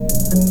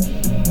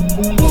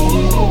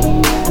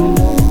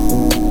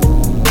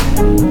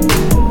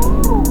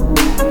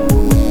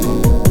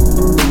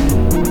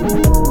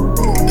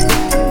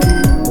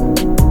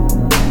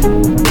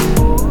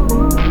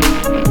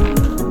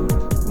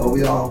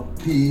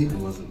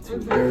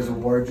weed. There was a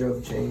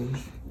wardrobe change.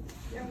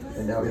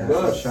 And now we have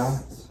some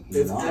shots.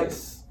 It's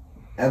nice.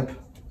 Emp.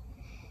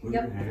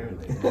 Yep.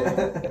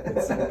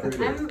 It's so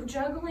pretty. I'm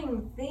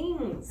juggling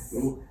things.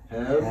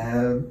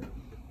 Emp.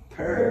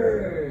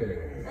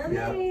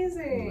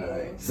 Amazing.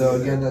 Nice.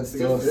 So again, that's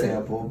still a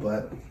sample,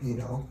 but you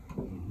know.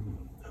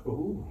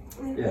 Ooh.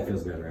 Yeah, it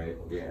feels good, right?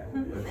 Yeah.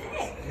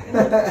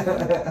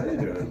 How you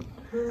doing?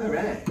 All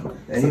right.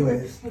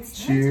 Anyways,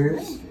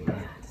 cheers.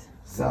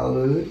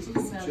 Salud.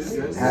 Cheers,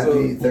 guys.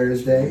 Happy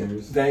Thursday.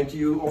 Thank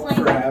you all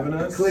for having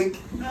us. Clink.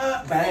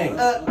 Bang.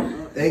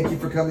 Thank you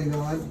for coming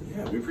on.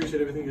 Yeah, we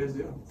appreciate everything you guys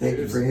do. Thank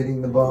you for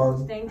hitting the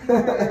bong. Thank you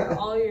for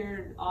all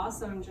your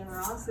awesome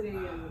generosity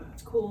and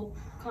cool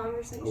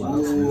conversation.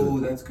 Ooh,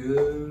 that's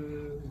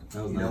good.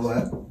 That was You nice. know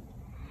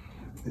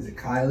what? Is it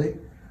Kylie?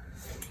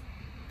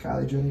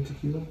 Kylie drinking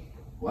tequila?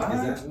 Wow.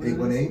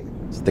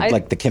 818? It's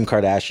like the Kim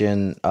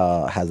Kardashian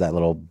has that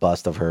little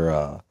bust of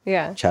her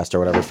chest or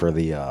whatever for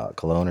the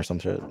cologne or some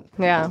shit.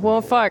 Yeah.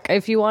 Well, fuck.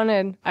 If you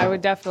wanted, I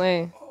would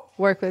definitely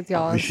work with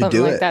y'all on should something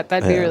do like it. that.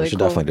 That'd be really we should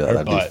cool. definitely do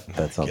that.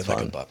 That sounds Get like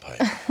a fun. butt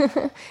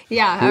pipe.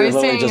 Yeah, We I were was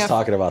literally saying just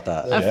talking about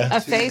that. a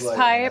face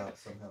pipe.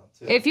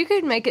 If you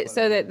could make it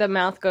so that the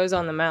mouth goes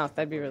on the mouth,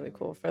 that'd be really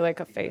cool for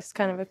like a face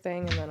kind of a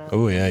thing, and then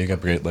Oh yeah, you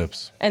got great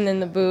lips. and then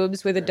the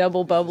boobs with a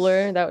double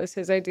bubbler. That was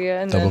his idea.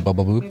 And Double then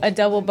bubble boob. a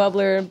double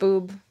bubbler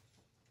boob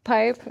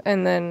pipe,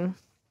 and then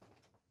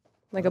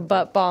like a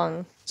butt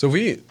bong. So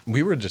we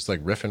were just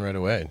like riffing right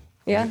away.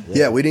 Yeah.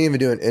 Yeah, we didn't even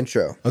do an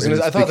intro. I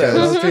thought that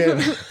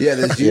was Yeah,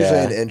 there's usually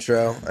Yeah. an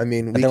intro. I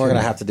mean, And then we're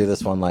gonna have to do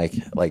this one like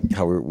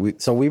how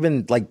so we've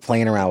been like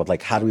playing around with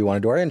like how do we want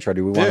to do our intro?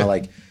 Do we want to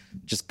like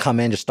just come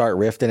in, just start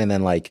riffing, and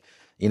then like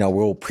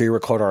we'll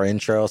pre-record our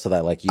intro so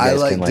that like you I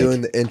guys like can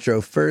doing the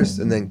intro first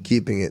and then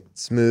keeping it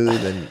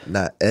smooth and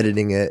not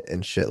editing it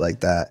and shit like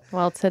that.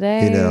 Well,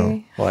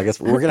 today, Well, I guess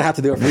we're gonna have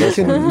to do it for We this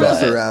can one.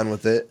 mess around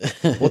with it.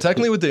 Well,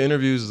 technically with the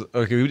interviews,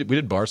 okay, we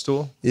did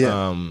Barstool. Yeah.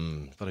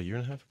 About a year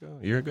and a half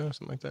ago,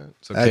 something like that.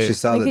 So I actually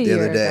saw Like that a the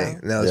other year day, ago.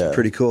 and that was Yeah.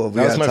 pretty cool. We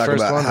That was gotta my talk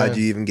first about one, how man.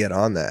 do you even get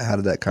on that? How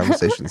did that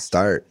conversation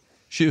start?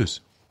 shoes.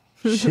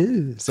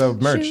 Shoes. So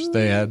merch,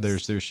 they had their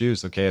shoes.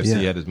 So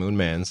KFC had his Moon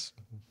Man's.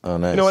 Oh,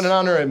 nice. You know, in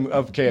honor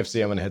of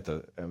KFC, I'm gonna hit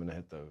the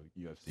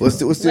UFC. Let's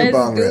do a Let's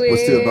bong do rip.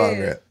 Let's do a it. bong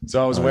rip.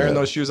 So I was wearing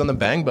those shoes on the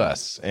Bang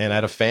Bus, and I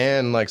had a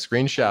fan like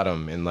screenshot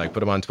them and like put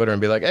them on Twitter and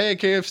be like, "Hey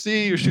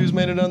KFC, your shoes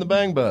made it on the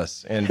Bang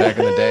Bus." And back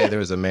in the day, there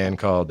was a man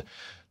called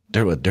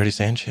Dirty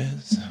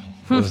Sanchez.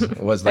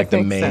 Was like the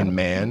think main so.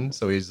 man.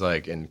 So he's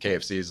like, and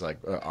KFC's like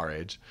our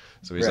age.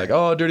 So he's like,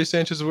 "Oh, Dirty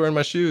Sanchez is wearing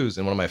my shoes,"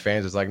 and one of my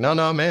fans is like, "No,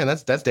 man,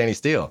 that's Danny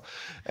Steele,"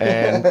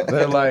 and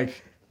they're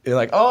like.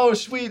 Oh,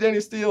 sweet, Danny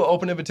Steele,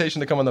 open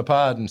invitation to come on the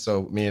pod. And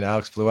so me and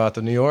Alex flew out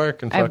to New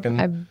York and fucking...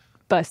 I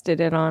busted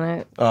it on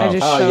it. I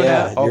just Oh showed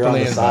yeah, up. you're on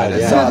Openly the side. invited. I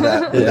Yeah. saw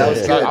that. That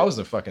was good. I was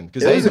a fucking...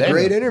 Cause It was a they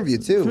great know. interview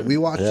too. We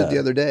watched Yeah. it the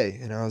other day,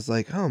 and I was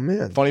like, "Oh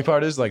man!" Funny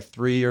part is like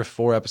 3 or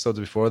 4 episodes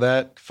before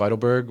that,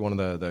 Feidelberg, one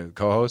of the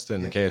co-hosts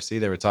in the KFC,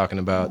 they were talking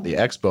about the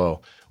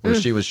expo where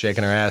she was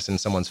shaking her ass in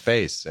someone's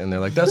face. And they're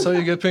like, "That's how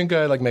you get pink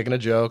eye," like making a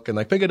joke. And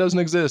like, pink eye doesn't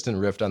exist, and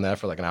riffed on that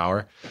for like an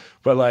hour.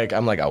 But like,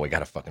 I'm like, oh, we got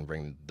to fucking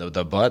bring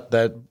the butt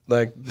that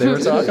like they were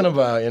talking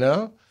about,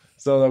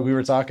 So like, we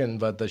were talking,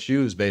 but the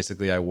shoes,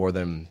 basically, I wore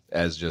them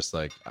as just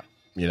like,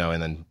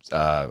 and then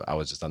I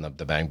was just on the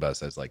Bang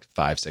Bus as like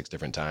 5-6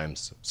 different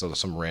times. So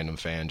some random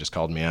fan just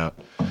called me out.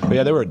 But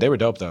yeah, they were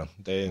dope though.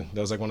 That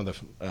was like one of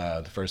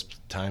the first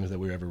times that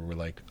we ever were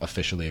like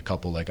officially a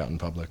couple like out in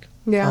public.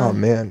 Yeah. Oh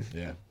man.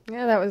 Yeah.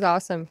 Yeah, that was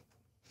awesome.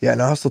 Yeah,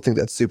 and I also think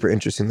that's super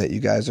interesting that you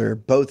guys are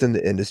both in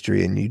the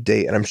industry and you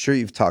date. And I'm sure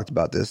you've talked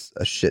about this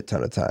a shit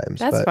ton of times.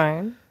 That's but,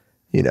 fine.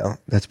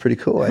 That's pretty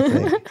cool, I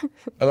think.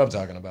 I love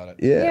talking about it.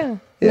 Yeah.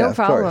 No of course.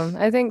 problem.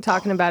 I think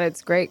talking about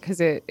it's great because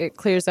it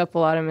clears up a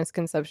lot of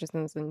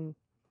misconceptions, and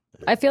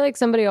I feel like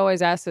somebody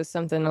always asks us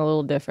something a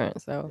little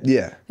different. So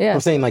Yeah. yeah. I'm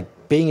saying like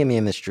being in the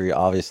industry,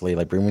 obviously,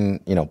 like bringing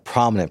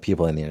prominent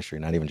people in the industry,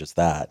 not even just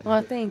that,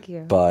 Well, thank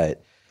you.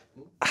 but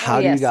how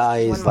do you yes.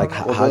 guys One like?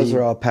 moment. Well, How do those you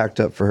are all packed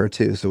up for her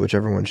too. So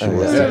whichever one she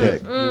wants to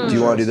pick. Do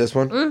you want to do this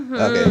one? Mm-hmm.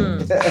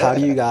 Okay. how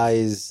do you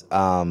guys?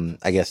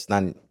 I guess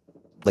not.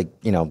 Like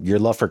your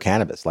love for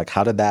cannabis. Like,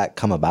 how did that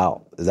come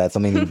about? Is that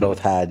something that you both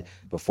had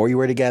before you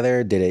were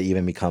together? Did it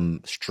even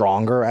become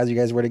stronger as you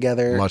guys were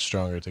together? Much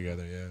stronger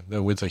together, yeah.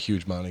 It's a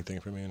huge bonding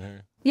thing for me and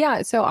her.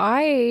 Yeah, so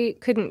I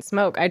couldn't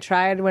smoke. I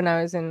tried when I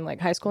was in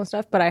like high school and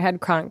stuff, but I had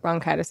chronic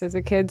bronchitis as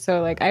a kid.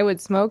 So like I would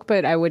smoke,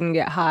 but I wouldn't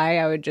get high.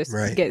 I would just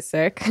Right. get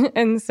sick.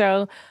 And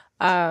so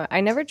I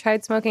never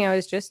tried smoking. I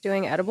was just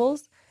doing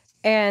edibles.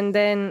 And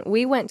then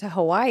we went to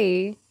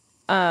Hawaii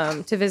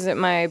to visit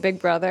my big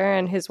brother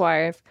and his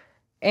wife.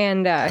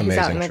 And he's out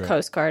Amazing in the trip.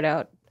 Coast Guard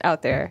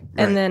out there.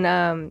 And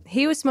then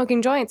he was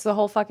smoking joints the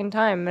whole fucking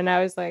time. And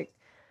I was like,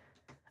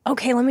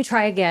 okay, let me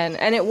try again.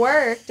 And it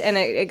worked, and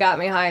it got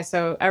me high.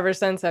 So ever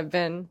since, I've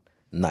been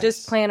Nice.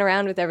 just playing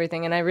around with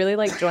everything. And I really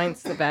like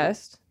joints the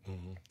best,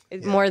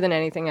 more than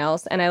anything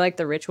else. And I like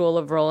the ritual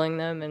of rolling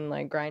them and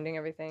like grinding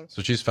everything.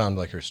 So she's found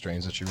like her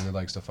strains that she really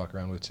likes to fuck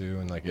around with too.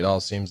 And like it all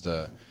seems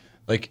to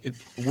like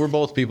we're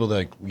both people that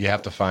like, you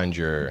have to find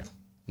your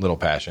little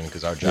passion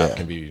because our job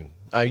can be.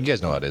 You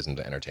guys know how it is in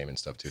the entertainment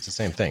stuff too. It's the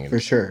same thing. For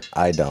sure.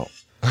 I don't.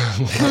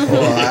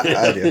 Well,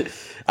 I do.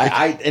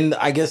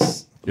 I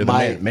guess You're the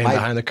man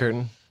behind the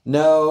curtain.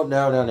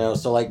 No.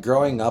 So like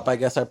growing up, I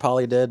guess I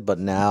probably did, but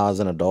now as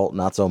an adult,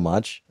 not so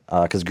much.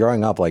 Because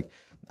growing up, like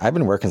I've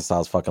been working since I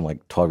was fucking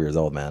like 12 years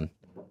old, man.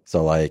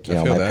 So like, you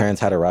know, my parents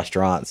had a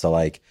restaurant. So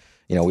like,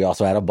 you know, we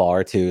also had a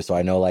bar too. So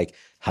I know like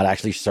how to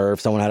actually serve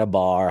someone at a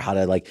bar, how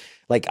to like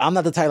I'm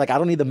not the type, like I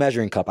don't need the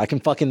measuring cup. I can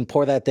fucking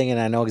pour that thing and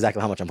I know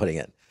exactly how much I'm putting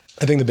in.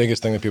 I think the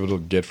biggest thing that people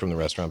get from the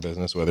restaurant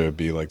business, whether it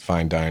be like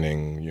fine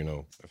dining, you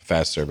know,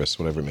 fast service,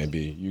 whatever it may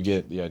be, you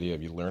get the idea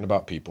of you learn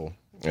about people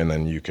and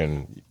then you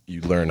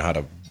learn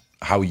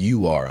how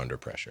you are under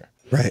pressure.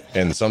 Right.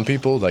 And some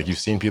people, like you've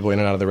seen people in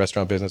and out of the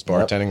restaurant business,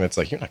 bartending, that's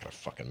like, you're not going to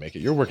fucking make it.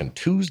 You're working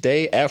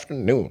Tuesday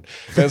afternoon.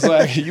 It's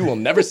like, you will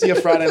never see a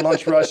Friday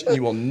lunch rush. And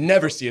you will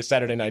never see a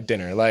Saturday night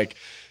dinner. Like,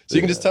 so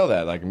you can just tell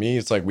that. Like me,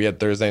 it's like we had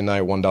Thursday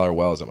night $1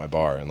 wells at my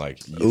bar. And like,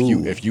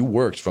 if you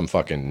worked from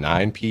fucking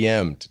 9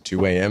 p.m. to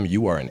 2 a.m.,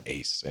 you are an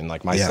ace. And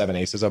like my 7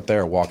 aces up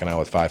there are walking out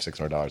with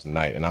 $500-$600 a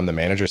night. And I'm the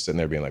manager sitting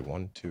there being like,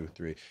 1, 2,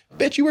 3.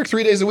 Bitch, you work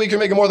 3 days a week. You're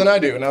making more than I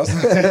do. And I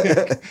was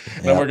like,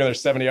 and I'm working there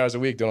 70 hours a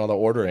week doing all the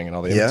ordering and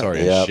all the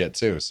inventory and shit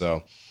too.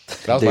 So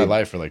that was my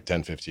life for like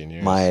 10, 15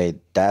 years. My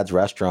dad's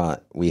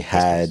restaurant, we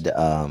had,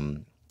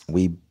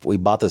 we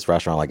bought this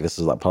restaurant, like this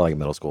was like, probably like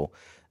middle school.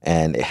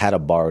 And it had a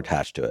bar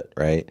attached to it,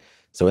 right?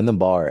 So in the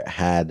bar, it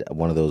had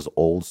one of those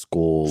old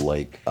school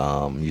like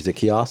music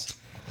kiosks.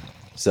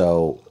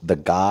 So the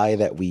guy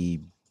that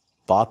we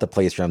bought the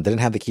place from didn't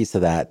have the keys to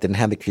that, didn't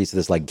have the keys to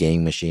this like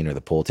game machine or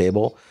the pool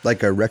table.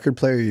 Like a record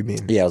player, you mean?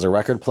 Yeah, it was a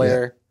record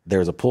player. Yeah. There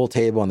was a pool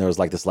table and there was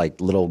like this like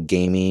little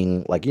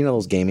gaming, like you know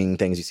those gaming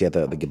things you see at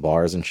the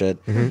bars and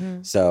shit.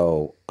 Mm-hmm.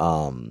 So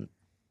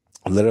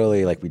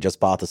literally like we just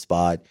bought the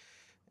spot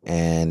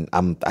and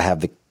I have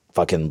the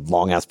fucking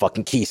long ass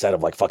fucking key set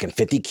of like fucking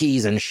 50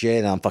 keys and shit.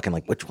 And I'm fucking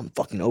like, which one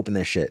fucking open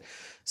this shit?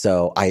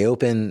 So I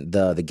open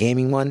the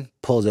gaming one,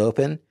 pulls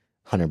open,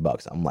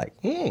 $100. I'm like,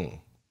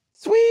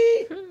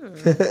 sweet.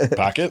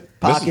 Pocket.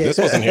 This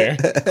wasn't here.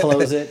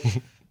 Close it.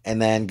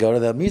 And then go to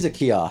the music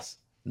kiosk.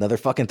 Another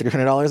fucking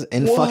 $300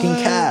 in fucking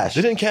cash.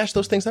 They didn't cash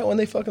those things out when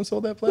they fucking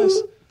sold that place?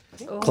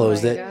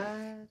 Closed it.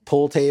 God.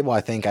 Pool table,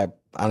 I think I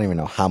don't even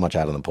know how much I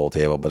had on the pool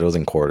table, but it was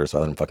in quarters, so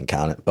I didn't fucking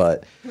count it.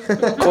 But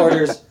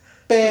quarters,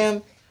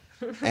 bam.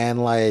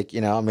 And like,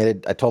 you know,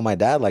 I told my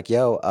dad like,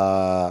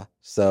 yo,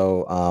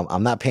 so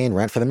I'm not paying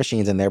rent for the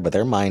machines in there, but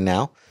they're mine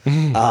now.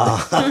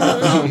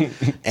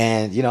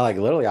 And you know, like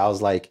literally I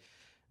was like,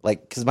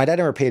 cause my dad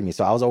never paid me.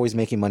 So I was always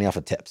making money off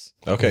of tips.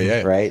 Okay.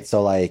 Yeah. Right.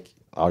 So like,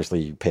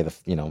 obviously you pay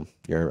I'm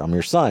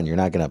your son. You're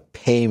not going to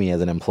pay me as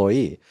an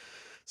employee.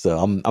 So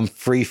I'm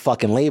free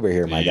fucking labor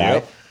here, my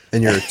guy.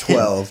 And you're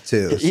 12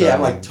 too. So. Yeah.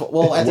 I'm like,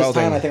 well, at this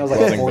time, I think I was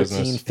like 14,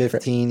 business.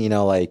 15, you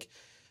know, like,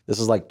 this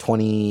was like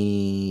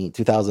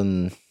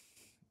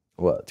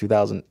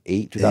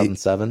 2008,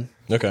 2007.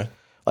 Okay.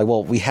 Like,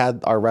 well, we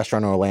had our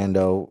restaurant in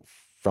Orlando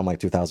from like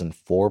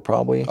 2004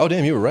 probably. Oh,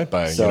 damn, you were right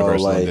by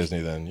Universal and Disney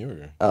then. You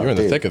were in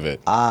the thick of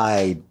it.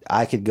 I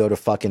could go to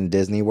fucking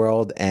Disney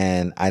World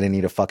and I didn't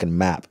need a fucking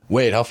map.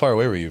 Wait, how far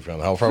away were you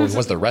from? How far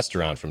was the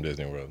restaurant from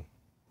Disney World?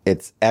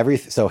 It's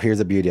so here's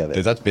the beauty of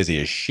it. That's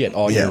busy as shit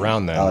all year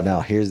round then. Oh,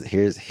 no, here's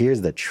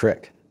the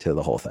trick to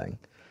the whole thing.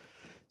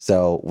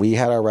 So we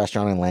had our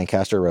restaurant in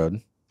Lancaster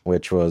Road,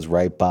 which was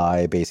right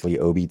by basically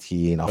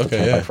OBT and off the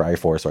Turnpike for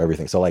I-4, so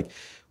everything. So like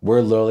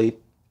we're literally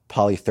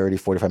probably 30,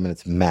 45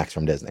 minutes max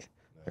from Disney,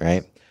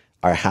 right?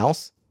 Our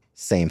house,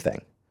 same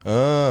thing.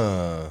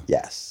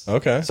 Yes.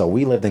 Okay. So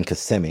we lived in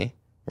Kissimmee,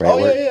 right?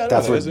 Oh, yeah.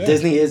 That's where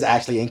Disney is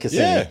actually in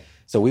Kissimmee. Yeah.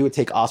 So we would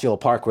take Osceola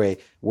Parkway.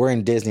 We're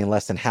in Disney in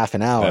less than half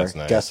an hour. That's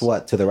nice. Guess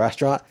what? To the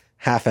restaurant,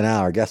 half an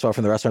hour. Guess what?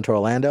 From the restaurant to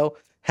Orlando,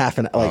 half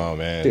an hour. Like, oh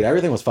man, dude,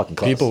 everything was fucking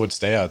close. People would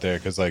stay out there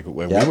because like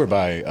we were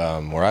by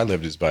where I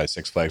lived is by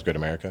Six Flags Great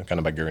America, kind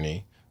of by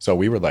Gurnee. So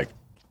we were like,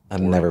 I've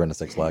never been to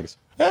Six Flags.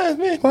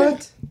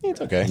 What?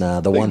 It's okay.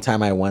 Nah, the one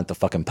time I went, the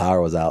fucking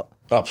power was out.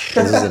 Oh, this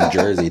is in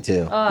Jersey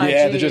too. Oh,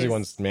 yeah, geez. the Jersey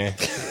one's man. I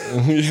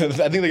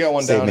think they got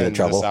one Saved down me the in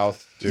trouble. the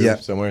south too,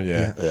 somewhere.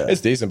 Yeah.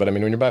 It's decent, but I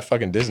mean, when you're by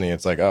fucking Disney,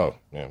 it's like, oh,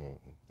 yeah.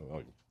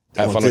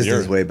 Have fun with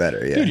Disney's way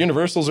better, Dude,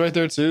 Universal's right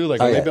there too. Like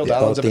when they built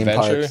Islands of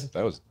Adventure,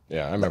 that was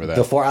I remember that.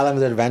 Before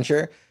Islands of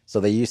Adventure, so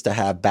they used to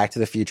have Back to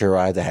the Future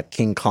rides. They had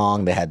King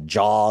Kong. They had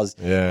Jaws.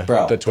 Yeah,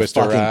 bro, the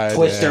Twister ride.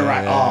 Twister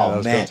ride. Yeah,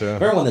 oh man,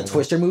 remember when the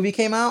Twister movie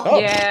came out? Oh,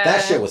 yeah,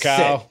 that shit was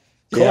cow. sick.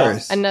 Of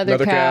course. Another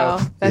cow.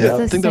 That's Yeah.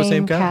 the I think that was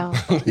same same cow.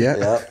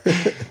 Yeah.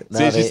 No,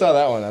 See, she saw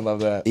that one. I love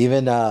that.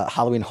 Even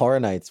Halloween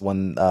Horror Nights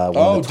when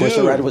the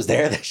Twister ride was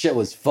there, that shit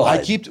was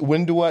fun.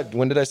 When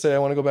did I say I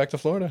want to go back to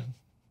Florida?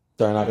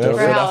 During For October.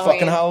 that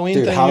fucking Halloween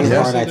Dude, thing. Halloween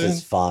Horror Universal Nights did.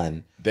 is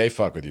fun. They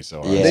fuck with you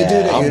so hard. Yeah. They do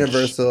it at I'm-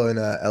 Universal in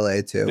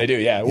LA too. They do,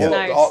 yeah. Well,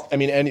 Nice. I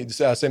mean,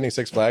 same thing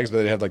Six Flags,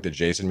 but they have like the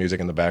Jason music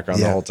in the background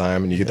the Yeah. whole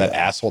time, and you get that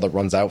asshole that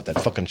runs out with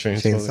that fucking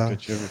chainsaw.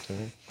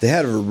 Chainsaw. They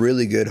had a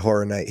really good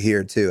horror night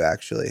here too,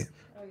 actually.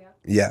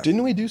 Yeah.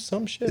 Didn't we do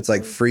some shit? It's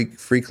like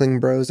Freakling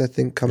Bros, I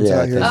think, comes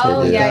out here. Oh, something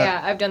like yeah,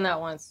 that. yeah. I've done that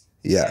once.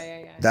 Yeah.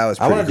 That was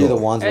I pretty want to do cool.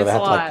 the ones where It's they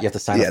have a to, like, lot. you have to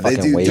sign a Yeah, they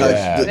fucking do waiver. touch.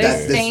 Yeah, They This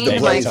is stained the my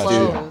place, dude.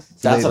 clothes.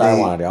 That's what I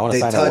want to do. I want to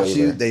They sign a touch waiver.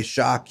 you. They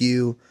shock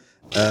you.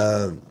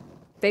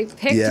 They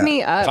picked Yeah.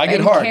 me up If I get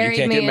and hard, you carried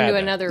can't me get mad into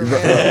then. another room.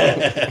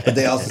 But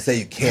they also say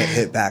you can't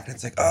hit back. And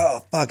it's like,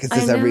 oh, fuck. It's I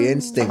just every know.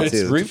 instinct It's to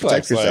protect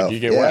reflex, yourself. like you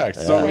get Yeah. whacked.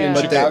 So in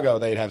But they- Chicago,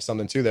 they'd have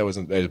something too that was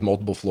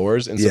multiple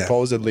floors, and Yeah.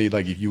 supposedly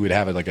like you would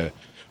have it like a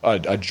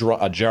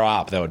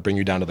drop that would bring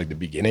you down to like the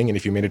beginning, and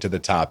if you made it to the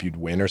top, you'd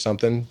win or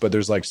something. But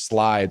there's like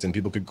slides, and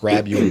people could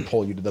grab you and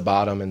pull you to the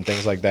bottom and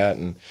things like that.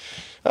 And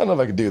I don't know if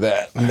I could do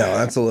that. No,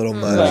 that's a little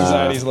much. The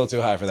anxiety's a little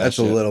too high for that. That's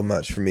shit. a little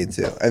much for me,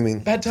 too. I mean,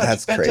 Bad touch,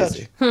 that's bad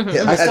crazy. touch. Yeah, I bad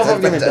still touch,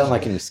 haven't bad even touch. done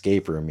like an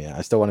escape room yet.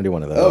 I still want to do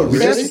one of those. Oh,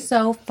 They're really?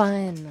 so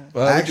fun.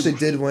 Well, I we actually could-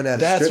 did one at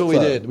a That's strip what we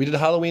club. did. We did a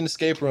Halloween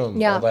escape room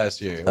Yeah.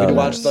 last year. Oh, We nice.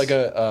 watched like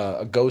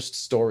a ghost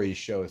story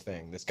show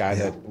thing. This guy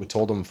that we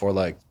told him for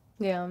like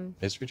Yeah.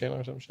 History Channel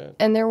or some shit.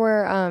 And there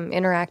were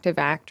interactive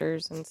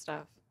actors and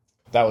stuff.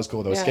 That was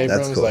cool. The Yeah. escape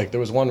That's rooms, cool. like there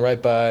was one right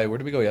by where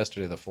did we go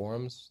yesterday? The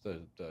forums,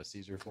 the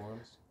Caesar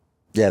forums.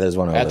 Yeah, there's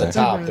one over At the there.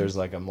 top, there's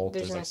like a multi.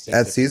 There's There's like an- six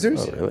At different-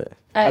 Caesars? Oh, really?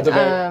 At the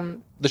very-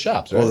 The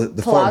shops, right? Well,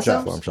 the farm Plaza?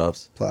 shops. Farm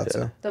shops.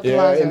 Plaza. the yeah,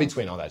 Plaza. in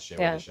between all that shit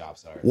where Yeah. the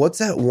shops are. What's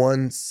that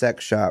one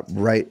sex shop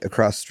right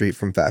across the street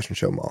from Fashion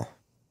Show Mall?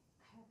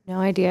 No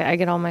idea. I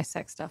get all my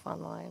sex stuff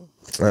online.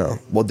 Oh,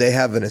 well, they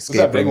have an that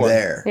escape big room one?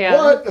 there. Yeah.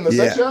 What in the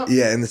Yeah, sex shop?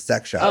 yeah, in the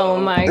sex shop. Oh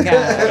my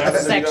god.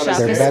 Sex shop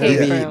There better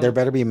escape be room. there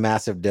better be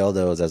massive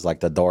dildos as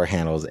like the door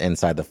handles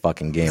inside the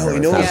fucking game. Oh, or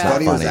you know if what's that's not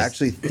funny? It was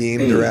actually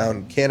themed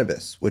around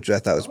cannabis, which I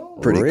thought was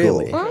pretty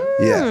Really? cool.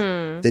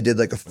 Yeah, they did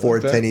like a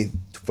 420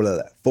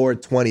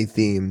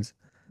 themed.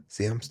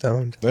 See, I'm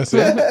stoned. That's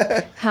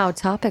it. How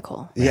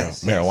topical.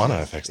 Yes,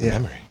 Marijuana affects the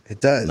memory.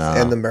 it does. Nah,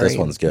 And the marine. this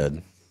one's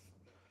good.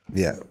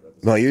 Yeah.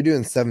 Well, you're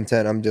doing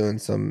 710. I'm doing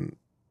some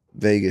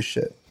Vegas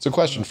shit. It's a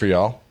question for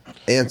y'all.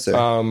 Answer. So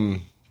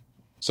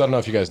I don't know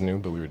if you guys knew,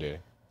 but we were dating.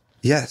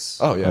 yes.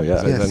 Oh yeah, Oh, yeah.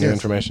 Is that Yes, new yes.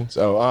 information?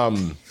 So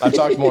I've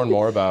talked more and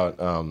more about.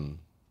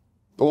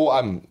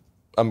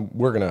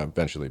 We're gonna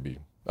eventually be.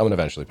 I'm gonna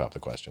eventually pop the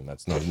question.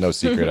 That's no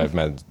secret. I've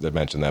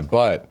mentioned that.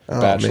 But Oh,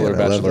 man, I love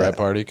bachelorette that.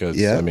 party because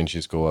Yeah. I mean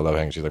she's cool. I love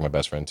hanging. She's like my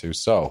best friend too.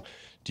 So,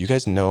 do you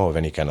guys know of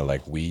any kind of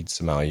like weed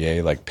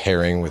sommelier, like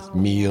pairing with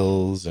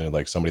meals, or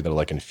like somebody that'll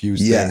like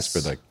infuse Yes.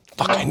 things for like?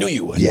 Fuck, I knew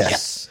you would.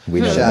 Yes.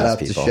 We know Shout those out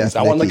to people. Chef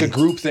I want like a Nikki.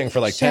 group thing for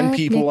like 10 Chef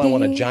people. I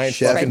want a Nikki. giant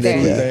Chef fucking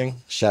Nikki. food thing.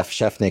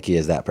 Chef Nikki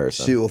is that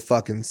person. She will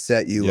fucking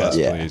set you Yes, up.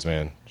 Yeah. please,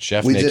 man.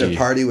 Chef We Nikki. did a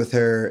party with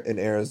her in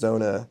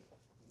Arizona,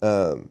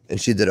 and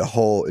she did a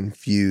whole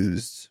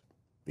infused,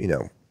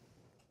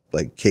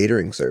 like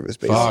catering service,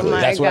 basically. Fuck, Oh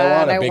my that's what I God,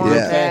 want. A I big want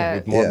group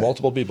that. thing with Yeah.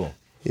 multiple people.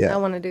 I Yeah.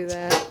 want to do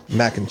that.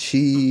 Mac and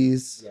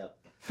cheese.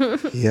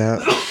 Yeah.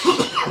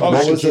 Oh, What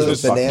mac and was cheese the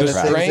was fucking banana the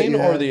things that strain you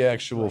or had? the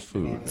actual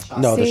food?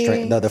 No,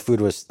 See? the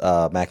food was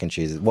mac and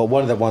cheese. Well,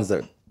 one of the ones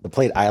that the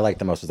plate I liked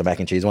the most was the mac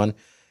and cheese one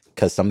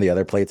because some of the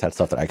other plates had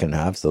stuff that I couldn't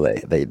have, so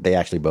they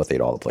actually both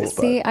ate all the plates.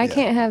 See, I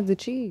can't have the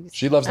cheese.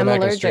 She loves the I'm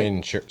mac allergic.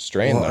 and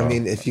strain Well, though. I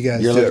mean, if you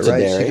guys You're do it allergic to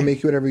right, she dairy? can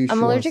make you whatever you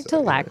I'm want. allergic to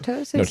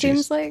lactose. It No seems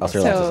cheese. like Oh, so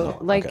you're lactose, so.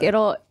 no. Like Okay.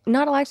 it'll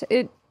not a lactose.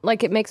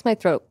 It makes my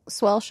throat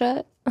swell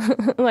shut.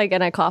 Like,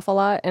 and I cough a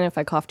lot. And if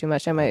I cough too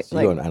much, I might So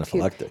you're like going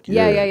puke. anaphylactic.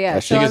 Yeah, You're- yeah, yeah.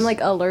 that So shit I'm is- like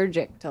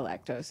allergic to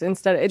lactose.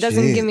 Instead, it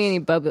doesn't give me any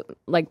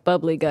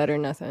bubbly gut or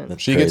nothing.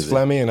 That's she gets crazy.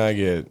 phlegmy and I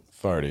get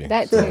farty.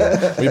 That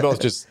too. We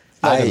both just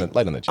light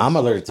on the cheese. I'm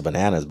allergic to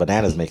bananas.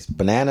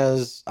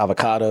 Bananas,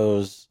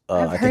 avocados.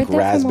 I've I heard think that from a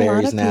lot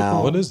raspberries of now.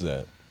 people. What is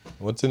that?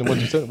 What's in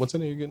it? What's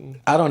in it? You're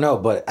getting. I don't know,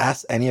 but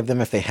ask any of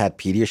them if they had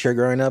Pediasure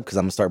growing up because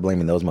I'm gonna start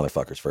blaming those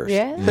motherfuckers first.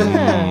 Yeah.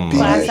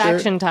 Class Pediasure?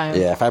 action time.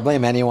 Yeah, if I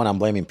blame anyone, I'm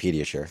blaming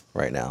Pediasure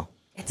right now.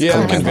 Yeah,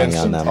 I'm class convinced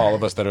action time. all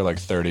of us that are like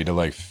 30 to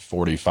like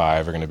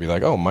 45 are going to be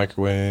like, oh,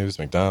 microwaves,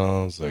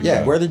 McDonald's. Like,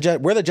 Yeah, we're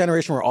the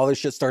generation where all this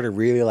shit started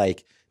really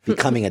like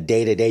becoming a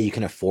day to day. You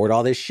can afford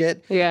all this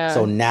shit. Yeah.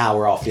 So now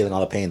we're all feeling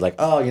all the pains, like,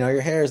 oh,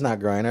 your hair is not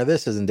growing, or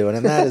this isn't doing,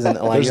 and that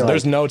isn't. Like,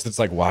 There's notes that's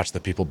like, watch the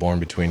people born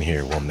between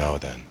here. We'll know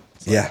then.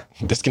 Yeah.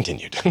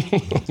 Discontinued.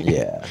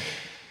 yeah.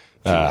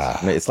 I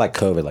mean, it's like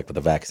COVID, like with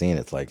the vaccine.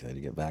 It's like, did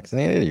you get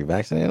vaccinated? Are you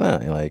vaccinated or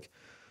not? You're like,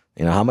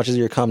 how much is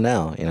your cum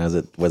now? Was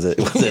it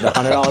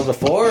 $100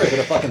 before? Or is it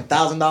a fucking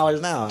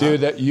 $1,000 now?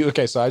 Dude,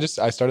 okay, so I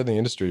started in the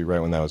industry right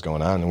when that was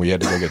going on, and we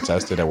had to go get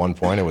tested. At one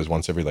point, it was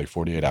once every like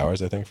 48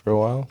 hours, I think, for a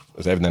while.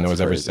 And then it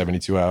was every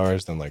 72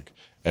 hours, then like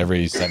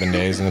every 7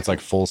 days, and it's like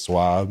full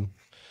swab.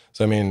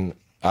 So I mean,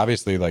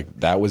 obviously, like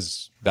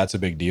that's a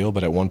big deal.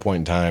 But at one point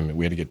in time,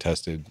 we had to get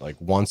tested like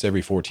once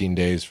every 14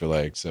 days for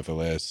like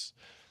syphilis,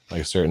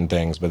 like certain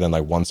things, but then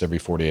like once every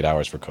 48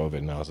 hours for COVID.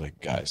 And I was like,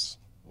 guys,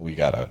 we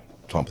gotta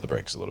pump the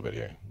brakes a little bit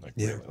here,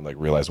 like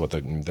realize what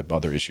the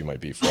other issue might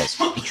be for us,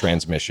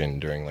 transmission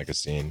during like a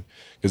scene,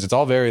 because it's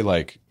all very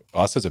like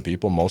us as a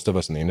people. Most of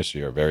us in the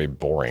industry are very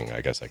boring.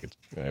 I guess I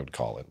would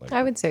call it. Like,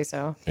 I would say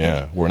so.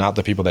 yeah, we're not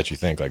the people that you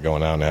think, like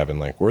going out and having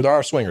like, there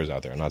are swingers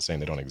out there. I'm not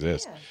saying they don't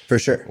exist. For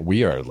sure.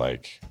 We are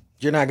like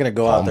You're not gonna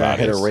go out there and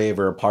hit a bodies. rave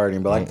or a party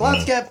and be like,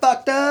 "Let's get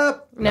fucked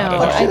up." No,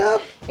 Not at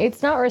all.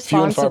 it's not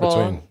Few and far responsible.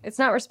 between. It's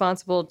not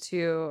responsible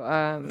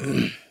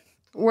to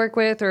work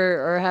with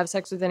or have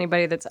sex with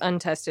anybody that's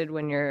untested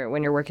when you're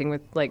working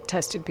with like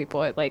tested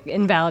people. It like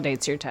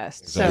invalidates your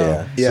test. So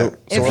Yeah. Yeah. So If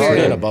we're you're-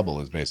 already in a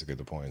bubble is basically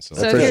the point. So,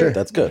 So that's if for you're- sure.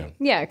 That's good.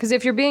 yeah, because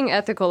if you're being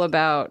ethical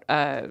about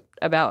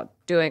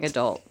doing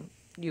adult,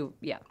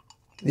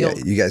 Yeah,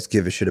 you guys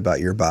give a shit about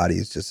your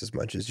bodies just as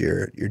much as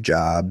your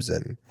jobs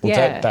and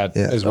yeah. that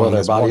Yeah. is Well, one their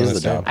of body the is the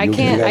job. job. I You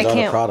can't- guys I are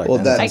the can't- product. Well,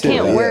 now. that I too,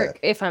 can't yeah. work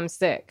if I'm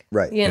sick.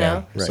 Right. You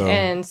know? Right. So-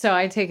 And so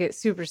I take it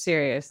super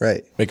serious.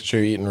 right. Making sure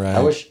you're eating right.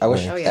 I wish Oh,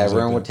 yeah.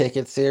 everyone would take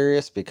it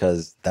serious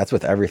because that's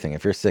with everything.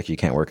 If you're sick, you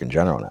can't work in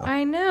general now.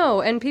 I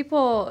know. And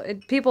people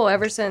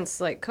ever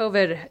since like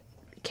COVID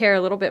care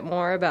a little bit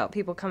more about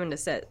people coming to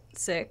set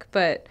sick,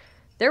 but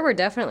there were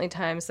definitely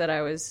times that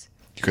I was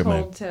You grab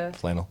my told to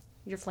flannel.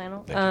 your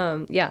flannel.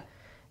 Thank Yeah.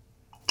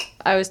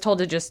 I was told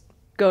to just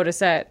go to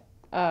set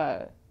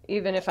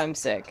even if I'm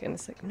sick. And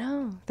it's like,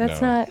 no,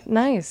 that's No. not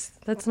nice.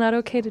 That's not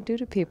okay to do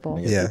to people.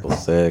 You get Yeah. people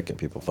sick and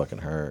people fucking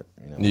hurt.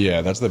 You know?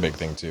 Yeah, that's the big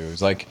thing too.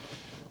 It's like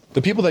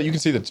the people that you can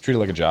see that's treated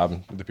like a job,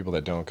 and the people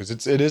that don't, because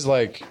it is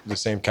like the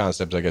same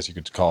concept. I guess you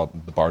could call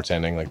it the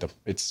bartending. Like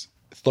it's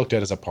looked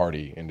at as a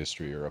party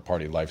industry or a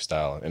party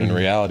lifestyle, and in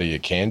reality,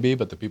 it can be.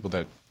 But the people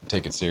that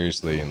take it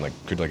seriously and like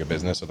treat it like a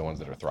business are the ones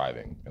that are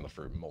thriving and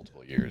for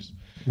multiple years.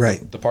 Right.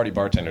 The party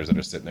bartenders that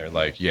are sitting there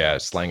like, yeah,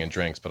 slanging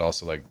drinks, but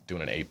also like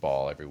doing an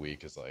 8-ball every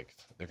week is like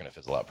they're gonna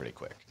fizzle out pretty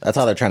quick. That's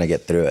how they're trying to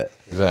get through it.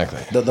 Exactly.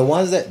 The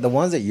ones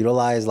that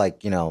utilize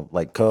like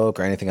like Coke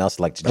or anything else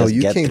like to just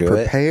You get came through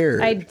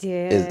prepared. I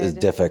did. is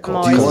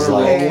difficult. I'm Do you always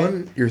want to Like- roll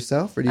prepared. one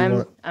yourself, or do you I'm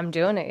want? I'm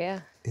doing it, yeah.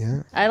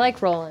 Yeah. I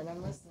like rolling.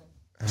 I'm listening.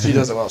 She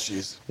does it while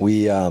she's it.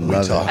 We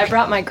Love I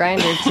brought my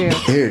grinder too.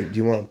 Here, do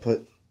you want to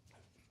put?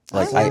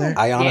 like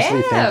I honestly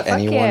Yeah, think fuck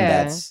anyone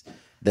yeah.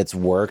 that's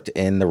worked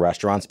in the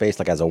restaurant space,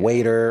 like as a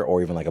waiter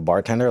or even like a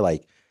bartender,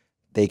 like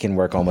they can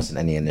work almost in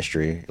any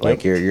industry.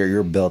 Like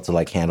you're built to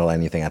like handle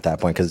anything at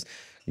that point because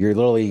you're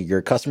literally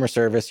your customer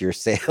service, your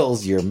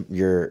sales,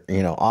 your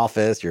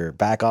office, your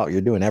back office,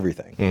 you're doing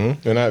everything.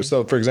 Mm-hmm. And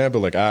so for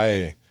example, like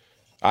I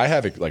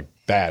have like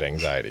bad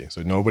anxiety,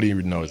 so nobody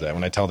knows that.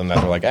 When I tell them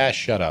that, they're like,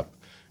 shut up.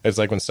 It's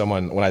like when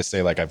I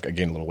say like I've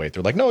gained a little weight,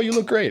 they're like, no, you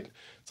look great.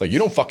 It's like, you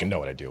don't fucking know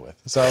what I deal with.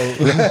 So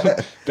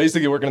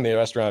basically working in the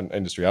restaurant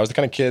industry, I was the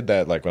kind of kid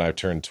that like when I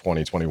turned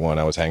 20, 21,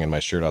 I was hanging my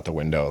shirt out the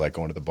window, like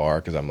going to the bar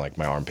because I'm like,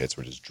 my armpits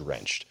were just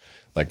drenched.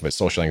 Like my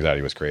social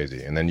anxiety was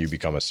crazy. And then you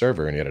become a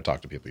server and you got to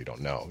talk to people you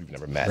don't know, you've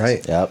never met.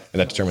 Right. Yep. And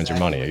that determines your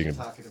money. You can,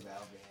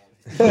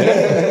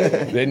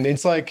 and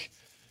it's like,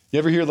 you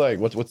ever hear like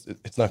what's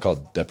it's not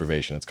called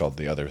deprivation, it's called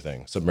the other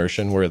thing,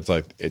 submersion, where it's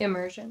like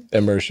Immersion.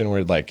 immersion,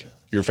 where like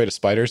you're afraid of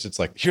spiders. It's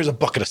like here's a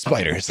bucket of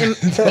spiders.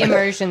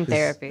 Immersion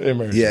therapy.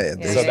 Immersion. Yeah,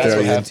 they So that's throw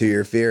what you happens. into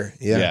your fear.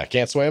 Yeah. Yeah.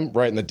 Can't swim,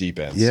 right in the deep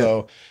end. Yeah.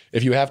 So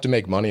if you have to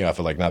make money off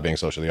of like not being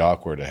socially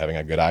awkward and having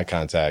a good eye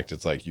contact,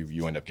 it's like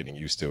you end up getting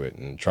used to it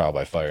and trial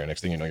by fire.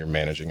 Next thing you know, you're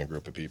managing a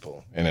group of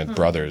people. And at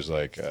Brothers,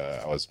 like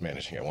I was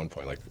managing at one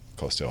point like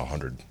close to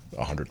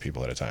 100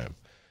 people at a time.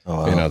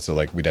 Oh, wow. You know, so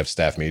like we'd have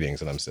staff meetings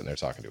and I'm sitting there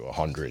talking to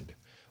 100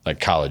 like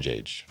college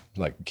age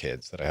like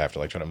kids that I have to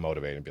like try to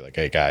motivate and be like,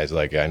 hey guys,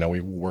 like I know we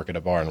work at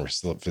a bar and we're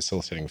still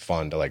facilitating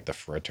fun to like the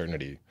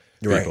fraternity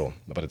people,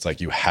 but it's like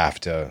you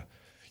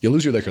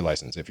lose your liquor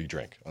license if you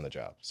drink on the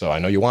job. So I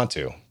know you want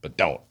to, but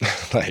don't.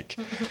 Like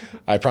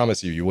I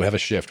promise you will have a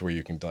shift where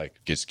you can like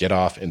just get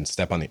off and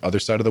step on the other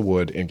side of the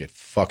wood and get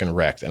fucking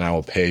wrecked and I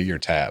will pay your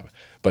tab.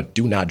 But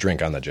do not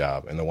drink on the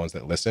job. And the ones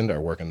that listened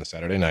are working the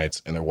Saturday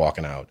nights and they're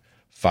walking out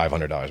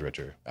 $500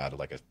 richer out of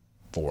like a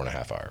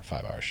 4.5-hour,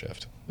 5-hour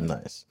shift.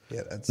 Nice.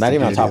 Yeah, that's Not the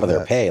even on beauty top of their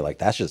that. pay. Like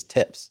that's just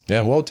tips.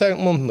 Yeah, well,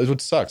 it's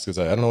what sucks because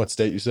I don't know what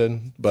state you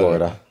said, but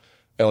Florida.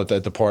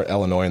 At the part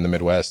Illinois in the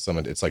Midwest,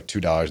 it's like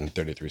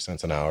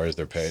 $2.33 an hour is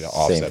their pay to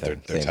offset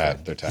thing, their same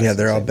thing. tax. Yeah,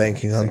 they're all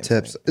banking on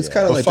tips. It's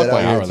kind of Well, like fuck that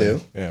my out here hourly.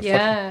 too.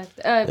 Yeah,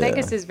 Yeah.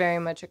 Vegas is very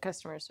much a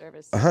customer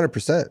service.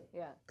 100%.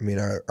 Yeah. I mean,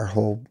 our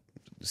whole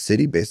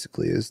city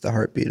basically is the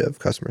heartbeat of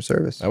customer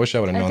service. I wish I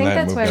would have I known think that.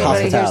 that's why moving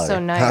everybody on. here's Hospitality. so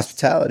nice.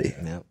 Hospitality.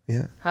 Yep.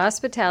 Yeah.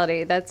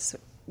 Hospitality. That's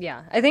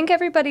I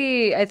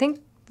think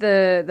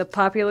the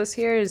populace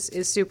here is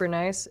super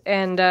nice,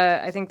 and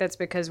I think that's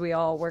because we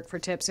all work for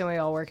tips and we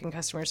all work in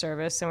customer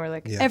service, and we're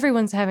like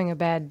everyone's having a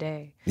bad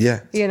day,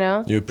 Yeah. you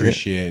know? You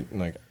appreciate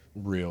like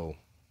real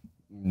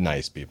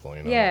nice people,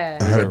 you know. Yeah.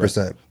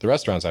 100%. The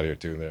restaurants out here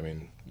too. I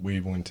mean, we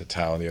went to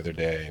Tao the other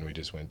day, and we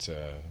just went to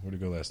where did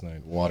we go last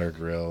night? Water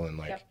Grill, and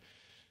like.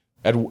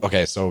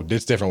 Okay, so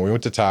it's different. We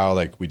went to Tao,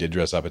 like we did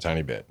dress up a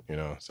tiny bit, you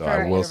know. So For I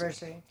our will.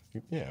 anniversary.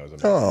 Yeah, it was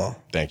amazing. Oh.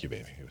 Thank you,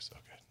 baby. It was so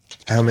good.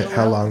 How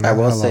long? I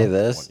will how say long?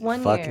 this: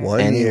 1 fuck year. 1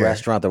 any year.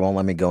 restaurant that won't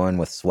let me go in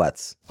with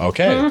sweats.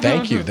 Okay,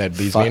 thank you. That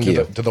leads me Fuck into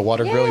you. to the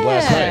water grilly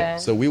last Yeah.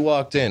 night. So we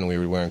walked in. We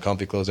were wearing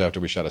comfy clothes after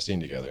we shot a scene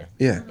together.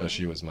 Yeah.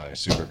 She was my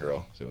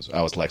Supergirl.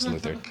 I was Lex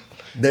Luthor.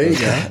 There you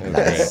go. It was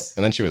great.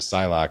 And then she was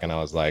Psylocke, and I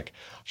was like,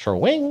 sure,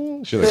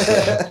 wing. She looked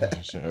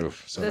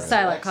oof, so The nice.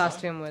 silent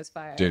costume was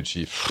fire. Dude,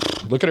 she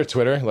look at her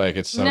Twitter. Like,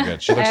 it's so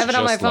good. She I looks have it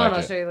on my just phone. like I'll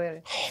it. show you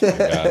later. Oh my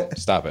God.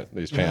 Stop it.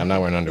 These pants. I'm not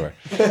wearing underwear.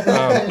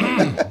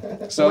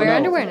 So Wear no,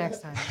 underwear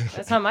next time.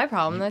 That's not my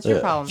problem. That's your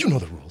problem. You know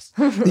the rules.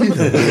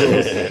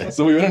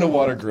 So we went in a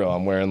water grill.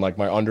 I'm wearing like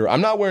my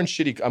I'm not wearing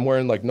shitty. I'm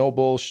wearing like no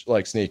bull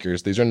like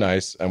sneakers. These are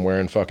nice. I'm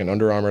wearing fucking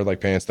Under Armour like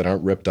pants that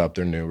aren't ripped up.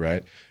 They're new,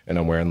 right? And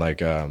I'm wearing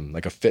like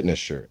a fitness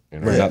shirt. You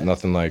know, Right.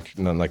 nothing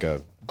like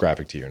a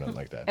graphic tee or nothing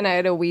like that. And I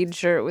had a weed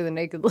shirt with a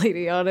naked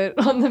lady on it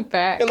on the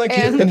back. And like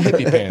and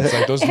hippie pants,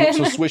 like those so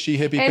swishy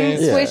hippie and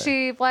pants.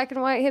 swishy black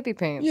and white hippie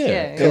pants.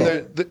 Yeah, Yeah.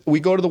 and we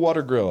go to the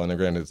water grill, and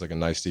granted, it's like a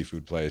nice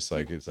seafood place.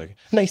 Like it's like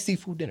nice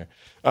seafood dinner.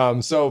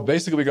 So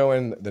basically, we go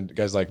in. The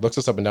guy's like looks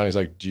us up and down. He's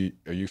like,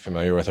 "Are you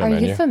familiar with our Are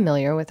menu?" you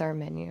familiar with our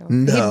menu?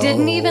 No. He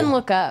didn't even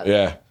look up.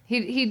 Yeah.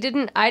 He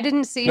didn't. I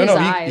didn't see No, his no,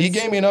 eyes. he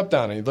gave me an up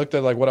down, and he looked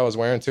at like what I was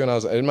wearing too, and I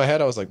was in my head,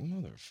 I was like,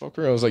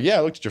 motherfucker. I was like, yeah, I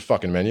looked at your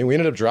fucking menu. We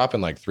ended up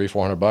dropping like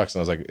 $300-400, and I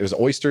was like, it was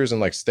oysters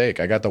and like steak.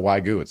 I got the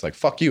wagyu. It's like,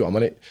 fuck you.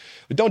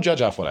 Don't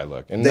judge off what I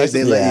look. And They nice-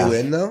 let you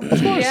in though. of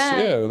course,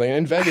 Yeah. yeah. Like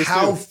in Vegas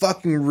How too.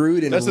 fucking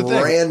rude and That's the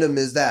thing. random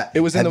is that? It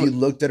was in Have the- you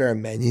looked at our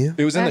menu?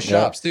 It was in the Yeah.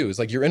 shops too. It's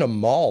like you're in a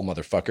mall,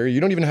 motherfucker. You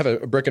don't even have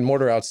a brick and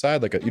mortar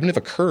outside. Like you don't have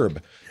a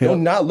curb.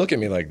 Don't not look at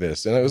me like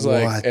this. And it was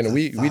like, What and the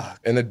we fuck?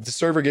 and the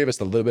server gave us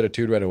a little bit of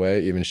toot right away.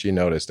 Even she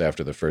noticed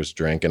after the first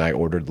drink, and I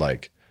ordered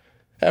like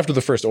after the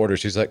first order,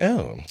 she's like,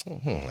 oh,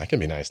 I can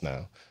be nice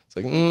now. It's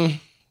like,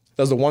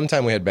 that was the one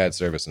time we had bad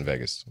service in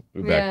Vegas.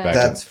 Yeah.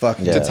 That's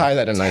fucking to tie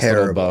that in a nice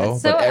terrible. little bow.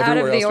 It's so but out of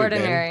everywhere the else we've been,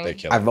 ordinary. they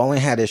kill it. I've only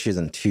had issues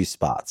in 2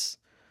 spots.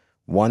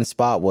 One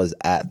spot was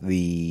at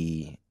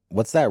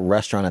what's that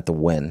restaurant at the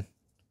Wynn?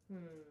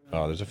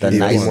 Oh, there's a The few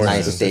Yeah, nice, more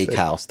nice specific.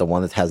 steakhouse, the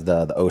one that has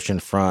the ocean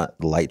front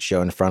light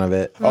show in front of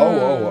it.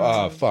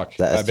 Fuck.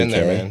 The I've been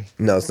there, STK. man.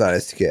 No, it's not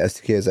STK.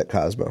 STK is at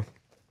Cosmo.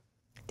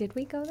 Did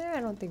we go there? I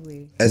don't think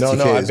we. STK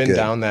No, I've is been good.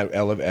 down that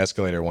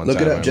escalator one Look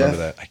time. it up, I remember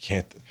Jeff. that. I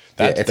can't. Yeah,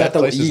 That, it's that at the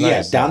place is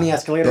nice. down the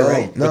escalator, No,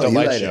 right? no, With the you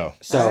light light it. show.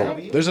 So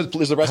There's a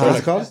how's restaurant.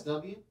 it called?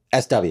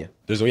 SW.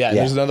 There's a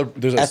Yeah.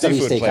 seafood SW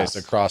place Steakhouse.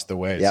 across the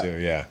way Yep. too.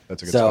 Yeah,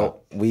 that's a good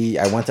So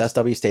spot. I went to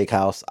SW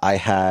Steakhouse. I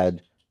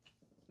had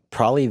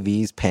probably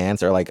these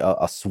pants are like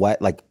a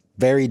sweat, like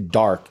very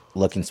dark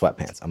looking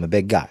sweatpants. I'm a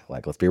big guy.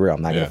 Like, let's be real.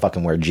 I'm not Yeah. gonna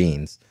fucking wear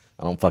jeans.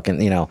 I don't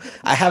fucking,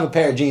 I have a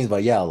pair of jeans,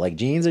 but like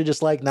jeans are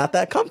just like not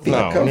that comfy.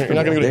 No, Not you're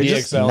not gonna go to They're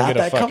just DXL and not get a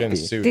that fucking comfy.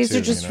 suit. These too,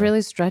 are just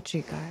really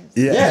stretchy, guys.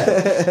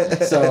 Yeah.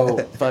 So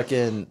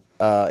fucking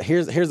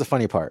here's the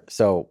funny part.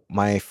 So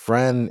my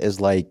friend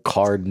is like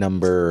card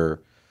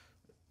number,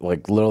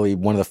 like literally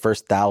one of the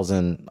first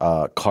 1,000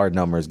 card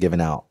numbers given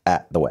out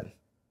at the Win.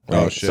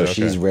 Oh, shit, So okay.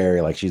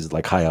 she's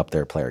like high up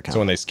their player count. So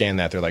when they scan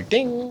that, they're like,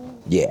 ding.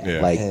 Yeah,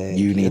 Yeah. like Heck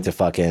you need to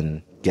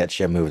fucking get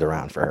shit moved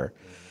around for her.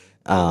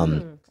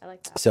 I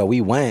like that. So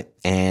we went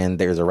and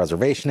there's a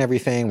reservation,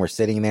 everything. We're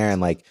sitting there and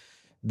like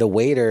the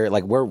waiter,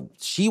 like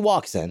she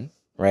walks in,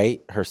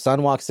 right? Her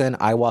son walks in,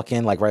 I walk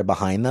in like right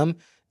behind them,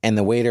 and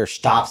the waiter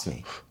stops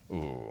me.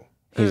 Ooh.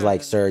 He's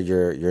like, "Sir,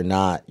 you're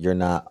not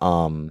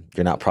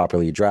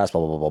properly dressed,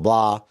 blah blah blah blah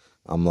blah."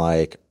 I'm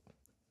like,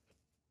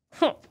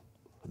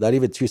 Not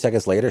even 2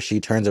 seconds later, she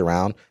turns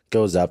around,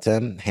 goes up to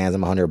him, hands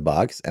him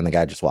 $100, and the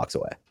guy just walks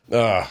away.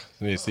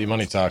 You see,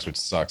 money talks, which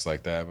sucks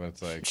like that, but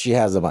it's like, She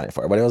has the money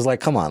for it, but it was like,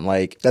 come on,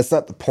 like That's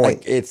not the point.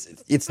 like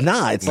it's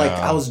not. It's like No.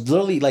 I was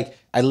literally like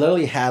I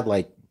literally had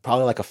like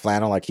probably like a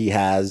flannel like he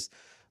has,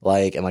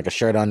 like and like a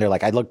shirt under.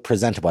 Like I looked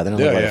presentable. I didn't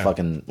look Yeah, like yeah.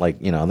 fucking like I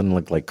didn't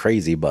look like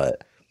crazy,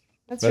 but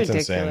That's that's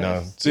ridiculous. insane.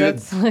 No, see,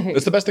 That's like,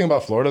 it's the best thing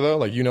about Florida though.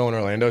 Like in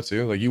Orlando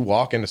too. Like you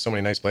walk into so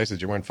many nice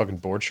places, you're wearing fucking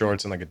board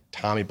shorts and like a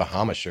Tommy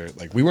Bahama shirt.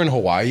 Like we were in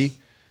Hawaii,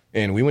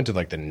 and we went to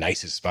like the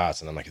nicest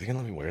spots, and I'm like, are they gonna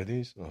let me wear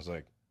these? And I was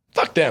like,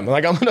 fuck them.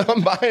 Like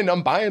I'm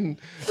buying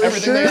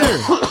everything. They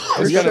have.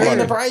 you're It's kind of paying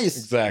the funny. price.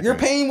 Exactly. You're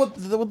paying what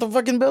the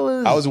fucking bill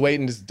is. I was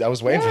waiting for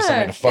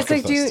someone to fuck it's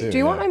like, with us too. do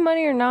you want my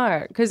money or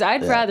not? Because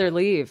I'd rather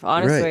leave.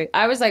 Honestly, Right.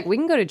 I was like, we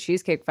can go to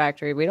Cheesecake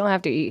Factory. We don't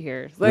have to eat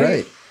here. Like,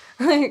 Right.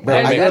 like, Bro,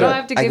 I go don't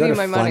have to give you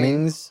my money.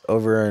 Fleming's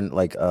over in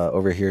like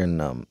over here in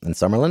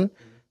Summerlin.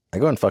 I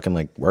go in fucking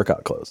like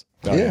workout clothes.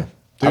 Oh, Yeah.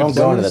 I don't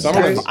go into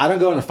Summerlin's- I don't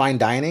go into fine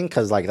dining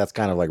because like that's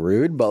kind of like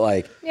rude, but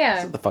like Yeah.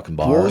 it's at the fucking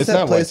What bar. was It's that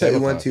not place white that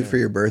you went tablecloth, to yeah. for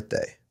your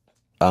birthday?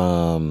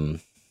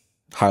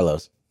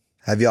 Harlow's.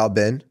 Have y'all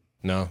been?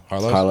 No,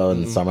 Harlow's? Harlow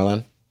in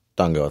Summerlin.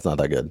 Don't go. It's not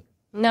that good.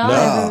 No, No, I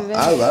haven't been.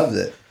 I loved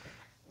it.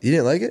 You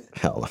didn't like it?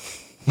 Hell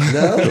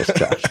No. no.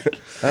 Trash.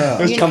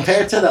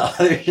 Compared to the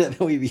other shit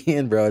that we be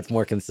in, bro, it's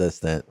more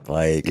consistent.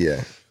 Like,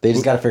 Yeah. they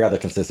just got to figure out the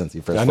consistency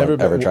first. I've before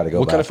never I ever been- try to go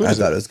what back. kind of food I is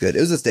thought it? it was good. It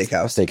was a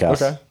steakhouse.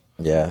 Steakhouse. Okay.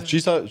 Yeah.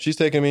 She's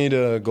taking me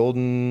to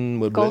Golden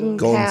Golden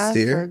Golden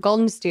Steer? Or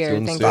Golden Steer, I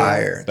Golden think. Steer.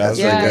 Fire. That's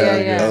Yeah, like yeah,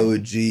 a yeah.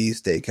 OG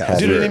steakhouse.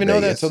 Dude, I didn't even know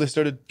that Vegas. until they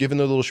started giving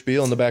their little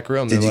spiel in the back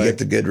room. Did They're you like, get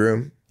the good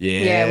room?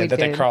 Yeah, we that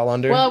they did. crawl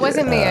under? Well, it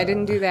wasn't me. I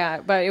didn't do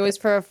that, but it was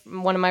for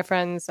one of my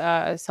friends'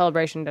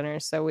 celebration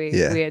dinners, so we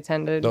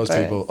attended. Those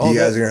but people. Oh, You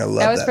guys are gonna love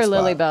that. That was for spot.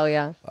 Lily Bell,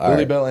 yeah.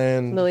 Lily Bell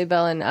and Lily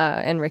Bell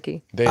and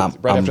Ricky. they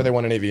right after they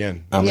won an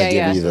AVN. I'm Yeah, gonna give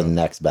yeah. you the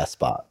next best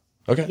spot.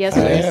 Okay. Yes,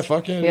 Yeah, please. yeah,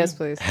 fuck yeah. Yes,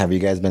 please. Have you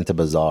guys been to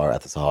Bazaar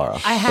at the Sahara?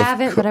 I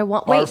haven't, but I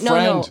want. Our Wait,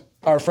 no.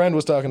 Our friend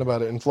was talking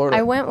about it in Florida.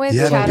 I went with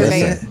Yeah,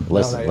 Chatterbait.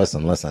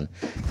 Listen.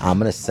 I'm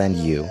gonna send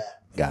you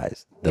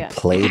guys the Yeah.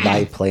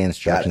 play-by-play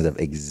instructions of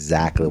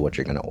exactly what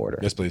you're gonna order.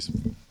 Yes, please.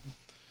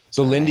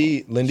 So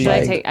Lindy,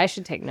 I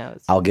should take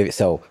notes. I'll give you.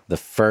 So the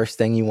first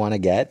thing you want to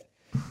get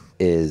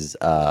is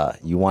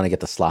you want to get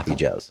the sloppy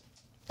joes.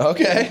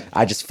 okay.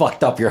 I just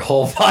fucked up your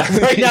whole vibe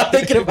right now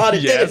thinking about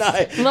it, Yes. didn't I?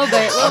 A little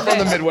bit. from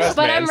the Midwest,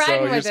 but man, I'm so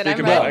riding you're with it. I'm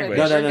speaking my riding with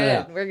language.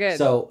 it. No. We're good.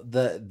 So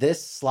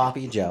this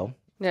sloppy joe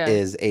Yeah.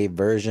 is a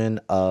version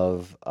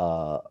of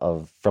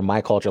from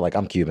my culture. Like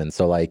I'm Cuban,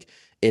 so like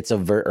it's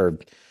or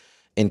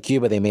in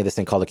Cuba they made this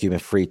thing called a Cuban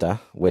frita,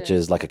 which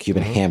is like a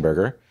Cuban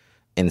hamburger.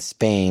 In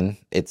Spain,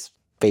 it's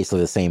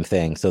basically the same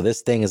thing. So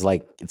this thing is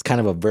like it's kind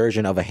of a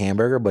version of a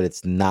hamburger, but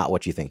it's not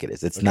what you think it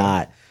is. It's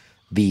not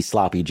the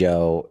sloppy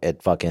joe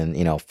at fucking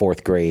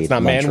fourth grade. It's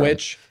not lunchroom.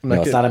 manwich?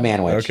 No, it's not a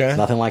manwich. Okay. It's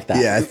nothing like that.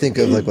 Yeah, I think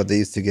of like what they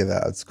used to give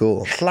out at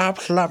school.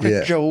 Sloppy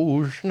Yeah.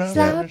 Joe's.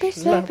 Sloppy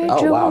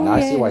Oh wow! Now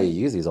I see Joe, why yeah.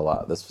 you use these a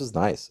lot. This was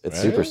nice.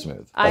 It's super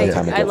smooth. By I the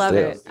time it gets love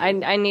through. it.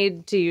 I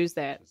need to use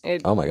that.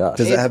 Oh my gosh!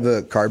 Does it have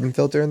a carbon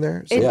filter in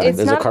there? It- yeah, it's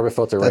there's not- a carbon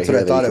filter right That's what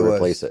here I thought that you it can was.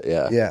 replace it.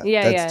 Yeah. Yeah,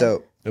 Yeah, that's yeah.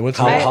 dope. What's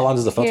How long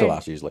does the filter Here.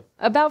 last usually?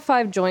 About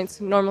 5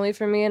 joints normally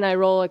for me, and I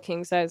roll a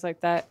king size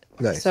like that.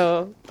 Nice.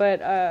 So,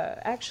 but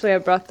actually, I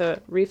brought the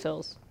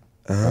refills.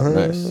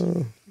 Nice.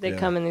 They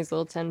come in these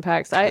little 10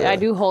 packs. I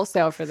do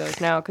wholesale for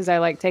those now because I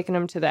like taking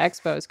them to the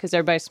expos because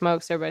everybody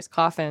smokes, everybody's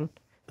coughing.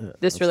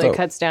 This really dope.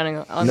 cuts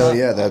down on No, the,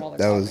 yeah, on all the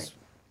that coughing. was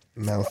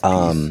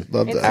mouthpiece.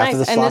 Love It's that. After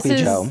nice, the and this sloppy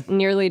is Joe.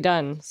 nearly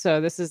done. So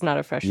this is not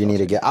a fresh. You need to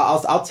filter. get.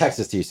 I'll text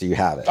this to you so you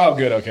have it. Oh,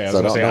 good. Okay. I was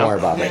So gonna don't say, worry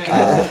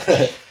about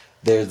it.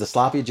 There's the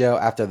sloppy Joe.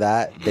 After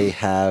that, they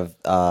have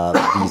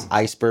these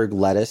iceberg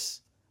lettuce.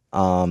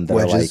 That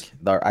Wedges? are like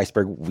they're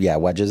iceberg,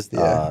 wedges.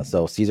 Yeah.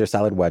 So Caesar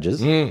salad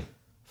wedges,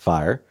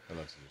 fire.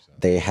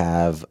 They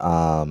have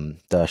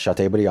the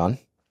chateaubriand,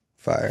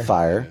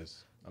 Fire.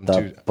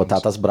 The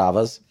patatas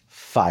bravas,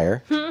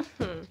 fire.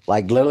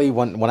 Like literally,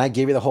 when I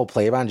gave you the whole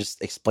play-by,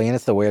 just explain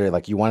it the way that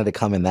like you wanted to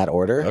come in that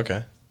order.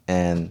 Okay.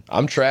 And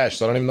I'm trash,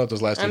 so I don't even know what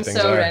those last two I'm things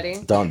so are. ready.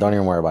 don't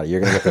even worry about it. You're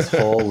gonna get this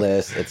whole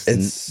list. It's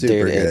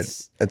super dude, good.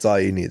 That's all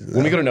you need to know.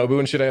 When we go to Nobu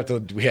and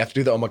shit, we have to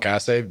do the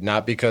omakase,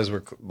 not because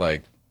we're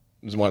like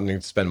just wanting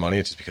to spend money,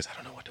 it's just because I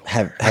don't know what to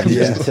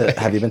order.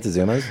 Have you been to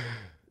Zuma's?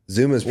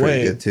 Zuma's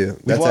pretty good too.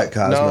 We That's at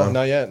Cosmo. No,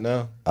 not yet.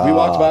 No, we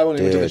walked by when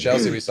we went to the dude.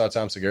 Chelsea. We saw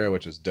Tom Segura,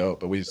 which was dope,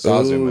 but we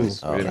saw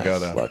Zuma's. We didn't go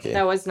though. Lucky.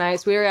 That was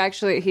nice. We were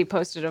actually, he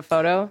posted a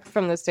photo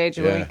from the stage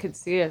where Yeah. we could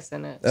see us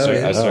in it. Oh, So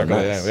yeah. I circled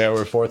it. nice. Yeah,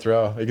 we're fourth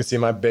row. You can see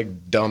my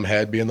big dumb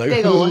head being like,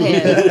 Big old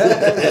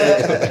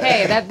head.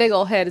 Hey, that big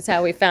old head is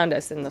how we found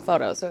us in the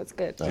photo, so it's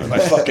good. my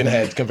fucking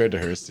head compared to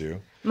hers too.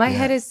 My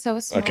head is so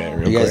small. Okay,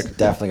 real You guys quick.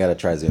 definitely got to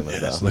try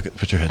Zuma's though. Just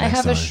put your head I next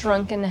have to a mine.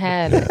 shrunken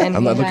head, and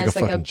I'm he not looking has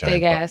like a like a fucking giant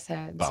big ass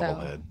head. So.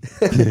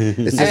 bobblehead.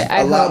 It's just I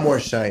a lot hope- more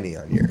shiny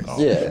on yours.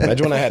 Yeah.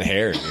 Imagine when I had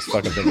hair. This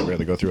fucking thing would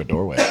really go through a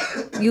doorway.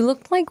 You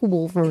look like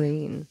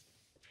Wolverine.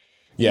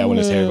 Yeah, when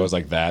his hair goes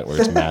like that, where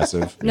it's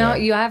massive. No, yeah.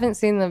 you haven't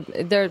seen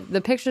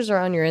the pictures are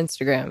on your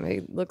Instagram.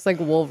 He looks like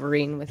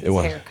Wolverine with his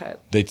was- haircut.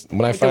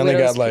 When I Like a finally got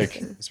widow's like,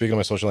 peak. speaking of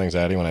my social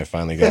anxiety, when I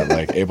finally got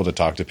like able to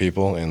talk to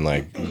people and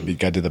like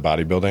got to the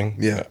bodybuilding,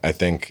 Yeah. I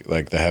think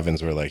like the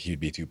heavens were like, he'd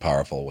be too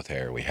powerful with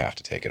hair. We have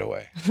to take it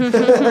away. So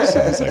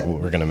it's like, well,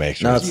 we're gonna make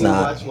sure. No, it's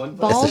not.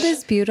 Bald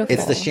is beautiful.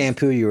 It's the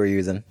shampoo you were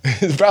using.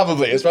 It's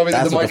probably That's the what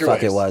the microwave.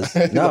 fuck it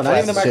was. No, not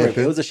even the microwave.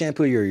 It was the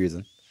shampoo you were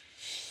using.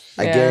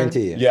 I Yeah.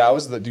 guarantee you. Yeah, I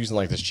was using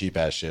like this cheap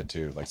ass shit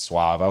too, like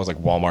Suave. I was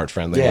like Walmart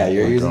friendly. Yeah, when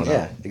you're we were using. growing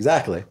Yeah, up.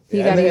 exactly. You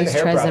Yeah, gotta and use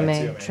hair product, too, Tresemme,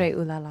 man. Tre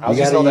Ulala. I was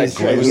You using all gotta that use,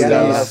 glue you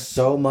gotta stuff. use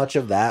so much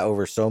of that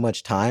over so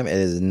much time. It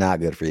is not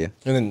good for you.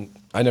 And then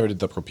I never did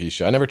the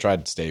Propecia. I never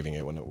tried staving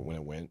it when it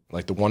went.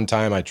 Like the one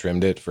time I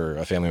trimmed it for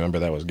a family member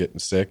that was getting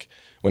sick.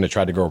 When it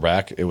tried to grow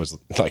back, it was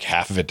like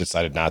half of it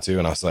decided not to,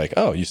 and I was like,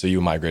 "Oh,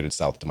 you migrated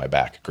south to my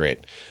back,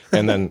 great."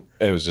 And then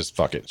it was just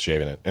fuck it,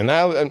 shaving it. And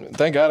now, and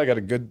thank God, I got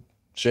a good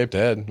shaped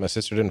head. My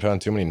sister didn't find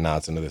too many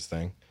knots into this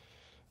thing,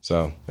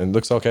 so it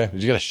looks okay.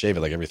 You got to shave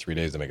it like every 3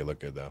 days to make it look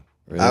good, though.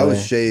 I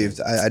was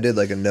shaved. I did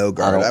like a no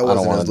guard. I I don't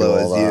wasn't wanna as low do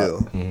as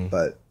all you,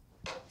 but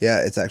yeah,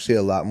 it's actually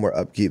a lot more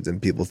upkeep than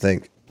people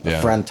think. Yeah,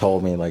 A friend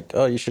told me like,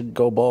 "Oh, you should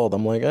go bald."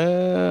 I'm like, I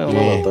don't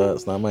know about that.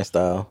 It's not my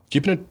style.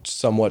 keeping it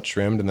somewhat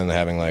trimmed and then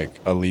having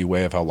like a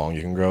leeway of how long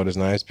you can grow it is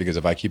nice. Because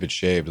if I keep it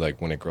shaved, like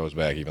when it grows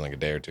back, even like a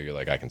day or two, you're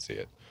like, I can see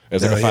it.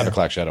 It's like Oh, a 5 yeah.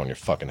 o'clock shadow on your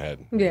fucking head.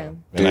 Yeah.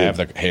 And I have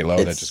the halo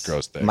that It's- just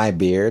grows thick. My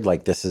beard,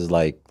 like this is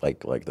like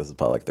this is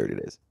probably like 30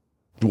 days.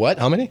 What?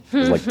 How many? It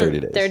was like 30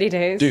 days. 30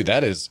 days. Dude,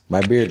 that is.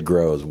 My beard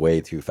grows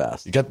way too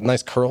fast. You got a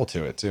nice curl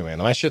to it too, man.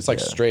 My shit's like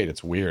straight.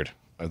 It's weird.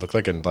 I look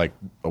like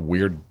a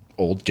weird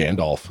old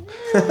Gandalf.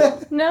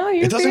 No,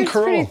 your It doesn't beard's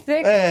curl. pretty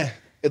thick.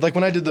 Like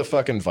when I did the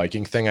fucking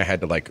Viking thing, I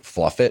had to like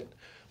fluff it,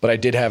 but I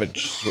did have it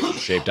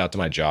shaped out to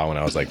my jaw when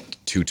I was like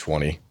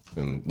 220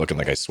 and looking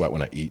like I sweat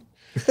when I eat.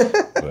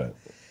 But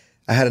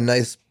I had a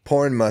nice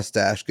porn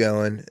mustache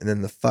going, and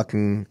then the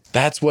fucking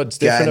that's what's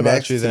guy different about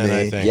next you to then,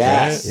 me. I think.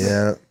 Yes. Right?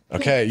 Yeah.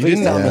 Okay, you Please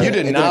didn't. tell me. You It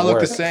did didn't not look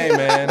work. the same,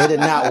 man. It did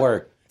not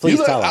work. Please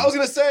tell I was him.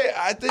 gonna say,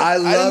 I didn't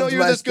know loved you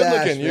were my this good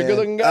looking. stash, You're a man. good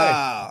looking guy.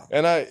 Ah.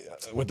 And I,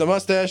 with the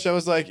mustache, I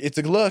was like, it's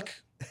a look.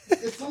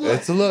 It's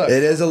a look.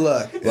 It is a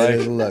look. It Like-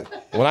 is a look.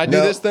 When I do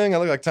No. this thing, I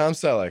look like Tom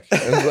Selleck.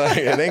 It's like,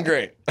 it ain't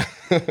great.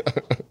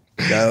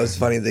 No, it was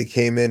funny. They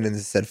came in and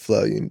said,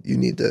 "Flo, you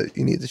need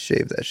to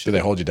shave that Do shit." they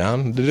hold you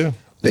down to do?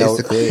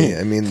 Basically,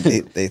 I mean,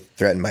 they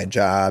threatened my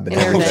job and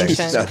everything.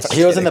 Intervention. No, just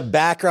He was in kidding. the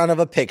background of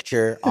a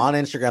picture on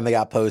Instagram that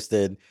got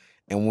posted,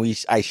 and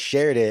I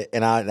shared it,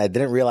 and I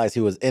didn't realize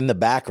he was in the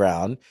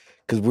background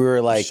because we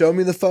were like, Show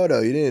me the photo.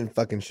 You didn't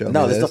fucking show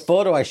no, me this is this. the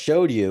photo I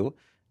showed you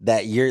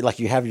that you're like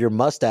you have your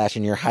mustache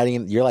and you're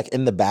hiding, you're like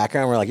in the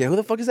background. We're like, yeah, who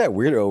the fuck is that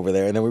weirdo over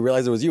there? And then we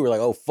realized it was you. We're like,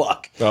 oh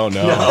fuck, Oh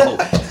no.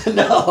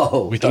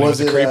 no, We thought he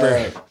was a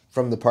creeper.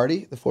 From the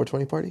party, the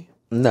 420 party?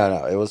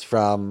 no, it was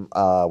from when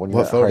you What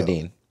were at photo?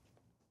 Hardin.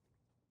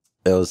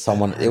 It was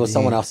someone. It was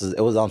someone else's.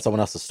 It was on someone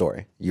else's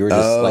story. You were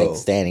just Oh. like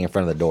standing in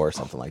front of the door or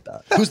something like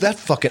that. Who's that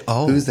fucking?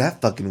 Oh, Who's that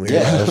fucking weird?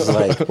 Yeah, it was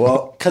like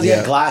Well, because he yeah.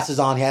 had glasses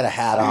on, he had a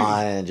hat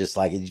on, and just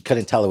like you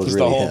couldn't tell it was Just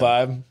really the whole him.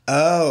 vibe.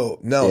 Oh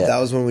no, Yeah. that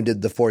was when we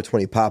did the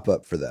 420 pop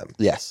up for them.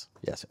 Yes.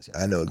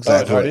 I know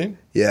exactly. what- Hardin?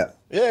 Yeah,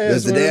 Yeah,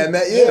 That's the that's day what- I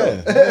met you.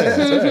 Yeah,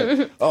 that's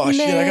right. Oh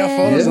shit, I got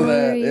photos of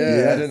that. Yeah,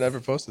 Yeah. I didn't ever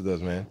posted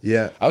those, man.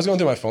 Yeah. I was going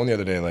through my phone the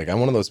other day. Like,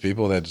 I'm one of those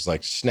people that just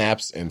like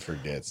snaps and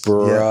forgets.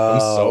 Bro, Yeah, I'm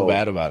so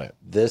bad about it.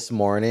 This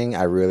morning,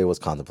 I really was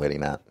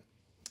contemplating that.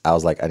 I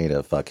was like, I need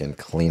to fucking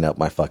clean up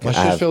my fucking. My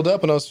I shit have- filled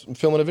up, and I was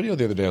filming a video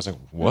the other day. I was like,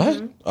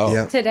 "What? Oh,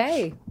 Yeah.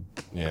 Today.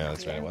 yeah,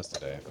 that's right. It was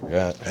today. I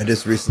forgot." I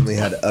just recently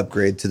had to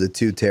upgrade to the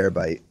 2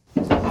 terabyte.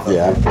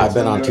 Yeah, I've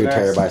been on Let's go 2 next.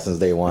 terabytes since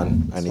day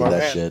one. I need Smart that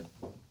man. shit.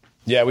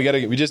 Yeah,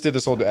 we just did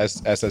this whole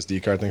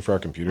SSD card thing for our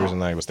computers,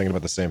 and I was thinking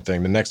about the same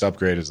thing. The next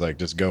upgrade is like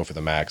just go for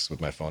the max with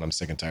my phone. I'm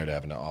sick and tired of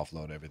having to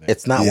offload everything.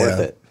 It's not Yeah. worth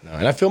it. No,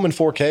 and I film in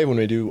 4K when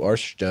we do our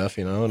stuff,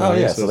 you know. Oh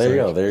yeah, so there you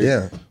go. There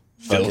Yeah,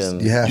 Fucking,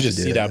 You have You to just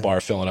do see it. that bar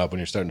filling up when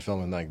you're starting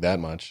filming like that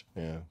much.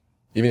 Yeah,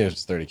 even if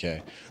it's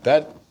 30K.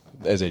 That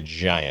is a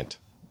giant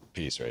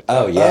piece right there.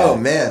 Oh yeah. Oh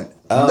man,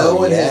 Oh, no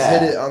one yeah. has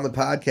hit it on the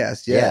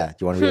podcast yeah. yet.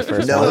 Do you want to be the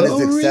first No one? one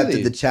has Oh, accepted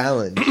really? the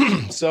challenge.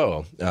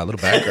 So, a little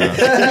background.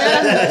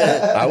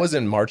 I was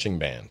in marching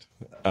band,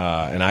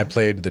 and I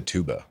played the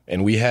tuba.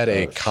 And we had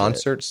a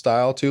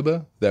concert-style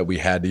tuba that we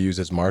had to use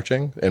as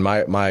marching. And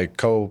my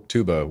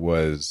co-tuba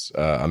was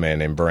a man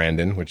named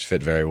Brandon, which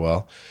fit very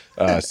well.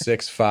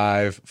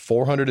 6'5",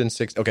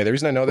 406. Okay, the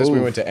reason I know this, we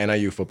went to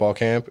NIU football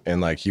camp,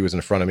 and like he was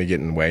in front of me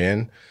getting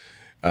weigh-in,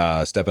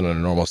 stepping on a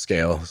normal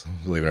scale,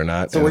 believe it or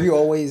not. So And- were you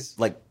always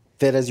like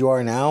fit as you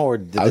are now, or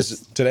did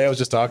Today I was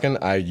just talking.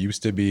 I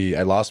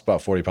lost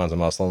about 40 pounds of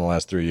muscle in the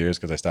last 3 years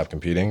because I stopped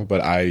competing,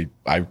 but I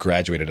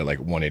graduated at like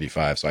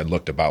 185. So I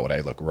looked about what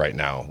I look right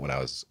now when I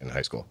was in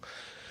high school.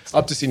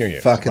 Up to senior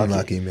year. Fucking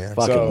lucky, man.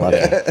 fucking So, lucky?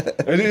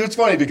 And it's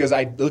funny because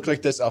I looked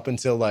like this up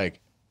until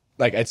like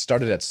it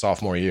started at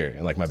sophomore year,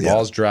 and like my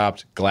balls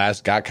dropped,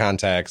 got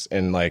contacts,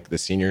 and like the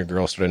senior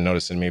girl started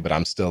noticing me, but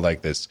I'm still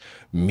like this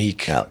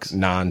meek, Alex.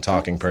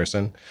 non-talking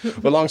person.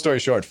 But long story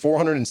short,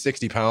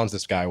 460 pounds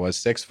this guy was,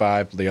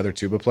 6'5", the other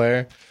tuba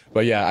player.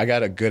 But yeah, I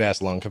got a good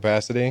ass lung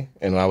capacity,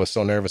 and I was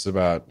so nervous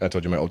about, I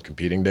told you my old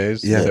competing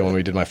days. Yeah. That when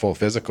we did my full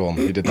physical,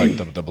 we did like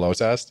the blow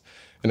test,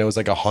 and it was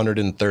like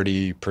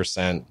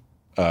 130%.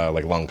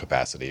 Like lung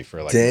capacity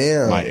for like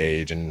Damn. my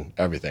age and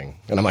everything.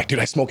 And I'm like, dude,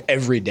 I smoke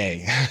every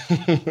day.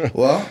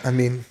 Well, I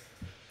mean,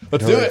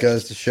 Let's no do one it.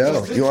 goes to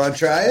show. You want to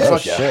try it? Oh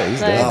shit, he's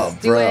Let's down.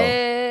 do bro.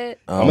 it.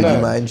 Would you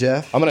mind,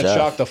 Jeff? I'm gonna Jeff.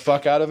 chalk the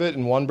fuck out of it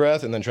in one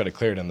breath and then try to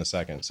clear it in the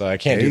second. So I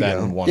can't There do you that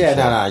go. in one. Yeah,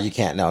 flow. no, you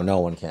can't. No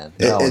one can.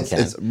 No one can.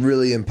 It's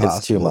really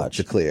impossible much.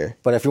 to clear.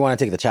 But if you want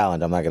to take the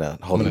challenge, I'm not gonna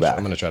hold you back.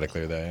 I'm gonna try to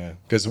clear that. Yeah,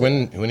 because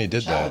when he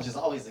did that, is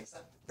always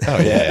accepted. oh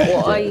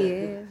yeah, Oh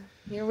yeah.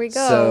 Here we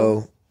go.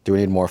 So Do we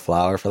need more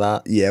flour for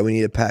that? yeah, we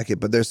need a packet,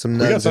 but there's some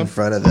got nugs some. in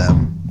front of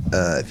them.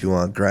 If you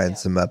want, grind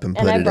some up and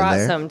put and it I in brought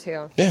there. some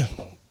too. yeah.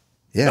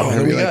 Yeah, Oh,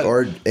 whatever we you like. got-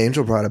 Or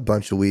Angel brought a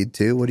bunch of weed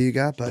too. What do you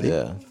got, buddy?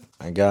 Yeah,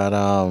 I got.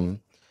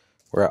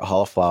 We're at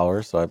Hall of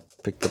Flowers, so I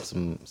picked up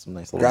some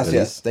nice little Gracias.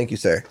 goodies. Thank you,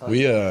 sir.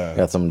 We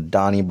Got some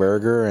Donnie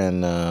Burger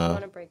and I I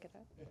want to break it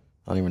up.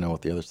 don't even know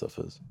what the other stuff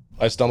is.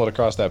 I stumbled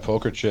across that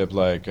poker chip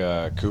like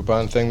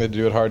coupon thing they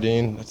do at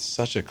Hardin. It's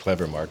such a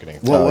clever marketing.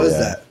 What Oh, was yeah.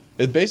 that?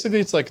 It basically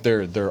it's like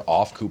they're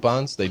off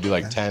coupons. They do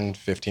like 10,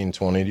 15,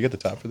 20. Do you get the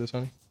top for this,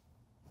 honey?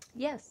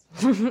 Yes.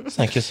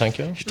 Thank you, thank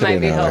you. Might be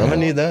in there. I'm helpful. gonna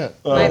need that.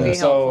 Might be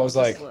So helpful, I was just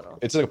like, a little.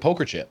 it's like a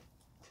poker chip,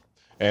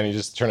 and you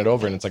just turn it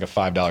over, and it's like a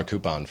 $5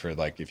 coupon for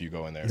like if you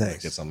go in there and like,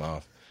 Nice. get something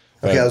off.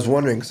 Okay, Right. I was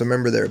wondering because I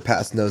remember they were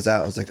passing those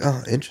out. I was like,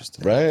 oh,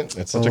 interesting. Right?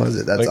 It's such What a was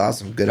it? That's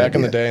awesome. Good Back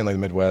in the idea. day in like the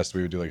Midwest,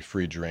 we would do like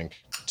free drink,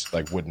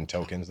 like wooden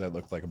tokens that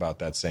looked like about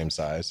that same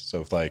size.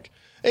 So if like,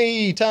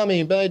 hey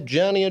Tommy, buy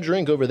Johnny a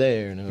drink over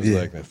there, and it was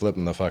like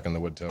flipping the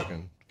wood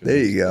token. There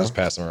you go. Just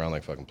pass them around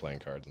like fucking playing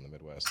cards in the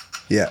Midwest.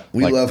 Yeah,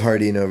 we Like- love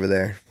Hardin over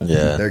there.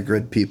 Yeah. They're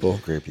good people.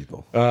 Great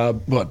people.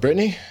 What,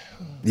 Brittany?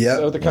 Yeah,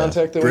 Is that the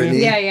contact that Brittany,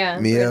 we Yeah,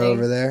 Mia Brittany.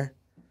 over there.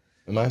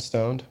 Am I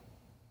stoned?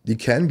 You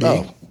can be.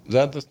 Oh, is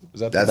that the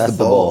That's That's the the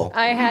bowl. bowl.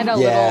 I had a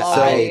Yeah, little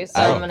so already, so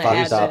I'm I gonna fucked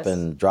add up this.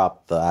 and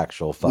dropped the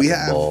actual fucking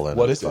have- bowl. And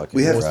what is it? fucking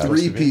We have Right.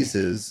 three Supposed to be.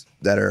 pieces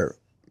that are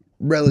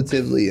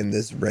relatively in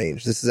this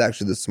range. This is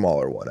actually the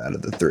smaller one out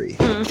of the three.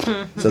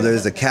 So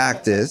there's a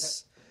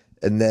cactus,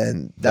 and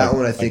then that Like-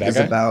 one I like think that is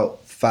guy?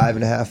 about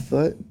 5.5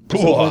 foot,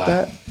 something Cool. like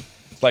that.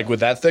 Like with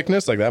that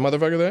thickness, like that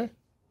motherfucker there?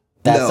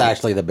 That's No.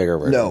 actually the bigger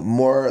version. No,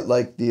 more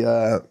like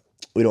the.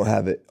 We don't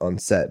have it on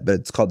set, but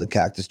it's called the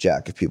Cactus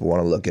Jack. If people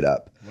want to look it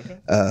up,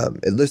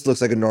 it just looks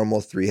like a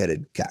normal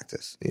 3-headed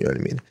cactus. You know what I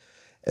mean?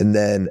 And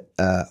then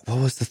what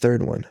was the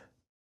third one?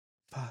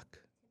 Fuck,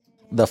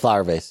 The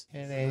flower vase.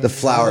 the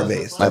flower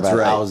vase. My That's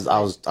bad.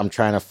 right. I'm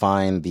trying to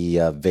find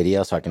the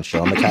video so I can show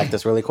them the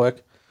cactus really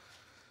quick.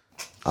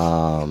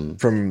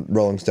 From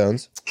Rolling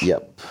Stones.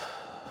 Yep.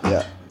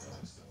 Yeah.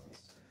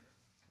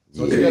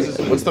 So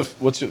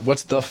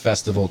what's the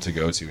festival to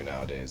go to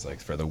nowadays? Like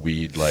for the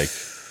weed, like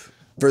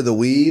For the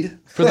weed,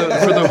 for the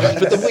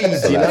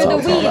weed, you that's know?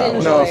 all For the weed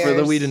about. No, enjoyers. for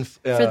the weed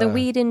For the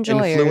weed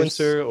enjoyers.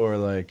 influencer or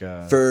like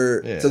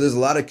so there's a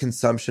lot of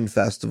consumption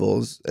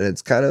festivals, and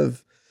it's kind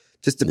of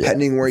just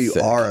depending where you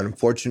sick. are.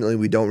 Unfortunately,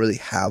 we don't really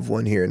have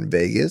one here in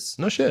Vegas.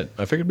 no shit.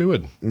 I figured we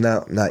would.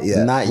 No, not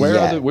yet. Not Where's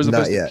yet. the Not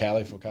best? yet.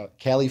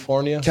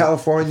 California.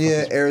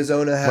 California,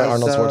 Arizona has By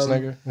Arnold some.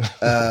 Schwarzenegger.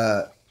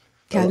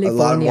 A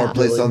lot more California.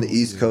 places on the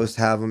East Coast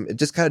have them. It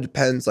just kind of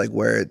depends, like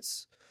where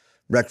it's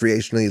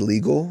recreationally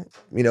legal,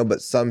 you know.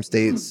 But some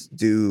states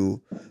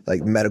do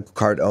like medical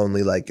card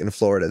only. Like in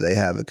Florida, they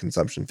have a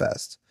consumption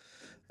fest.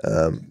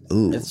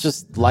 Ooh, It's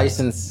just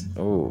license.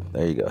 Oh,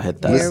 there you go.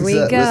 Hit that. Here we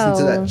Listen to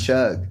go. that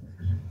chug.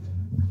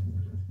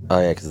 Oh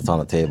yeah, because it's on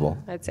the table.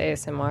 That's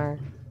ASMR.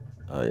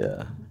 Oh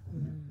yeah.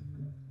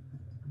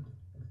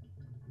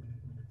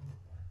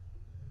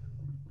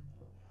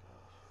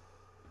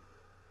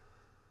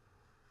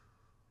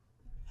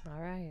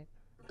 All right.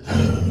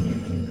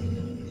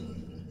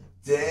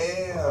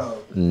 Damn,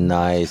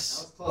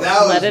 Nice. that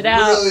was Let it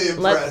out. really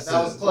Let-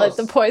 impressive. Let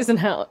the poison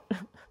out.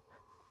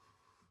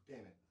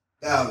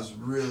 That was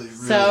really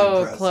So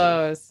impressive.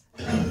 close.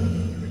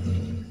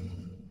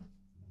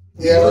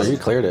 Yeah, it Oh, was- you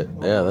cleared it.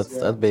 Yeah,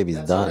 that baby's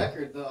done.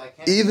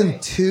 even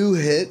 2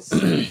 hits.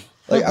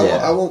 Like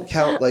I won't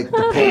count like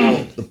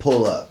the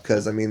pull up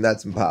because I mean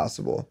that's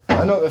impossible.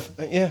 I know. I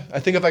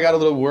think if I got a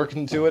little work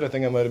into it, I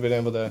think I might have been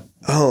able to.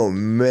 Oh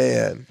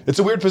man, It's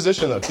a weird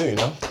position though, too. You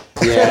know.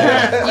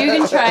 Yeah. You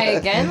can try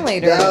again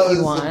later that if was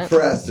you want.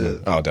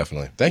 impressive. Oh,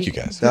 definitely. Thank you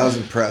guys. That was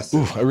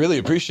impressive. Ooh, I really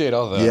appreciate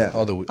all the Yeah.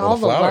 all the All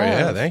the flour. love.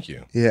 Yeah, thank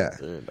you. Yeah,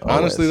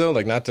 Honestly though,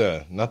 like not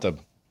to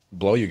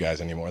blow you guys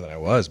any more than I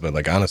was, but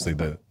like honestly,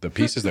 the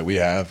pieces that we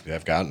have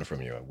gotten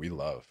from you, we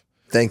love.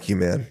 thank you,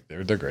 man.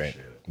 They're great.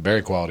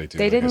 Very quality too.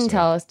 They like I didn't said.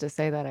 tell us to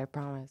say that, I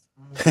promise.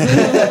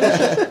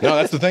 No,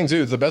 that's the thing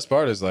too. The best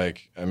part is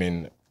like, I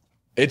mean,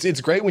 it's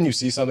great when you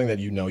see something that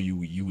you know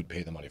you would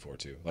pay the money for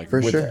too. Like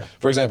For sure.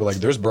 For example, like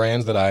there's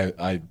brands that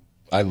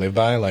I live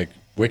by, like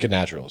Wicked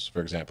Naturals,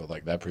 for example,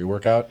 like that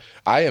pre-workout.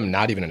 I am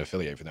not even an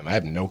affiliate for them. I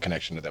have no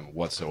connection to them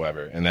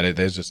whatsoever. And that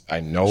there's just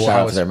I know Shout how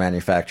out to it's, their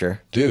manufacturer.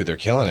 dude, they're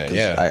killing it.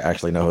 Yeah. I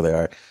actually know who they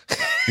are.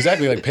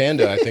 Exactly. Like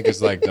Panda, I think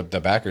is like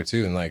the backer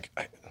too. And like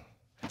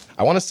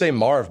I want to say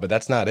Marv, but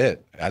that's not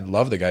it. I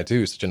love the guy too.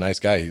 He's such a nice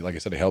guy. He, like I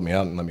said, he helped me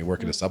out and let me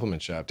work at a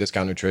supplement shop,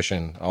 Discount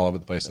Nutrition, all over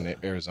the place in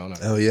Arizona.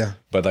 Oh yeah,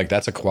 But like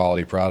that's a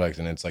quality product,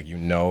 and it's like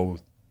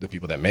the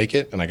people that make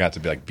it, and I got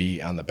to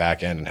be on the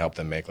back end and help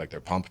them make like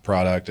their pump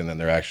product and then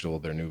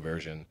their new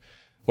version.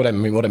 What I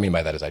mean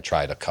by that is I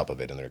tried a cup of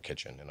it in their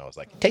kitchen and I was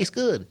like, tastes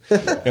good,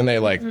 and they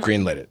like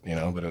greenlit it, you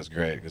know. But it was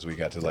great because we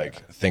got to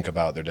like think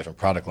about their different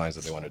product lines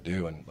that they want to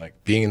do, and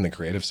like being in the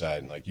creative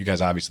side, like you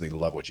guys obviously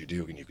love what you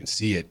do and you can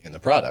see it in the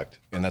product,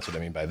 and that's what I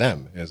mean by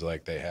them is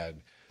like they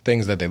had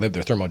things that they lived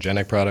their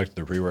thermogenic product,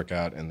 their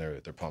pre-workout, and their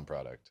pump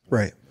product.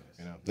 right.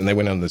 You know, and they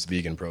went on this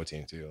vegan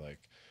protein too. Like,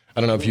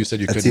 I don't know if you said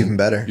you That's couldn't. even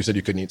better. You said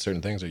you couldn't eat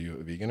certain things. Are you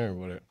a vegan or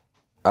what?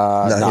 No,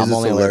 No, he's I'm just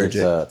only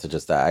allergic to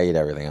just that. I eat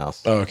everything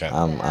else. Oh, okay.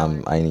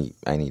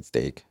 I need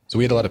steak. So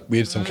we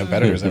had some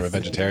competitors that were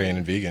vegetarian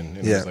and vegan, and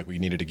it Yeah. was like we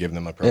needed to give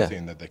them a Yeah,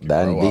 protein that they could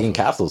that grow and off vegan of.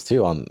 capsules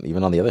too.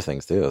 Even on the other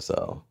things too.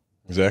 So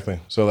Exactly.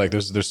 So like,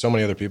 there's so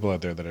many other people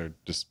out there that are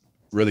just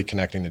really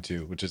connecting the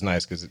two, which is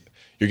nice because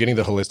you're getting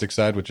the holistic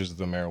side, which is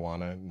the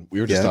marijuana. And we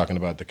were just Yeah. talking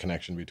about the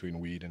connection between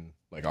weed and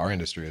like our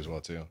industry as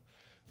well too.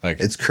 Like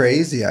It's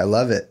crazy. I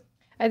love it.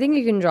 I think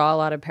you can draw a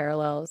lot of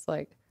parallels,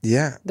 like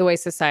Yeah, the way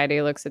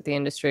society looks at the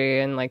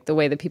industry and like the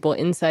way the people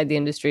inside the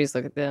industries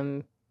look at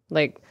them.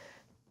 Like,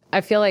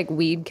 I feel like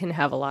weed can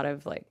have a lot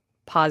of like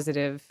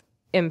positive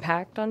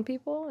impact on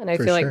people. And I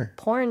For feel sure. like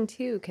porn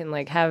too can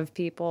like have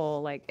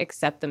people like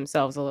accept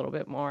themselves a little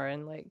bit more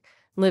and like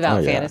live out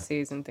Oh, yeah.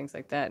 fantasies and things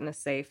like that in a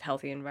safe,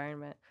 healthy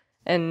environment.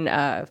 And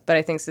but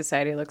I think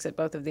society looks at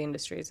both of the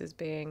industries as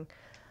being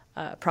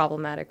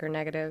problematic or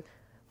negative.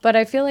 But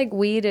I feel like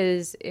weed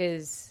is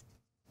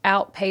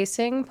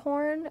outpacing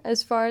porn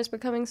as far as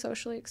becoming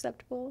socially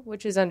acceptable,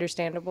 which is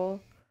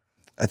understandable.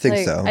 I think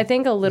Like, so. I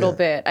think a little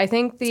bit. I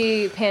think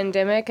the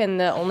pandemic and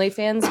the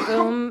OnlyFans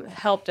boom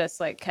helped us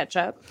like catch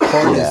up.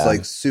 Porn Yeah. is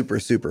like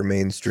super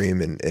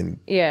mainstream and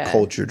Yeah.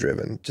 culture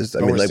driven. Just I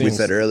But mean, we're like we seeing-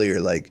 said earlier,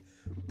 like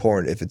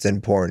porn. If it's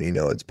in porn, you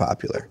know it's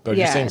popular. But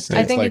Yeah, you're seeing I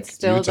states think like it's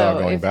still, Utah though,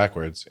 going if-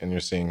 backwards, and you're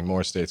seeing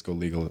more states go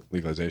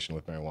legalization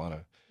with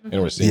marijuana. And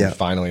we're seeing Yeah.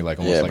 finally like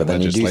almost Yeah, like but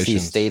then you do legislation.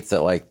 see states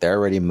that like they're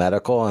already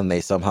medical and they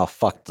somehow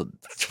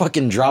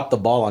fucking dropped the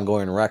ball on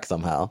going rec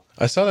somehow.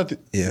 I saw that.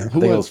 Yeah. I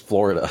Who think it was was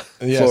Florida.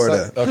 yeah,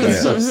 Florida. Okay.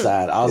 It's so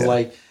sad. I was Yeah.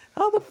 like,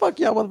 how the fuck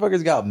y'all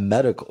motherfuckers got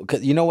medical?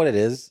 Because you know what it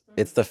is?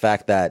 It's the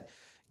fact that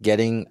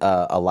getting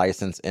a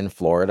license in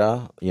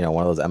Florida, you know,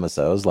 one of those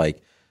MSOs, like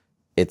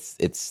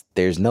it's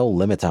there's no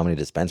limit to how many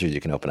dispensaries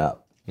you can open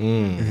up.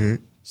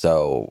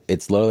 So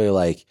it's literally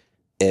like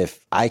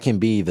if I can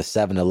be the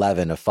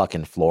 7-Eleven of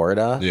fucking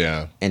Florida,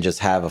 Yeah. and just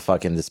have a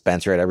fucking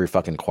dispensary at every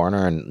fucking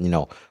corner, and you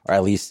know, or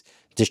at least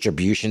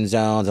distribution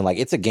zones, and like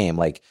it's a game.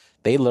 Like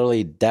they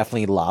literally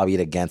definitely lobbied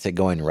against it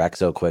going rec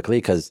so quickly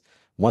because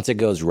once it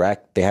goes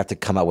rec, they have to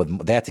come out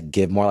with they have to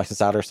give more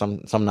license out or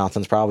some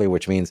nonsense probably,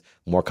 which means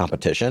more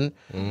competition.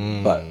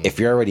 But if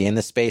you're already in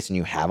the space and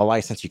you have a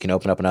license, you can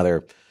open up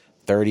another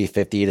 30,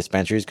 50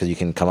 dispensaries because you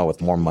can come up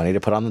with more money to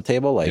put on the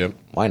table. Like, Yep.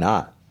 why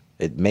not?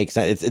 It makes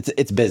sense.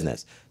 It's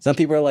business. Some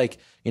people are like,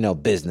 you know,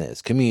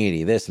 business,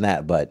 community, this and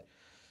that. But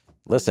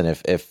listen,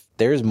 if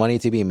there's money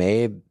to be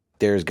made,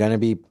 there's going to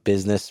be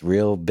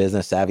real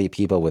business savvy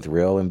people with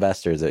real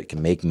investors that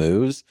can make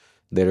moves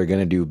that are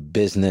going to do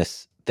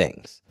business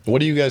things. What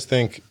do you guys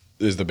think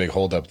is the big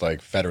holdup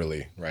like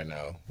federally right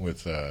now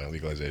with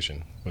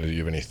legalization? Do you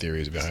have any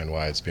theories behind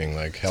why it's being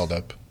like held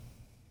up?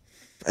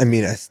 I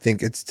mean, I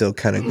think it still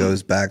kind of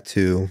goes back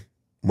to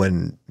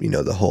when, you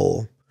know, the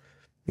whole,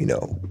 you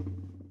know,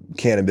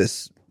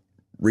 cannabis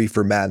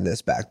reefer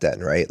madness back then,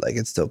 right? Like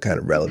it's still kind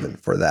of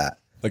relevant for that.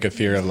 Like a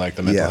fear of like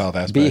the mental Yeah. health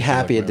aspect. Be of,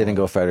 happy like, it didn't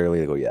go federally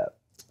legal yet,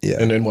 Yeah.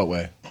 And in what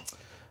way?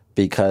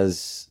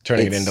 because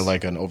Turning it it's- into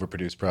like an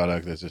overproduced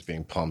product that's just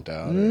being pumped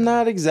out. or-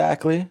 not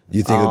exactly.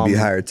 You think it would be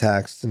higher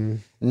taxed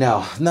and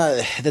No,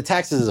 the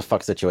taxes is a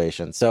fuck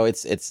situation. So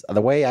it's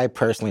the way I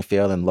personally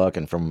feel and look,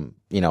 and from,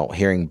 you know,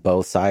 hearing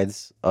both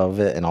sides of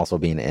it and also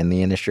being in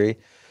the industry,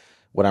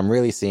 what I'm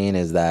really seeing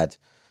is that,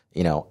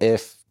 you know,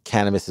 if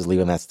cannabis is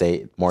legal in that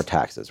state, more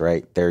taxes,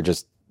 right? They're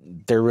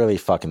really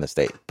fucking the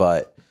state,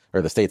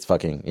 or the state's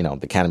fucking, you know,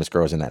 the cannabis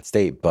grows in that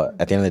state. But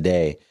at the end of the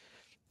day,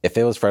 if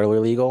it was federally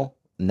legal,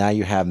 now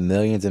you have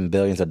millions and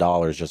billions of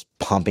dollars just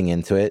pumping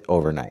into it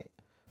overnight,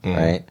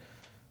 right?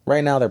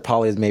 Right now, there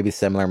probably is maybe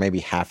similar, maybe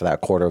half of that,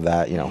 quarter of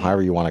that, you know,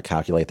 however you want to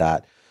calculate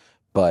that.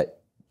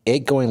 But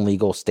it going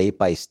legal state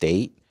by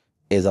state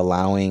is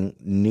allowing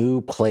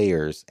new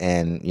players,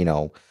 and, you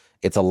know,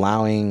 it's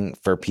allowing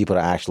for people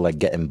to actually like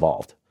get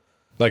involved.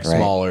 Like Right.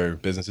 smaller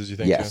businesses, you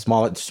think? Yeah,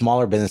 too?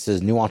 smaller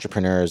businesses, new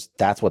entrepreneurs.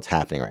 That's what's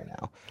happening right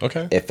now.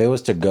 Okay. If it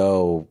was to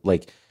go,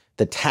 like,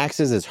 the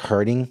taxes is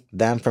hurting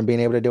them from being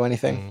able to do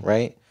anything,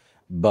 right?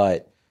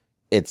 But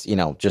it's, you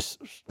know,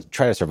 just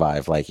try to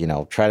survive. Like, you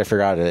know, try to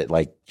figure out it.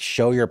 Like,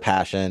 show your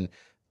passion.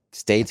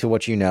 Stay to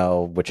what you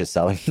know, which is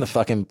selling the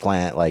fucking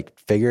plant. Like,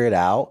 figure it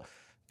out,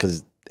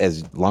 because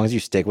as long as you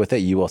stick with it,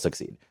 you will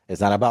succeed.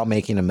 It's not about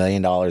making $1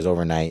 million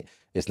overnight.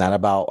 It's not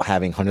about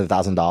having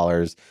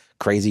 $100,000,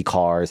 crazy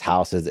cars,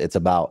 houses. It's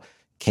about,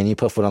 can you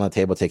put food on the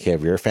table, take care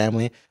of your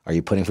family? Are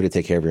you putting food to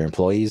take care of your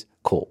employees?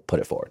 Cool, put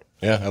it forward.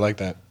 Yeah, I like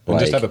that. And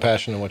just Like- have a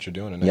passion in what you're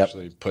doing and Yep.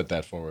 actually put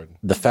that forward.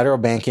 The federal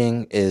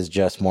banking is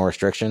just more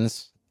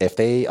restrictions. If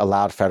they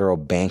allowed federal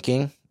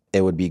banking,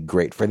 it would be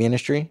great for the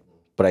industry.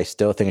 But I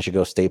still think it should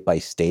go state by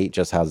state,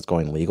 just how it's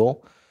going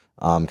legal,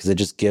 because it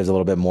just gives a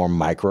little bit more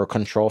micro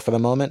control for the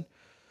moment.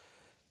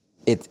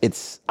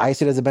 It's I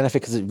see it as a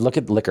benefit because look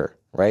at liquor,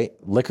 right?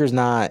 Liquor's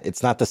not,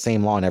 it's not the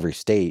same law in every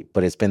state,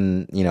 but it's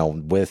been, you know,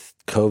 with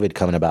COVID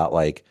coming about,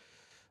 like,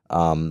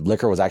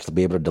 liquor was actually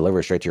be able to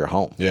deliver straight to your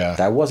home. Yeah.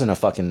 That wasn't a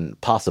fucking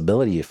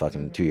possibility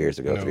fucking 2 years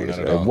ago, No, 3 years not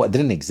at ago. all. What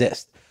didn't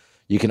exist.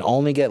 You can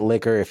only get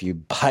liquor if you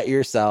buy it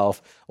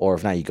yourself, or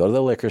if not, you go to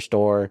the liquor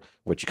store,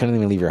 which you couldn't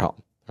even leave your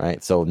home,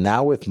 right? So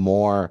now with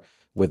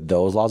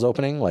those laws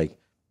opening, like,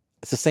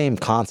 it's the same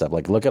concept.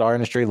 Like, look at our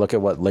industry, look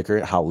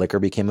at how liquor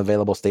became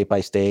available state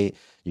by state.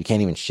 You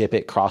can't even ship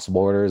it cross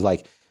borders.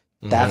 Like,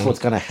 that's what's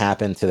going to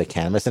happen to the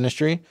cannabis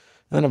industry. And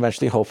then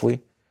eventually, hopefully,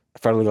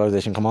 federal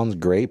legalization come on is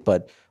great.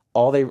 But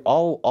all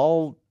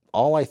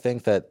I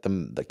think that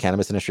the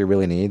cannabis industry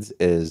really needs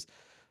is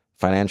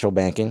financial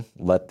banking.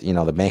 Let, you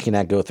know, the banking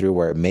act go through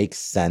where it makes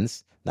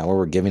sense. Not where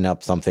we're giving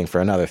up something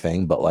for another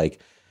thing, but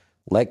like,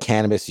 let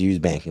cannabis use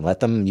banking. Let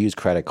them use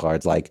credit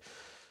cards. Like,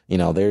 You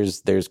know,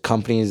 there's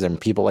companies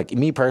and people like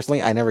me personally.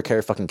 I never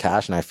carry fucking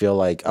cash, and I feel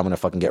like I'm gonna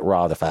fucking get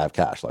robbed if I have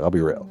cash. Like, I'll be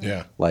real.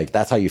 Yeah. Like,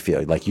 that's how you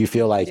feel. Like, you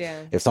feel like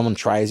Yeah. if someone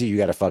tries you, you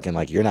gotta fucking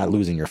like you're not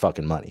losing your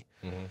fucking money.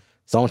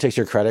 Someone takes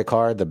your credit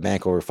card, the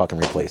bank will fucking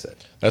replace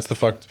it. That's the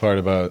fucked part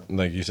about,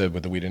 like you said,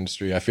 with the weed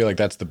industry. I feel like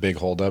that's the big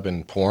holdup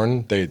in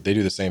porn. They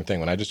do the same thing.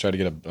 When I just tried to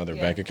get another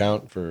bank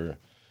account for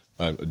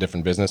a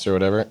different business or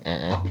whatever,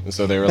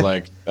 so they were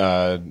like,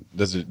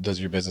 does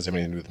your business have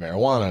anything to do with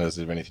marijuana? Does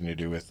it have anything to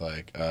do with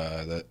like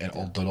the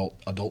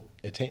adult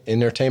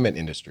entertainment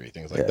industry,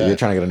 things like that? You're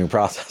trying to get a new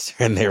processor,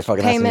 and they're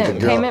fucking asking you to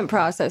go. Payment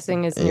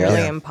processing is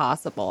nearly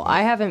impossible.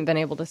 I haven't been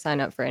able to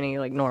sign up for any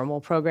like normal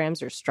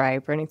programs or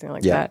Stripe or anything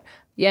like that.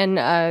 Yeah, and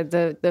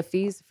the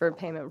fees for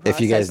payment processing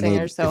If you guys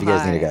need, are so if you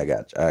guys high. need a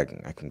guy,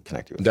 I can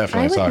connect you with.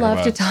 Definitely. I would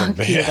love to some-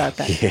 talk to you yeah. about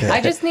that. I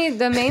just need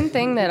the main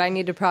thing that I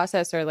need to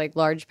process are like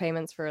large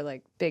payments for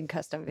like big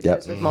custom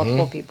videos with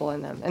multiple people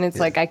in them, and it's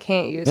like I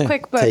can't use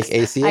QuickBooks. Take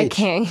ACH. I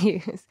can't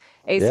use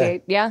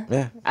ACH.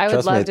 Yeah, I would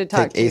Trust love me, to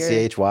talk take to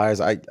you. ACH wise.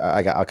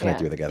 I'll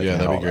connect you with a guy. Yeah,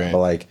 that'd be great. But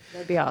like,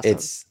 That'd be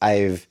awesome.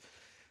 I've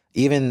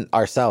even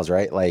ourselves,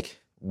 right? Like,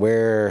 I'm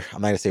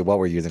not gonna say what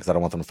we're using because I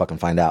don't want them to fucking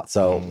find out.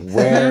 So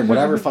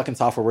whatever fucking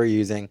software we're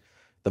using,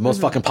 the most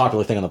fucking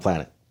popular thing on the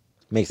planet,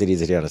 makes it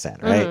easy to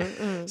understand,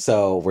 right?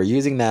 So we're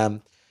using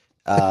them.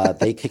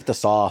 They kicked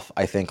us off,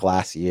 I think,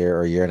 last year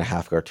or a year and a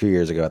half ago or 2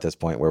 years ago at this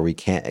point, where we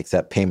can't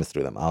accept payments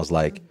through them. I was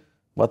like,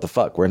 what the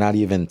fuck? We're not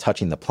even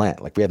touching the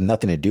plant. Like, we have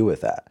nothing to do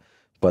with that.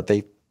 But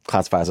they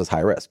classify us as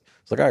high risk.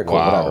 It's like, all right, cool,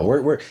 Wow.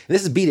 whatever.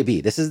 This is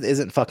B2B. This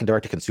isn't fucking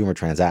direct to consumer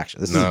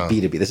transaction. This is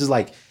B2B. This is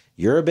like,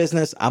 you're a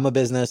business, I'm a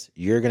business,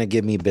 you're gonna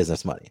give me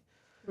business money.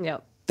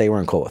 Yep, They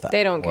weren't cool with that.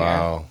 they don't care.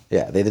 Wow.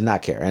 Yeah, they did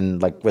not care. And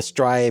like with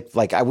Stripe,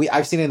 like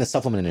I've seen it in the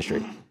supplement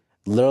industry.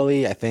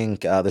 Literally, I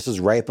think this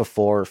was right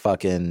before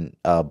fucking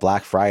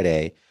Black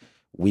Friday.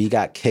 We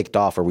got kicked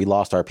off, or we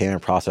lost our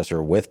payment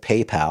processor with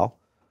PayPal,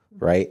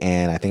 right?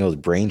 And I think it was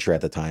Braintree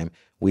at the time.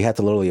 We had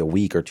to literally a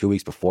week or 2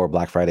 weeks before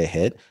Black Friday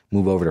hit,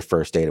 move over to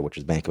First Data, which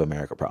is Bank of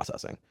America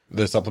processing.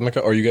 The supplement,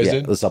 or you guys Yeah,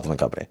 did? the supplement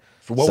company.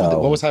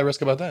 What was high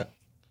risk about that?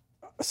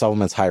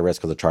 Supplements high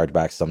risk because of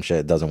chargebacks. Some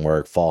shit doesn't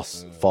work.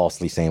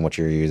 Falsely saying what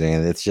you're using,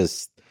 and it's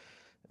just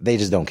they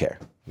just don't care.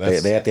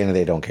 They at the end of the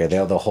day don't care.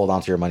 They'll hold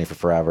on to your money for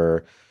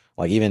forever.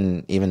 Like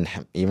even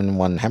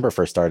when Hemper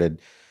first started,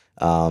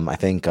 I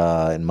think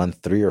in month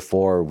 3 or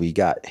 4 we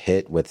got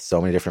hit with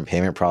so many different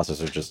payment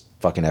processors, just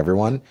fucking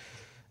everyone.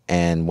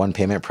 And one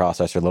payment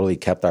processor literally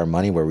kept our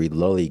money where we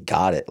literally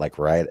got it like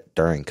right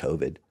during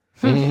COVID.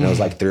 And it was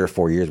like 3 or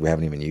 4 years we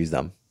haven't even used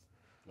them.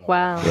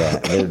 Wow. Yeah,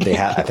 they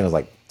had. I think it was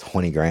like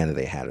 20 grand that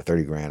they had, or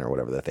 30 grand, or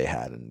whatever that they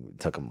had, and it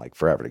took them like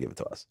forever to give it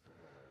to us.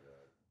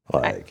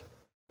 Like,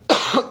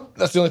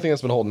 That's the only thing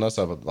that's been holding us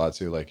up a lot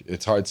too. Like,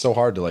 it's so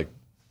hard to like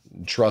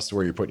trust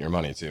where you're putting your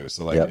money to.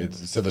 So like,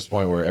 it's to this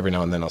point where every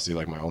now and then I'll see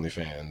like my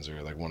OnlyFans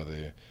or like one of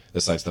the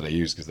sites that I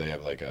use, because they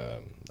have like a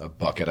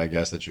bucket, I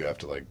guess, that you have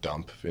to like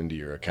dump into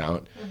your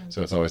account.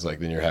 So it's always like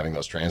then you're having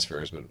those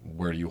transfers, but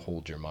where do you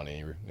hold your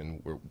money? And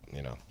where,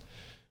 you know.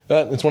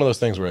 But it's one of those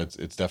things where it's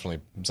definitely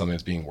something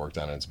that's being worked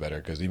on, and it's better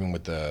because even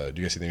with do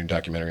you guys see the new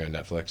documentary on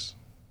Netflix,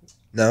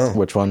 No.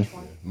 which one?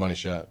 Money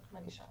Shot?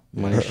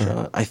 Money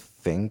Shot. I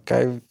think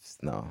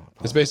no.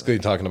 It's basically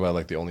talking about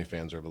like the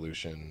OnlyFans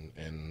revolution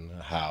and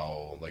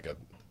how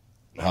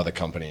the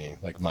company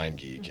like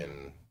MindGeek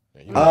and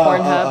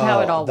Pornhub,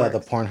 how it all the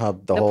works.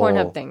 Pornhub, The whole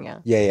Pornhub thing, yeah.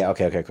 Yeah.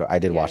 Okay, cool. I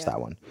did watch that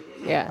one.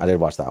 Yeah. I did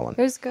watch that one.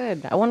 It was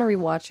good. I want to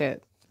rewatch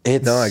it.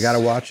 No, I gotta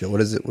watch it.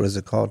 What is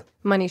it called?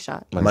 Money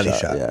Shot Money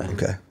Shot. Yeah.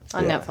 Okay.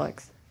 on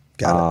Netflix.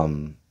 Got it.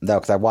 No,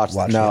 because I watched.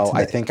 Watching No, it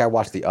I today. think I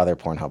watched the other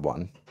Pornhub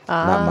one,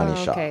 not Money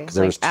Shot. Okay. Because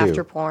there was Like two.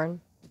 after porn.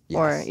 Yes.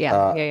 Or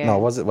yeah. No,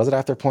 was it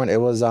after porn? It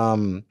was Hot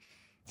it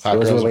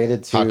was Girls,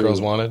 related to Hot Girls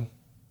Wanted.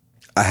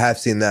 I have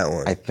seen that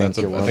one. I think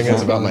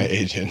That's about my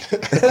agent.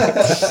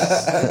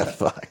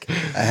 Fuck.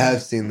 I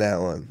have seen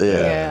that one.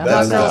 Yeah.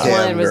 That's Hot Girls the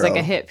Wanted damn was like a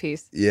girl. hit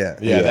piece. Yeah.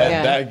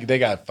 That they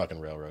got fucking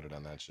railroaded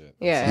on that shit.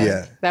 Yeah.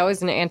 Yeah. That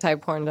was an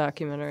anti-porn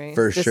documentary.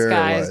 For sure it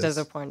Disguised was. as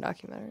a porn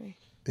documentary.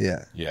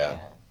 Yeah. Yeah,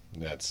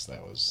 that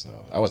was.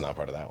 I was not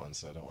part of that one,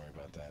 so don't worry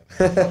about that.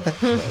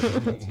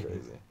 That's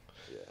crazy.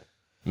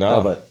 No,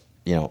 No, but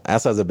you know,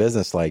 as a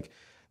business, like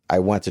I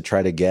went to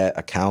try to get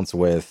accounts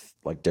with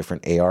like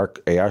different AR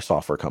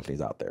software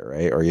companies out there,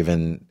 right? Or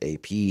even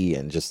AP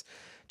and just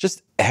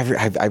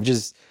I've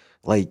just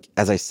like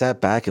as I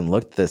sat back and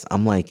looked at this,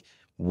 I'm like,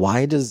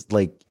 why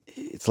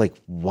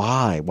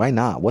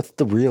not? What's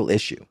the real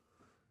issue?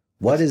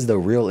 What is the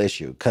real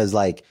issue? Because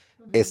like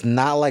it's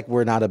not like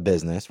we're not a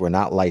business, we're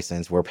not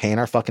licensed, we're paying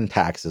our fucking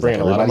taxes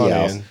Bringing like a lot of everybody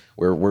money else. in.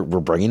 We're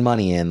bringing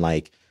money in.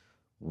 Like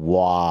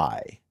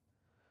why?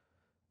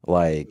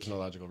 Like there's no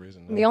logical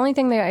reason. The only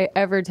thing they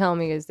ever tell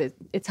me is that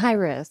it's high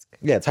risk.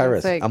 yeah, it's high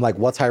risk. like- I'm like,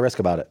 what's high risk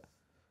about it?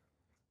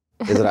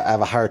 Is it I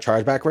have a higher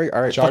chargeback rate?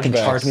 All right, fucking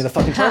charge me the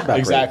fucking chargeback rate.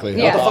 Exactly.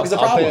 Yeah. What the fuck is the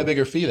problem? I'll pay a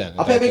bigger fee then.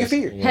 I'll pay a bigger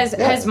fee.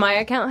 Has my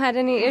account had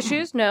any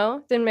issues?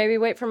 No. Then maybe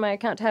wait for my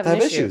account to have an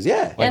Have issue. issues,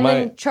 yeah. And Like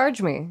then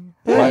charge me.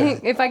 My-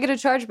 If I get a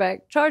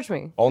chargeback, charge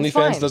me. It's OnlyFans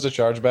fine. does a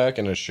chargeback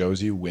and it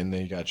shows you when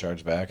they got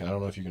charged back. And I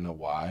don't know if you can know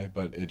why,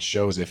 but it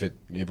shows if it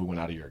went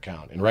out of your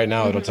account. And right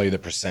now it'll tell you the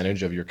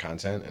percentage of your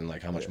content and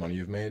like how much money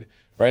you've made.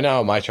 Right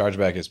now my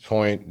chargeback is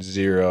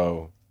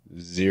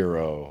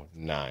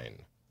 0.009.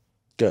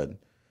 Good.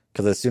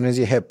 Because as soon as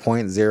you hit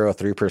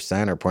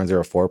 0.03% or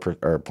 0.04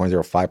 or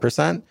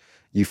 0.05%,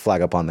 you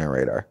flag up on their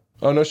radar.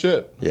 Oh no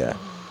shit. Yeah.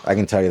 I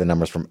can tell you the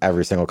numbers from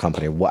every single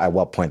company. At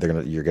what point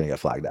you're gonna get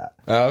flagged at.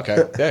 Oh,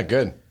 okay. Yeah,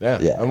 good. Yeah.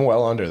 Yeah. I'm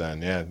well under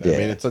then. Yeah. I Yeah.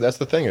 mean, that's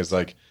the thing is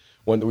like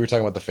when we were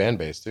talking about the fan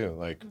base too.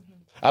 Like,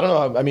 I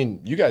don't know. I mean,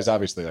 you guys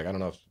obviously like I don't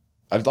know if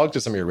I've looked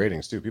at some of your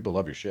ratings too. People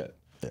love your shit.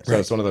 So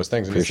it's one of those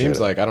things. And Appreciate it seems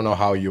it. like I don't know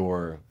how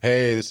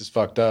hey, this is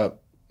fucked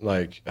up.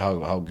 Like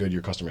how good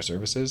your customer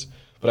service is.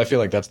 But I feel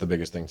like that's the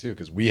biggest thing too,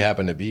 because we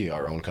happen to be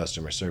our own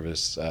customer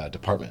service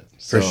department.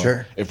 So For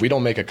sure. if we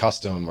don't make a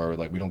custom or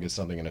like we don't get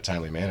something in a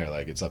timely manner,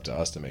 like it's up to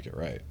us to make it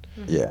right.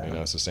 Yeah. You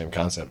know, it's the same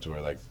concept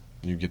where like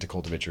you get to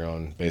cultivate your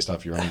own based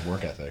off your own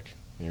work ethic.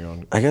 Your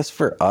own. I guess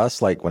for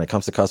us, like when it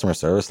comes to customer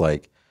service,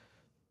 like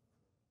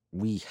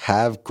we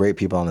have great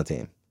people on the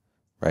team,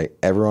 right?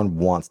 Everyone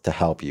wants to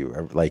help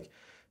you. Like,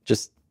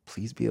 just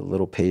please be a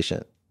little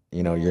patient.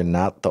 You know, you're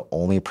not the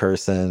only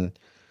person.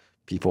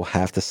 People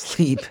have to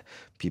sleep.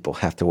 People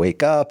have to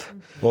wake up.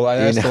 Well, I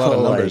asked a lot of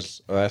like-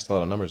 numbers. I asked a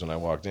lot of numbers when I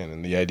walked in,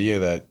 and the idea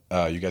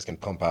that you guys can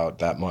pump out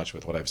that much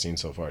with what I've seen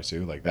so far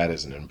too, like that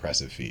is an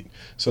impressive feat.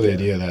 So the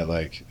idea that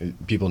like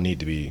people need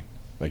to be,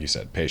 like you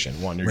said, patient.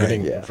 One, you're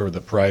getting for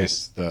the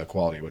price, the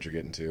quality, what you're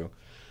getting to.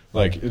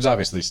 Like there's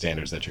obviously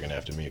standards that you're gonna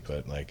have to meet,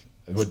 but like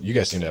what you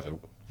guys seem to have a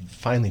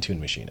finely tuned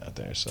machine out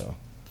there. So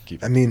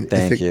keep. I mean,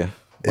 Thank if it, you.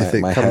 If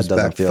it My comes head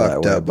doesn't back feel that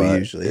fucked way, up, we but-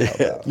 usually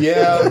help out.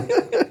 Yeah,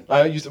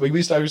 I used to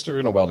work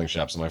in a welding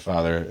shop. So my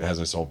father has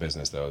this whole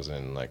business that was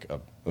in like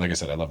I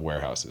said, I love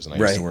warehouses, and I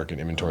used to Right. work in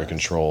inventory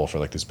control for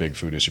like this big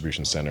food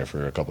distribution center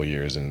for a couple of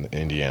years in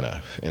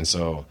Indiana. And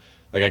so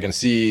like I can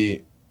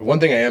see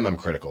one thing I'm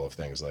critical of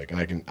things like,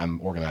 and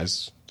I'm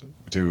organized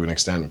to an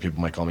extent.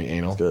 People might call me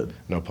anal. Good.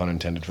 No pun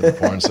intended for the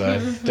porn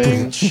side.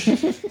 Ding.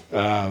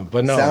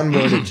 But no,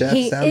 Soundboard it, Jeff.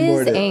 He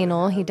Soundboard is it.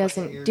 anal. He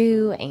doesn't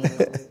do anal.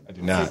 I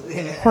do not.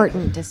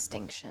 Important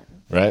distinction.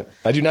 Right?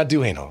 I do not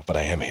do anal, but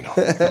I am anal.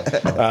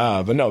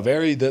 But no,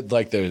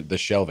 the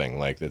shelving,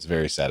 like it's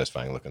very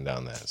satisfying looking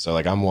down that. So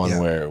like I'm one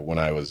where when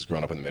I was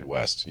growing up in the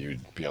Midwest,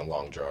 you'd be on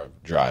long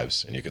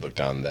drives and you could look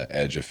down the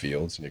edge of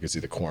fields and you could see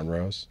the corn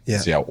rows. Yeah.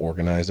 See how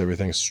organized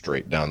everything's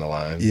straight down the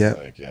line. Yeah.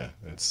 Like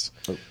it's.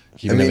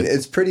 I mean,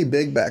 it's pretty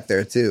big back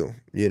there too,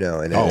 you know.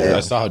 And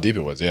I saw how deep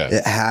it was. Yeah.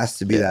 it has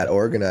to be that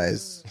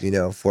organized, you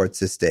know, for it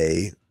to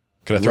stay.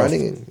 Could I throw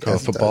running a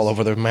as it football does.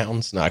 over the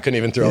mountains? No, I couldn't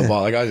even throw a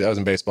ball. Like I was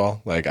in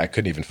baseball. Like I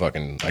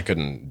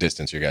couldn't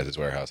distance your guys'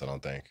 warehouse. I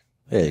don't think.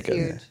 Yeah, you could.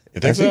 You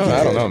think so?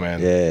 I don't know,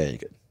 man. Yeah, you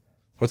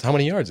could. How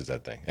many yards is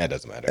that thing? That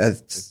doesn't matter.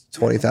 That's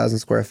 20,000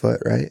 square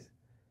foot, right?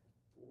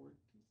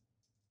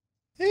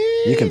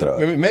 You can throw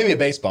it. Maybe a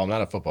baseball,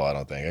 not a football. I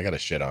don't think. I got a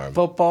shit arm.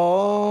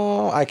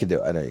 Football, I could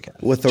do it. I know you can.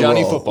 With a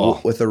Johnny roll.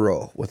 football. With a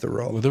roll. With a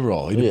roll. With a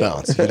roll, you'd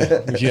bounce.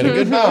 If you had a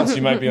good bounce,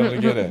 you might be able to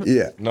get it.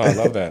 Yeah. No, I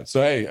love that.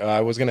 So hey,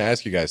 I was gonna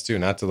ask you guys too,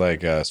 not to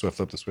like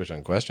flip the switch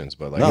on questions,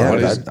 but like, No,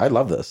 what I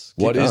love this. is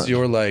Keep going.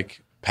 your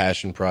like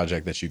passion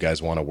project that you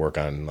guys want to work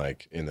on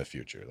like in the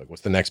future? Like,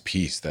 what's the next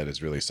piece that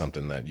is really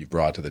something that you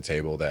brought to the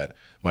table that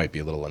might be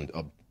a little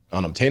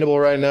unobtainable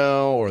right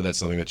now, or that's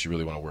something that you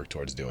really want to work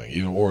towards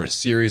doing, or a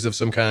series of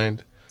some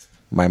kind?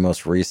 My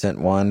most recent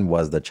one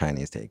was the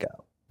Chinese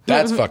takeout.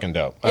 That's fucking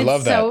dope. I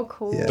love that. So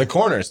cool. Yeah. The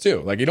corners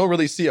too. Like you don't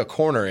really see a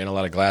corner in a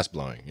lot of glass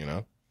blowing, you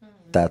know?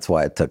 That's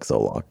why it took so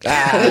long. Okay.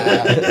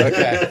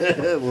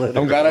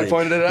 I'm glad I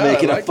pointed it out.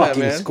 Making I like a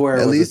fucking that, man. square.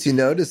 At with least you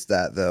noticed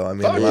that, though. I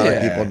mean, Oh, a lot yeah.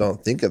 of people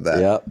don't think of that.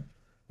 Yep.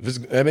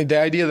 I mean, the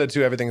idea that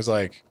too, everything's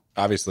like,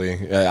 obviously,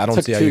 I don't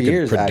Took see how 2 you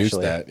years, could produce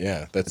actually. that.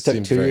 Yeah, that It took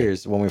seems 2 very-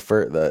 years when we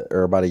first,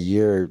 or about a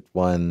year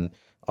when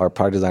our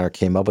product designer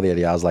came up with the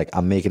idea. I was like,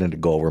 I'm making it a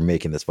goal. We're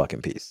making this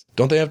fucking piece.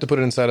 Don't they have to put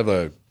it inside of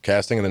a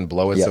casting and then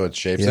blow it Yeah. so it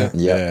shapes Yeah. it?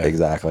 Yeah,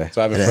 exactly.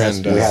 So I have a And it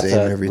has friend. to be We the had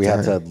same every we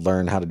had to time.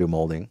 learn how to do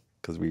molding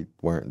because we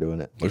weren't doing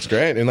it. Looks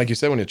great, and like you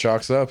said, when it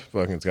chalks up,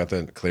 fucking, it's got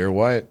that clear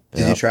white.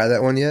 Did you try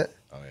that one yet?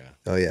 Oh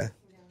yeah. Oh, yeah.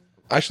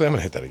 Actually, I'm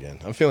gonna hit that again.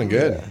 I'm feeling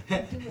good.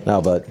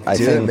 No, but I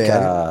Do it, think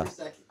man.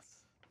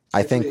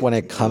 I think when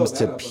it comes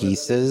to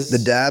pieces, The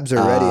dabs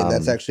are ready, and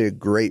that's Um, actually a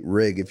great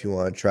rig if you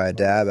want to try a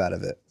dab out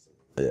of it.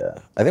 yeah,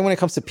 I think when it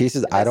comes to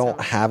pieces, I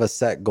don't have a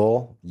set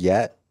goal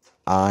yet.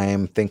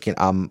 I'm thinking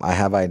I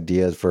have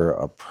ideas for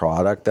a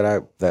product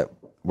that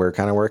we're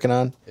kind of working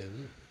on.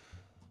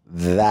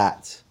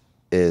 That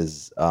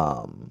is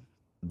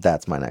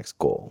that's my next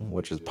goal,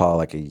 which is probably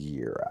like a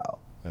year out.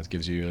 That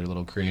gives you a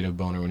little creative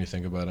boner when you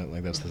think about it.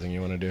 Like that's the thing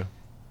you want to do.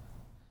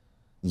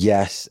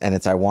 Yes, and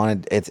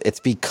it's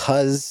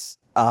because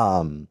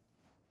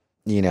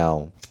you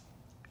know,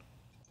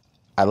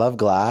 I love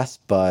glass,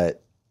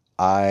 but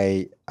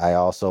I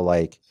also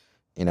like,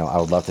 you know, I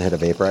would love to hit a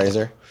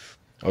vaporizer.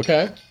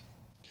 Okay.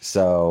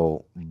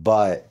 So,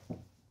 but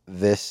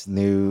this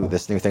new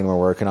thing we're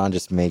working on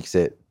just makes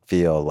it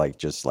feel like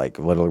just like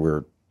literally we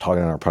were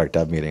talking in our product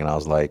dev meeting, and I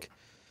was like,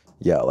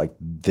 yeah, like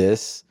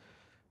this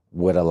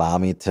would allow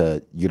me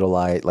to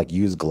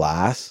use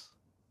glass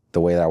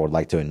the way that I would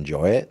like to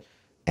enjoy it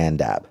and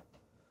dab.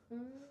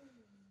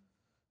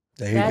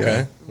 There you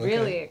That's go.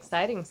 really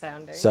exciting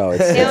sounding. So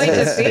it's, Can't wait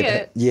to see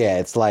it. Yeah,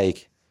 it's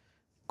like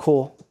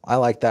cool. I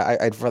like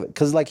that. I'd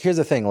because like here's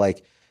the thing,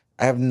 like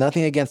I have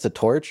nothing against the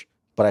torch,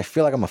 but I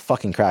feel like I'm a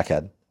fucking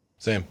crackhead.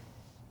 Same.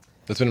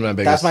 That's been my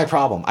biggest. That's my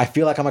problem. I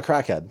feel like I'm a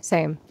crackhead.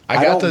 Same.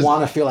 I don't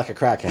want to feel like a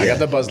crackhead. I got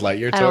the Buzz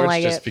Lightyear I don't torch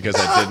like just it. because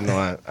I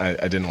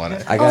didn't want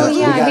it. He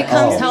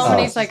comes home and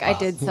he's like, I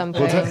did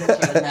something.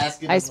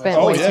 I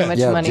spent way too much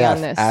money Jeff,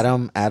 on this.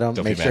 Adam,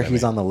 Don't make be sure mad at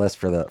he's me. on the list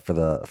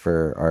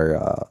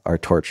for our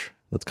torch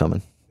that's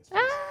coming.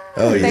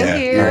 Oh, Thank yeah.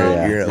 you.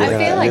 You're I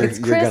feel like it's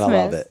You're gonna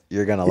love Christmas. it.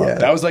 You're gonna love Yeah. it.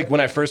 That was like when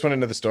I first went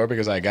into the store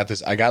because I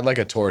got like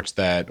a torch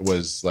that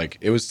was like,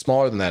 it was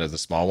smaller than that as the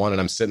small one.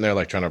 And I'm sitting there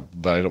like trying to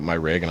light up my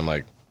rig and I'm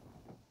like,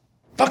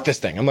 fuck this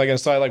thing. I'm like, and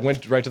so I like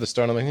went right to the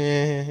store and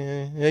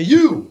I'm like,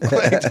 you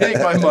like, take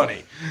my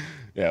money.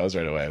 Yeah, it was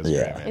right away. It was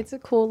great, man. It's a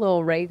cool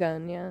little ray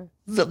gun, yeah.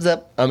 Zip,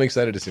 zip. I'm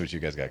excited to see what you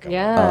guys got coming.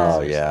 Yeah.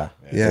 Oh yeah,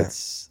 Yeah.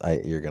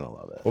 You're gonna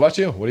love it. What about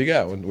you? What do you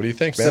got? What do you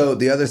think, man? So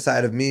the other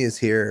side of me is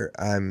here.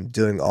 I'm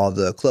doing all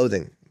the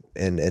clothing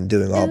and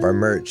doing all of our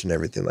merch and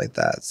everything like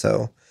that.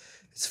 So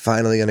it's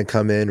finally going to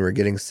come in. We're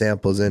getting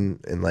samples in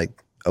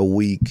like a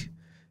week,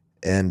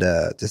 and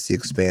just the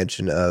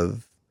expansion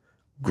of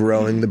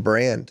growing the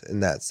brand in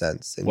that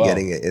sense and Wow.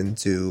 getting it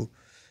into,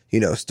 you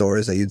know,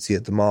 stores that you'd see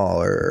at the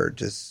mall or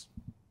just,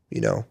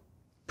 you know,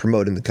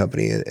 promoting the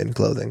company in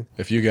clothing.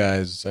 If you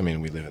guys, I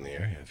mean, we live in the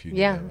area. If you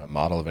need a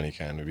model of any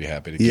kind, we'd be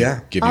happy to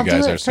give I'll you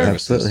guys do our it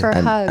services. for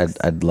hugs.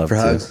 I'd love For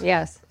to. hugs?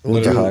 Yes.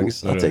 We'll For do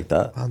hugs, I'll take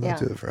that. I'll Yeah.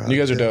 do it for You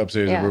guys are hugs, dope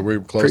too. Yeah. We're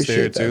close to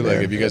here Appreciate too. that, Like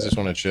man. if you guys just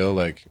want to chill,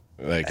 like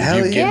if Hell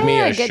you give me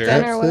yeah, a get shirt,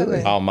 dinner Absolutely.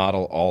 with. I'll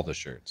model all the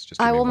shirts.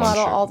 Just give I me will one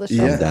model shirt. all the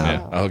Yeah. shirts. Down.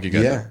 Yeah, I'll hook you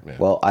guys Yeah. up. Yeah.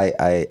 Well, I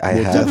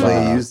We'll have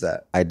definitely use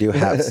that. I do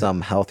have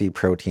some healthy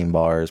protein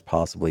bars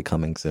possibly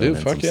coming soon Dude,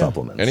 and fuck some yeah.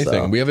 supplements. Anything.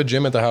 so- We have a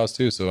gym at the house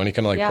too, so any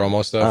kind of like Yeah.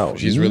 promo stuff. Oh,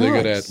 She's really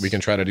good nice. at. We can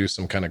try to do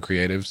some kind of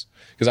creatives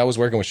because I was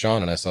working with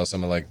Sean and I saw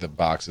some of like the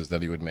boxes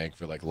that he would make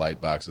for like light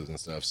boxes and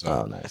stuff. So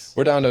Oh, nice.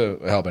 we're down to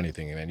help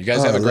anything, man. You guys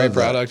Oh, have I a great love that.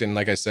 product, and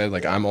like I said,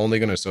 like I'm only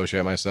going to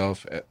associate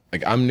myself.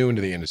 Like I'm new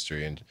into the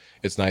industry, and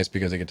it's nice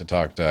because I get to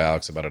talk to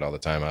Alex about it all the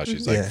time. How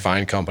she's like, Yeah.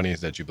 find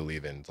companies that you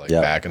believe in, like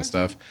Yeah. back and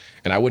stuff.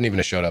 And I wouldn't even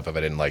have showed up if I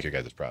didn't like your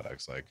guys'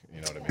 products. Like,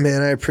 you know what I mean?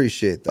 Man, I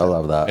appreciate that. I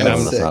love that. And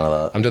I'm I'm a fan of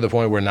that. I'm to the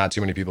point where not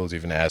too many people have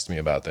even asked me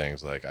about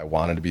things. Like I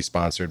wanted to be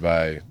sponsored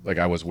by, like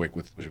I was with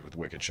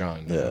Wicked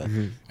Sean,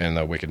 and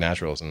the Wicked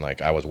Naturals, and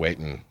like I was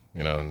waiting,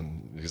 you know,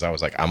 because I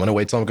was like, I'm gonna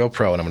wait till I'm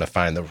GoPro and I'm gonna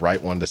find the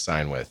right one to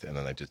sign with, and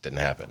then that just didn't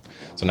happen.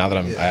 So now that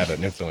I have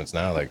an influence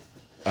now, like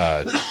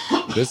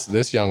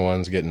this young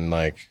one's getting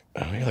like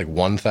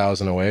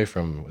 1,000 away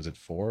from, was it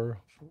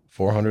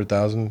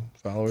 400,000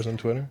 followers on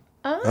Twitter?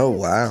 Oh,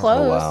 wow. Close.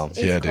 Oh, wow. It's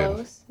Yeah, dude.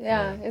 close.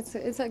 Yeah,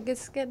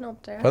 it's getting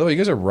up there. By the way, you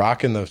guys are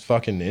rocking the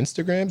fucking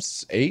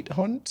Instagrams,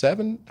 800,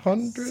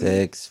 700.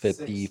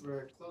 650.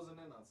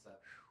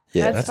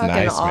 Yeah, That's That's fucking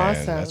nice,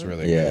 awesome. man. That's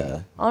really yeah.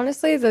 good.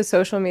 Honestly, the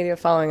social media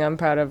following I'm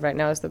proud of right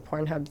now is the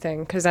Pornhub thing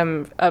because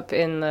I'm up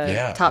in the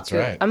Yeah, top that's two.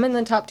 right. I'm in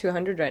the top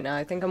 200 right now.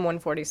 I think I'm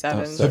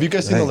 147. So have you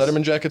guys seen the Nice.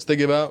 Letterman jackets they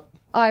give out?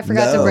 Oh, I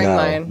forgot to No. bring No.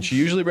 mine. She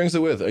usually brings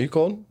it with. Are you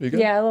cold? Are you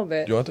good? Yeah, a little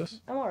bit. Do you want this?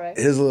 I'm all right.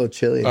 It is a little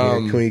chilly in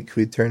here. Can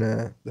we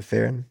turn the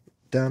fan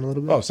down a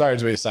little bit? Oh, sorry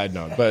to be a side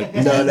note, but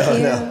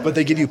No. but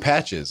they give you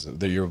patches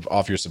that you're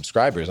off your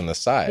subscribers on the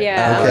side.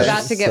 Yeah, Okay. I'm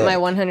about to get Sick. my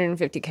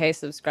 150K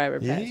subscriber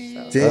patch.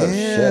 So.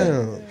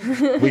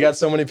 Damn. We got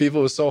so many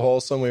people. It was so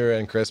wholesome. We were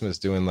in Christmas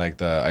doing like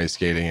the ice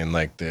skating and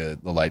like the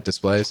light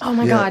displays. Oh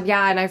my god,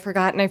 yeah, and I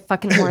forgot, and I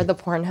fucking wore the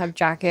Pornhub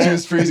jacket. She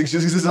was freezing. She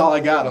was, this is all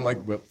I got. I'm like,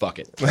 well, fuck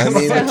it. I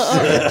mean,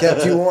 it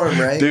kept you warm,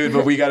 right? Dude,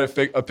 but we got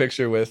a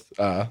picture with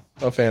a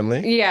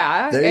family.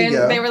 Yeah, There you and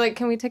go. they were like,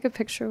 "Can we take a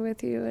picture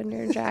with you in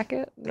your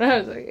jacket?" And I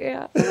was like,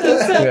 "Yeah."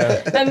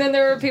 Yeah. And then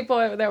there were people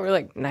that were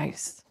like,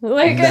 "Nice,"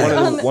 like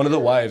One of the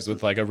wives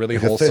with like a really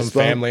wholesome fist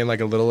bump. family and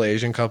like a little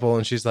Asian couple,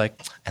 and she's like,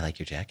 "I like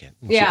your jacket."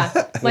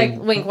 yeah, like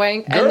wink,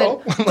 wink.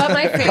 Girl. And then, but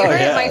my favorite,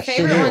 yeah, my she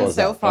favorite knew it one was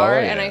so up. far,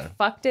 Oh, and I yeah.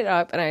 fucked it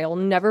up, and I'll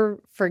never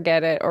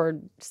forget it or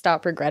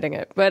stop regretting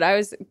it. But I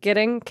was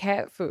getting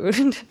cat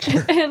food,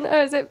 and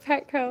I was at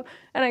Petco,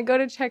 and I go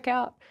to check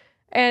out,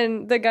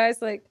 and the guy's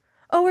like,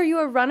 "Oh, are you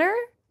a runner?"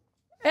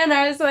 And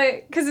I was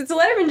like, because it's a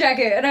Letterman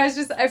jacket. And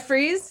I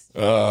freeze.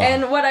 Ugh.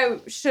 And what I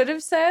should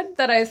have said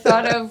that I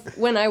thought of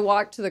when I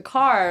walked to the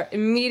car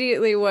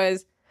immediately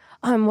was,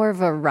 I'm more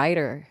of a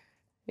writer.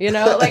 You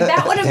know, like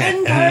that would have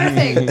been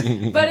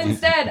perfect. But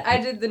instead,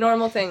 I did the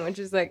normal thing, which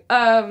is like,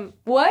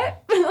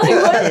 what? Like,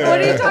 what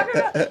are you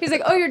talking about? He's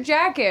like, oh, your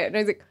jacket. And I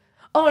was like,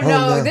 oh, no,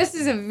 no. this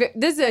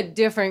is a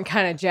different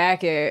kind of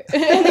jacket.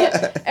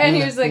 And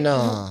he was like,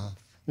 No.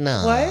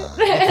 No. what?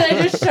 And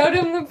I just showed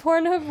him the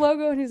Pornhub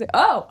logo, and he's like,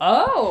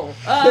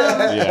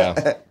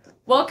 Yeah.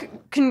 well,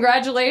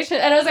 congratulations.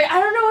 And I was like, I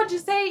don't know what to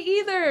say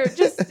either.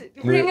 Just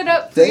bring it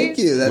up, please. Thank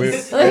you.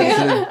 That's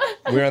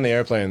We were on the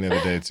airplane the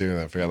other day too.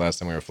 I forgot last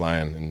time we were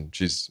flying, and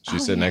she's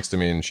sitting next to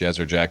me, and she has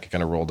her jacket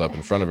kind of rolled up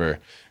in front of her. And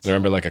I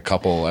remember like a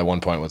couple at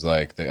one point was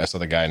like, I saw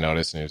the guy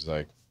notice, and he was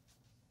like,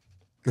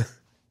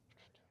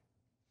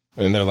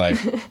 and they're like,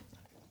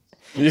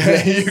 yeah,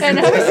 And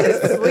I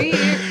was asleep.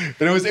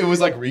 and it was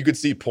like you could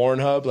see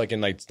Pornhub like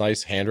in like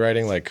nice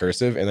handwriting, like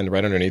cursive, and then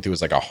right underneath it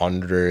was like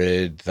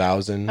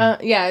 100,000,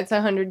 Yeah, it's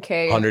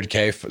 100K.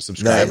 100K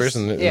subscribers,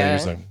 Nice. and Yeah. it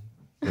was like.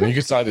 And you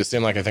could start to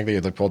seem like I think they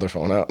had like pulled their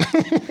phone out.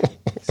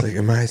 it's like,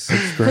 am I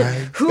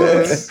subscribed? Who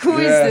is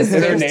this?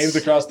 And their names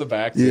across the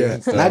back. Too, Yeah.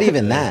 and stuff. Not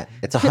even that.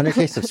 It's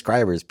 100K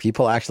subscribers.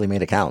 People actually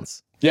made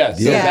accounts. Yeah,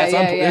 so Yeah, that's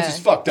yeah, It's yeah.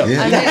 just fucked up.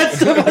 Yeah.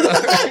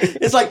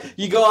 It's like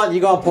you go on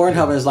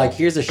Pornhub and it's like,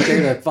 here's a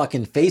share the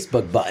fucking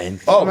Facebook button.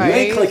 Oh, you ain't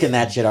Right. clicking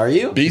that shit, are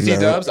you? BZ No.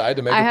 Dubs, I had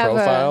to make I a have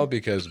profile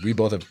because we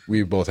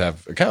both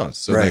have accounts.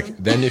 So Right. like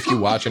then if you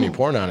watch any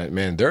porn on it,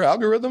 man, their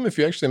algorithm, if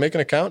you actually make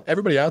an account,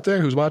 everybody out there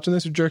who's watching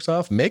this who jerks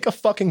off, make a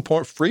fucking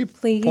free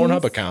Please.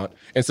 Pornhub account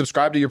and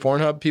subscribe to your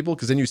Pornhub people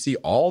because then you see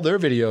all their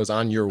videos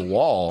on your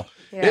wall.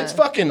 Yeah. It's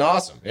fucking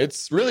awesome.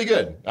 It's really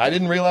good. I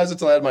didn't realize it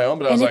until I had my own,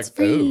 but I was And like, it's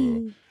free.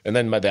 ooh. And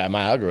then my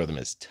algorithm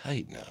is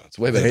tight now. It's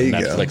way better There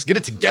than you go. Netflix. Get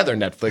it together,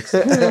 Netflix.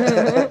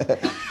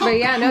 But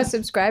yeah, no,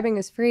 subscribing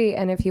is free.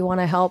 And if you want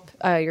to help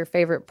your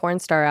favorite porn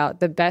star out,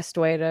 the best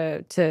way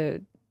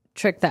to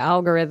trick the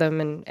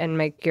algorithm and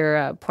make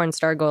your porn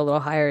star go a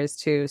little higher is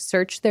to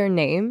search their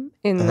name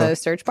in the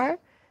search bar.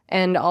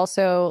 And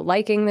also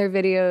liking their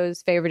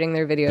videos, favoriting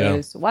their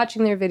videos,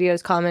 watching their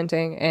videos,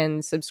 commenting,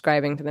 and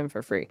subscribing to them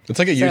for free. It's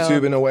like a So-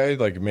 YouTube in a way.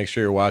 Like make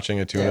sure you're watching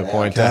it to a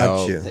point to Got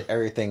help. you.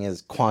 Everything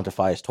is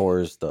quantifies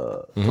towards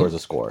the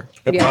score.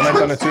 Yep, Yeah.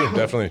 comment on it too.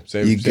 Definitely.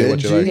 Say You what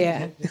good, you G? like.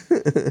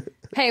 Yeah.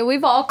 Hey,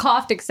 we've all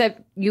coughed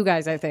except you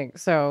guys, I think.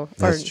 So,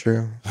 That's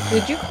true.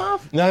 Did you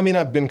cough? No, I mean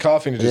I've been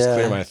coughing to just Yeah.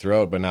 clear my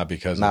throat, but not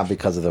because Not of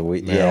because of the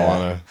weed.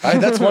 marijuana.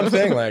 That's one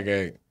thing. Like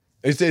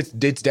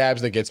it's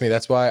dabs that gets me.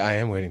 That's why I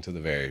am waiting till the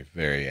very,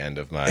 very end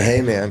of my.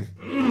 Hey man,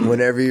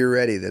 whenever you're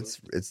ready,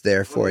 it's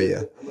there for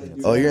you.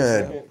 Oh, you're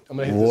I'm gonna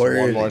gonna hit war this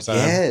one it more time.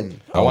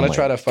 again. I want Oh to my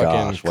try to fucking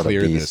gosh, what a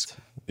clear beast.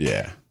 this.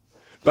 Yeah.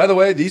 By the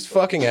way, these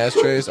fucking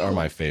ashtrays are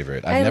my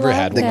favorite. I've I never love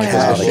had one them. like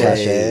Oh, this the before.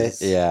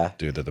 Cachets. Yeah.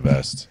 Dude, they're the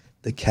best.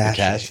 The cash.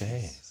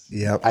 Cachets.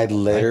 Yep. I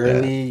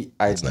literally,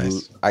 That's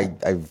nice.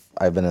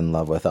 I've been in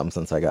love with them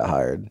since I got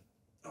hired.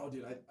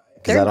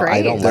 They're I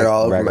great. don't They're like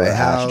all over regular my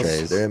house.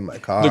 ashtrays. They're in my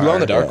car. The glow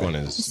in the dark one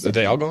is.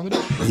 They all glow in the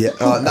dark. Yeah.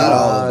 Oh, not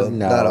all of them.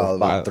 No, Not all of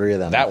them. about 3 of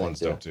them. I That think one's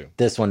do. dope too.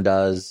 This one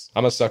does.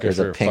 I'm a sucker There's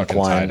for a pink fucking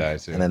one, tie dye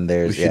too. and then We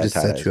there's should just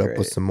tie-dye's set you up great.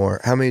 with some more.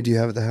 How many do you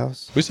have at the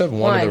house? We just have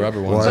one of the One.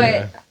 rubber ones. One.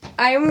 Yeah. But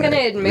I'm going to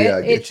We admit,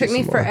 gotta get it took you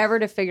me some more. forever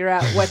to figure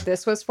out what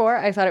this was for.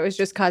 I thought it was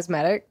just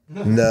cosmetic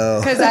No.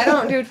 because I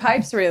don't do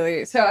pipes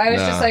really. So I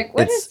was Nah. just like,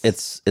 what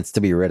is It's to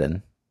be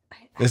ridden.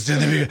 It's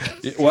gonna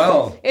be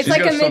well. It's she's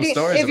like got a some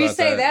medieval. stories If you about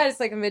say that, it's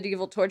like a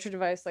medieval torture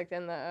device, like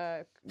in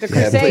the Yeah,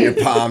 Crusades. put your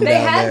palm they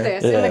down had there.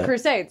 this in Yeah. the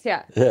Crusades.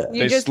 Yeah, Yeah.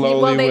 you They just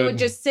slowly they would- would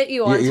just sit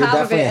you on You're top of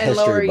definitely it a and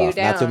lower history you buff.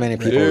 down. Not too many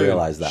people Dude,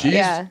 realize that. she's-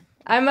 Yeah,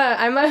 I'm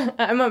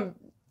a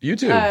You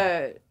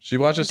too. She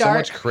watches so dark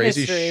much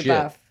crazy history shit.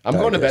 buff. I'm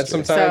Dark going to bed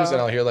history. sometimes So-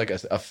 and I'll hear like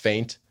a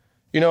faint.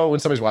 You know, when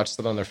somebody's watching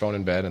something on their phone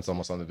in bed and it's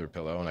almost under their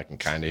pillow and I can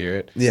kind of hear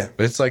it. Yeah.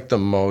 But it's like the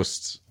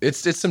most.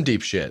 It's some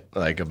deep shit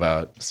like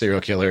about serial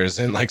killers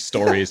and like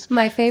stories.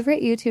 My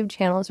favorite YouTube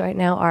channels right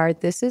now are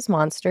This Is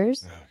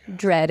Monsters,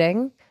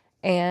 Dreading,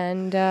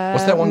 and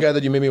What's that one guy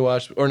that you made me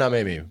watch? Or not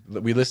made me.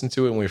 We listened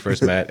to it when we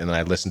first met and then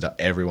I listened to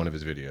every one of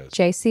his videos.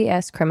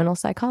 JCS Criminal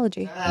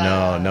Psychology.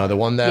 No, the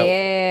one that.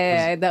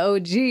 Yeah, the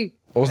OG.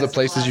 What was the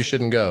places you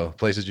shouldn't go?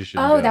 Places you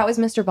shouldn't Oh, go. that was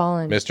Mr.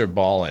 Ballin. Mr.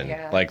 Ballin.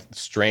 Yeah. Like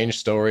strange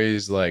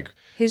stories. Like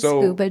His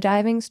so, scuba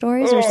diving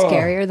stories are Ugh.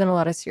 scarier than a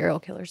lot of serial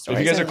killer stories.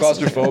 If you guys I are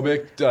listen to.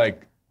 claustrophobic,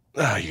 like,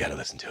 you got to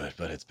listen to it,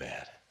 but it's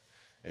bad.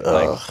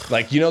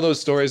 Like you know those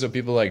stories of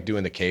people like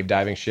doing the cave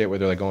diving shit where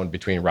they're like going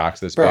between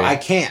rocks this Bro, big? I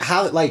can't.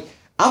 How like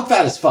I'm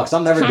fat as fuck, so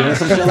I'm never doing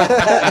some shit like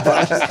that.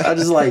 But I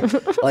just like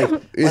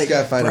You just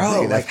gotta find a bro,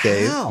 big enough like,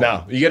 cave. how?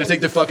 No, you got to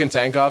take the fucking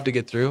tank off to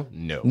get through.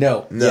 No,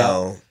 No,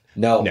 No.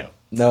 no, No.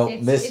 no.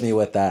 It's- Miss it's- me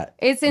with that.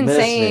 It's Miss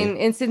insane. me.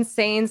 It's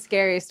insane,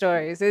 scary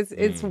stories.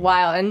 It's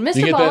wild. And You Mr.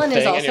 get that Ballin is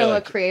thing and also you're a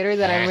like, creator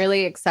that I'm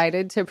really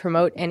excited to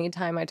promote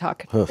anytime I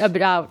talk Oof.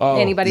 about Oh,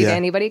 anybody yeah. to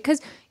anybody. Because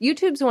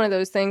YouTube's one of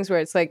those things where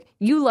it's like,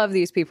 you love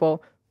these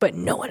people, but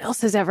no one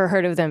else has ever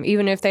heard of them,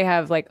 even if they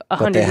have like they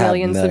 100 have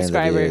million millions of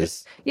subscribers.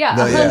 views. Yeah,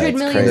 No, yeah, 100 it's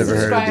million crazy. Never heard of these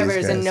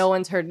subscribers, and guys. no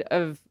one's heard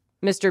of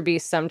Mr.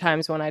 Beast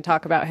sometimes when I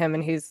talk about him,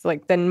 and he's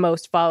like the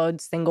most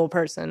followed single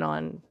person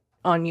on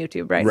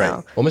YouTube right Right.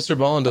 now. Well, Mr.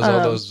 Ballin does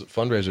all those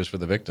fundraisers for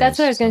the victims. That's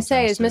what I was going to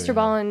say. Is sometimes, Mr. too,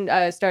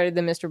 Ballin started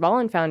the Mr.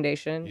 Ballin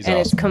Foundation, He's and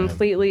it's awesome, man.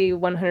 completely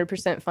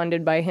 100%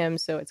 funded by him,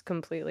 so it's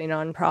completely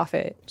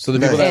nonprofit. So the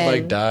people that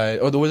like And- died.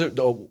 Oh, the wizard.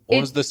 Oh, what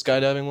It- was the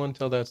skydiving one?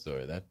 Tell that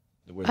story. That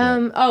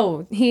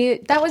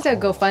That was a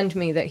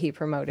GoFundMe that he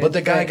promoted. But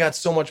the guy got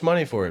so much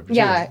money for it.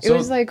 Yeah, So- it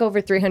was like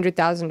over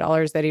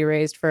 $300,000 that he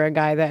raised for a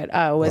guy that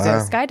was Wow.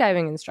 a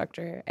skydiving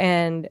instructor.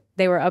 And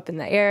they were up in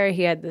the air.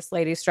 He had this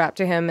lady strapped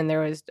to him, and there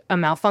was a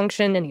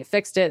malfunction, and he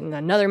fixed it, and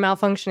another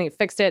malfunction, he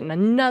fixed it, and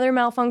another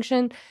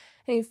malfunction,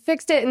 and he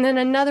fixed it, and then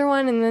another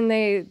one, and then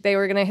they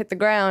were gonna hit the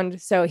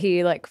ground, so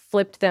he like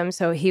flipped them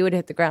so he would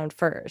hit the ground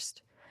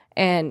first.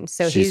 And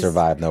so She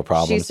survived, no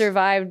problems. She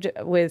survived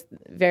with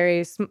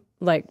very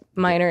like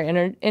minor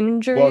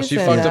injuries. Well, she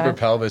fucked up and, her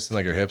pelvis and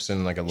like her hips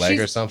and like a leg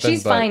or something.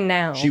 she's but fine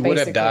now, She would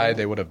have basically. died.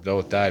 They would have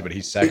both died, but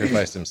he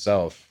sacrificed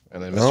himself.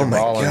 And then Oh Mr. my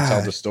Ballin God.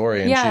 told the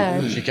story, and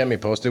Yeah. she kept me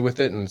posted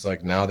with it. And it's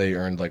like now they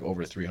earned like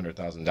over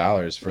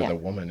 $300,000 for Yeah. the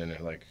woman and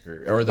like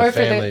her or the or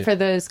family, for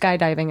the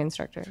skydiving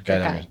instructor. guy,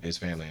 Guy. his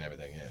family and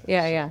everything. Yeah.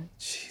 Yeah, yeah. To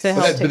But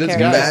help that- but take this care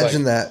guy- of it. Guys,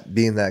 Imagine that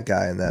being that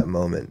guy in that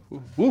moment.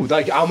 Ooh,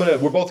 like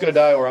we're both gonna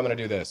die, or I'm gonna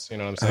do this. You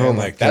know what I'm saying? Oh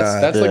my like that's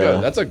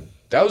God. like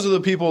those are the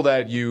people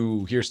that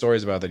you hear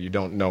stories about that you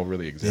don't know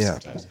really exist Yeah.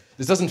 sometimes.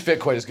 This doesn't fit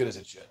quite as good as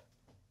it should.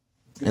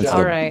 And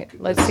All right,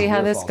 let's see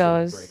how this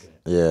goes.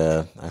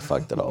 Yeah, I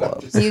fucked it all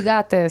up. You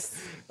got this.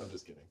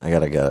 We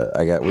gotta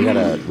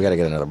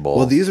get another bowl.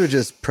 Well, these were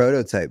just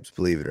prototypes,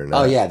 believe it or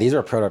not. Oh yeah, these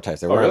are prototypes.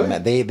 They weren't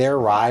really? they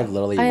arrived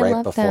literally I right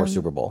love before them.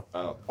 Super Bowl.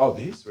 Oh,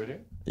 these right here.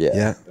 Yeah.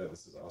 Yeah.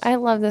 This is awesome. I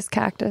love this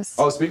cactus.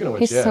 Oh, speaking of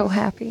which, He's yeah. so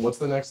happy. What's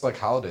the next like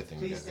holiday thing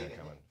you guys got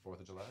coming? 4th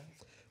of July?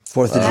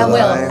 4th of I will,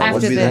 July after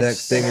would be the this.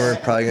 next thing. We're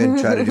probably going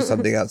to try to do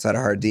something outside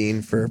of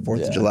Hardin for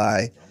 4th of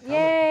July.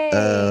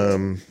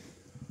 Yay!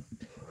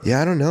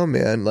 Yeah, I don't know,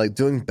 man. Like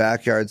doing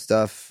backyard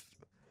stuff,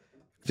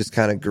 just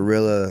kind of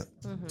guerrilla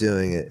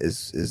doing it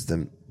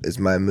is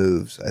my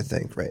moves, I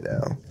think, right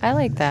now. I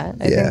like that.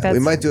 I Yeah, think that's we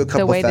might do a the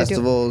couple way to do it.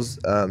 festivals.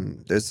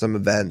 There's some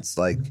events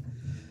like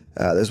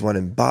there's one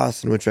in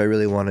Boston which I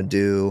really want to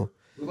do.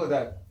 Look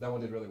like that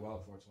one did really well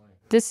at 420.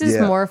 This is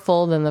Yeah. more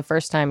full than the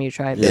first time you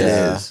tried Yeah.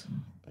 this.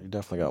 It is. You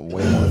definitely got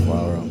way more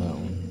flour on that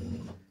one.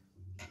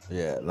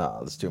 Yeah, no,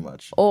 that's too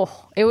much. Oh,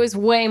 it was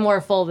way more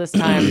full this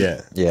time.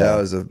 Yeah, Yeah. that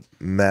was a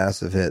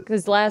massive hit.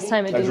 Because last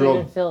time it didn't drooled.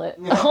 even fill it.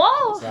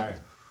 Oh, Sorry.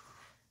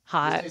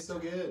 hot. so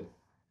good.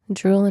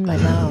 Drool in my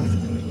mouth.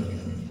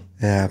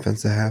 It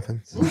happens. It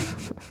happens.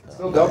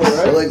 Still double,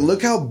 But right? like,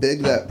 look how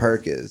big that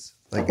perk is.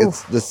 Like,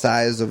 it's the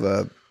size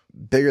of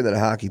bigger than a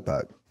hockey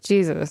puck.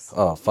 Jesus.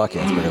 Oh fuck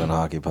yeah, it's bigger than a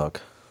hockey puck.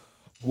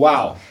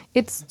 Wow.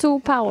 It's too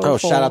powerful. Oh,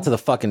 shout out to the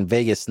fucking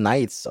Vegas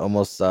Knights.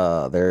 Almost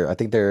I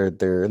think they're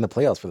in the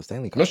playoffs for the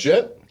Stanley Cup. No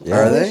shit. Yeah.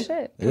 Are Oh, they?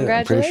 shit. Yeah,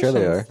 I'm pretty sure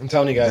they are. I'm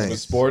telling you guys, with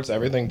Nice. sports,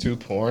 everything too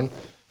porn,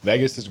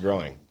 Vegas is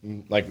growing.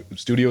 Like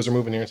studios are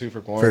moving here too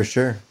for porn. For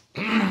sure.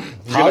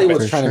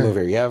 Hollywood's For trying sure. to move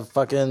here. You have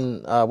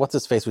fucking what's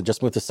his face? We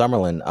just moved to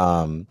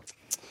Summerlin.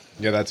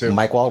 Yeah, that too.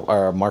 Mark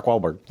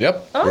Wahlberg.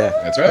 Yep. Yeah.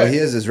 That's Oh, right. he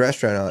has his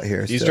restaurant out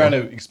here. He's still. trying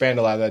to expand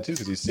a lot of that too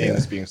because he's seeing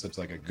this being such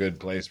like a good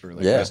place for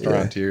like Yeah.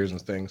 restaurateurs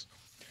and things.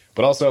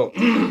 But also,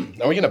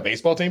 are we getting a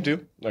baseball team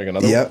too? Like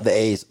another Yep. one? The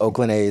A's,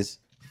 Oakland A's.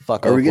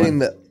 Fuck. Are we Oakland. getting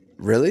the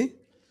really?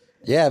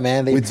 Yeah,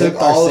 man. They We took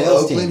bipped our all of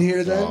sales Oakland team.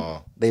 here then.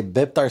 Oh, They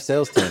bipped our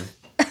sales team.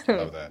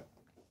 love that.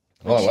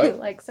 Hold on, what?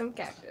 like some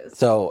cactus.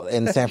 So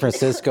in San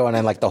Francisco and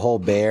then like the whole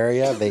Bay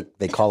Area,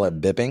 they call it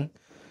bipping.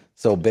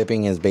 So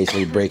bipping is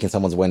basically breaking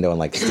someone's window and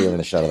like stealing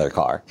the shit out of their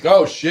car.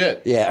 Oh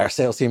shit! Yeah, our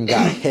sales team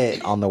got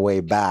hit on the way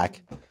back,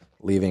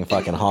 leaving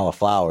fucking Hall of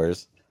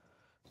Flowers.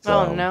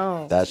 Oh,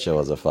 no. That shit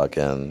was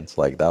it's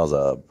like that was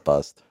a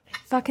bust.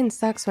 Fucking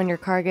sucks when your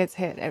car gets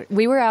hit.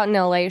 We were out in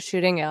LA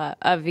shooting a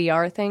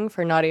VR thing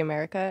for Naughty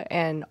America,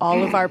 and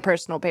all of our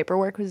personal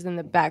paperwork was in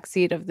the back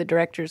seat of the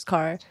director's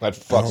car. That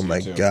fucks Oh me, my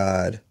too.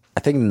 god. I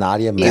think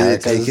Naughty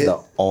America take is it?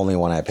 the only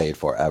one I paid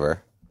for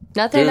ever.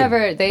 Nothing Dude,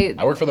 ever. They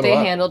I work for them they a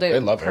lot. handled it They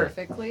love her.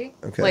 perfectly.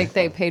 Okay. Like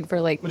they paid for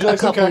like Would you a like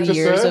some couple cactus,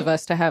 years sir? of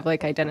us to have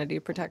like identity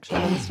protection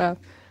and stuff.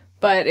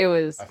 But it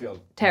was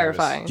feel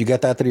terrifying. Did you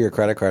get that through your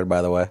credit card,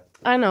 by the way?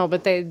 I know,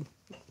 but they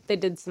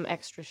did some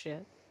extra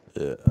shit.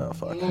 Yeah. Oh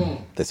fuck.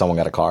 Did someone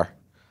got a car?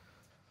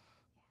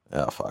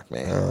 Oh fuck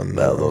me.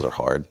 Those are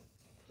hard.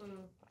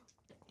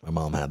 My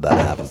mom had that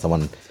happen.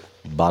 Someone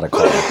bought a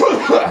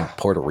car in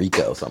Puerto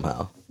Rico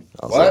somehow.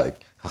 I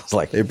was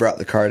like, They brought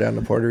the car down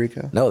to Puerto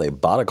Rico. no, they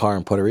bought a car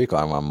in Puerto Rico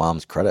on my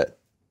mom's credit.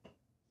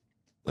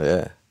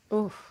 Yeah.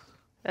 Oof,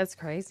 that's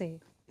crazy.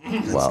 Wow.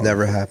 It's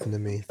never happened to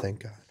me,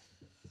 thank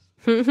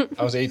God.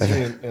 I was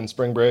 18 in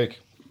spring break,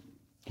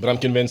 but I'm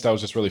convinced I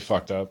was just really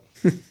fucked up.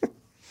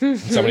 And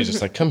somebody's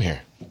just like, "Come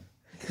here,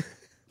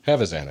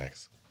 have a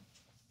Xanax,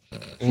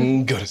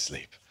 and go to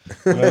sleep."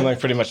 And then like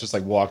pretty much just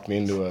like walked me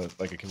into a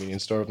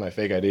convenience store with my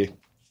fake ID,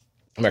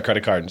 and my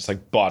credit card, and just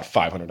like bought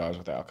 $500 worth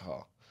of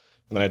alcohol.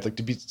 And then I had like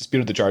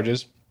disputed the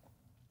charges.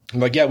 I'm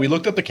like, "Yeah, we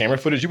looked up the camera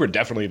footage. You were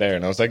definitely there."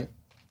 And I was like,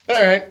 "All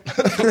right,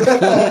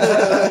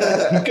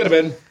 could have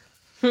been."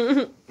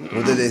 Well,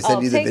 did they send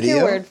I'll you the take video?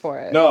 your word for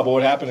it. No, but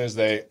what happened is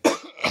they,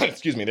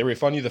 excuse me, they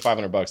refund you the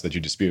 $500 that you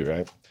dispute,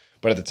 right?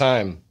 But at the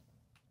time,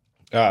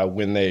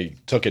 when they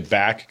took it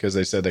back because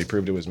they said they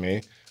proved it was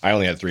me, I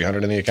only had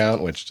 300 in the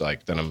account, which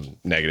like then I'm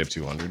negative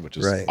 200, which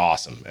is Right.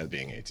 awesome at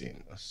being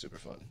 18. That's super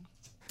fun.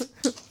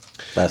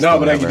 Best No, thing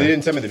but like, ever. they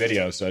didn't send me the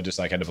video, so I just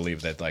like had to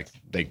believe that like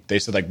they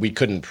said like we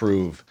couldn't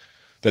prove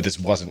that this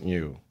wasn't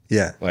you.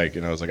 Yeah. Like,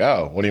 and I was like,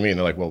 oh, what do you mean?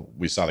 They're like, well,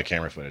 we saw the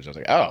camera footage. I was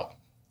like, oh,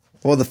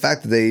 Well, the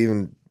fact that they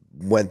even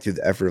went through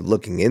the effort of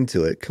looking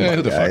into it. Come yeah, on,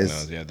 who the guys. fuck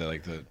knows? Yeah, the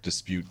like the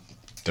dispute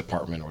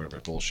department or whatever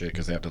bullshit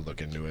because they have to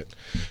look into it.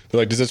 They're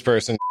like, does this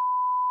person?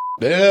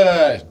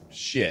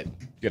 Shit, you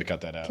gotta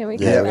cut that out. Can we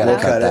Yeah, cut we that gotta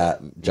out? cut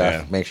Cut that. Jeff,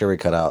 Yeah. make sure we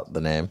cut out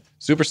the name.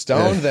 Super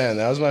stoned. Then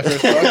that was my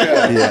first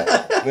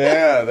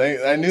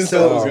podcast. I knew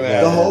something was gonna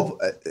happen. The whole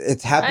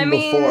it's happened I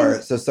mean-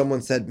 before. So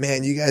someone said,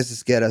 "Man, you guys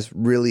just get us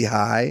really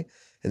high,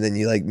 and then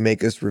you like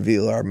make us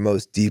reveal our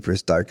most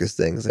deepest, darkest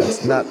things." And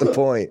it's not the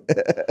point.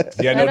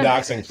 Yeah, no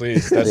doxing,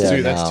 please. That's Yeah,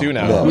 two. That's no. two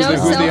now. No. Who's, No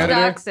who's the editor?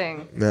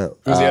 self-doxing. No,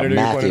 Who's the editor you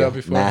Matthew, pointed out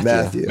before?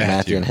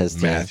 Matthew and his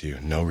team. Matthew,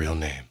 no real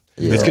name.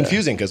 Yeah. It's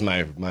confusing because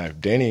my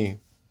Danny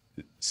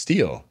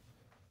Steele.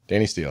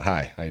 Danny Steele.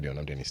 Hi, how you doing?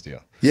 I'm Danny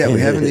Steele. yeah, we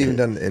haven't even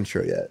done the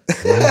intro yet.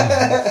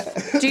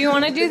 Do you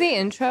want to do the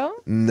intro?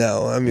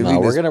 No, I mean, No, we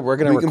we're gonna we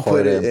can record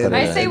put it and in put it I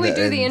in. say we the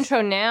do the end.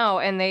 intro now,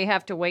 and they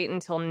have to wait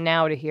until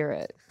now to hear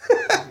it.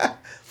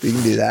 We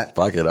can do that.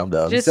 Fuck it, I'm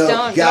done. Just So,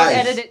 don't guys-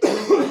 edit it.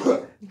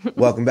 To the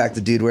Welcome back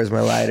to Dude, Where's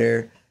My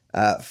Lighter?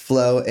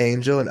 Flo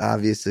Angel, and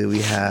obviously we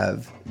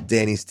have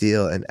Danny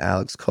Steele and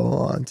Alex Cole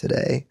on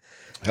today.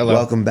 Hello.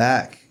 Welcome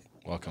back.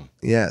 Welcome.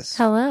 Yes.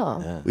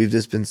 Hello. We've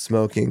just been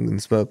smoking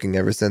and smoking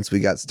ever since we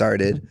got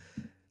started.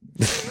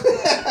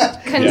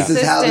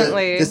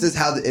 Consistently. This is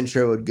how the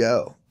intro would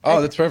go.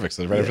 Oh, that's perfect.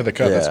 So right for the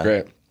cut. That's Yeah.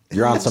 great.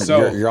 You're on some.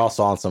 So- you're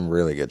also on some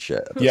really good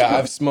shit. Yeah,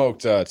 I've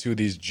smoked two of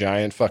these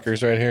giant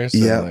fuckers right here. So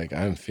Yeah. like,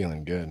 I'm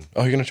feeling good.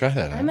 Oh, you're gonna try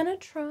that? Huh? I'm gonna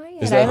try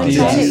it. Is I that haven't the-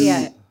 tried it Did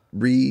yet.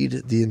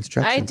 Read the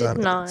instructions I did on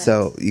it. not.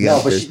 So you No,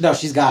 got but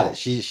she's got it.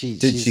 She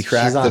Did she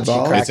crack she's the on,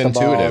 ball? She cracked It's the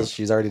balls. intuitive.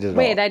 She's already did it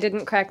Wait, all. I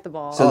didn't crack the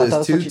ball. So I there's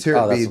thought two that's what you-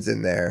 turret oh, that's beads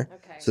in there.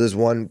 Okay. So there's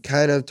one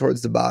kind of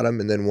towards the bottom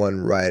and then one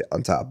right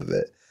on top of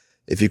it.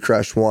 If you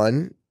crush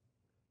one,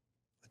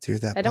 let's hear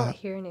that I don't pop.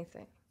 hear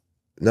anything.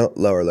 No,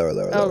 lower.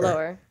 Oh,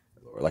 lower.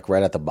 Like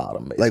right at the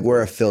bottom. Basically. Like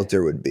where a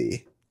filter would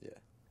be.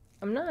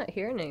 I'm not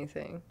hearing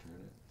anything.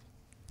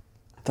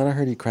 I thought I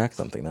heard you crack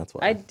something. That's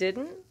why. I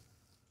didn't.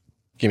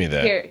 Give me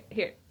that.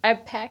 Here. I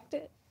packed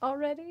it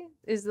already.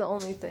 Is the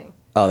only thing.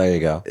 Oh, there you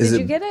go. Is Did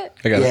it you get it?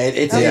 I got Yeah, it.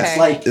 it's Okay.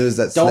 like It was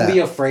that don't snap. be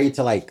afraid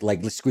to like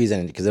squeeze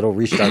in because it'll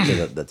restart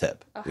to the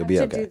tip. I'll You'll have be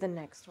to okay. do the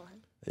next one.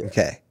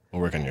 okay?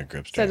 We'll work on your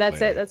grip So strength that's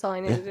later. it. That's all I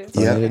need to do.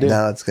 all you Yeah. need to do.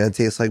 Now it's gonna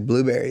taste like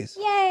blueberries.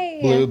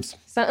 Yay! Bloobs.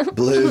 So,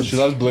 Blues. She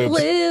loves bloobs.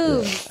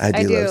 Bloobs. I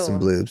do love some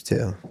bloobs too.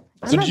 So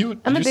I'm did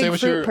you I'm a say big what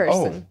fruit you're?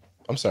 person.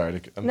 Oh, I'm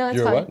sorry. No, it's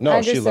you're fine. what? No,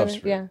 I she just loves said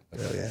it, fruit. Yeah.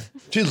 Oh yeah,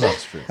 She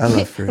loves fruit. I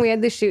love fruit. We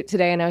had the shoot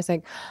today, and I was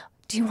like,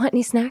 "Do you want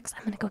any snacks?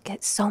 I'm gonna go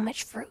get so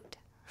much fruit."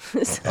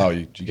 Oh,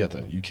 you get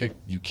that?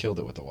 You killed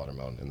it with the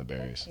watermelon and the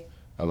berries.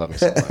 I love me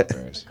some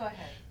blackberries. Go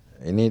ahead.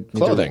 You need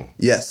Clothing.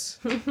 Yes,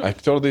 I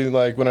totally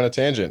like went on a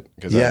tangent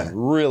because Yeah. I'm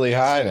really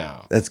high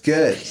now. that's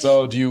good.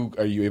 So,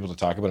 are you able to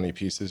talk about any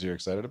pieces you're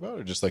excited about,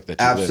 or just like that?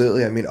 You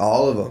Absolutely. I mean,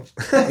 all of them.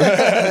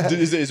 did?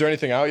 is there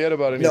anything out yet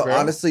about any? No, apparel?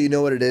 honestly, you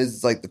know what it is?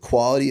 It's like the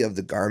quality of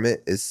the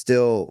garment is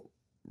still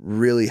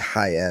really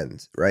high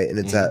end, right? And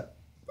it's at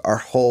our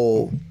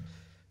whole,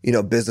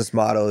 business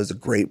model is a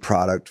great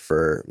product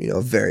for,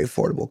 a very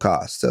affordable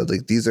cost. So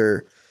like these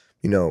are,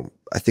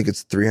 I think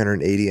it's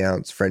 380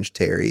 ounce French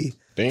terry,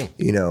 Damn.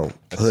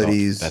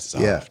 hoodies. That's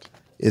soft. Yeah.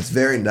 It's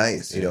very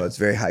nice. It's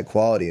very high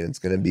quality and it's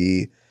going to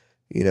be,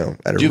 at a Do you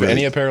have really-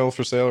 any apparel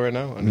for sale right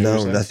now? on No, your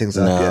site? nothing's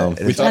up No. yet.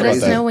 And We it's thought Let about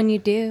us that. know when you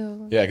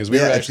do. Yeah, because we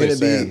were it's actually going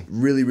to be saying.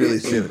 really, really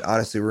soon.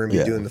 Honestly, we're going to be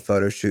Yeah. doing the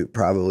photo shoot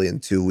probably in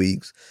 2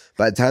 weeks.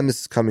 By the time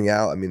this is coming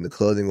out, I mean, the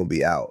clothing will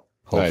be out.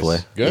 hopefully.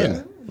 Nice. Good.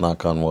 Yeah.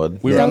 Knock on wood.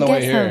 We were Don't on the way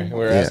get here. some. And we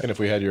were asking if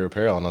we had your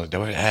apparel, and I was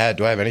like,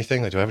 do I have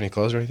anything? Like, do I have any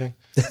clothes or anything?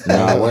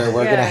 No,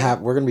 we're Yeah.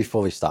 gonna be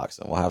fully stocked.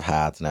 So we'll have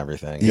hats and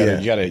everything. Yeah.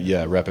 You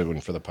gotta rep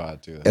it for the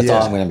pod too. That's Yeah.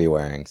 all I'm gonna be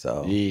wearing.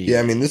 So Yeah,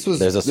 I mean, this was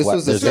there's a this sweat.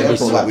 was a There's gonna be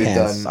sample that we've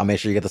sweatpants. done. I'll make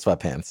sure you get the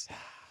sweatpants.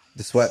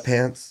 The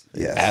sweatpants,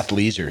 yes,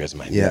 Athleisure is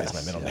my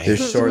middle name.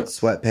 There's shorts,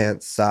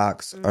 sweatpants,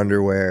 socks,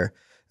 underwear,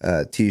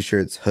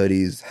 t-shirts,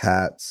 hoodies,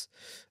 hats.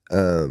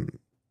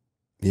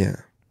 Yeah,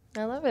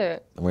 I love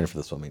it. I'm waiting for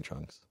the swimming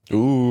trunks.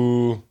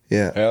 Ooh,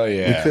 yeah. hell We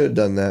yeah! could have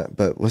done that,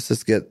 but let's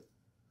just get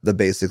the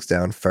basics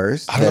down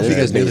first. I don't know if you That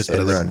guys is knew this, but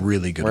I basic. look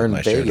really good We're with in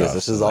my shirt Vegas. off,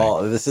 This so, is like-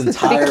 all. This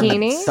entire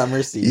Bikini?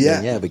 summer season.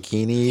 Yeah. Yeah,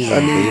 bikinis. I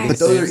and mean, bathing but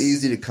those are suits.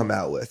 easy to come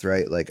out with,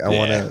 right? Like I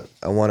Yeah.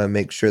 wanna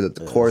make sure that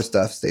the core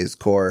stuff stays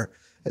core,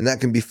 and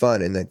that can be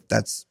fun, and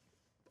that's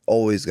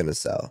always gonna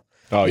sell.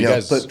 Oh, you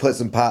guys, put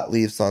some pot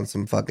leaves on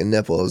some fucking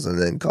nipples, and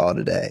then call it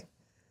a day.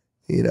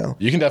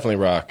 you can definitely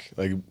rock.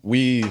 Like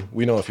we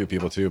know a few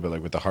people too, but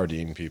like with the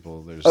Hardin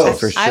people, there's Oh,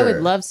 for sure. I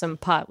would love some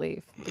pot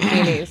leaf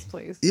beanies,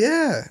 please.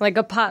 Yeah, Like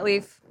a pot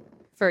leaf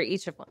for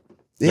each of them.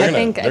 yeah. I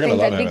think they're gonna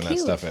love that'd be having that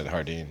cute. stuff at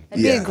Hardin.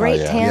 That'd Yeah. be a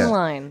great Oh, yeah. tan Yeah.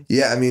 line.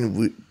 Yeah, I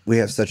mean, we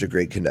have such a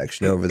great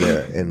connection over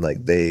there, and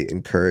like they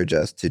encourage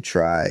us to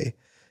try,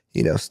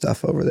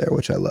 stuff over there,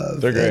 which I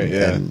love. They're great, and,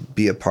 yeah. and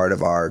be a part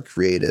of our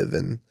creative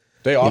and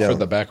They offered know.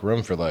 the back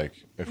room for like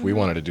if we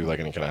wanted to do like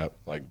any kind of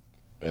like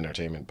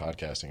entertainment,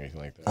 podcasting, anything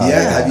like that.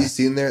 Yeah, have you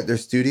seen their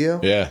studio?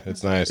 Yeah,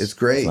 it's nice. It's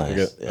great.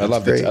 Nice. I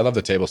love great. I love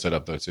the table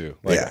setup though too.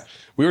 Like, Yeah.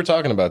 we were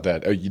talking about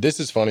that. This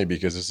is funny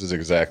because this is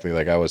exactly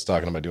like I was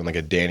talking about doing like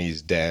a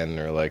Danny's Den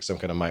or like some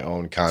kind of my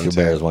own Two content.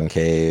 bears, one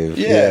cave.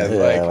 Yeah,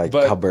 like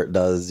but- how Bert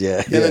does.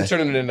 Yeah. And then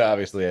turning it into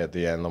obviously at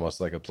the end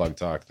almost like a plug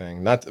talk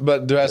thing.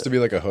 But there has to be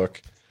like a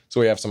hook. So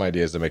we have some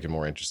ideas to make it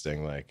more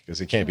interesting, like because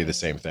it can't be the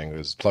same thing.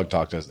 Because Plug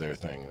Talk does their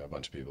thing, a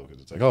bunch of people,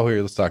 because it's like, oh,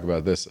 here, let's talk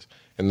about this,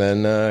 and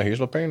then here's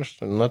my penis,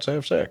 and let's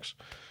have sex.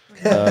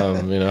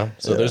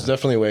 So there's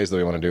definitely ways that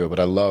we want to do it. But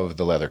I love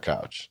the leather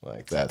couch,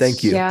 like that.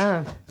 Thank you.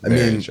 Yeah. I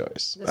mean,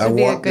 choice. This I would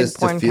be a want good this to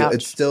porn feel. couch.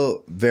 It's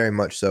still very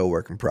much so a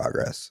work in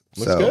progress.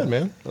 Looks So good,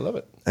 man. I love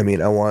it. I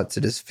mean, I want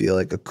to just feel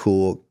like a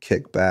cool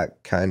kickback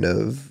kind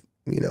of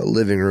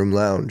living room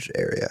lounge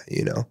area.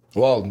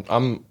 Well,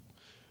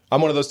 I'm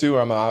one of those two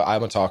where I'm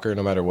a talker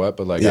no matter what,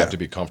 but like I Yeah. have to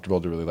be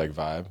comfortable to really like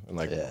vibe and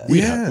like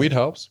Yeah. weed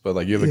helps, but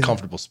like you have a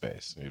comfortable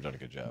space and you've done a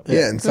good job.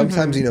 Yeah, and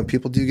sometimes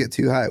people do get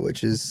too high,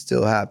 which is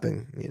still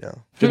happening. Hit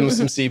them with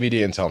some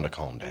CBD and tell them to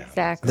calm down.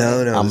 Exactly. No,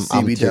 I'm, the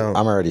CB don't.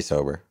 I'm already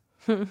sober.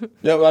 Yeah,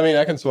 well, I mean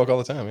I can smoke all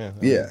the time. Yeah.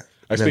 Yeah.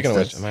 Speaking of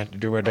which, That's- I might have to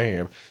do a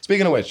damn.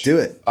 Speaking of which, Do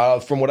it.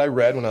 From what I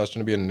read when I was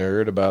trying to be a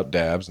nerd about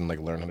dabs and like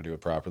learn how to do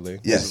it properly,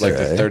 Yes, this is like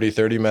sir. the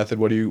 30-30 method.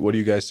 What do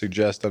you guys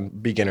suggest on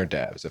beginner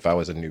dabs? If I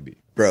was a newbie,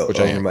 Bro, which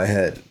I over am. my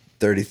head.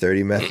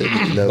 30-30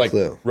 method, no Like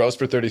clue. roast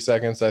for 30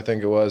 seconds, I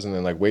think it was, and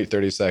then like wait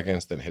 30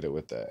 seconds, then hit it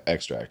with the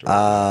extract.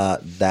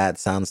 That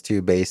sounds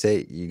too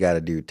basic. You got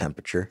to do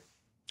temperature.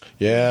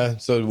 Yeah.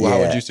 So how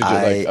would you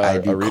suggest? Like I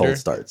do a reader? cold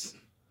starts.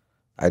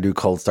 I do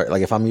cold start.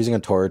 Like if I'm using a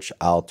torch,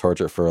 I'll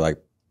torch it for like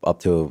up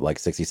to like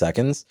 60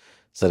 seconds.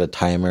 Set a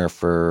timer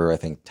for I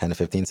think 10 to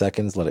 15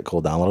 seconds. Let it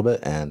cool down a little bit,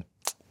 and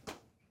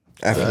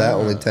After that,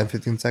 only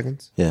 10-15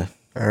 seconds. yeah,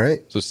 All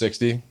right, So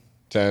 60,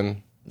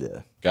 10, yeah.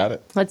 got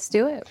it. Let's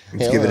do it.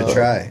 let's give it a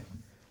try.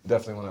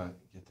 Definitely want to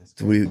get this.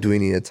 Do we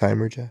need a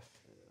timer, Jeff?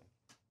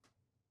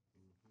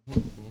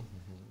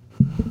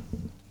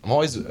 I'm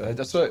always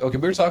that's what. Okay,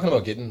 we were talking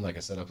about getting like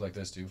a setup like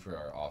this too for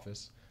our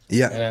office.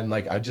 Yeah. And then,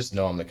 like, I just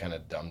know I'm the kind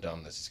of dumb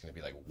that's just going to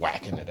be, like,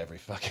 whacking it every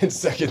fucking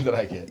second that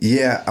I get.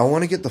 Yeah, I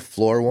want to get the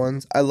floor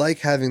ones. I like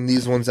having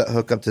these ones that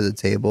hook up to the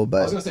table, I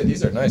but was going to say,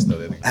 these are nice, though.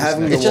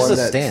 having It's the just one a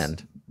that's-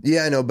 stand.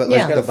 Yeah, I know, but Yeah.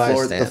 like the Gotta buy a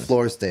floor, stand. the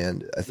floor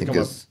stand, I think come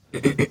is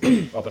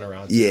up and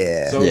around.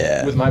 Yeah. So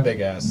Yeah. with my big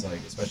ass, like,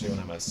 especially when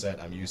I'm on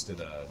set, I'm used to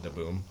the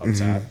boom up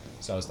Mm-hmm. top.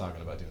 So I was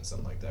talking about doing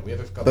something like that. We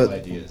have a couple But-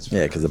 ideas. for-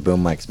 Yeah, because the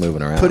boom mic's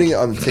moving around. putting it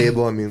on the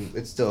table. I mean,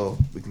 we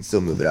can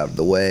still move it out of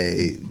the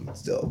way, we can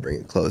still bring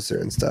it closer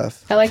and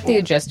stuff. I like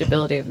the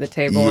adjustability of the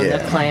table and Yeah.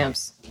 the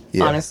clamps.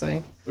 Yeah.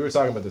 Honestly, We were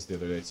talking about this the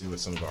other day, too, with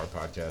some of our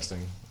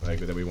podcasting,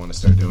 like, that we want to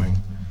start doing.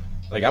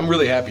 Like, I'm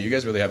really happy. You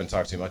guys really haven't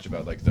talked too much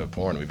about, like, the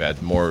porn. We've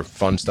had more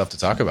fun stuff to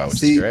talk about,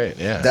 which is great.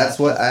 Yeah. That's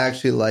what I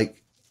actually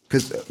like,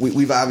 because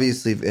we've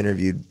obviously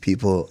interviewed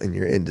people in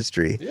your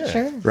industry, yeah.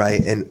 sure. right?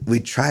 And we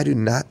try to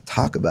not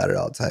talk about it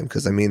all the time,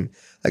 because I mean,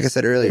 like I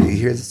said earlier, you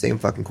hear the same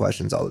fucking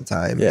questions all the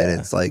time, Yeah. and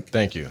it's like,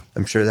 Thank you.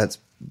 I'm sure that's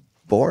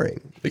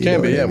boring. It You can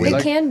know be, what I yeah. We mean? It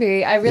like- can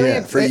be. I really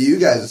Yeah, for you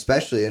guys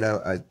especially, and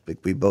I think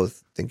we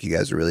both think you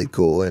guys are really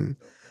cool, and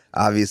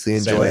obviously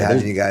enjoy here.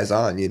 having you guys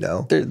on. There's Oh,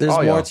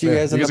 more yeah. to you guys You in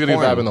guys the are going to be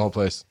porn. vibing the whole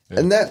place. Yeah.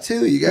 And that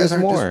too, you guys There's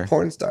aren't more. just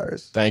porn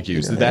stars. Thank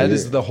you. So that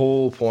is the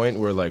whole point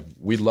where, like,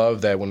 we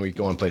love that when we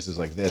go in places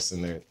like this,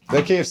 and that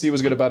KFC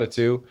was good about it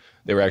too.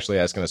 They were actually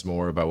asking us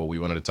more about what we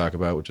wanted to talk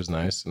about, which was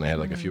nice, and they had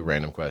like a few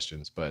random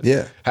questions. But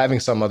Yeah. having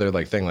some other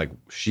like thing, like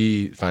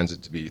she finds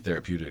it to be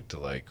therapeutic to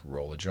like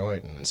roll a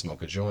joint and then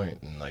smoke a joint,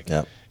 and like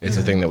Yep. it's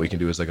a thing that we can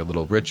do as like a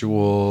little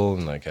ritual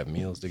and like have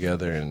meals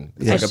together, and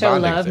it's I like a show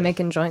bonding love thing.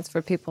 making joints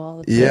for people all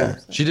the time. Yeah.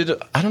 She did.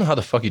 I don't know how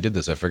the fuck you did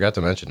this. I forgot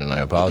to mention, and I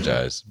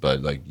apologize.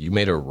 But like, you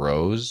made a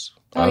rose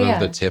out yeah. of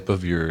the tip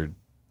of your.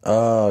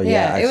 Oh yeah,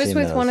 Yeah, I've it was seen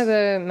with those. one of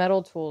the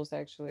metal tools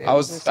actually. It I with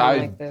was. something I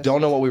like this. don't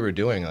know what we were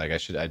doing. Like,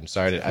 I'm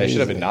sorry. I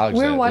should have acknowledged.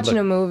 We that. were It watching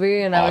a looked-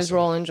 movie and I was awesome.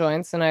 rolling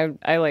joints and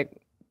I like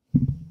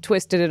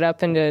twisted it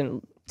up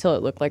into till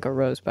it looked like a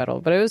rose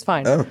petal, but it was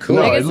fine. Oh, cool.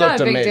 No, Like, it it's not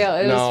looked a big amazing. deal.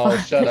 It no, was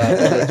fine. shut up.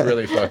 It looked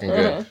really fucking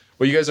good.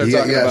 Well, you guys are You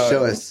talking gotta about.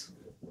 show us.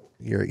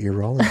 You're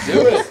rolling.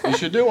 Do it. You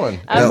should do one.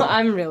 No.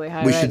 I'm really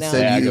high We right should now.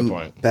 send Yeah, good you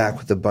point. back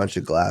with a bunch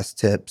of glass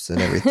tips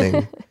and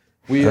everything.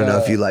 We I don't know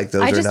if you like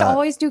those I or just not.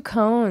 always do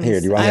cones. Here,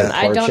 do you want me to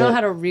I don't torch know it?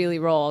 how to really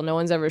roll. No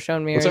one's ever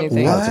shown me What's or up?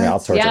 anything. What? I'll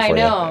torch Yeah, it I for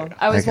know.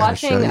 I was gotta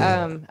show watching. you.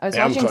 I was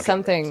Yeah, I'm watching cooking.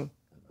 something,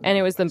 and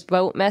it was the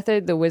boat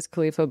method, the Wiz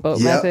Khalifa boat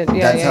Yep, method.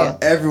 Yeah, that's yeah. how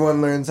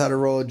everyone learns how to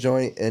roll a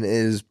joint, and it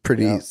is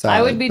pretty solid.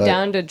 I would be but-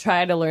 down to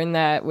try to learn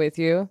that with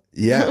you.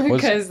 Yeah,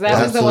 Because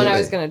that was the one I was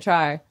Absolutely. going to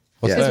try.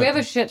 What's Because that? we have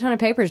a shit ton of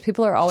papers.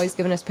 People are always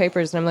giving us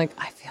papers, and I'm like,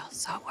 I feel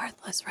so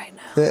worthless right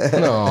now.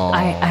 No.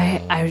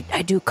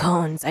 I do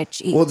cones. I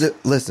cheat. well,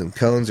 listen,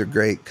 cones are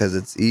great because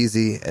it's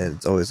easy and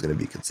it's always going to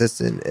be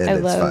consistent,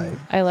 and it's fine.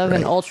 I love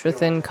an Right. ultra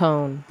thin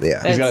cone.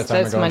 Yeah. He's got a That's,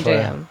 timer that's going my for you.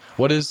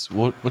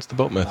 jam. What's the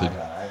boat method?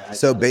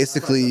 So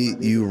basically,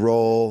 you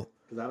roll,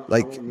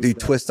 like you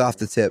twist off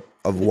the tip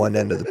of one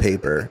end of the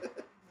paper,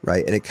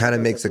 right, and it kind of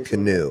makes a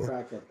canoe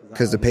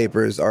because the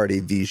paper is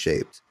already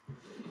V-shaped.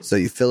 So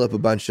you fill up a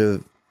bunch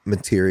of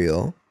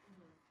material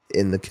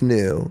in the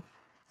canoe,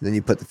 then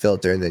you put the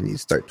filter, and then you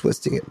start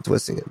twisting it and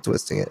twisting it and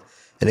twisting it.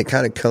 And it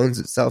kind of cones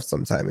itself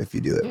sometime if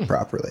you do it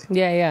properly.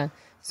 Yeah.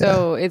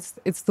 So it's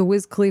the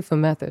Wiz Khalifa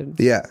method.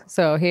 Yeah.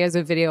 So he has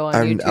a video on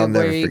I'll YouTube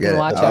never where you forget can it.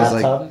 watch I was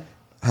it. like,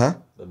 huh?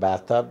 The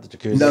bathtub, the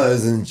jacuzzi. No, it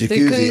was in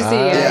jacuzzi. Jacuzzi,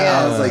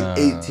 yeah. I was like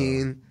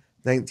 18,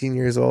 19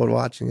 years old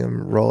watching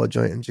him roll a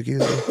joint in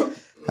jacuzzi.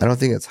 I don't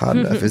think it's hot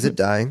enough. Is it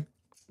dying?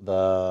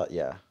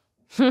 Yeah.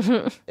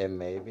 It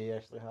may be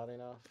actually hot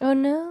enough. Oh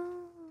no.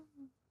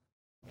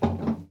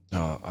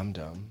 Oh, I'm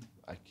dumb.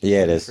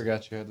 Yeah, it is.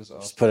 Forgot you had this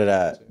off. Just put it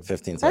at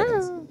 15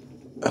 seconds.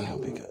 And it'll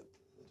be good.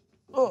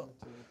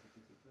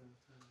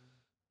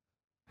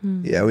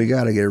 Yeah, we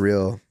got to get a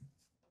real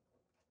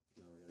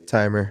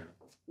timer.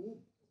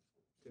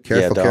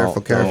 Careful,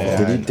 careful.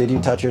 Did you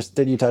touch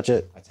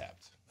it? I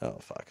tapped. Oh,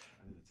 fuck.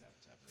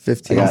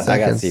 15 I got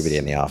seconds. CBD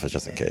in the office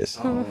just in case.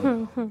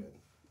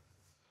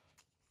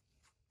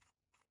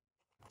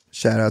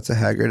 Shout out to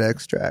Haggard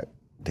Extract.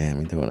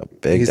 Damn, you're doing a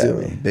big He's Debbie.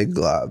 doing a big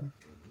glob.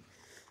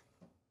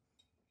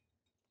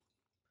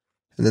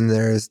 And then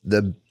there's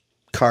the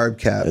carb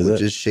cap,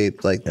 which is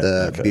shaped like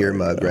the beer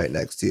mug right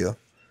next to you.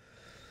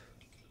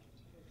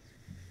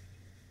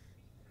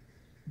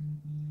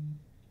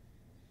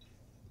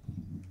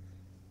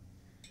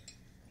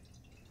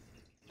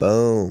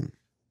 Boom.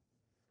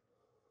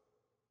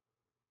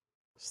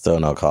 Still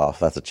no cough.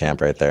 That's a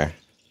champ right there.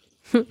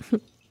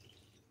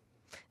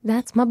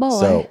 That's my boy.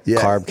 So Yeah,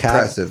 carb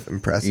cap.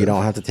 impressive. You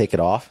don't have to take it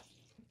off.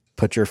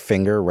 Put your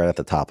finger right at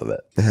the top of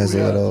it. It has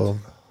a little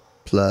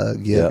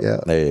plug. Yeah.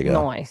 There you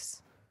go.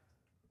 Nice.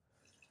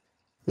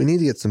 We need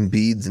to get some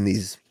beads in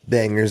these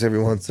bangers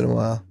every once in a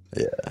while.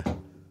 Yeah.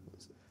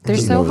 They're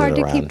Just so move it hard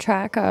to around. keep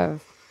track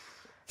of.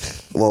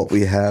 Well,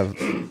 we have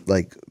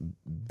like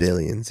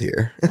billions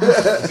here.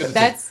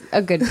 That's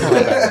a good point.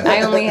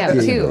 I only have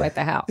 2 at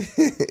the house.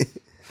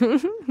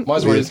 Might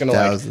as well just gonna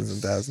like. thousands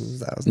and thousands and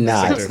thousands.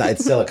 Nah, it's not.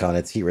 It's silicone.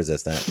 It's heat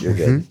resistant. You're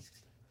good.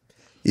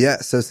 Yeah,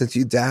 so since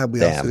you dab,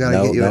 we also Damn. got to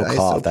No, get you no an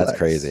cough. That's Isoplex.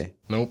 crazy.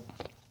 Nope.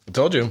 I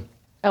told you.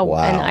 Oh,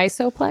 Wow. an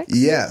isoplex?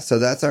 Yeah, so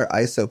that's our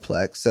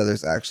Isoplex. So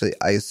there's actually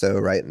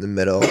ISO right in the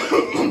middle.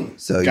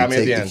 So Got you me at take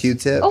the the end.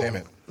 Q-tip. Damn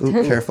it. Ooh,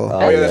 careful.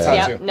 Oh yeah, that's hot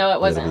Yep. too. No, it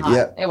wasn't hot.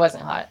 Yep. It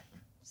wasn't hot.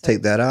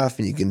 Take that off,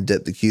 and you can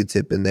dip the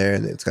Q-tip in there,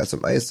 and it's got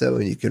some ISO,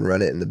 and you can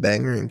run it in the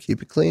banger and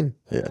keep it clean.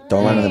 Yeah.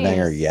 Don't run in the Nice.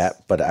 banger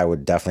yet, but I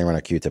would definitely run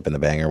a Q-tip in the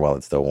banger while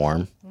it's still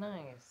warm.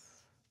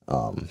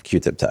 Nice.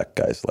 Q-tip tech,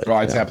 guys. Like, Bro,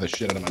 I you know, tap the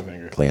shit out of my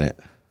finger. clean it.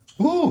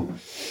 Ooh,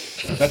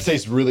 that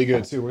tastes really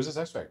good too. Where's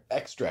this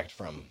extract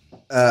from?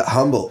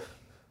 Humble.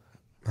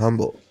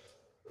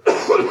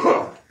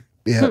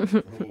 Yeah.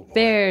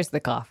 There's the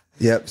cough.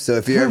 Yep. So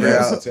if you're ever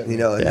out, in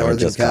Yeah, we Northern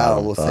just got Cal,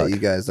 him, we'll fuck. set you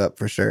guys up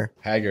for sure.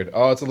 Haggard.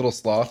 Oh, it's a little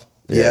sloth.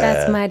 Yeah.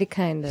 That's mighty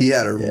kind of. He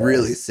had a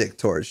really sick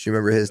torch. You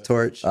remember his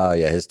torch? Oh,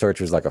 yeah. His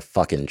torch was like a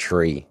fucking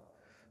tree.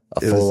 A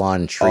It was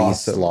full-on tree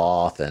awesome.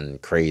 sloth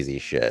and crazy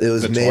shit. It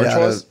was The made torch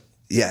out was? of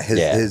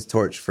his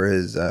torch for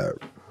his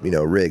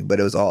rig, but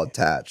it was all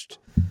attached.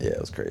 Yeah, it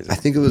was crazy. I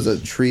think it was a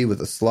tree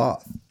with a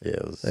sloth. Yeah,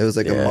 It was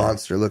like a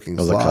monster looking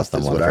was a sloth.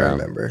 custom That's one what I for him.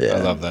 remember. Yeah. I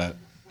love that.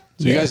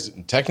 So you guys,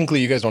 technically,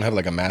 you guys don't have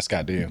like a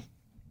mascot, do you?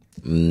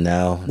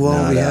 No.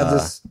 Well, we have not,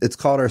 this. It's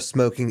called our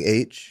Smoking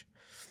H,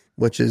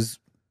 which is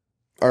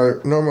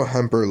our normal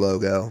Humper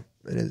logo.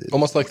 And it,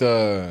 Almost like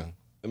it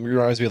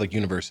reminds me of like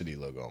university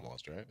logo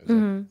almost, right? Is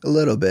a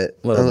little bit.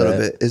 A Little little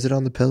bit. bit. Is it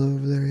on the pillow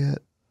over there yet?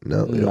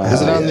 No. we don't No.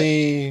 have it yet. on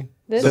the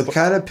This? So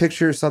kind of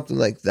picture something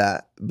like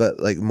that, but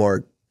like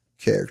more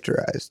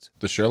characterized.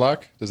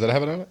 Sherlock? Does that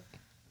have it on it?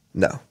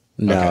 No.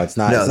 No, Okay. it's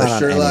not. No, it's the not on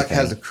Sherlock anything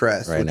has a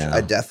crest, right which now. I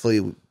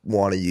definitely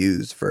want to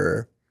use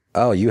for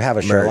Oh, you have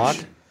a merch. Sherlock?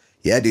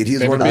 Yeah, dude, he's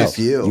Favorite one of the piece?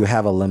 few. You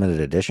have a limited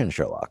edition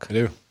Sherlock. I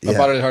do. Yeah. I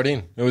bought it at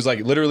Hardin. It was like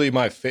literally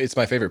it's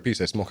my favorite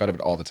piece. I smoke out of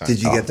it all the time.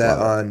 Did you get that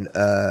love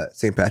on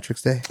St.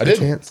 Patrick's Day? I by did.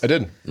 chance? I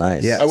did.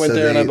 Nice. Yeah. I went So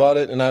there and I they- bought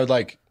it, and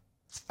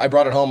I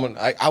brought it home, and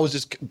I was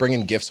just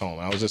bringing gifts home.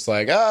 I was just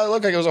like,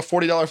 look, like it was a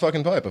 $40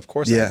 fucking pipe. Of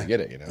course I Yeah. had to get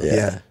it. You know.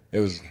 Yeah. It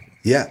was.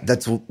 Yeah,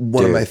 that's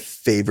one of my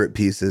favorite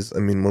pieces. I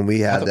mean, when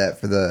we had that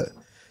for the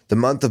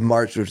month of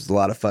March, which was a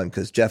lot of fun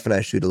because Jeff and I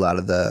shoot a lot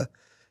of the,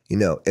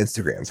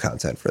 Instagram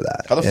content for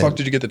that. How the And fuck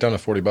did you get that down to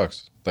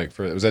 $40? Like,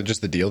 was that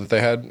just the deal that they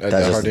had at That's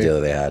just the Hardin?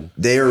 deal they had.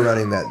 They were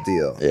running that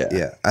deal. Yeah.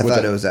 Yeah. I With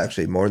thought the- it was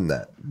actually more than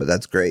that, but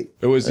that's great.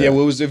 It was Well,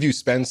 it was if you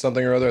spend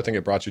something or other. I think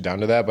it brought you down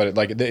to that. But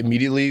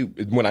immediately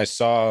when I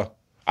saw,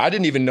 I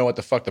didn't even know what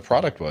the fuck the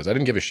product was. I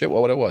didn't give a shit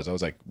what it was. I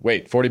was like,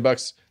 wait,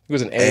 $40. It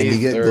was an And you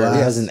eighth get or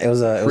glass. It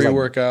was like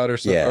pre-workout or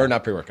something, Yeah. or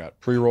not pre-workout,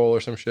 pre-roll or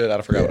some shit. I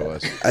forgot what it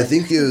was. I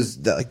think it was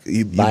like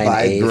you Buy an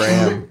buy a eighth.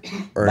 gram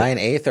or buy an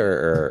eighth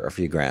or a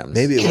few grams.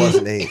 maybe it was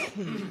an eighth.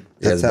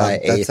 Because by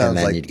eighth and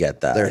then you'd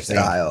get that. I their think.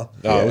 style.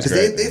 Oh, it was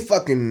Because great. they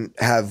fucking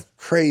have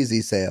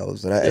crazy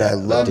sales, and I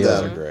love deals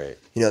them. are great.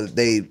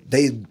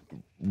 They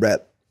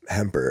rep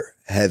Hemper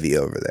heavy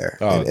over there,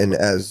 Oh. and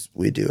as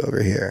we do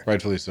over here.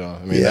 Rightfully so.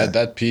 I mean, Yeah.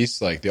 that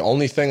piece, like, the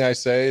only thing I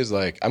say is,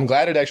 like, I'm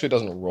glad it actually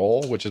doesn't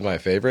roll, which is my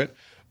favorite.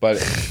 but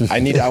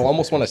I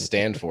almost want to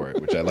stand for it,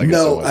 which I like. It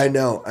so No, much. I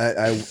know.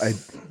 I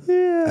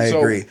So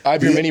agree. I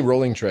have your mini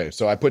rolling tray.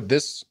 So I put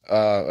this.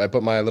 I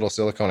put my little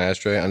silicone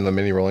ashtray on the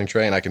mini rolling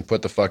tray, and I can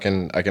put I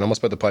can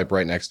almost put the pipe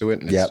right next to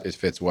it, and it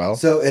fits well.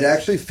 So it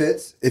actually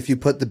fits if you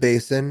put the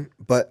base in,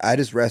 but I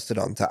just rest it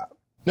on top.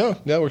 No,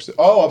 that works.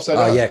 Oh, upside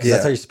down. Oh yeah, because Yeah.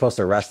 that's how you're supposed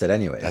to rest it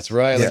anyway. That's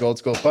right. Like Yeah. old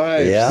school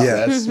pipes. Yeah. Yeah.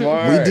 That's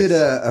smart. We did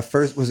a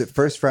first. Was it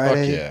First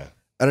Friday? Fuck yeah.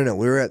 I don't know.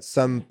 We were at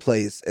some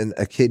place and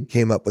a kid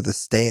came up with a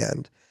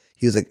stand.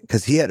 He was like,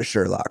 because he had a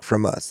Sherlock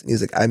from us. And he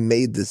was like, I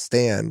made this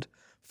stand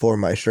for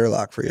my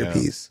Sherlock for your Yeah.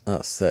 piece.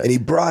 Oh, sick. And he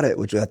brought it,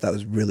 which I thought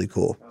was really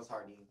cool. That was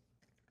Hardin.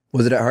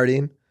 Was it at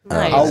Hardin?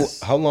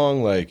 Nice. How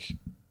long, like,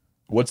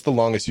 what's the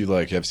longest you,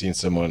 like, have seen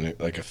someone,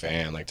 like a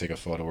fan, like, take a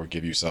photo or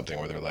give you something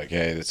where they're like,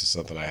 hey, this is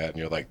something I had. And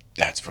you're like,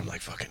 that's from,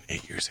 like, fucking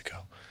 8 years ago.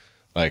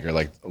 Like, or,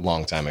 like, a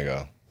long time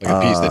ago. Like,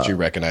 a piece that you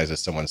recognize as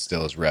someone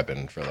still is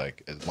repping for,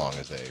 like, as long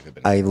as they've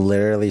been. I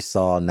literally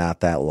saw not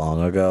that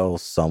long ago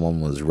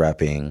someone was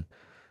repping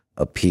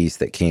a piece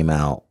that came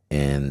out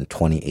in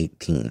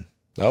 2018.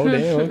 Oh,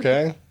 damn,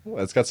 okay. Well,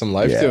 that's got some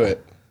life to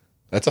it.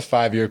 That's a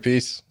 5-year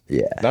piece.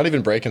 Yeah. Not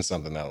even breaking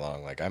something that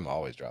long. Like, I'm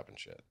always dropping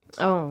shit.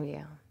 Oh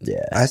yeah.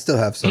 Yeah. I still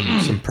have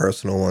some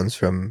personal ones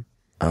from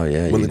Oh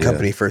yeah. when you the do.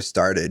 company first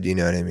started. You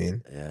know what I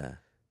mean? Yeah.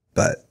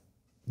 But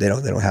they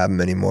don't have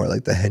them anymore,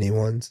 like the Henny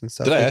ones and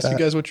stuff. Did I like ask that. you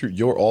guys what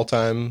your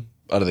all-time,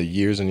 out of the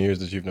years and years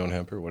that you've known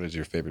Hemper, what is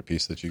your favorite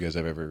piece that you guys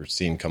have ever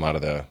seen come out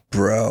of the...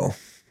 Bro?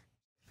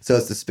 So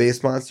it's the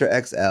Space Monster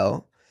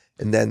XL,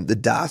 and then the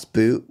Das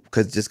boot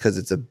because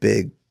it's a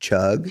big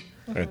chug,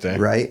 Right there?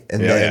 right?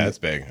 And Yeah, then yeah, it's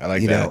big. I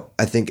like you that. know,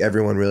 I think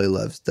everyone really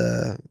loves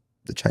the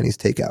Chinese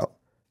takeout.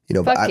 You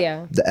know, Fuck but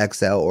yeah. the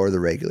XL or the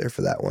regular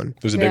for that one.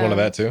 There's a big Yeah. one of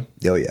that, too?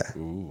 Oh yeah,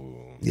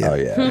 Ooh. yeah, Oh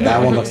yeah.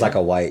 That one looks like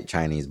a white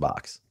Chinese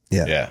box.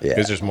 yeah. Yeah, Yeah.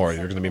 because there's more.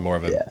 You're going to be more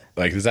of a... Yeah.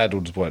 Like, is that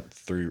what,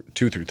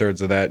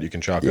 2-3 of that you can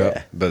chalk up?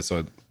 Yeah. But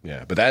so,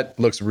 yeah. But that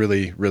looks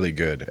really, really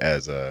good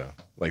as a...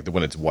 Like,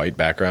 when it's white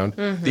background.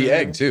 The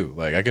egg, too.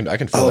 Like, I can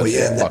fill Oh that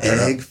yeah, and the fucker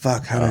up. egg.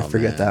 Fuck, how did I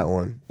forget that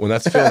one? When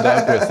that's filled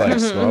up with like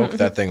smoke,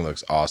 that thing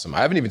looks awesome.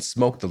 I haven't even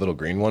smoked the little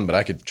green one, but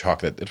I could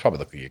chalk that. It'd probably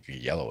look like a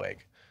yellow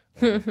egg.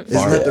 Isn't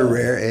that the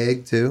rare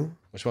egg too?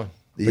 Which one?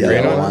 The The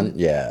green yellow one?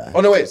 Yeah.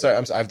 Oh no, wait. Sorry,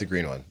 I have the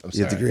green one. I'm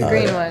You sorry. have the green.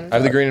 Green one. I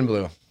have the green and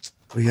blue.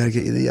 We gotta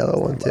get you the yellow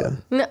one too.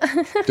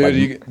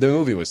 Dude, the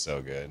movie was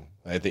so good.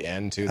 At the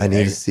end too. I need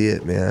egg. to see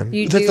it, man.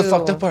 You That's do. the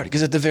fucked up part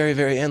because at the very,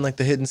 very end, like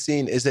the hidden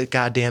scene, is that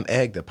goddamn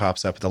egg that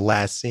pops up at the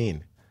last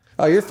scene.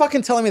 Oh, you're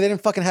fucking telling me they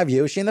didn't fucking have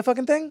Yoshi in the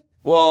fucking thing?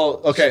 Well,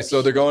 okay,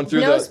 so they're going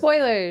through No the.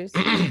 spoilers.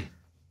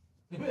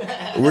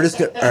 We're just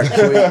gonna. All right,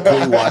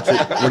 can we watch it?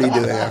 What are you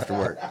doing after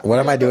work? What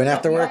am I doing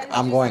after work?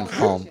 I'm going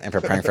home and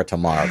preparing for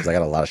tomorrow because I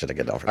got a lot of shit to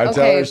get done for. I tell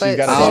Okay, her she's but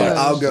got soon. to.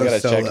 I'll go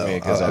check solo. me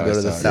because I'll go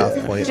to the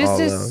South Point Just all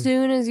as alone.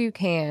 soon as you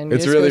can.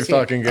 It's Just really go see it.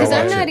 fucking good. Because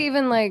I'm Watch not it.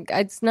 even like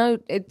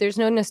there's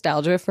no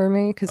nostalgia for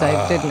me because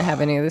I didn't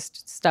have any of this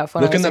stuff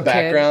when Look I was in the a kid,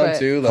 background but-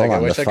 too. Like Hold I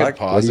on, wish the I could fuck?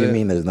 pause What do you it.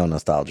 mean there's no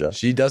nostalgia?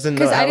 She doesn't know.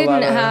 Because I have a lot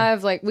didn't of-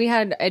 have like we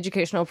had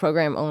educational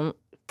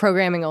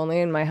programming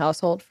only in my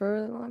household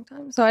for a long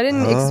time, so I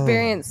didn't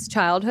experience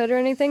childhood or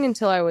anything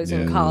until I was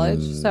in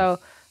college. So,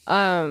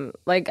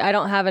 like I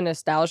don't have a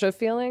nostalgia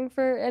feeling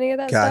for any of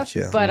that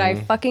Gotcha. stuff. But I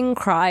fucking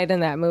cried in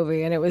that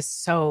movie, and it was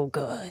so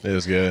good. It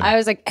was good. I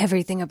was like,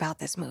 everything about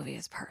this movie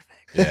is perfect.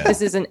 Yeah.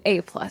 This is an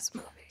A+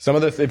 movie. Some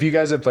of the, if you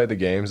guys have played the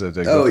games,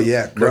 like, Oh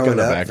yeah, look in growing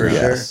the up for background.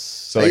 sure.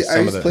 So like I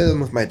some used of to play the,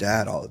 them with my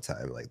dad all the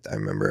time. Like I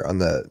remember on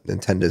the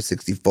Nintendo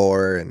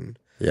 64, and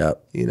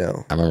Yep. you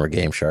know, I remember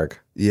Game Shark.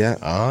 yeah.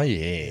 oh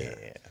yeah.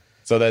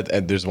 So that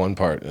and there's one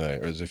part, or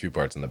there's a few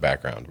parts in the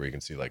background where you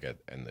can see like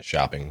in the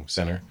shopping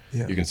center,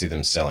 Yeah. you can see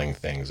them selling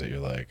things that you're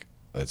like,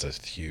 that's a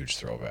huge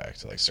throwback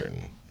to like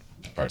certain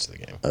parts of the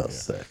game. Oh, yeah.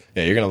 sick.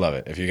 Yeah, you're gonna love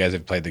it if you guys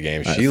have played the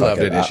game. She Fuck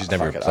loved it, and I'll- she's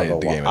never fuck it. played I'll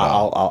the go game at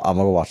wa- all. I'm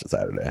gonna go watch it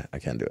Saturday. I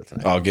can't do it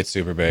tonight. I'll get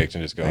super baked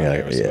and just go in gotta-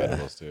 there with some yeah.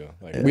 edibles too.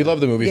 Like we love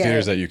the movie Yeah.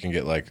 theaters that you can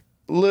get like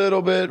a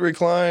little bit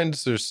reclined.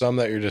 There's some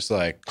that you're just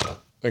like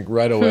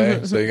right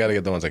away. So you got to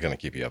get the ones that kind of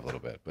keep you up a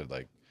little bit. But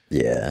like,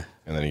 Yeah.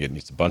 and then you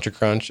get a bunch of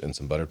crunch and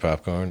some buttered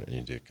popcorn, and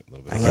you do a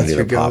little bit. I Of can't do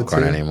your the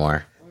popcorn go-to.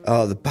 anymore.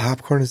 Oh, the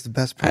popcorn is the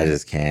best part. I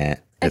just can't.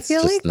 I It's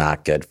feel just like-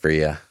 not good for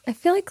you. I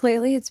feel like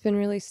lately it's been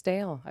really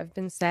stale. I've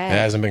been sad. It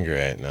hasn't been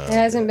great. No, It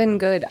hasn't been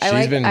good.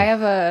 She's been- I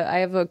have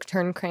a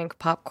turn crank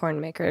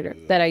popcorn maker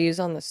that I use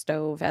on the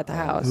stove at the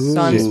house. So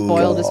I'm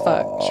spoiled as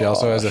fuck. She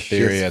also has a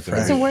theory at the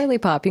It's a whirly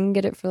pop. You can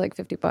get it for like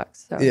 $50.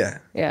 So Yeah.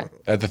 yeah.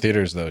 at the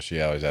theaters though. She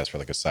always asks for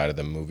like a side of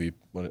the movie.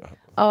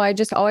 Oh, I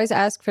just always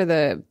ask for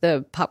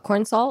the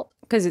popcorn salt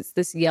because it's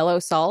this yellow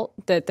salt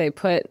that they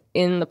put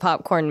in the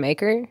popcorn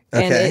maker, and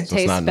Okay. it So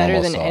it's not tastes better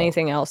normal than salt.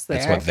 anything else there.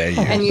 It's what they use.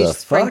 And you The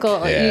sprinkle.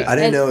 fuck? Yeah. I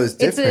didn't and know it was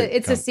different.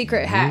 It's a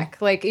secret hack.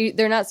 Like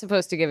they're not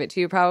supposed to give it to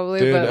you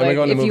probably, Dude, but I've been like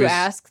going to if you movies-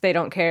 ask, they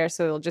don't care.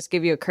 So they'll just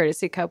give you a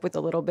courtesy cup with a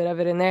little bit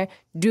of it in there.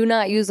 Do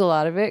not use a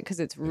lot of it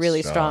because it's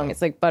really strong.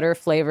 It's like butter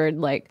flavored,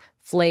 like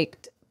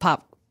flaked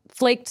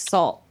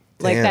salt,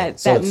 like Damn. that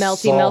So it's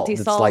melty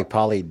It's salt. like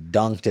probably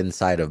dunked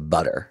inside of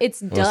butter It's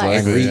dust.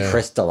 likely. and Yeah.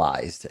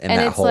 recrystallized in And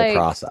that it's whole like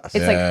process. it's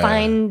Yeah. like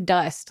fine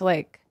dust.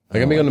 Like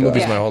Like I've been going to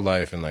movies God. my whole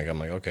life, and like I'm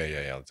like, okay,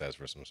 yeah, let's ask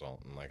for some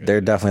salt. And like,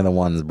 They're definitely the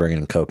ones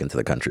bringing Coke into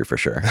the country for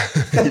sure.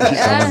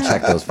 Someone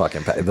check those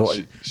fucking.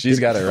 she's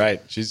got it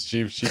right.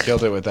 She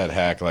killed it with that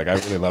hack. Like I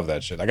really love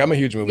that shit. Like I'm a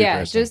huge movie Yeah,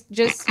 person.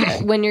 just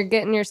when you're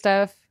getting your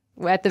stuff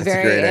at the That's a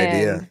very great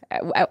end,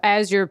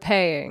 as you're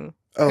paying.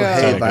 Oh, go.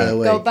 hey, by the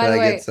way, Go, by can the I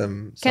way, get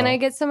some? Can I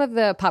salt? get some of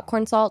the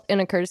popcorn salt in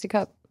a courtesy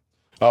cup?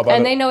 Oh, by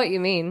And the- they know what you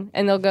mean,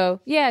 and they'll go,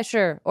 "Yeah,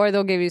 sure," or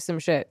they'll give you some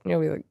shit. And you'll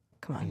be like,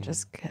 "Come on,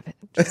 just give it.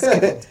 Just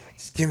give it.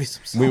 Just give me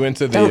some salt. we went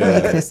to Don't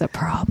make the this a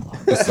problem."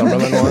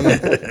 Summerlin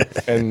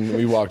one, and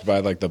we walked by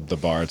like the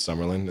bar at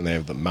Summerlin, and they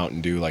have the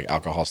Mountain Dew like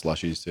alcohol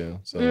slushies too.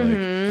 So like,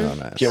 Oh,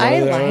 nice. get one I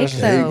of like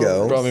those. There you those.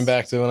 go. Brought me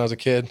back to when I was a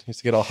kid. Used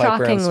to get all hyped around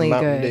some Shockingly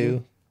Mountain good.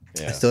 Dew.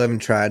 I Yeah. still haven't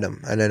tried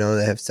them, and I know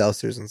they have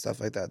seltzers and stuff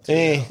like that too.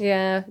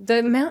 Yeah,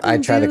 the Mountain I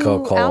tried the Dew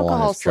Coca-Cola one,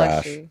 alcohol it's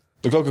trash. slushy.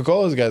 The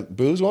Coca-Cola's got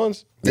booze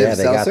ones. They Yeah, have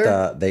they got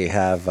seltzer? they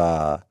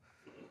have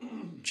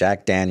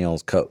Jack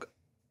Daniel's Coke.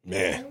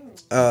 Yeah.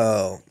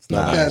 Oh,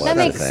 not that's what That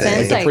they makes say.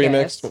 sense, The I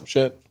pre-mixed guess.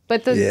 shit.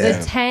 But the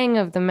Yeah. tang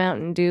of the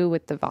Mountain Dew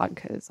with the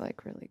vodka is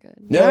like really good.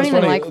 Yeah, I don't it's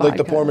even funny. like Like, vodka.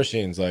 the pour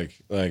machines, like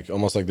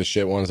almost like the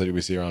shit ones that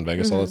we see around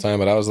Vegas all the time.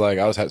 But I was like,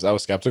 I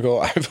was skeptical.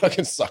 I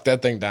fucking sucked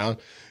that thing down.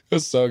 It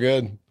was so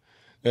good.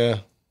 Yeah.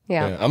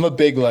 Yeah. I'm a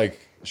big like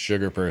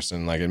sugar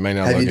person. Like it may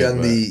not have look you done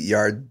it, the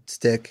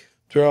yardstick?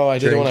 bro? I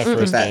did it when I drink?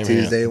 first Fat came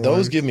Tuesday here. ones?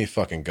 Those give me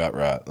fucking gut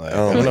rot. Like,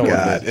 Oh I don't my know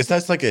God. what it is.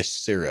 That's like a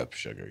syrup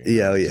sugar. you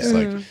know? Yeah, oh, yeah. It's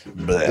like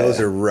bleh. Those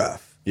are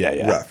rough. Yeah,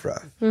 yeah. Rough.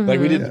 Like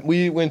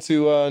we went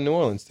to New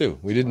Orleans too.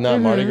 We did not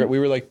Mardi Gras. We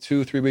were like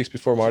 2-3 weeks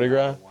before Mardi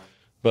Gras,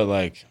 but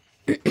like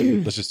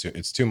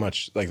it's too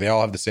much. Like they all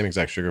have the same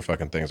exact sugar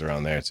fucking things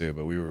around there too.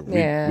 But we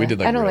did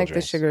like I don't real like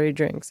drinks. the sugary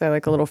drinks. I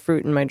like a little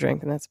fruit in my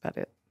drink, and that's about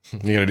it.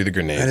 You gotta do the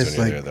grenades That when is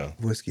you're like there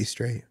though. whiskey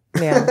straight.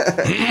 Yeah.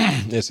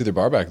 Yeah, see the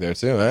bar back there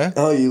too, eh?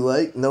 Oh, you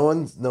like? No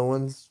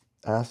one's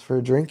asked for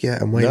a drink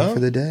yet. I'm waiting No? for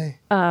the day.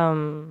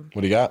 What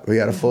do you got? We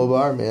got a full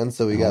bar, man.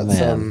 So we got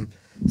man.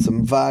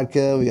 some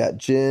vodka, we got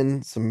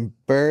gin, some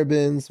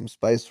bourbon, some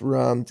spiced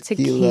rum,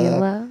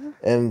 tequila.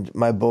 And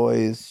my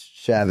boys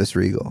Chavis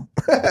Regal.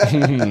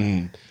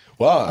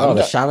 Well, Oh,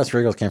 the Chavez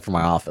Regals came from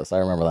my office. I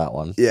remember that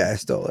one. Yeah, I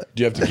stole it.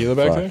 do you have tequila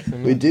back Fuck. there?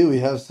 We do. We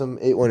have some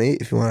 818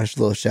 if you want a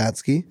little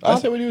shatsky. I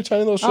said we do a tiny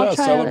little shot,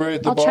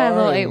 celebrate the I'll bar. try a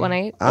little and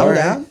 818. All our,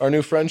 right. our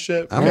new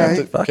friendship. All Cap right,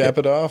 it- fuck cap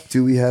it off.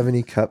 Do we have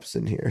any cups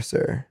in here,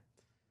 sir?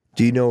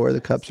 Do you know where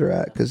the cups are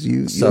at? Because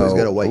you So- always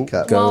got a white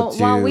cup. Go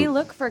While to- we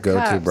look for go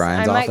to cups,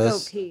 Brian's I might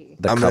office. go pee.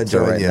 The I'm gonna cups are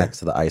join right you. next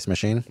to the ice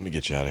machine. Let me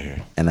get you out of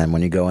here. And then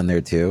when you go in there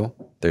too,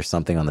 there's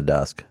something on the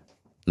desk.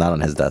 Not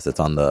on his desk.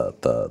 It's on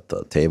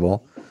the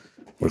table.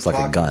 Looks like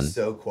a gun.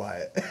 So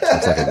quiet.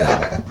 Looks like a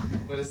gun.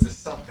 What is this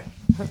something?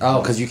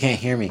 Oh, because you can't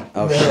hear me.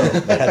 Oh,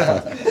 shit. The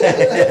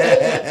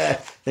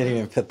headphones. Didn't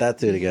even put that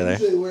two together.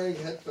 Usually wearing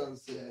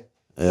headphones today.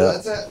 Yeah. So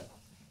that's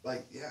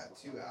at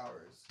 2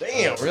 hours.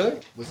 Damn,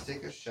 really? Let's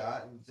take a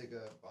shot and take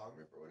a bong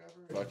rip or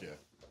whatever. Fuck yeah.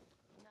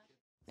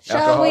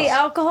 Shall we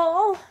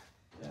alcohol?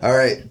 All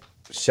right,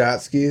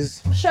 shot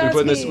skis.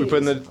 We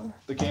putting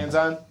the cans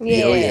on?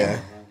 Yeah. Oh yeah.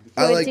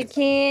 I Put like your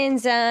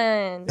cans on.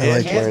 I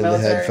like wearing the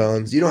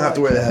headphones. You don't have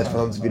to wear the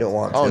headphones if you don't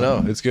want to. Oh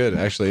no, it's good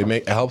actually.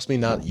 It helps me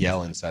not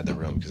yell inside the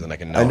room because then I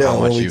can know. I know how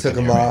much when we you took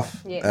can them hear me.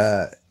 off,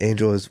 Yeah.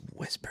 Angel was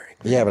whispering.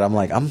 Yeah, but I'm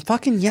like, I'm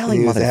fucking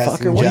yelling, He was motherfucker.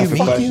 asking What do you Jeff a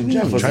mean? question.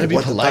 Jeff was Trying to like, be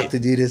what the polite. fuck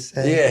did you just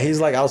say? Yeah, he's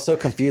like, I was so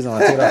confused. And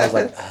I was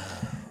like,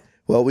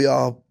 Well, we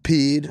all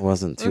peed. it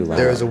wasn't too loud.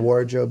 There was a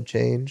wardrobe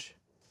change.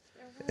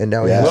 And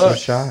now we Yeah. have some Look.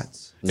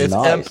 shots. It's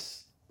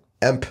nice.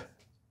 Emp.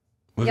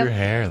 Move Yep. your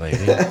hair, lady.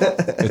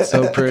 It's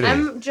so pretty.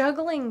 I'm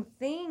juggling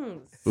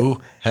things.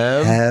 Ooh,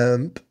 hem.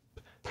 Hemp.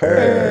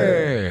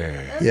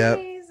 Purr. Yep.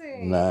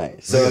 Amazing.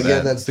 Nice. So Look at again,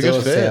 that. that's It's a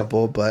good still a fit.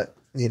 sample, but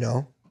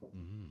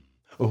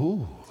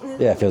Ooh.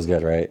 Yeah, it feels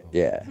good, right?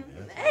 Yeah.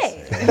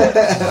 Hey,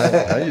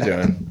 How you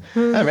doing?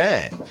 All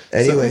right.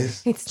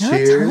 anyways, it's not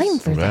cheers. time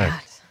for Right.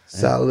 that.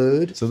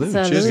 Salud. Salute.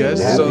 Salute. Cheers,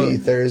 guys. Happy So,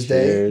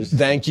 Thursday. Cheers.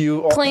 thank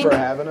you all Clink. for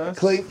having us.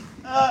 Clink.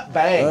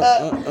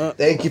 Bang.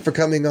 Thank you for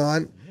coming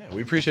on. Yeah,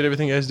 we appreciate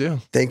everything you guys do.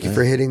 Thank you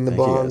for hitting the Thank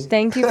you, bong. guys.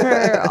 Thank you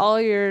for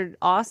all your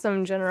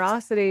awesome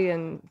generosity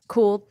and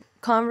cool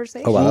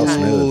conversation. Oh, wow, that was time.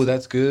 smooth. Ooh,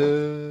 that's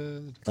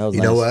good. That was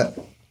You know nice.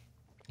 what?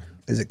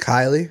 Is it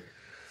Kylie?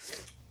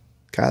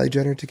 Kylie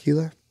Jenner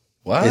tequila?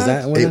 What? Is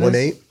that what it is?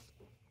 818?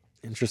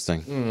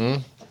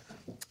 Interesting.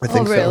 I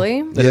think Oh,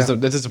 really? So.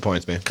 That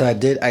disappoints me. Cause I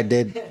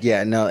did.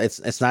 Yeah, no,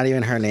 it's not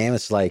even her name.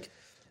 It's like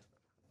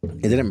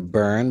it didn't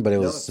burn, but it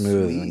was it's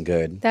smooth sweet. and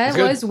good. That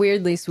good. was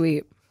weirdly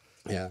sweet.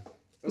 Yeah.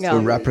 Yeah. The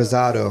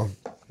Reposado.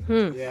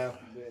 Yeah.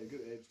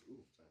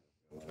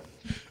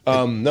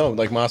 No,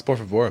 like Mas por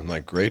favor.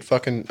 Like great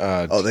fucking.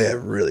 Oh, they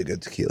have really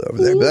good tequila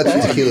over there. But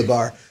that's a tequila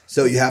bar.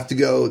 So you have to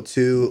go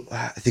to,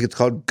 I think it's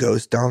called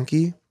Ghost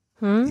Donkey.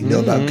 You know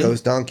about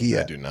Ghost Donkey? I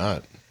Yeah. do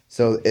not.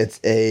 So it's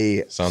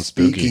a Sounds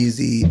spooky.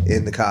 speakeasy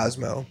in the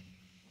Cosmo.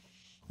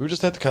 We were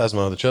just at the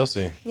Cosmo, the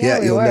Chelsea. Yeah,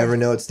 we you'll were. never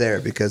know it's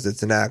there because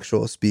it's an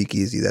actual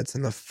speakeasy that's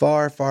in the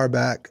far, far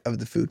back of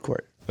the food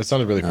court. That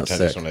sounded really Oh,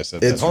 pretentious sick. when I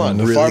said It's that. Hold on,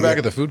 the really far back good.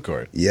 of the food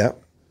court. Yep.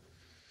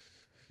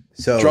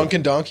 So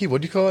Drunken donkey?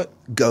 What do you call it?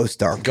 ghost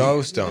donkey.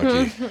 Ghost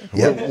donkey.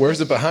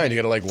 Where's it behind? You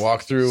got to like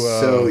walk through.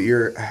 So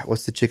you're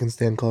what's the chicken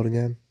stand called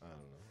again?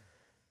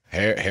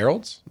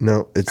 Harold's?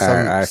 No, it's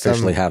I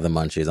officially have the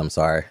munchies. I'm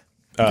sorry.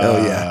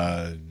 Oh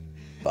yeah.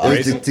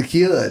 It's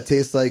tequila. It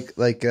tastes like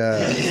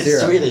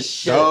syrup. Sweet as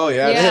shit. Oh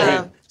yeah.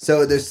 Yeah.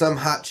 So there's some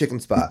hot chicken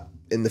spot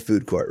in the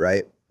food court,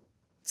 right?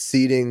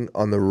 Seating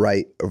on the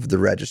right of the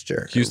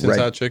register. Houston's right.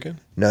 hot chicken?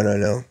 No. Okay,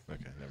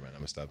 never mind. I'm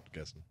gonna stop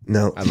guessing.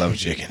 No. I love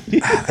chicken.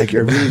 I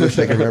really wish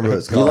I could remember what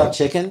it's You called. love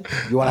chicken?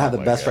 You want to have the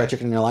best fried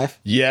chicken in your life?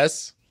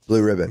 Yes.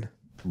 Blue Ribbon.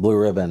 Blue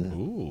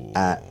Ribbon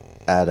at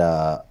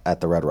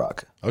the Red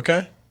Rock.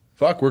 Okay.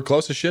 Fuck, we're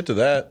close as shit to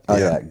that. Oh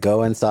yeah.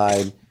 Go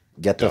inside,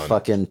 get the Done.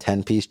 fucking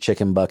 10-piece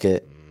chicken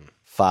bucket,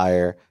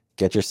 fire.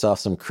 Get yourself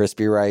some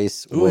crispy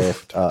rice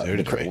with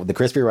the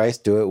crispy rice.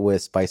 Do it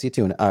with spicy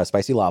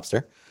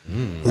lobster.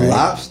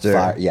 Lobster.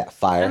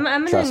 Fire. I'm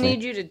gonna Trust need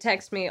me. you to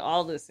text me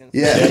all this info.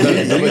 Yeah.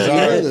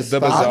 The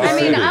bazaar.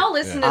 I mean, I'll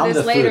listen to I'm this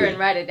the later foodie. and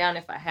write it down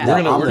if I have. We're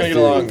it. gonna get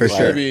along For for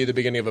sure. Be the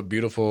beginning of a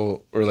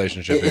beautiful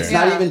relationship It's here.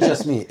 not even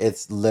just me.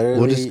 It's literally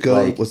We'll just go.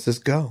 like Let's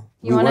just go.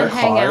 You want to work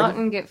hang hard. out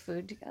and get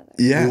food together?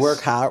 Yes. We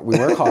work hard. We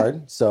work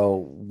hard. So,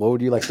 what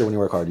would you like to do when you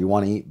work hard? You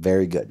want to eat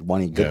very good. You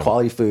want to eat good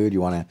quality food.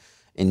 You want to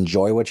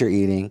enjoy what you're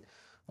eating.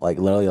 Like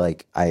literally,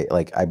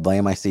 I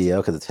blame my CEO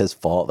because it's his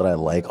fault that I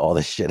like all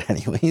this shit,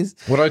 anyways.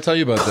 What did I tell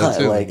you about that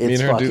too? Like Me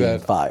it's and her fucking do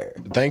that. fire.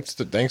 Thanks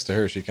to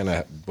her, she kind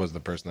of was the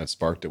person that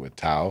sparked it with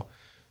Tao.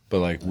 But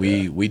like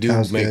we do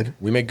Tao's make good.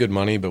 we make good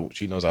money, but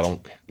she knows I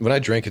don't. When I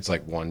drink, it's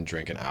like one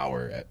drink an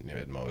hour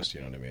at most.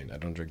 You know what I mean? I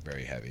don't drink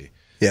very heavy.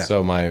 Yeah.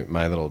 So my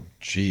little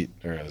cheat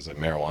is like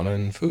marijuana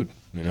and food.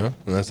 You know,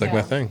 and that's like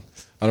my thing.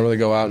 I don't really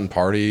go out and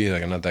party.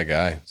 Like I'm not that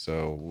guy.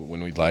 So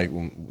when we like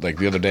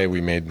the other day we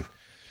made.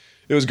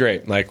 It was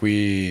great. Like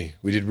we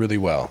did really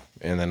well,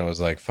 and then I was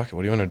like, "Fuck it,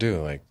 what do you want to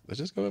do? Like, let's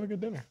just go have a good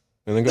dinner,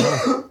 and then go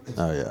home."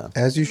 Oh yeah.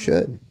 As you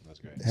should. That's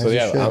great. As So you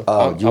yeah, should.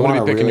 I'm You want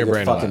gonna a be picking really your good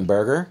brain a fucking lot.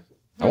 burger?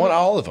 I want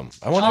all of them.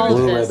 I want All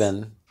everything. Blue this.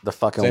 Ribbon, the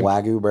fucking Same.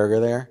 Wagyu burger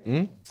there.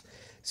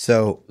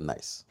 So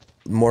Nice.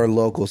 more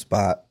local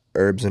spot,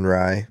 Herbs and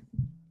Rye.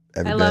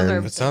 Ever I love been?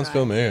 Herbs. It sounds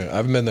familiar. I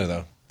haven't been there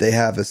though. They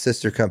have a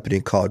sister company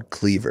called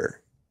Cleaver.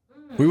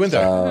 We went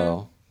there.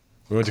 Oh,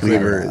 We went to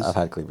Cleaver. Cleaver. I've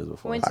had cleavers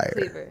before. Went to Fire.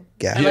 Cleaver.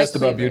 Yeah. He I asked like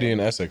about Cleaver. Beauty in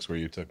Essex where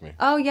you took me.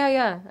 Oh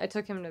yeah. I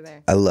took him to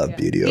there. I love Yeah.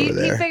 beauty He over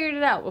there. figured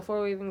it out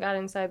before we even got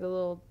inside the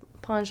little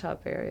pawn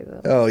shop area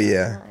though. Oh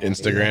yeah.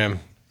 Instagram.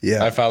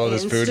 Yeah. I follow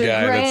this food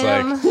guy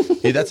that's like,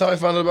 hey, that's how I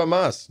found out about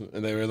Moss.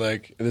 And they were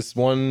like, this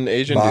one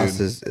Asian Moss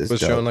dude is was dope.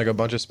 showing like a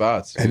bunch of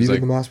spots. Have He you was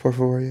been like, to Moss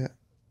before yet?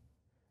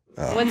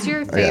 Oh, What's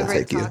your I gotta favorite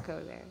take you.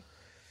 taco there?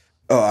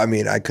 Oh, I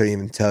mean, I couldn't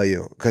even tell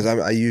you because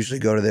I usually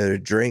go to there to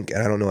drink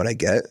and I don't know what I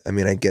get. I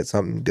mean, I get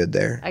something good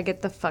there. I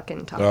get the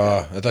fucking taco.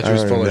 oh, I thought she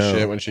was I full don't of know.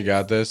 shit when she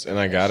got this, and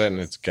I got it, and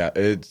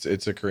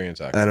it's a Korean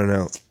taco. I don't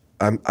know.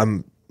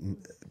 I'm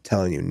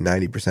telling you,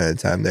 90% of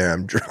the time there,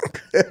 I'm drunk.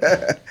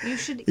 You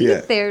should eat Yeah.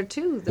 there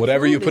too. The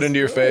Whatever you food put is into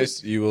your good.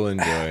 face, you will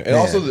enjoy. And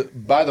also,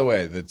 by the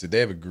way, they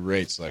have a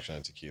great selection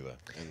of tequila.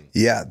 And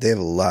Yeah, they have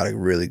a lot of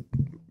really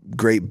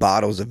great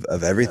bottles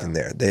of everything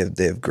there. They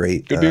have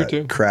great Good beer,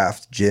 too.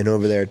 craft gin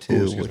over there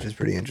too, excuse which me. is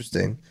pretty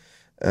interesting.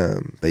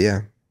 But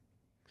yeah,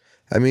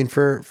 I mean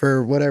for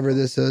whatever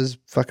this is,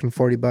 fucking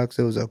 $40,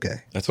 it was okay.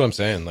 that's what I'm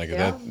saying. Like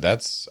Yeah.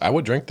 that's I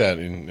would drink that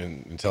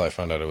until I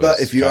found out it was. But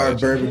if you are a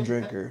college. bourbon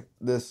drinker,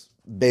 this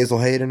Basil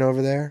Hayden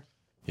over there,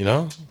 You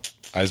know,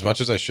 as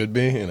much as I should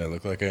be, and I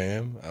look like I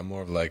am, I'm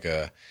more of like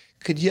a.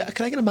 Can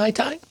I get a Mai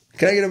Tai?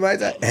 can I get a Mai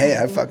Tai? Hey,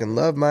 I fucking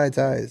love Mai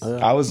Tais.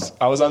 I was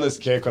on this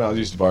kick when I was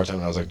used to bartending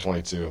when I was like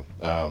 22.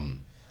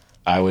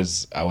 I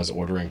was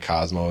ordering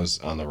Cosmos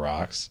on the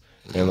rocks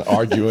and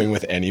arguing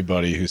with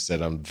anybody who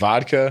said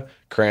vodka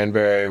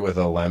cranberry with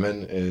a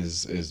lemon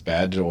is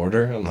bad to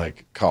order. I'm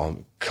like,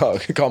 call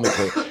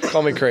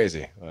me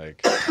crazy.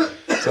 Like,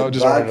 so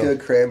just Vodka, ordered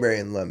cranberry,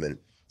 and lemon.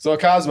 So a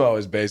Cosmo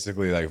is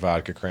basically like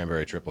vodka,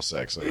 cranberry, triple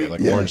sec. So you get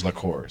like orange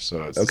liqueur.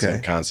 So it's the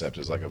same concept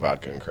as like a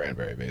vodka and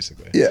cranberry,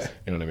 basically. Yeah.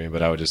 You know what I mean?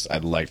 But I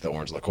like the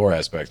orange liqueur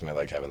aspect, and I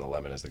like having the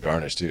lemon as the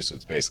garnish too. So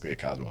it's basically a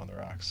Cosmo on the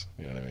rocks.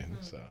 You know what I mean?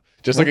 So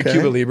just like a Okay.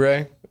 Cuba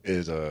Libre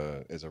is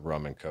a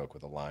rum and Coke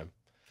with a lime.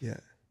 Yeah,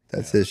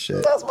 that's his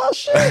shit. That's my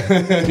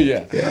shit.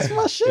 Yeah. That's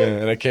my shit. Yeah,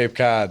 and a Cape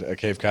Cod is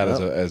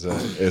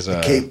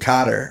a Cape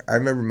Codder. I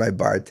remember my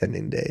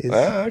bartending days.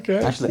 Ah, okay.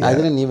 Actually, I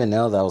didn't even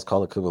know that was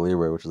called a Cuba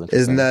Libre, which was interesting.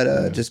 Isn't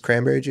that just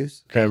cranberry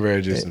juice?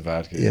 Cranberry juice and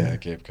vodka. Yeah. Yeah,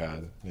 Cape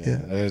Cod. Yeah.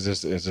 And it's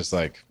just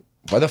like,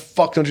 why the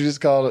fuck don't you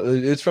just call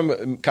it? It's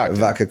from cocktail.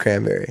 Vodka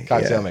cranberry.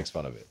 Cocktail makes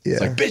fun of it. Yeah.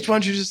 It's like, bitch, why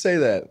don't you just say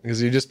that?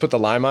 Because you just put the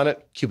lime on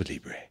it. Cuba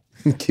Libre.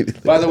 Yeah.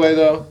 By the way,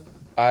 though,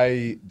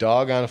 I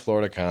dog on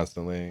Florida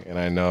constantly, and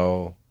I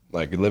know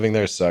like living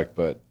there sucked,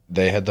 but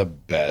they had the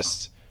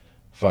best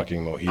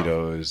fucking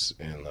mojitos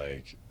and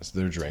like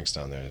their drinks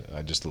down there.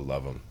 I just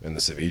love them. And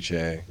the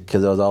ceviche.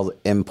 Because it was all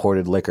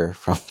imported liquor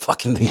from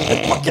fucking the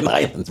fucking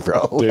islands,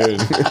 bro. Dude.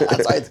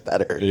 That's why it's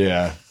better.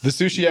 Yeah. The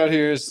sushi out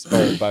here is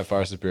by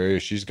far superior.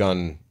 She's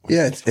gone.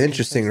 Yeah, it's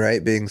interesting,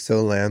 right? Being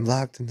so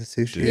landlocked in the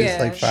sushi Yeah. is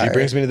like fire. She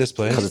brings me to this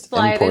place. Because it's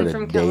Fly it in imported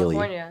from daily.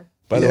 California.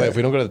 By the Yeah. way, if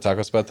we don't go to the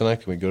taco spot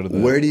tonight, can we go to the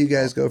Where do you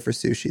guys go for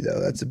sushi though?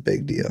 That's a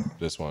big deal.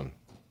 this one?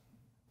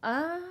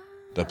 Ah.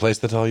 The place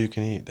that's all you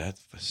can eat.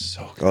 That's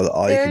so good. Oh, the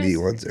all you can There's- eat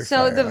ones are So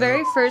fire. the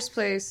very first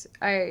place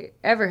I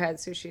ever had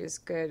sushi is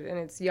good, and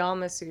it's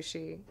Yama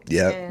Sushi.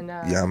 Yep. And,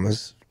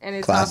 Yamas. And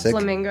it's Classic.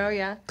 on Flamingo,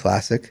 yeah.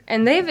 Classic.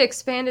 And they've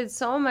expanded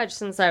so much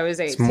since I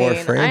was 18. more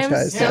I'm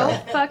franchise so now.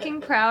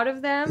 fucking proud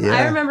of them. Yeah.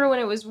 I remember when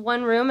it was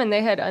one room and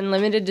they had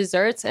unlimited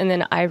desserts, and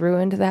then I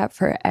ruined that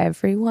for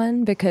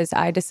everyone because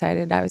I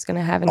decided I was going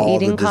to have an All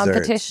the eating desserts.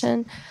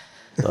 competition.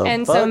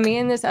 And so me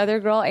and this other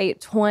girl ate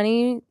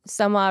 20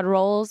 some odd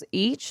rolls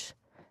each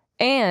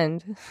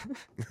and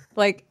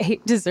like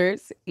 8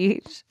 desserts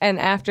each. And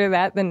after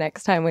that, the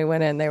next time we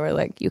went in, they were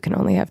like, you can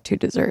only have 2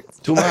 desserts.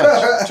 Too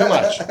much. Too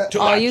much. Too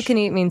All much. you can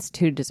eat means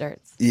 2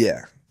 desserts.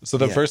 Yeah. So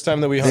the first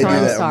time that we They So hung do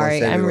I'm that out, sorry.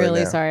 almost I'm everywhere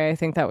really now. sorry. I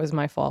think that was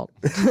my fault.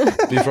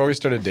 before we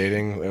started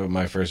dating,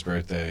 my first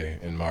birthday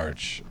in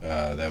March,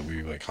 that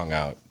we like hung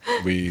out.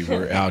 We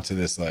were out to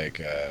this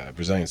like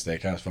Brazilian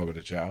steakhouse, Fogo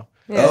de Chao.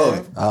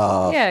 Yeah.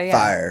 Oh, Yeah.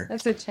 fire.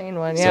 That's a chain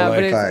one. So, Yeah, like,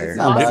 but it's, fire. it's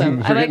We're awesome. getting-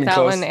 I we're like getting that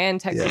close. one and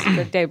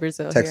Texas Day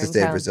Brazil. Texas here Day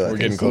in town. Brazil. I We're think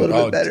getting it's a little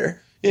close. bit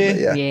better. Yeah.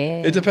 Yeah.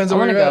 Yeah. It depends on I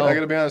where wanna you're at. go. I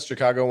gotta be honest.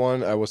 Chicago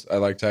one, I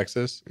like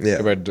Texas. Yeah.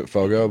 Compared to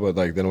Fogo, but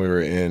like then we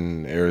were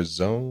in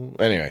Arizona.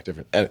 Anyway,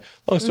 different. And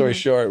long story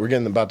short, we're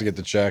getting about to get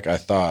the check. I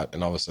thought,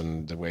 and all of a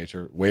sudden the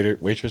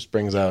waitress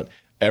brings out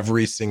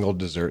every single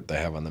dessert they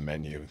have on the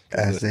menu.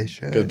 As they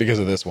should. Because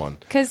of this one.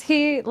 Because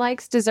he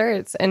likes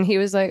desserts, and he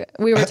was like,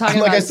 we were talking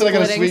I'm like, about I said I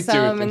got a splitting sweet tooth,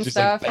 some and and she's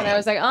like, stuff, and I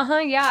was like,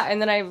 yeah. And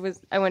then I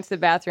went to the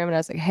bathroom, and I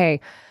was like,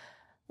 hey,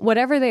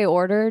 whatever they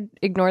ordered,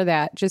 ignore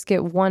that. Just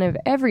get one of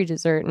every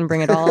dessert and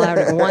bring it all out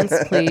at once,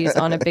 please,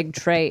 on a big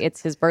tray.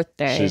 It's his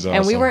birthday, She's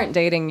and we awesome. weren't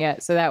dating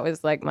yet, so that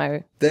was like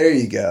my There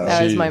you go.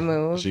 that was my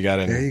move. She got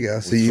in. There you go.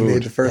 So with you food.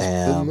 made the first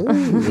Damn.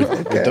 move.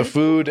 With the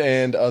food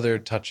and other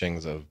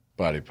touchings of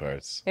body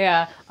parts.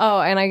 Yeah.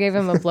 Oh, and I gave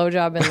him a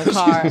blowjob in the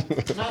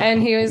car,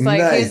 and he was like,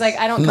 Nice.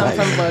 I don't come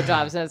from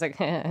blowjobs, and I was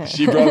like,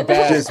 She brought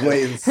back. Just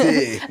wait and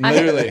see.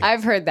 Literally.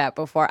 I've heard that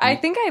before. I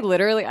think I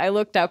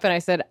looked up and I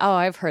said, oh,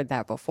 I've heard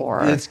that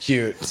before. It's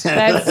cute.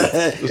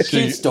 That's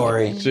Cute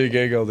story. She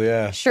giggled,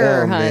 yeah.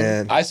 sure, Oh hun.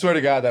 man. I swear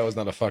to God, that was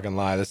not a fucking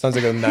lie. That sounds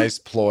like a nice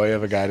ploy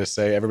of a guy to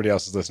say. Everybody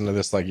else is listening to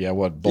this, like, yeah,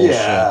 what bullshit.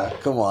 Yeah,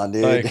 come on,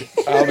 dude. Like,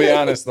 I'll be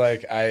honest,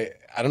 like, I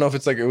don't know if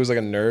it's like it was like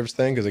a nerves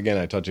thing because again,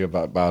 I told you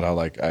about how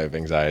like I have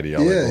anxiety,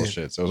 all Yeah. that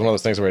bullshit. So it was one of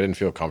those things where I didn't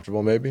feel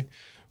comfortable, maybe.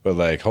 But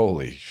like,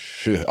 holy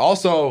shit!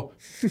 Also,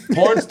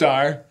 porn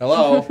star,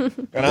 hello,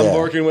 and I'm Yeah.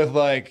 working with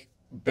like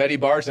Betty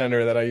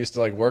bartender that I used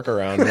to like work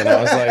around when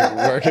I was like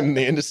working in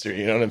the industry.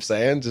 You know what I'm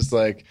saying? Just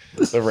like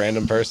a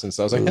random person.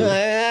 So I was like,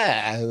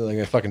 like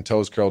my fucking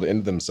toes curled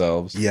into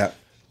themselves. Yeah.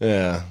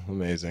 Yeah,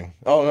 amazing.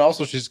 Oh, and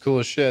also she's cool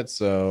as shit.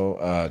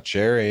 So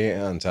cherry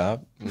on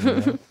top.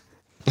 Yeah.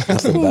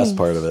 That's the best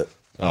part of it.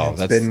 Oh,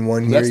 It's been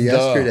 1 year that's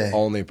yesterday. The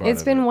only part.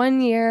 It's been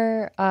 1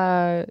 year,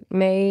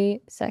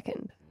 May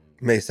 2nd.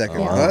 May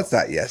 2nd. Oh, that's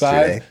not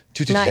yesterday.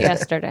 Not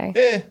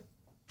yesterday.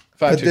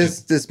 But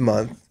this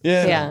month.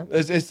 Yeah, Yeah.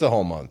 It's the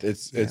whole month.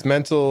 It's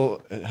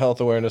Mental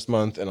Health Awareness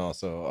Month, and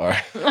also our.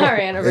 Our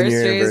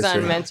anniversary is on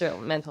anniversary.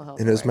 mental health.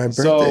 And it was my awareness.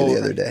 birthday the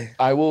other day.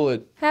 I will.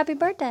 Happy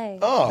birthday.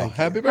 Oh,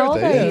 happy How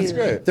old birthday! are Yeah, that's you?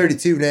 great.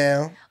 32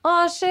 now.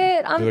 Oh,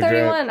 shit. I'm You look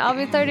 31. I'll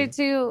be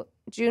 32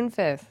 June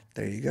 5th.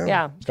 There you go.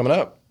 Yeah. It's coming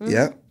up.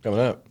 Yep. Coming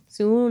up.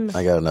 Soon.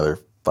 I got another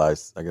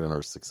 6,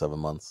 7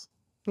 months.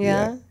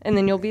 Yeah. And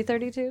then you'll be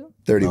 32?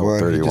 31. No, You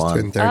 31. just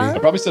turned 30. I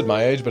probably said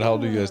my age, but how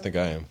old do you guys think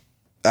I am?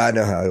 I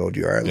know how old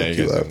you are. I Yeah, looked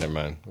you you guys up. don't. Never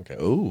mind. Okay.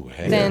 Oh,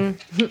 hey. Then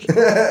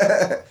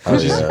Oh,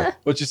 yeah.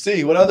 What you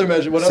see? What other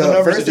measure? What other So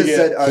numbers first did you it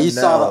get? said He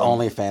saw the unknown.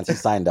 OnlyFans. He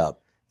signed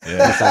up.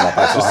 Yeah. He signed up.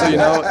 I saw Just so him you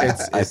do know,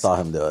 it. I saw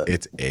him do it.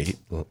 It's 8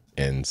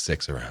 and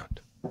 6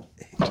 around.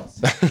 8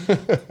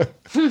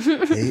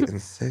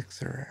 and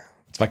 6 around.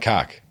 It's my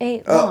cock.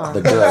 8 The long,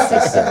 good.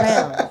 6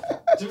 around.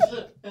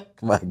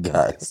 My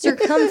God.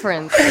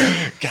 Circumference.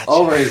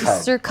 Over his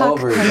head. Circumference.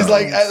 Over his He's head.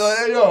 like,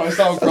 I know. I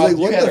saw him cross. like, You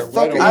what had the it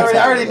fuck right are away. you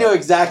I already knew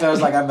exactly. I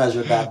was like, I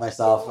measured that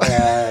myself.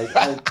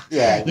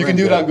 Yeah. You can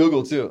do it on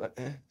Google too. Fuck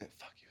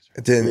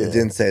It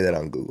didn't say that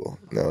on Google.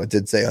 No, it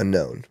did say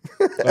unknown.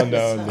 you.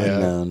 Unknown. Yeah.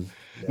 Unknown.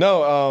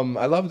 No,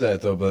 I love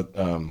that though. But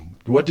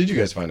what did you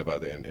guys find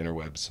about the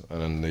interwebs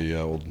and the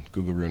old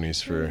Google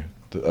Roonies for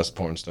us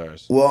porn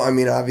stars? Well, I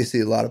mean,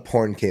 obviously a lot of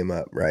porn came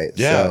up, right?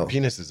 Yeah, So,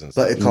 penises and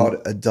stuff. but it called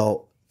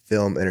Adult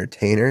Film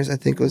Entertainers, I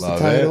think was Love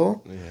the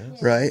title. it.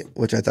 Yes. Right?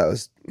 Which I thought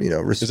was, Is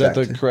that respect.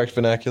 the correct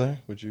vernacular?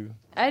 Would you?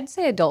 I'd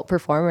say adult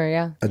performer,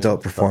 yeah.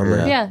 Adult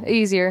performer. Yeah,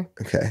 easier.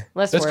 Okay.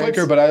 Less That's words.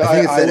 quicker, but I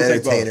think it I said will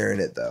take both. entertainer in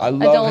it though. I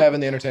love Adult- having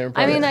the entertainment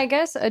part. I mean, I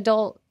guess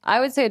I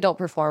would say adult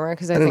performer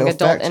because I don't think know, adult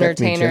fact check me,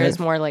 entertainer Chad. is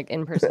more like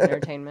in-person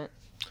entertainment.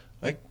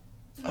 like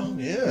Oh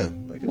yeah.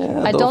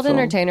 Adult film.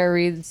 entertainer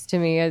reads to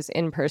me as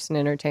in-person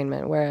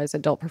entertainment, whereas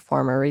adult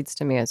performer reads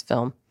to me as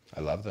film. I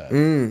love that.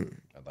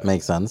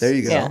 Makes sense. There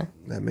you go. Yeah.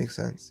 That makes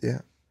sense. Yeah.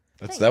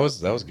 That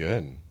was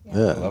good. Yeah.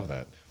 I love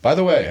that. By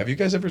the way, have you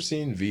guys ever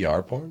seen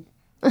VR porn?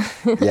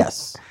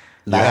 Yes.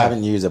 I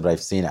haven't used it, but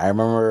I've seen it. I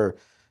remember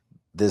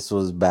this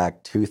was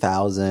back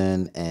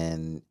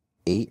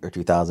 2008 or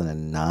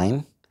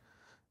 2009.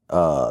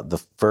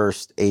 The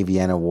first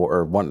AVN award,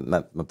 or one,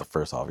 not the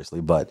first,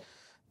 obviously, but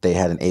they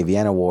had an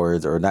AVN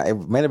awards, or not. It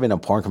might have been a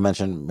porn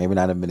convention, maybe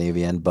not have been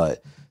AVN,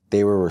 but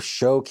they were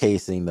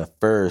showcasing the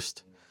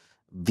first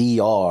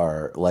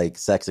VR like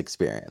sex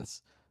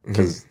experience.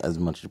 Because as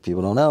much as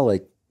people don't know,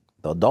 like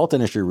the adult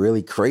industry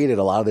really created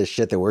a lot of this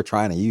shit that we're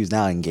trying to use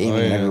now in gaming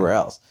and everywhere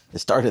else. It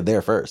started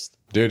there first.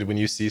 Dude, when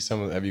you see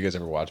have you guys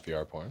ever watched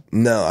VR porn?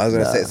 No, I was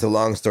going to say, so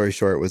long story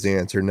short was the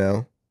answer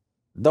no.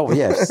 No,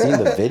 yeah, I've seen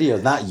the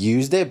videos, not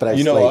used it, but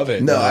I've of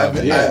it. No,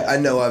 I I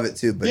know of it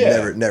too, but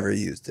never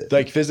used it.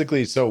 Like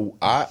physically, so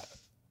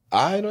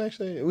I don't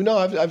actually. No,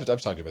 I've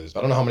talked about this. But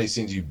I don't know how many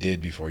scenes you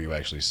did before you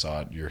actually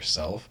saw it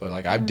yourself. But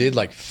like I did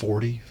like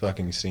 40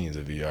 fucking scenes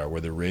of VR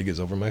where the rig is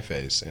over my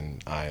face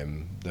and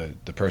I'm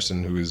the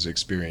person who is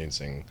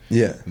experiencing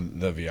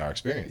the VR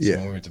experience. Yeah.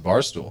 When we went to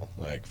Barstool,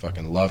 like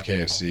fucking love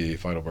KFC,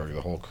 Feidelberg,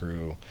 the whole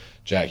crew,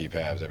 Jackie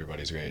Pabs,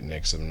 everybody's great.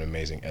 Nick's an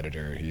amazing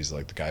editor. He's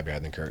like the guy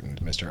behind the curtain,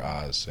 Mr.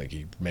 Oz. Like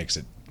he makes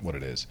it what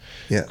it is.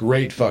 Yeah.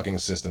 Great fucking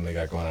system they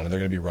got going on. And they're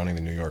going to be running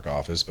the New York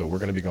office, but we're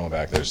going to be going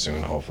back there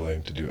soon,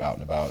 hopefully, to do Out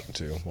and About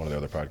to one of the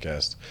other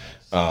podcasts.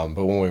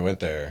 But when we went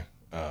there,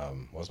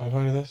 what was my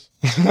point of this?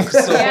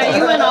 Yeah,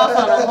 you went off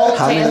on a whole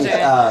tangent.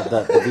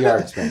 The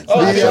VR experience. Oh,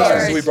 VR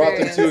yeah. So we brought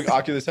them experience. two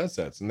Oculus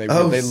headsets, and they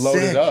sick.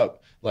 loaded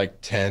up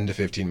like 10 to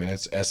 15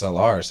 minutes.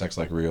 SLR, Sex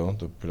Like Real,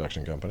 the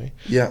production company,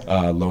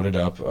 loaded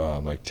up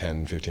like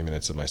 10, 15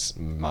 minutes of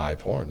my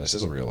porn, the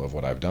sizzle reel of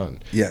what I've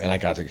done. Yeah. And I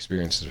got to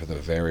experience it for the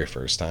very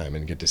first time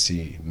and get to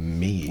see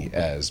me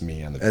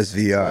on the As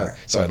VR.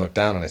 So I look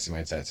down and I see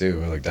my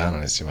tattoo. I look down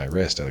and I see my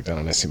wrist. I look down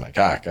and I see my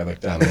cock. I look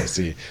down and I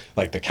see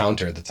like the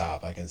counter at the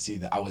top. I can see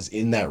that I was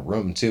in that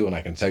room too, and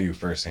I can tell you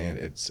firsthand,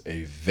 it's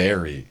a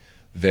very,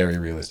 very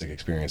realistic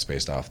experience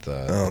based off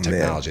the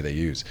technology they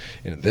use.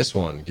 And this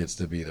one gets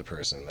to be the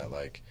person that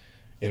like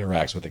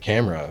interacts with the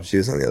camera. She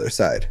was on the other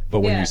side.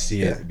 But when you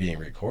see it being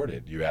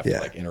recorded, you have to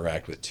like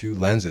interact with two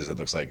lenses. It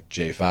looks like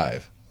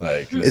J5.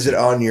 Like, is it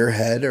on your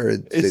head or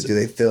do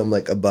they film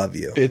like above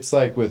you? It's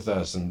like with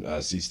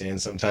some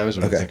C-stands sometimes,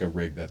 but it's like a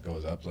rig that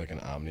goes up, like an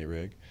Omni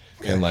rig.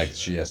 And like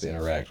she has to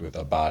interact with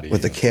a body.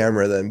 With the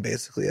camera then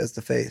basically as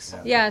the face.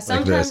 Yeah,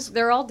 sometimes this.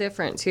 they're all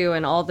different too,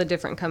 and all the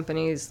different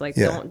companies like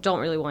don't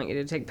really want you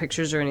to take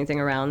pictures or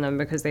anything around them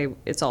because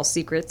it's all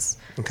secrets.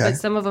 Okay. But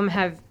some of them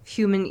have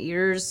human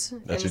ears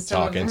that you some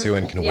of talk them- into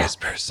and can Yeah.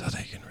 whisper so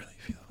they can really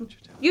feel what you're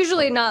doing.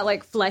 Usually not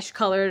like flesh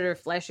colored or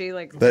fleshy,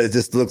 like. But it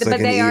just looks but like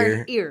an they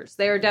ear. are ears.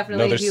 They are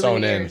definitely No, they're human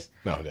sewn ears.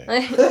 in. No,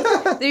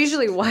 they. They're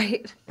usually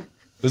white,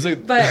 There's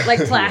like, but like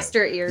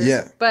plaster ears.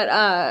 Yeah.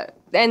 But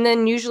and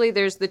then usually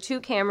there's the two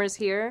cameras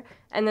here,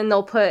 and then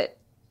they'll put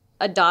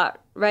a dot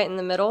right in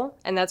the middle,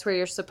 and that's where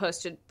you're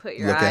supposed to put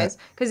your Look at. eyes.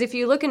 Because if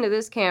you look into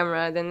this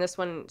camera, then this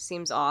one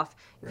seems off.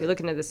 If you look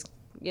into this,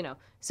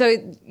 so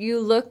you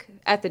look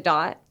at the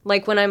dot.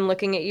 Like when I'm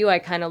looking at you, I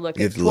kind of look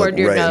You have to toward look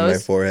your right in my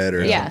nose. forehead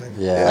or Yeah.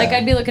 something. Yeah. Like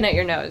I'd be looking at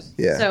your nose.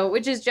 Yeah. So,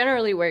 which is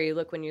generally where you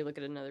look when you look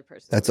at another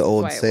person. That's an That's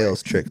old why it sales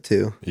works. trick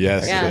too.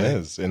 yes, Yeah. it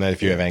is. And then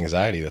if you have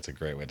anxiety, that's a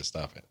great way to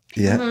stop it.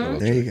 Yeah. Mm-hmm.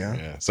 There you go.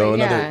 Yeah. So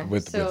Yeah,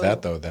 with so-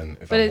 that though, then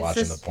if but I'm it's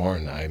watching just- the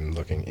porn, I'm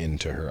looking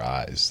into her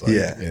eyes. Like,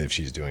 Yeah. if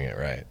she's doing it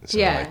right. So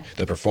Yeah. like,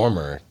 the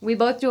performer, We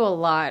both do a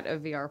lot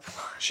of VR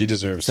porn. she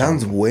deserves.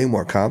 Sounds some- way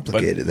more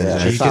complicated than Yeah,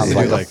 just it She sounds can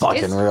like do, a like-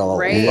 fucking It's real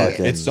great.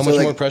 fucking. It's so So, much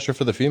like- more pressure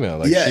for the female.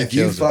 Like, yeah, she if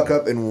you kills fuck it.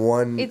 up in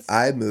one It's-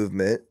 eye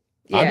movement,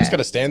 I'm just Yeah.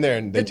 gonna stand there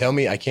and they tell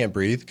me I can't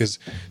breathe because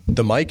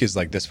the mic is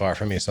like this far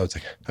from me. So it's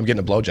like I'm getting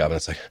a blowjob and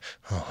it's like,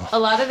 oh, A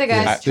lot of the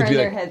guys It'd turn be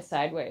their like- head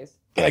sideways.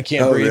 I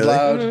can't Oh, breathe really?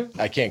 loud.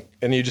 Mm-hmm. I can't,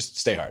 and you just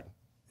stay hard.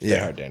 Stay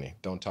Yeah. hard, Danny.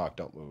 Don't talk.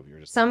 Don't move.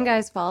 You're just Some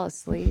guys fall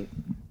asleep.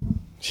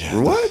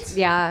 Yeah. what?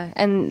 Yeah,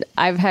 and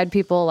I've had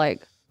people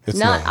like It's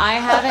not. not- I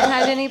haven't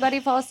had anybody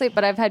fall asleep,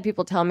 but I've had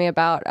people tell me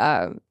about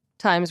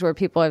times where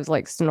people have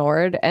like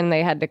snored and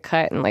they had to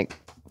cut and like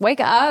wake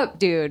up,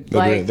 dude.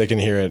 Like They can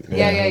hear it.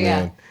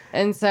 yeah.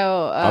 And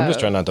so I'm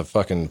just trying not to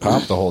fucking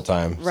pop the whole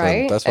time. So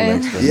Right? that's what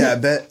And- makes me. Yeah, I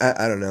bet.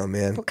 I don't know,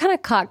 man. what kind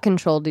of cock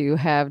control do you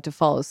have to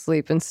fall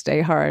asleep and stay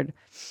hard?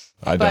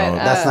 I But, don't.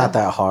 That's not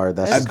that hard.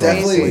 That's I've just going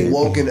to definitely sleep.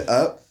 woken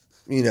up,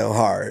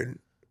 hard.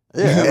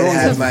 Yeah, And everyone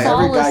had gets- my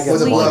every guy gets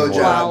with a asleep one.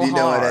 blowjob. while You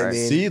know what I hard.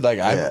 mean? See, like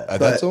But-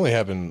 that's only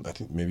happened. I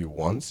think maybe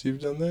once you've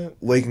done that.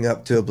 Waking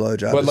up to a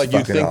blowjob. But is like you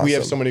fucking think we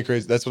have awesome. so many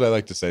crazy. That's what I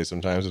like to say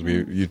sometimes. Is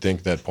you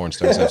think that porn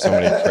stars have so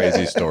many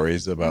crazy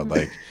stories about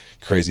like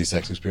crazy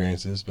sex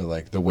experiences, but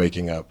like the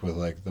waking up with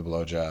like the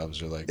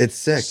blowjobs or like It's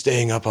sick.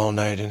 staying up all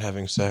night and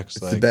having sex.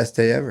 It's like the best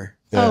day ever.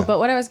 Yeah. Oh, but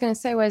what I was going to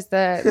say was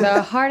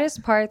the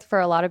hardest part for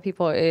a lot of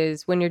people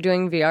is when you're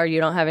doing VR, you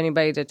don't have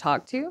anybody to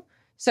talk to.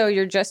 So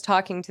you're just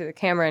talking to the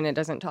camera and it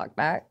doesn't talk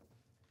back.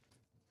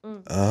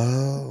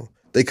 Oh,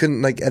 They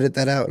couldn't like edit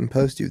that out and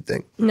post. You'd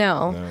think.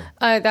 No.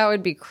 That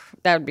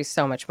would be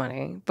so much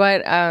money.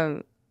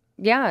 But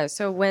yeah,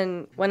 so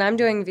when I'm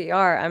doing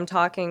VR, I'm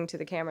talking to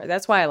the camera.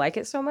 That's why I like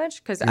it so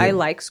much, because I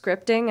like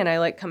scripting and I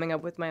like coming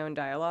up with my own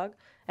dialogue.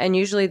 And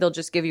usually they'll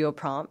just give you a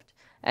prompt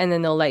and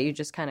then they'll let you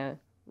just kind of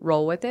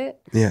roll with it.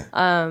 Yeah.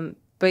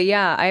 But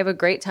yeah, I have a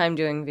great time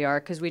doing VR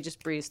because we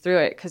just breeze through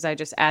it because I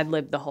just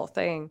ad-lib the whole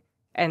thing.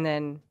 And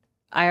then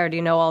I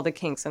already know all the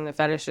kinks and the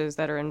fetishes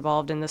that are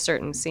involved in the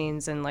certain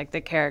scenes and like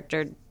the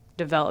character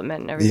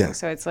development and everything. Yeah.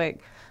 So it's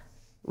like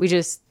we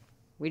just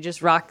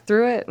rock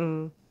through it,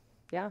 and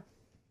yeah.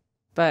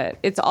 But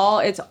it's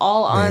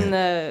all on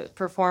the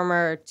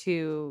performer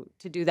to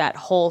do that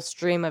whole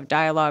stream of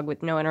dialogue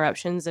with no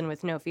interruptions and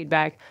with no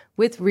feedback,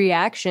 with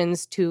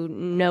reactions to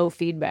no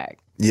feedback.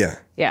 Yeah.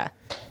 Yeah.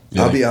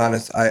 I'll be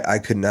honest. I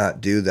could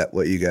not do that.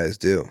 What you guys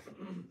do.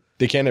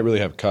 They can't really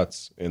have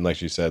cuts, and like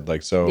she said,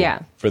 like so.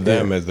 Yeah. For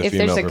them as the If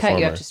female there's a performer, cut,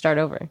 you have to start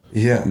over.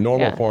 Yeah.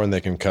 normal Yeah. porn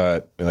they can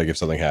cut, like if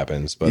something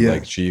happens, but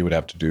like she would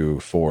have to do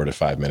 4 to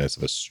 5 minutes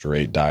of a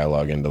straight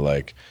dialogue into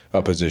like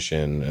a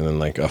position and then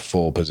like a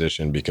full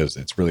position because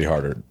it's really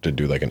harder to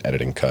do like an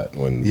editing cut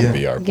when the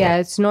VR. Porn. Yeah,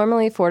 it's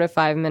normally 4 to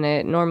 5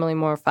 minute, normally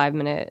more 5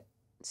 minute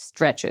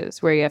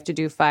stretches where you have to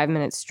do 5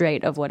 minutes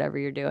straight of whatever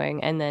you're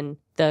doing, and then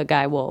the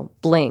guy will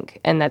blink,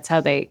 and that's how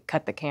they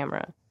cut the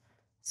camera.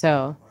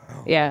 So,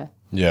 yeah.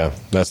 Yeah,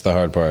 that's the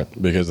hard part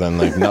because then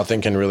like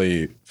nothing can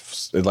really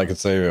like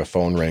let's say a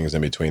phone rings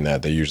in between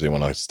that. They usually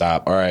want to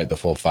stop. All right, the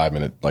full 5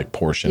 minute like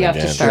portion. You have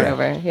again. to start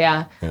over.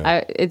 Yeah.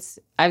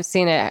 I've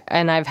seen it,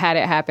 and I've had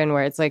it happen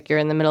where it's like you're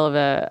in the middle of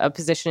a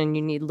position and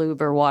you need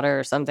lube or water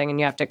or something, and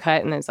you have to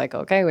cut, and it's like,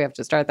 okay, we have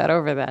to start that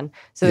over then.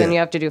 So then you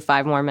have to do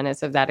 5 more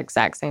minutes of that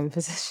exact same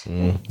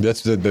position.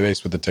 That's the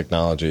base with the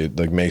technology. It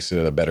like makes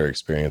it a better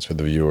experience for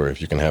the viewer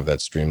if you can have that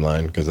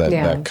streamlined because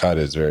that cut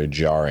is very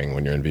jarring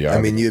when you're in VR.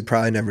 I mean, you'd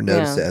probably never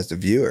notice it as the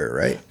viewer,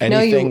 right?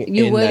 Anything No,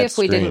 you in would that if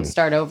we stream, didn't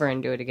start over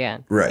and do it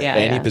again. Right. Yeah.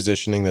 any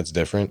positioning that's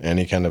different,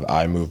 any kind of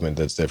eye movement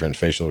that's different,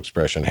 facial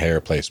expression, hair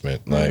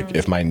placement. Like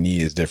if my knee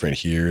is different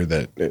here,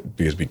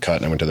 because we cut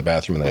and I went to the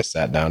bathroom and then I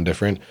sat down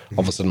different,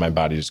 all of a sudden my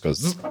body just goes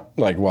zzz,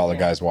 like while the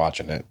guy's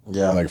watching it.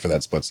 Yeah. Like for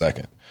that split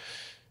second.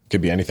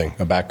 Could be anything,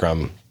 a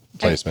background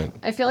placement.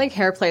 I feel like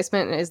hair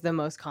placement is the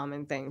most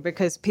common thing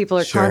because people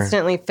are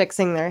constantly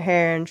fixing their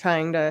hair and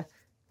trying to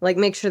like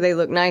make sure they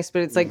look nice,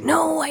 but it's like,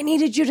 no, I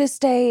needed you to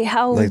stay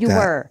how Like you that.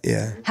 were.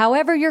 Yeah.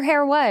 However your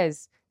hair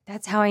was,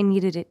 that's how I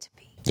needed it to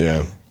be.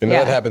 Yeah, and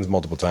Yeah. that happens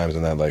multiple times,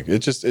 and that like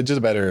it's just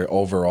a better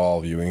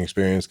overall viewing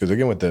experience. Because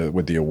again,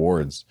 with the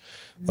awards,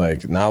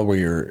 like now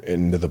we're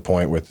into the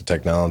point with the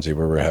technology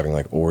where we're having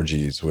like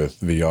orgies with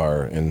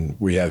VR, and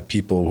we have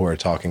people who are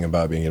talking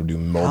about being able to do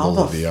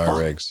mobile VR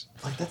rigs.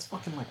 Like that's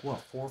fucking like what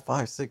 4,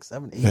 5, 6,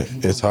 7,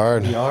 8. It's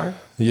hard. VR.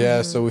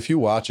 Yeah, so if you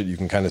watch it, you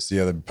can kind of see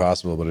how that'd be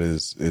possible, but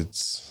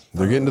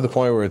they're getting to the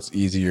point where it's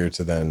easier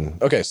to then.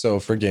 Okay, so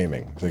for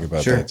gaming, think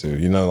about that too.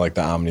 You know, like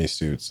the Omni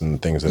suits and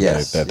things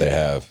that they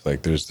have.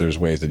 Like there's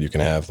ways that you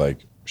can have like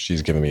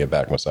she's giving me a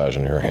back massage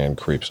and her hand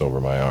creeps over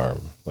my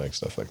arm, like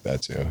stuff like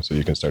that too. So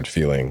you can start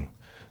feeling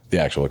the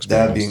actual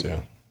experience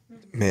too.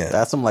 Man,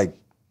 That's some like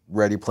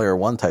Ready Player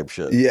One type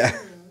shit. yeah.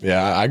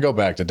 Yeah, I go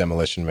back to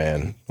Demolition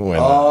Man. When,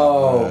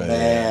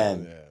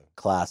 Man,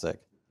 classic.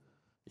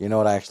 You know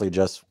what? I actually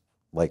just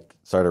like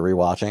started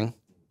rewatching.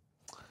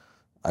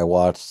 I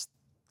watched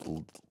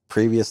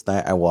previous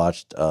night. I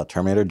watched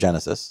Terminator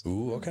Genesis.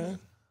 Ooh, okay.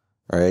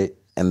 Right,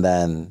 and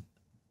then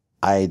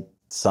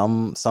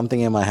something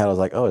in my head I was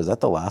like, oh, is that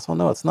the last one?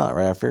 No, it's not.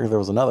 Right, I figured there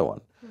was another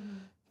one.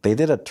 They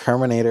did a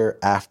Terminator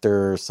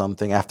after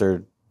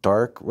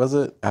dark. Was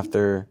it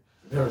after?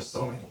 There are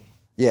so many.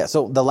 Yeah,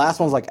 so the last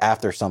one's like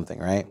after something,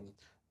 right?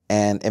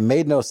 And it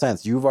made no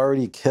sense. You've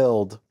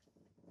killed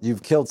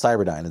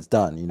Cyberdyne. It's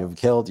done. You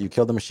killed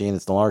the machine.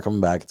 It's no longer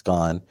coming back. It's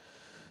gone.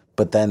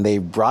 But then they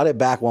brought it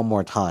back one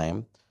more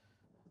time,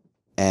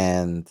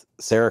 and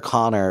Sarah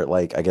Connor,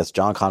 like I guess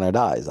John Connor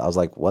dies. I was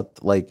like,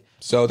 what? Like,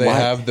 So they why?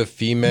 have the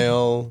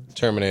female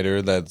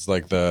Terminator that's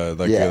like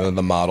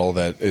the model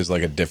that is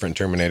like a different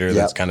Terminator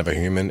that's kind of a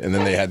human, and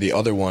then they had the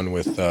other one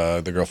with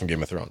the girl from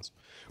Game of Thrones,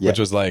 which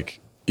was like,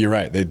 you're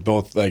right. They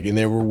both like, and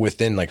they were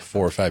within like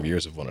 4 or 5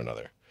 years of one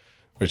another,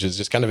 which is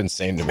just kind of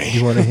insane to me.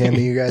 You want to hand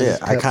me you guys? Yeah,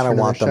 I kind of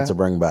want them to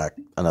bring back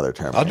another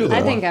Terminator. I'll do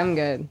that. I think I'm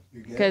good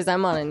because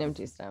I'm on an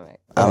empty stomach.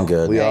 I'm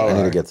good. we all I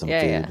need are. to get some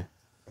Yeah, food. yeah.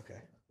 Okay.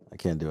 I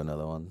can't do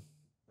another one.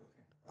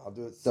 I'll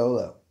do it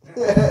solo.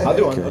 I'll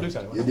do one. I'll do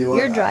something. You do one?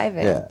 You're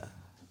driving. Yeah.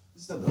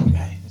 It's a little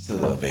guy. It's a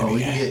little baby Oh,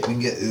 we guy. can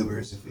get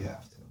Ubers if we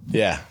have to.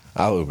 Yeah,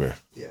 I'll Uber.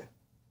 Yeah.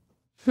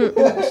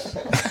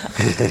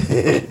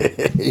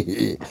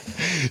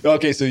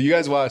 Okay, so you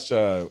guys watch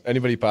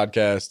anybody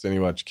podcast? Any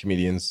watch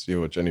comedians?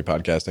 You watch any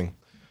podcasting?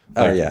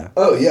 Oh yeah.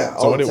 Oh yeah.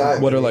 So All the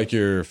time. what are like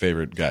your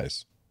favorite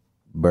guys?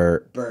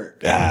 Bert.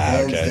 Bert? Ah,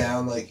 Hands okay.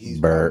 down, like he's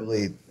Bert.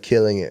 probably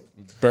killing it.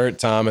 Bert,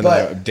 Tom, and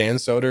But- then Dan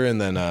Soder,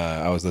 and then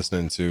I was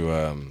listening to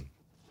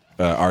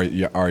Ari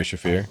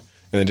Shafir, and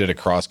they did a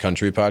cross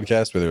country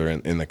podcast where they were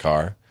in the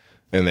car,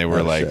 and they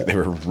were shit. they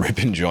were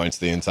ripping joints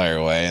the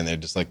entire way, and they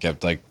just like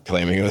kept like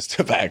claiming it was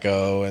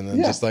tobacco, and then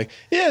just like,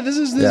 this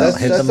is this. Yeah.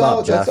 Hit them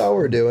up, Jeff. That's all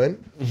we're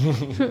doing.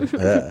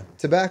 Yeah.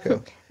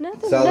 Tobacco.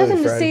 Nothing, Salute, nothing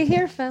to friend. see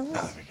here,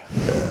 fellas.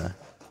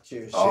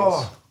 Cheers.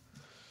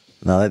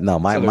 No,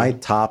 my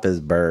top is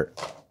Bert.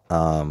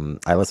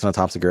 I listen to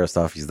Top Segura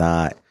stuff. He's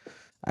not.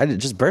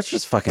 Bert's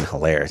just fucking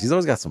hilarious. He's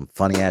always got some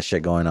funny ass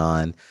shit going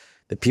on.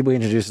 The people he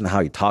introduces and how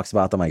he talks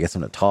about them, I get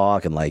him to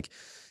talk and like,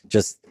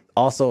 just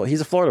also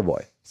he's a Florida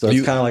boy, so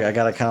it's kind of like I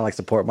gotta kind of like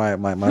support my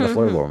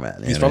Florida boy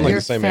man. He's from like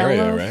the same area,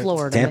 fellow right?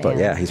 Florida Tampa. man.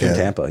 Yeah, he's from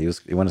Tampa. He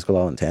went to school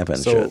out in Tampa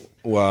and So, shit.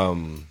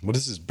 what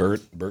is this?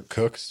 Bert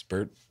Cooks?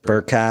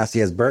 Bertcast. He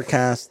has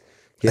Bertcast.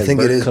 He I has think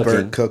Bert it is Cooking.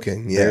 Bert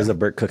Cooking. Yeah. There's a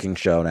Bert Cooking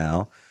show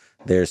now.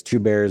 There's Two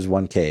Bears,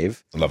 One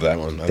Cave. I love that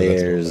one. I think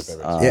There's that's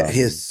one of my favorites. Yeah,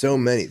 he has so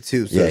many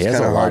too. So yeah, it's he has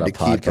kind a of lot hard of to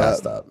keep podcast up.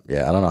 stuff.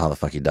 Yeah, I don't know how the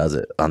fuck he does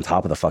it on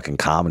top of the fucking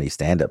comedy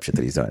stand up shit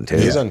that he's doing too.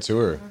 He's on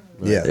tour.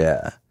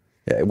 Yeah.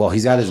 Yeah. Well,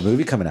 he's got his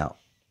movie coming out.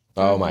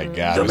 Oh my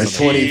god, On the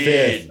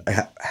 25th.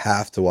 I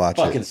have to watch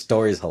Fucking it.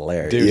 story's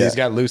hilarious. dude! Yeah. He's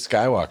got Luke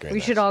Skywalker. in We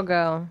that. should all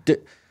go.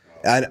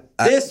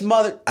 This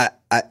mother. Let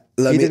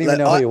He me, didn't even let-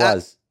 know who he oh,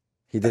 was.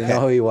 He didn't know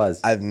who he was.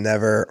 I've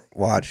never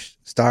watched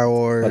Star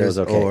Wars But it was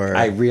okay. or,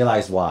 I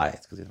realized why.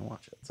 It's because he didn't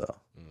watch it. So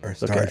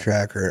Star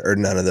Trek or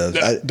none of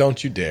those.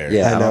 Don't you dare!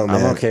 yeah, I know, I'm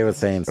man. okay with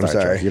saying Star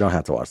sorry. Trek. You don't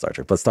have to watch Star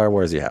Trek, but Star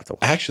Wars you have to watch.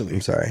 Actually, I'm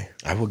sorry.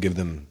 I'll give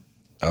them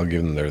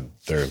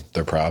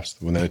their props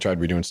when they tried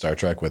redoing Star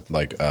Trek with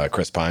like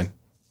Chris Pine.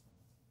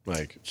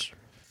 Like,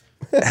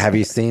 Have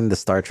you seen the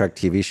Star Trek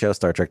TV show,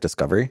 Star Trek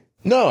Discovery?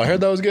 no, I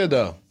heard that was good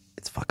though.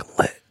 It's fucking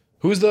lit.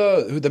 Who's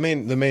the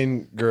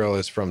main girl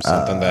is from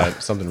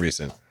something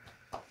recent.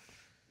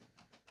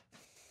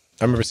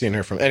 I remember seeing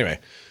her from anyway.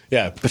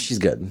 Yeah, But she's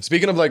good.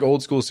 speaking of like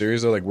old school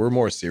series though, like we're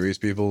more serious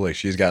people. Like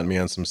she's gotten me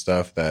on some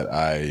stuff that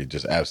I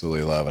just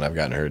absolutely love, and I've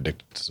gotten her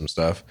addicted to some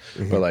stuff.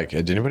 But like,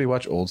 did anybody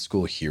watch Old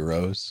School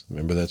Heroes?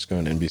 Remember that's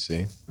going on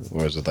NBC?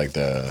 Where was it like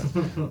they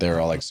were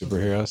all like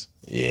superheroes?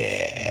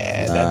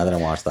 Yeah, I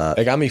didn't watch that.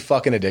 They got me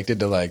fucking addicted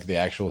to like the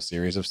actual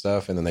series of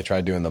stuff, and then they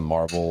tried doing the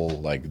Marvel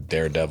like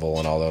Daredevil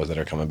and all those that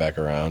are coming back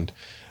around.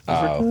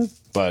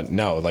 But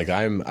no, like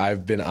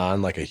I've been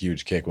on like a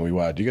huge kick when we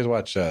watch. Do you guys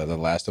watch The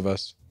Last of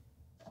Us?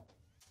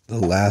 The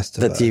Last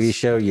of The Us. TV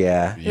show,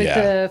 yeah. With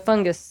the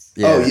fungus.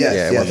 Yeah, Oh, yes, yeah, it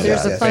yes, wasn't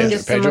There's bad. a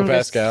fungus Pedro among us.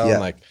 Pascal. Yeah.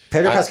 And like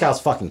Pedro Pascal's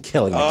fucking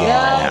killing the game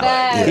right now.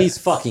 Yes. He's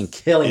fucking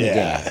killing the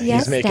yeah, game.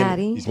 Yes, he's making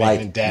Daddy. he's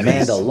making Like daddies.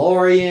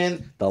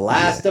 Mandalorian, The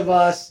Last of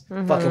Us,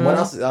 fucking what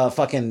else?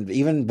 Fucking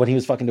even when he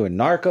was fucking doing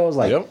Narcos,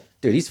 like Yep.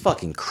 dude, he's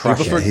fucking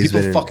crushing. People, it. he's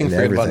people been fucking in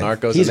forget about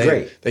everything. Narcos. He's and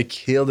great. They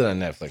killed it on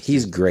Netflix.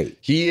 He's great.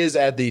 He is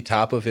at the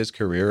top of his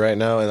career right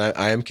now, and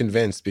I am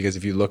convinced because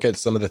if you look at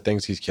some of the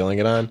things he's killing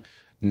it on,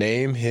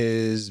 name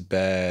his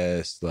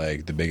best,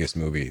 like the biggest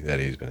movie that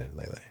he's been in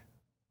lately.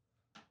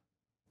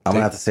 I'm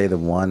gonna have to say the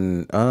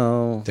one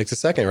oh Takes a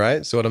second,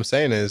 right? So what I'm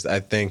saying is, I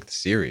think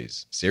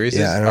series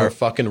Yeah, I don't- are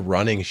fucking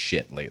running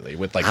shit lately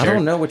with like. I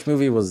don't know which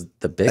movie was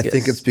the I biggest.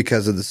 think it's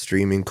because of the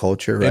streaming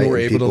culture, right? we're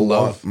able to people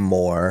love- want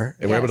more.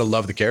 And we're able to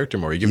love the character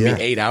more. You give Yeah.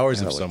 me 8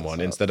 hours of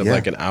someone instead of Yeah.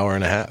 like an hour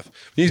and a half.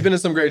 He's been in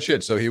some great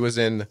shit. So he was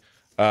in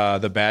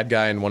the bad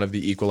guy in one of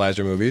the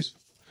Equalizer movies.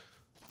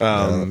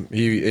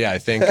 I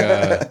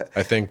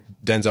think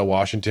Denzel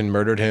Washington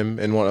murdered him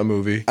in a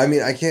movie. I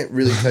mean, I can't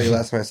really tell you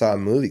last time I saw a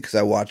movie because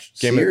I watch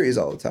series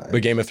all the time.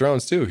 But Game of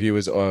Thrones too. He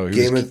was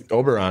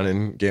Oberon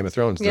in Game of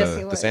Thrones, Yes,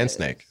 he the was. Sand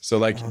Snake. So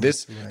like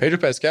Pedro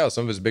Pascal,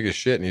 some of his biggest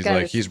shit, and he's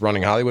Guys, like he's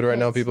running Hollywood right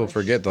now. People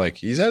forget like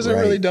he hasn't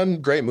really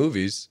done great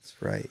movies.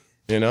 That's right.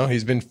 You know,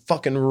 he's been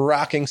fucking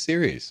rocking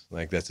series.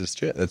 Like that's his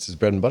shit. That's his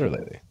bread and butter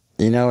lately.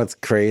 You know, it's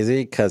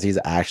crazy because he's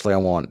actually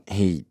on one.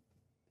 He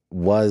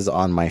was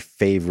on my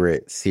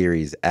favorite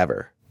series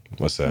ever,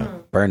 What's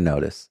that? Burn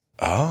Notice.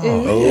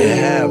 Oh,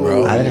 yeah,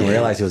 bro. I didn't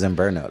realize he was in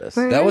Burn Notice.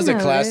 That was a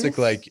Burn classic. Notice.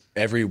 Like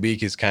every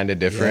week is kind of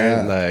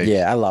different. Like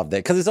Yeah, I loved it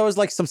because it's always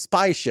like some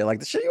spy shit, like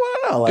the shit you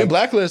want to know. Like dude,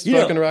 Blacklist you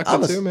know, fucking rocked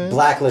I'm it a- too, man.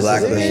 Blacklist,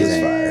 Blacklist was was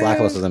amazing. fire.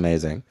 Blacklist was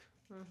amazing.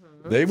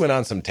 They went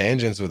on some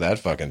tangents with that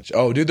fucking.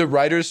 Oh, dude, the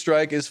writers'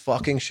 strike is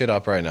fucking shit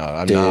up right now.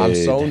 I'm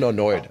so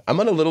annoyed. I'm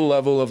on a little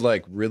level of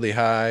like really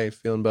high,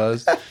 feeling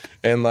buzzed,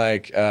 and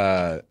like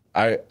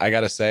I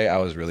gotta say, I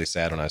was really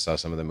sad when I saw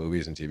some of the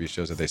movies and TV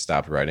shows that they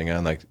stopped writing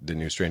on, like the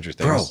new Stranger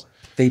Things. Bro,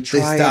 they They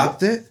tried.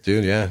 stopped it.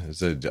 Dude, yeah,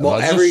 it's Well,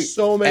 just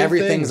so many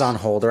everything's things. on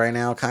hold right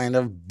now, kind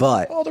of.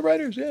 But All the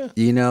writers, yeah.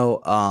 you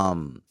know,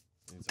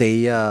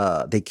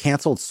 they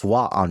canceled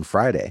SWAT on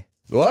Friday.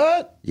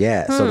 What?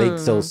 Yeah,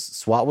 so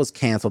SWAT was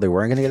canceled. They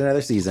weren't going to get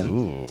another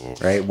season,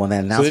 right? When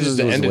that So they announcement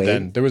just was ended. made,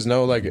 Then there was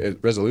no like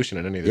resolution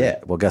in any of them. yeah.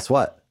 Well, guess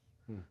what?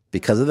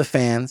 Because of the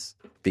fans,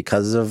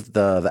 because of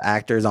the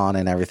actors on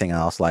and everything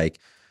else, like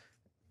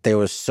there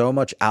was so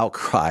much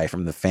outcry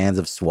from the fans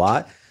of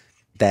SWAT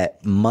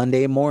that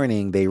Monday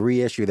morning they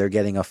reissue. They're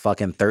getting a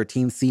fucking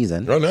 13th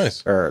season. Oh,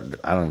 nice. Or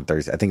I don't know,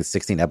 I think it's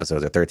 16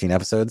 episodes or 13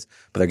 episodes,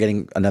 but they're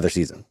getting another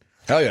season.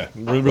 Hell yeah,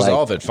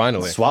 resolve it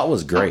finally. SWAT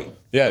was great.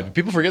 Yeah,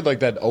 people forget like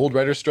that old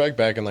writer strike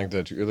back in like the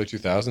early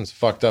 2000s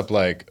fucked up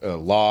like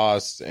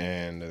Lost,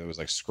 and it was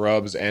like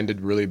Scrubs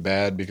ended really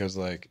bad because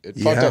like it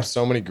fucked up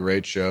so many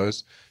great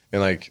shows.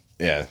 And like,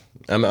 yeah,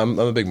 I'm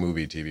a big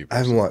movie TV person. I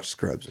haven't watched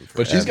Scrubs in forever,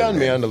 But she's gotten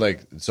me man. onto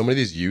like so many of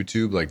these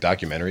YouTube like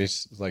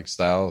documentaries like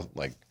style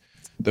like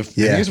have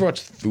you Yeah. guys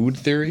watched Food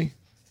Theory?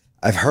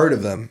 I've heard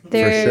of them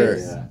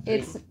There's, for sure.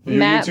 it's you a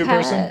Matt YouTube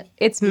Pat. person?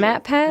 It's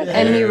Matt Pat,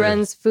 and he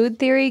runs Food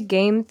Theory,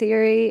 Game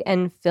Theory,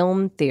 and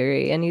Film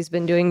Theory, and he's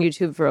been doing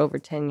YouTube for over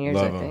 10 years,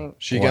 Love I him. think.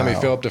 She got me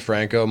Wow. Philip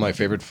DeFranco. My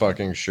favorite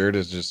fucking shirt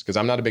is just because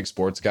I'm not a big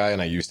sports guy,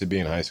 and I used to be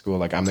in high school.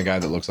 Like I'm the guy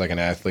that looks like an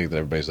athlete that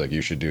everybody's like,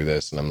 you should do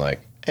this, and I'm like,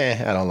 I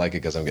don't like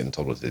it because I'm getting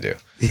told what to do.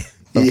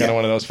 I'm kind of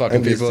one of those fucking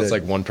people. It's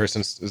Understood. like one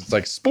person. It's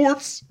like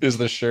sports is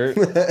the shirt.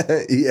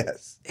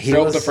 Yes.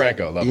 Philip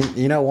DeFranco. Love him.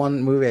 You know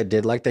one movie I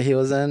did like that he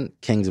was in?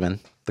 Kingsman,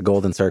 The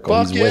Golden Circle.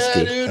 Fuck He's yeah,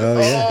 whiskey. dude. Oh,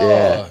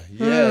 yeah.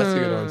 Yeah, that's a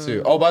good one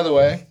too. Oh, by the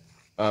way,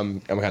 I'm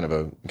kind of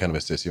a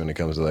sissy when it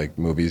comes to like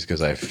movies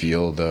because I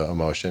feel the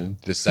emotion.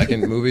 The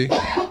second movie,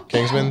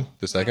 Kingsman,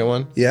 the second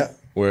one, Yeah.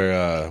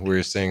 where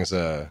he sings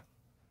Blue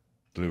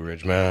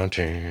Ridge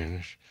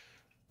Mountains,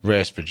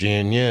 West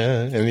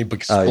Virginia, and he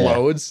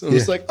explodes. I'm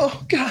just like,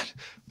 oh god,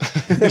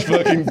 it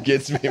fucking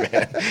gets me,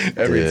 man,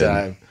 every Dude.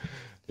 time.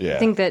 Yeah, I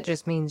think that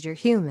just means you're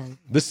human.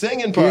 the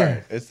singing part.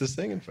 Yeah. It's the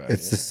singing part.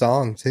 It's the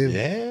song too.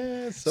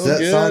 yeah, it's so So that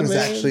good, song is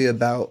man. actually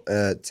about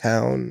a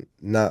town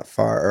not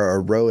far, or a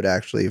road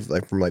actually,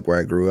 like from like where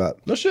I grew up.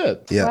 No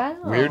shit. Yeah.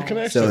 Wow. Weird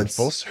connection. So it's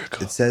Full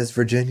circle. It says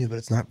Virginia, but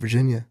it's not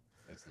Virginia.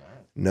 It's not.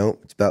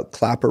 Nope. It's about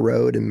Clapper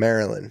Road in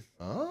Maryland.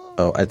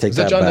 Oh, I take Is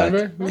that that John back.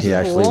 Denver? He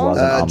actually Cool.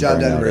 wasn't on John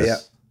Burn Denver. Notice. Yeah.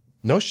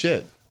 No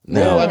shit. No.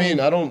 Well, I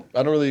mean, I don't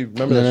really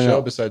remember the show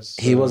besides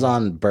He was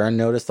on Burn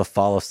Notice, The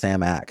Fall of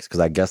Sam Axe, because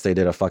I guess they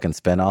did a fucking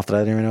spinoff that I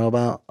didn't even know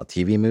about, a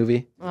TV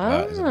movie.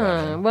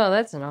 Well,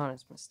 that's an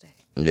honest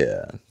mistake.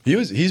 Yeah.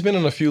 He's been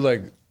in a few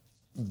like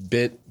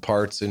bit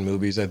parts in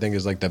movies. I think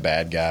is like the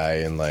bad guy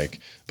and like,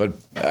 but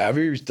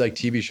every like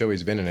TV show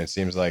he's been in, it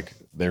seems like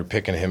they're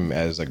picking him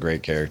as a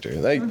great character.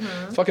 Like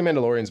fucking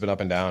Mandalorian's been up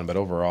and down, but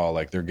overall,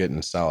 like they're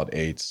getting solid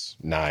 8s,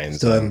 9s.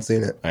 Still on haven't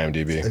seen it. I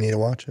IMDb. need to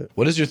watch it.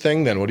 What is your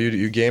thing then? What do you do?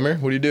 You gamer?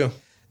 What do you do?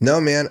 No,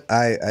 man.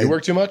 I You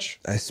work too much?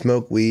 I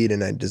smoke weed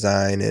and I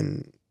design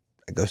and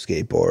I go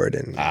skateboard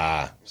and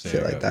So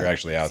Shit like that. You're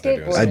actually out there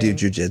doing Skateboarding. I something.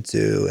 do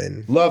jujitsu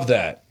and Love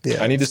that.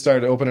 Yeah. I need to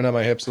start opening up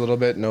my hips a little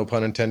bit. No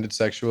pun intended,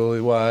 sexually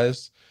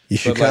wise. you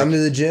should But, come like,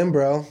 to the gym,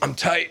 bro. I'm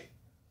tight.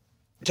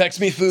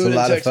 Text me food It's a and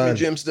lot of text me fun.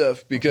 gym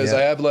stuff because Yeah.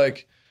 I have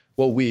like,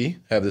 well, we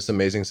have this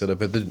amazing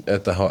setup at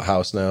the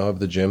house now of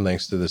the gym,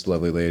 thanks to this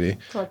lovely lady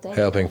Well, thank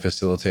helping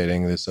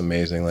facilitating this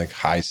amazing like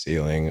high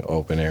ceiling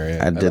open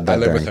area. I did that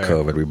live during with her.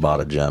 COVID. We bought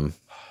a gym.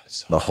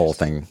 The whole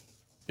thing.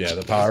 Yeah,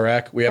 the power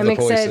rack. We have I'm the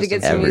pulley excited to system.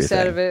 get some use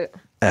out Everything. of it.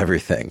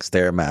 Everything.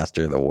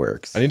 Stairmaster, the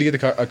works. I need to get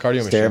a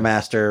cardio machine.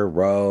 Stairmaster,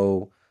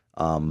 row,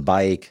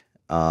 bike,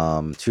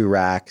 2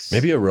 racks.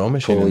 Maybe a row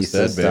machine Pulley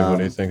instead, babe. What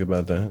do you system. think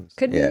about that?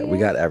 Could Yeah, be, we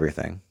got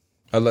everything.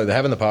 I love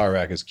having the power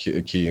rack is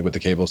key with the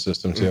cable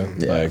system too.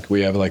 Yeah. Like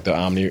we have like the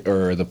Omni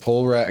or the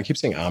pull rack. I keep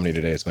saying Omni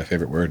today. It's my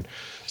favorite word.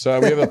 So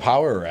we have a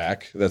power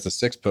rack that's a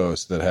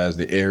 6-post that has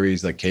the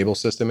Aries like cable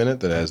system in it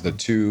that has the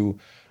 2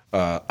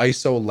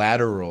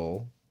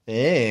 isolateral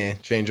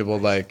changeable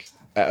like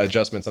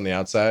adjustments on the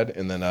outside,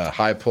 and then a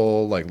high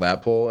pull like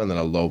lat pull, and then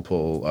a low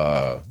pull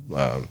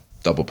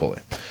double pulley.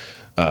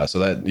 So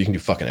that you can do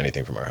fucking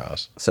anything from our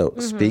house. So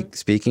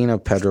speaking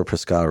of Pedro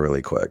Pascal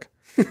really quick.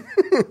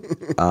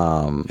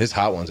 His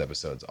Hot Ones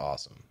episode's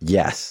awesome.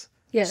 Yes.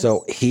 Yes.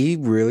 So he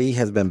really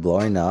has been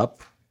blowing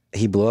up.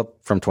 He blew up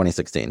from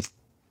 2016.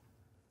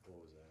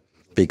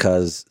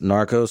 Because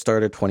Narcos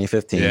started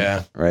 2015.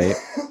 Yeah. Right?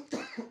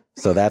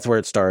 So that's where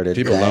it started.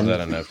 People love Then-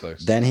 that on Netflix.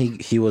 Then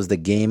he was the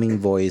gaming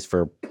voice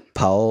for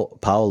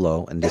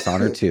Paolo in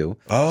Dishonored 2.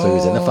 So he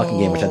was in the fucking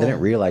game, which I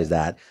didn't realize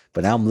that.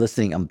 But now I'm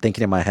listening, I'm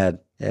thinking in my head,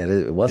 yeah,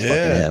 it was fucking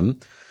him.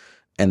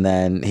 And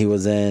then he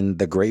was in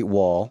The Great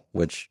Wall,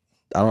 which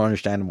I don't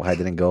understand why I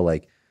didn't go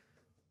like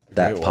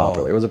that Great Wall.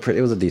 popular.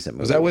 It was a decent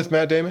movie. Was that with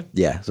Matt Damon?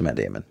 Yeah, it was Matt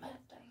Damon.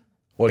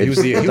 Well, he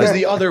was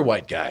the other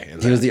white guy. In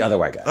He was that. the other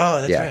white guy. Oh,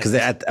 that's yeah, right. because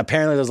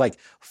apparently there's like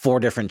 4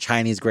 different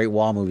Chinese Great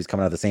Wall movies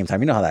coming out at the same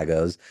time. You know how that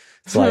goes.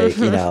 It's like,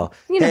 You know how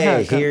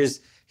hey, it goes.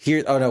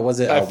 here's oh no, was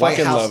it I White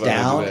fucking House love it when they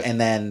do Down? that. And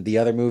then the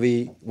other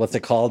movie, what's it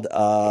called?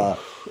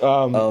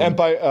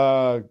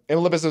 Empire,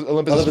 Olympus has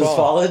Olympus fallen.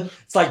 Fallen.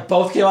 It's like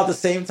both came out at the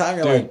same time.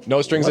 You're Dude, like,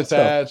 no strings what the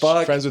attached,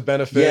 fuck? friends with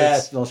benefits.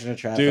 Yes, no strings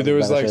attached. Dude, there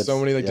was like benefits. so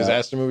many like Yeah.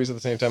 disaster movies at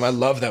the same time. I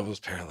love that those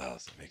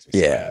parallels. It makes me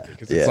so Yeah, happy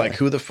because yeah. it's like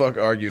who the fuck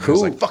argued? Who-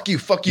 It's like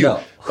fuck you. No,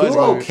 who Let's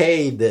go.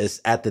 okayed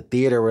this at the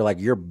theater where like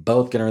you're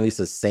both gonna release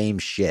the same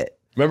shit?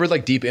 Remember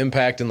like Deep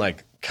Impact and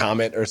like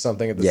Comet or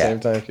something at the Yeah. same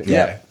time?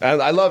 Yeah.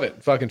 I love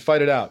it. Fucking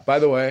fight it out. By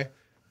the way,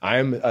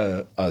 I'm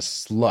a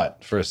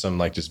slut for some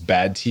like just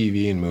bad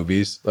TV and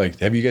movies. Like,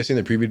 have you guys seen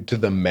the preview to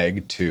The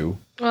Meg 2?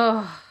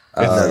 Oh,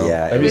 Oh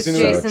yeah, Have you With seen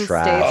Jason so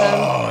trash. Statham.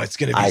 Oh, it's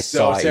gonna be I so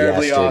saw it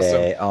terribly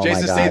yesterday. awesome. Oh,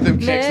 Jason my God. Statham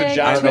kicks the Meg, giant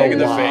I don't Meg in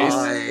the know face.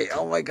 Why?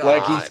 Oh my god!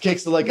 Like he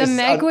kicks like The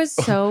Meg was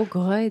so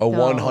good. a though.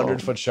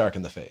 100-foot shark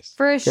in the face.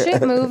 For a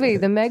shit movie,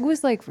 the Meg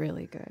was like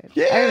really good.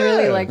 Yeah. I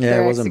really liked Yeah, it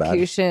their wasn't bad.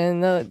 execution.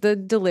 The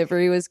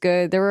delivery was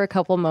good. There were a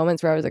couple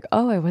moments where I was like,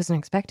 oh, I wasn't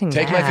expecting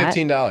Take that. my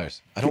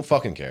 $15. I don't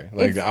fucking care.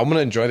 Like I'm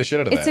gonna enjoy the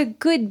shit out of It's that. a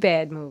good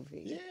bad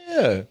movie.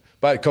 Yeah.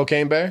 But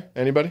Cocaine Bear?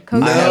 Anybody?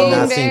 Cocaine I have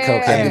not Bear. seen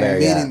Cocaine I'm Bear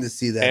meaning yet. to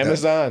see that.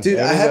 Amazon. Dude,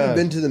 I Amazon. haven't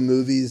been to the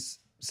movies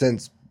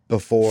since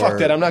before. Fuck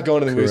that. I'm not going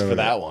to the movies for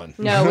Corona. that one.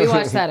 No, we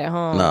watched that at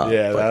home. No,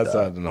 Yeah, fuck that's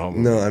that. not a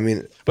home. No, I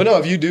mean, But no,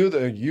 if you do,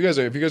 if you guys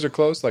are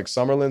close, like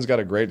Summerlin's got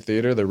a great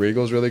theater. The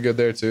Regal's really good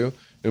there too,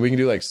 and we can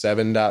do like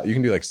 $7. You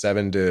can do like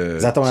 7 to.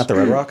 Is that the one at the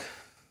Red Rock?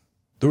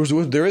 There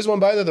is one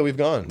by there that we've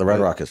gone. The Red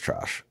Rock is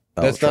trash.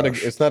 That That's was not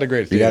trash. It's not a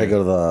great You theater. got to go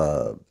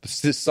to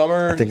the.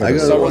 Summer. think I go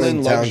to the one Summerlin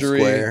in Town Luxury.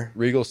 Square.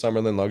 Regal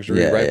Summerlin Luxury,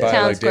 Yeah, right yeah. by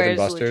Town like Square Dave and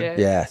is Buster. legit.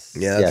 Yes.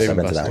 yeah, Yes, Dave I've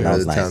been to and that one. go That to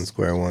was the Town nice.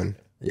 Square one.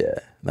 Yeah,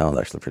 that one's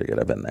actually pretty good.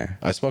 I've been there,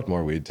 I smoked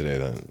more weed today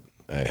than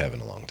I have in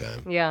a long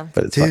time. Yeah.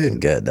 but it's Dude. fucking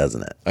good,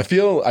 doesn't it? I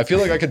feel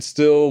like I could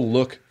still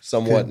look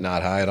somewhat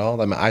not high at all.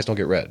 Like my eyes don't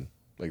get red.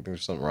 Like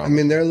there's something wrong. I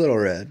mean, they're a little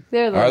red.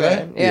 They're Are they?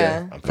 red.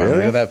 Yeah. I'm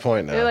finally at that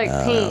point now. They're like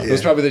pink. It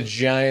was probably the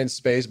giant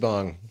space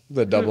bong,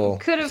 the double.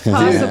 Could have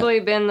possibly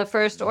been the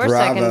first or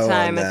Bravo second on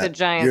time at that. the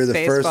giant You're the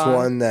space first ball.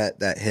 one that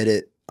hit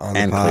it on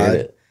And the pod cleared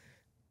it.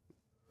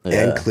 and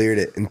Yeah. cleared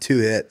it in 2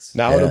 hits.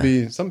 Now Yeah. it'll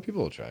be. Some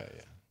people will try it.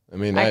 Yeah. I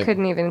mean, I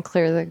couldn't even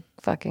clear the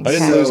fucking. I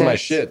didn't lose my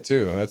cactus. shit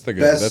too. That's the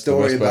good. Best that's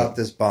story the best about part.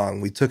 this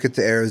bong. We took it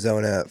to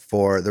Arizona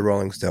for the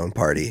Rolling Stone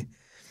party,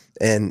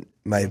 and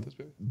my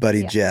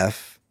buddy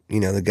Jeff,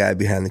 the guy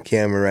behind the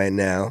camera right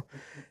now,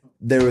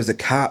 there was a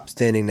cop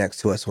standing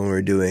next to us when we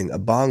were doing a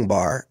bong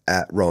bar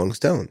at Rolling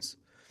Stones.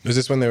 Was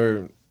this when they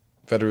were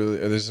federally?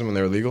 This is when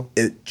they were legal.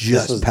 It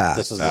just was- passed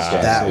this was the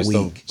that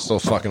So week. still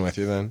fucking with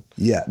you then.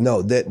 Yeah,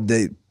 no,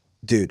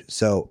 dude.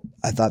 So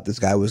I thought this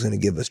guy was going to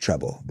give us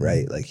trouble,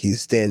 right? Like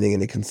he's standing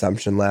in a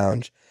consumption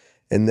lounge,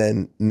 and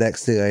then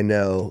next thing I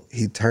know,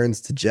 he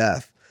turns to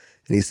Jeff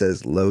and he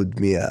says, "Load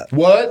me up."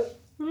 What?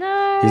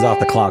 No. He's off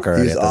the clock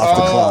already. He's at this off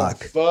the point.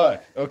 clock.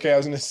 Fuck. Okay, I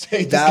was gonna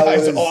say this That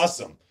guy's was-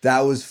 awesome.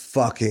 That was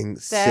fucking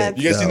sick.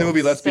 That's- You guys seen the though.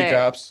 movie Let's Be Sick.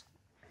 Cops?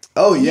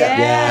 Oh yeah, Yeah.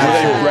 Where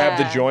Absolutely. they grab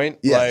the joint?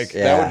 Yes. Like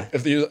Yeah. that would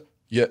if you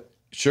yeah,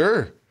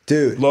 sure.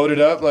 dude. Load it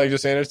up, like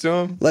just hand it to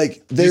him.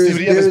 Like Did you see, there's, did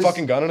he have his there's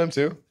fucking gun on him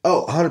too?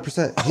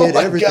 100%. He had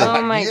my everything. God.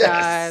 Oh my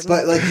Yes. god.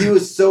 But like he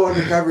was so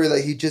undercover,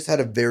 like he just had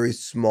a very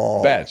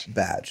small Badge.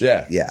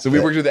 Yeah, So we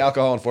but- worked with the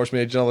alcohol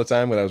enforcement agent all the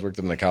time when I was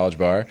working in the college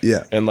bar.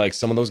 Yeah. And like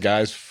some of those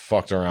guys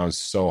fucked around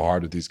so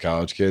hard with these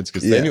college kids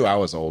because Yeah. they knew I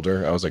was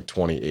older. I was like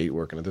 28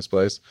 working at this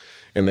place.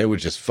 And they would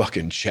just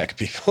fucking check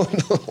people.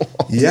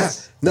 Yeah.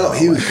 No,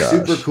 he my was gosh.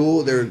 super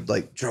cool. There were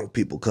like drunk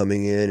people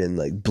coming in and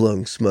like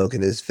blowing smoke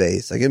in his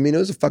face. Like, I mean, it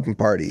was a fucking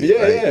party.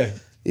 Yeah, right? yeah.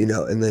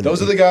 And then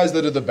Those are the guys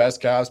that are the best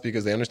cops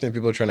because they understand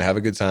people are trying to have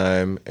a good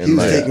time. And he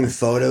was like, taking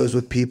photos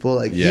with people.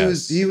 Like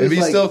yes. he was if,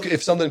 like, still,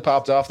 if something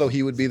popped off though,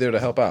 he would be there to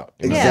help out.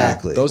 You know?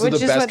 Exactly. Those are Which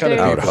the is best what kind of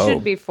there people.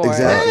 should be for.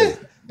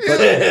 Exactly.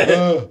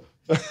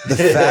 The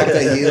fact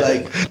that he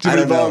like Too I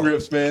many don't bong know.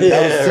 rips, man.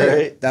 That was sick.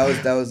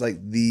 right. That was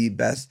like the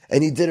best,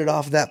 and he did it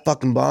off of that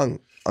fucking bong.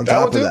 On That top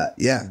one of too? that,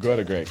 yeah, What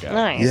a great guy.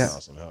 Nice. Yeah.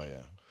 Awesome. Hell yeah.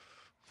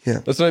 Yeah.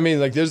 That's what I mean.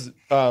 Like there's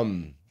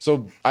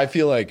so I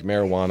feel like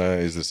marijuana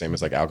is the same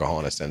as like alcohol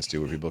in a sense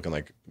too, where people can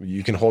like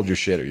you can hold your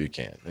shit or you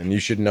can't. And you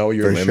should know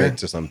your For limit sure.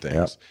 to some things.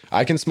 Yep.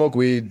 I can smoke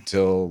weed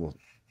till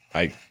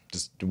I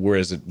just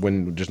whereas it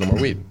when there's no more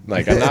weed.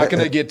 Like I'm not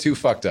gonna get too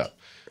fucked up.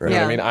 You know what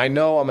Yeah. I mean? I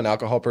know I'm an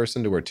alcohol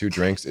person to where 2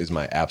 drinks is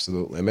my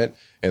absolute limit,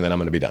 and then I'm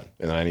gonna be done.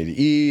 And then I need to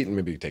eat and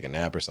maybe take a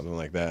nap or something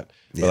like that.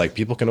 But like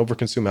people can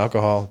overconsume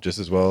alcohol just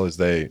as well as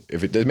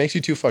if it makes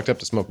you too fucked up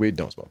to smoke weed,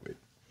 don't smoke weed.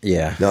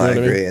 Yeah. no, I know what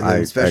I agree. mean? And then I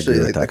especially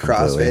agree like with the that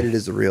completely. crossfaded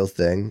is a real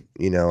thing,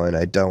 and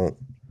I don't,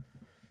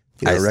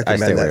 I stay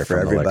recommend away that for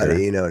from the liquor.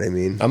 everybody. You know what I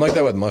mean? I'm like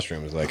that with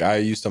mushrooms. Like I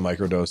used to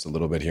microdose a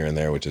little bit here and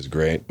there, which is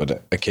great.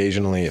 But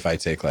occasionally, if I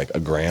take like a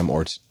gram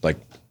or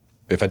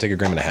if I take a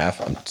gram and a half,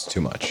 it's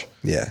too much.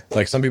 Yeah.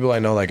 Like some people I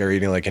know like are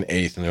eating like an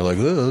eighth, and they're like,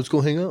 "Oh, let's go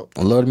hang out."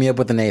 Load me up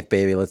with an eighth,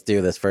 baby. Let's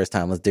do this. First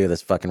time. Let's do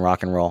this fucking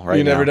rock and roll right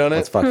You now. never done it?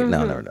 Let's fucking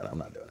no, never done it. I'm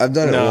not doing it. I've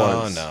done it No,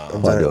 once. no. I've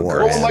I'll done do it a Well,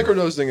 once. gram.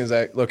 microdosing is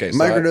that okay? So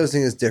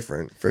Microdosing is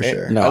different for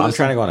sure. No, I I'm listen-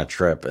 trying to go on a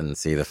trip and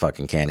see the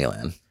fucking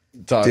Candyland.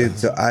 Dude,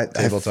 so I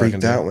Table freaked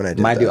talking, out dude. when I did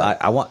Might do.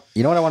 that. I want.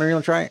 You know what I want to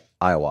really try?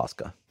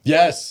 Ayahuasca.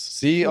 Yes.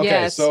 See. Okay.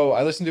 Yes. So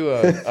I listened to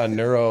a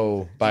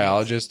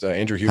neurobiologist,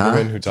 Andrew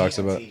Huberman, who talks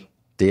about.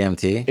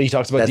 DMT. He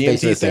talks about That's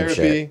basically DMT the same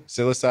therapy,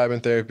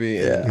 psilocybin therapy,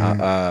 and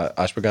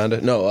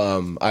ashwagandha. No,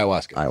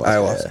 ayahuasca.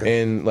 Ayahuasca.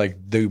 And like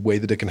the way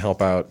that it can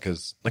help out,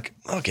 because like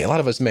okay, a lot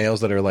of us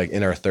males that are like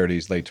in our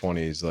 30s, late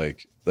 20s,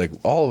 like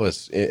all of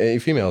us,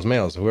 females,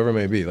 males, whoever it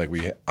may be, like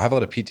I have a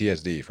lot of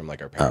PTSD from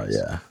like our parents,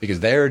 yeah.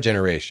 because their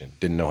generation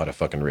didn't know how to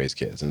fucking raise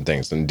kids and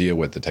things and deal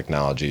with the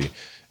technology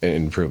and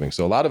improving.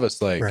 So a lot of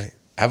us like Right.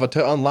 have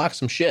to unlock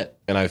some shit,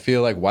 and I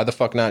feel like why the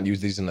fuck not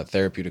use these in a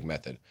therapeutic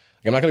method?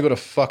 Like, I'm not gonna go to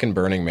fucking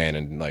Burning Man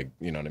and like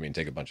you know what I mean,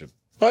 take a bunch of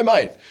I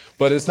might,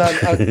 but it's not.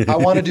 I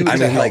want to do it. I to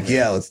mean, help like, me.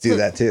 yeah, let's do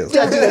that too.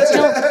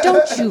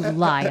 Don't you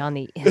lie on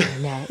the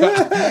internet.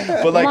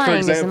 But like, for Lying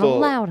isn't example,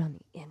 allowed on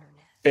the internet.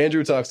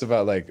 Andrew talks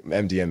about like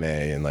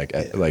MDMA and like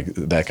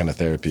that kind of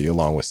therapy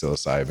along with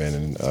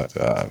psilocybin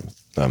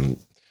and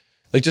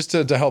like just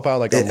to help out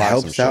like It unlock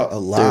helps some out shit. a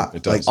lot. Dude,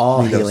 it does. Like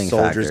All you know, healing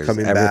soldiers factors.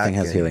 coming Everything back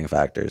has and- healing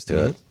factors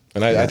to it.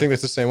 And I think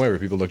that's the same way where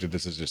people looked at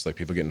this as just like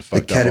people getting The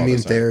fucked up. all the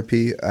ketamine time.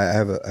 therapy. I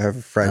have a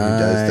friend who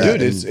does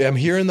that. Dude, I'm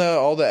hearing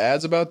all the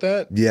ads about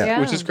that. Yeah. Yeah.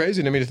 Which is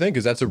crazy to me to think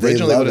because that's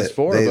originally what love it's it.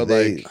 for. But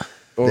They-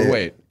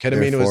 wait,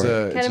 ketamine they're was for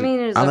it.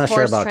 Ketamine is I'm a not sure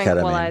horse about ketamine.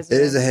 tranquilizer.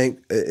 it is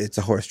it's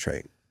a horse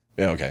train.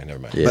 Yeah, okay, never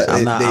mind. Yeah, But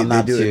I'm not, they I'm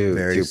not do it too,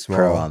 very too small.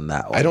 pro on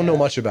that one. I don't know yet.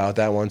 much about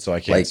that one, so I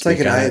can't. Like, It's like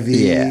speak an on it. IV.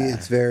 Yeah.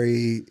 It's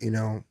very,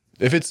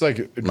 If it's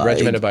like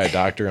regimented by a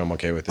doctor, I'm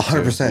okay with it.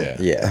 100%.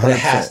 Yeah. Yeah, but it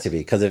has to be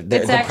because It's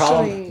the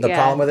problem actually, the yeah,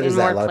 problem with it in is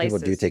that a more lot of people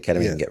do places. take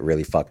ketamine Yeah. and get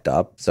really fucked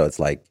up. So it's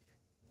like,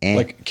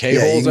 Like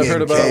K-holes I've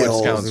heard about,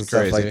 which sounds and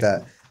crazy. stuff like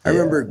that. I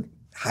remember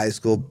high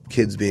school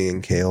kids being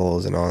in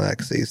K-holes and all that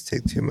because they used to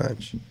take too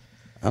much.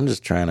 I'm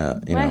just trying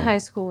to, My high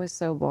school was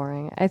so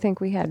boring. I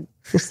think we had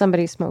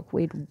somebody smoke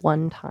weed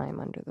one time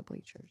under the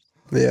bleachers.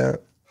 Yeah.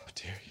 How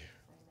dare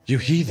you? You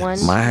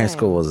heathens. my high time.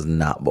 school was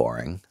not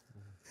boring.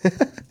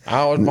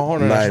 I was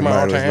born in a Mine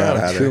small was not town.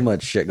 either. Too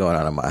much shit going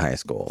on in my high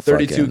school.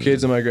 32 Fucking-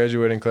 kids in my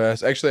graduating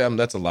class. Actually,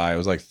 that's a lie. It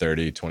was like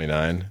 30,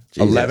 29.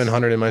 Jesus.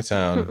 1,100 in my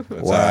town.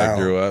 That's how I Wow.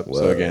 grew up. So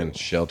Whoa. again,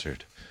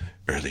 sheltered.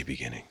 Early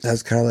beginnings.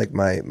 That's kind of like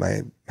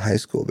my high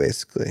school,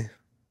 basically.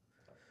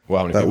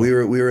 Wow. But we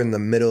were in the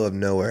middle of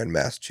nowhere in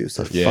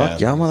Massachusetts. Yeah.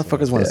 Fuck, y'all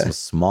motherfuckers went to Yeah. some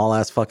small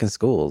ass fucking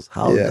schools.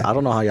 How Yeah. I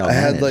don't know how y'all I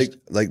had managed.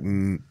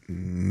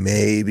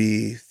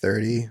 maybe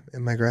 30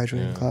 in my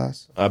graduating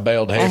class. I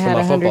bailed I hay from had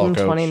my football coach.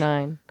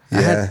 129. I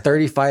Yeah. had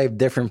 35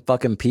 different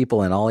fucking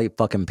people in all 8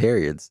 fucking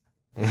periods.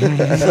 The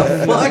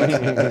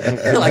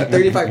fuck? Like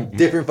 35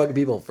 different fucking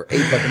people for 8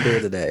 fucking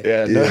periods a day.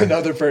 Yeah,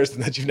 another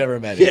person that you've never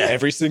met. Yeah.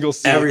 Every single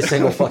seat. Every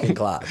single fucking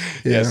class.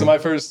 Yeah. So my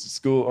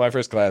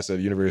first class at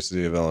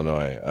University of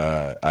Illinois,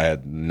 I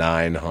had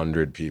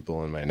 900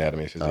 people in my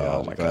anatomy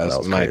physiology my God, class. that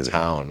was My crazy.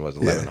 town was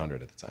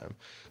 1,100 at the time.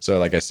 So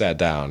like I sat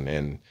down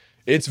and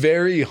it's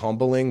very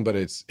humbling, but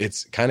it's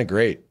kind of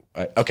great.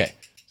 Okay.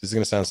 This is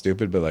gonna sound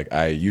stupid, but like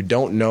you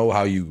don't know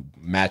how you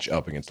match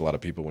up against a lot of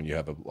people when you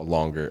have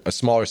a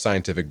smaller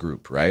scientific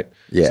group, right?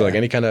 Yeah. So like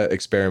any kind of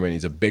experiment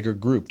needs a bigger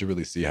group to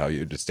really see how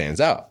it stands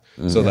out.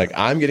 So like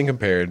I'm getting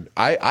compared.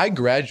 I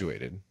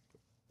graduated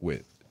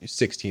with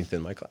 16th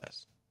in my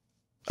class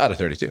out of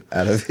 32.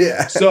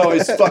 So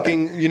it's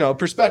fucking,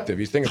 perspective.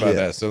 You think about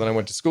that. So then I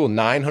went to school,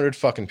 900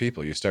 fucking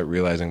people. You start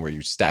realizing where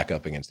you stack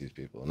up against these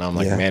people. Now I'm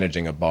like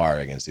managing a bar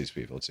against these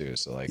people too.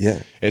 So like,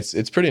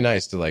 it's pretty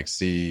nice to like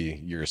see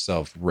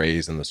yourself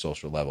raised in the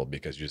social level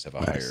because you just have a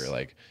higher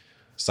like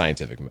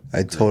scientific.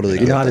 I totally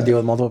You know how to that. deal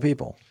with multiple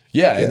people.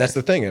 Yeah, and that's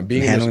the thing. And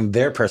being in this, Handling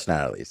their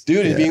personalities.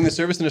 dude, and being in the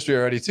service industry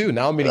already too.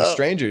 Now I'm meeting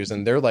strangers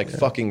and they're like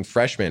fucking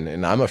freshmen,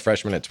 and I'm a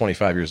freshman at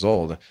 25 years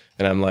old,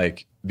 and I'm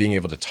like being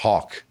able to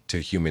talk to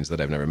humans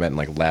that I've never met in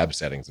like lab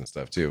settings and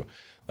stuff too.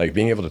 Like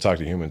being able to talk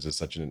to humans is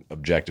such an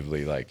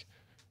objectively like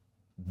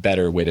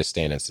better way to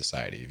stand in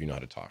society if you know how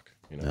to talk.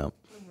 Yep.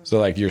 So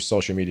like your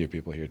social media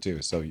people here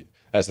too. So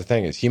that's the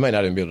thing is he might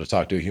not even be able to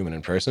talk to a human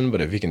in person,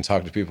 but if he can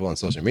talk to people on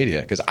social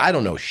media, because I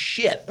don't know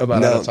shit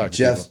about how No, to talk to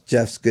people.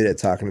 Jeff's good at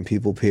talking to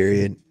people,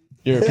 period.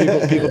 You're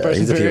a people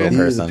person. he's a people period? He's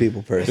person. a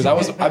people person.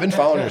 Because I've been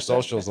following your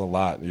socials a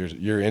lot.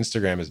 Your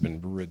Instagram has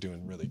been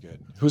doing really good.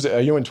 Are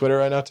you on Twitter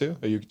right now too?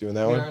 Are you doing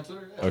that one? on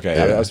Twitter, yeah.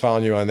 Okay, I was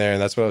following you on there,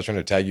 and that's what I was trying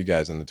to tag you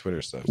guys on the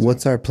Twitter stuff. So.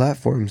 What's our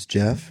platforms,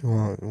 Jeff? You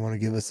want to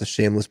give us a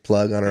shameless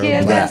plug on our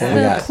Give own us platform?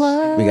 the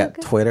plug. We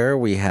got Twitter,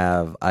 we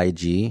have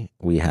IG,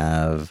 we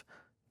have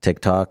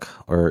TikTok,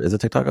 or is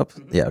it TikTok up?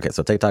 Yeah, okay.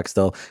 So TikTok's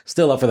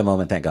still up for the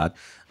moment, thank God.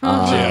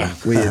 Yeah.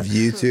 We have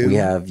YouTube. We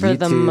have For YouTube,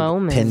 the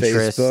moment.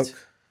 Pinterest,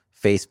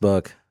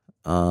 Facebook.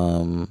 I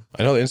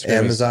know the Instagram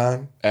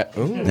Amazon.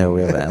 No,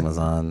 we have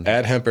Amazon.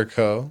 At Hemper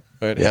Co.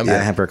 Right? Yeah, Hemper.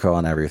 Hemper Co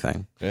on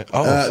everything. Yeah.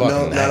 Oh, No,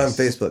 fucking not on nice.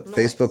 Facebook.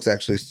 Facebook's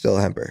actually still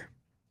Hemper.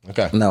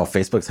 Okay. No,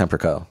 Facebook's Hemper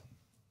Co.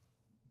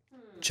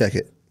 Check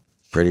it.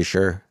 Pretty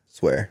sure.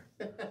 Swear.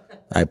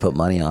 I put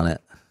money on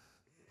it.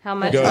 How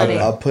much Go money?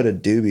 ahead. I'll put a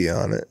doobie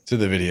on it. To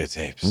the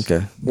videotapes.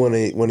 Okay.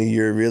 One of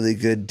your really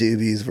good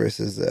doobies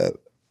versus a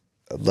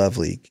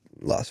lovely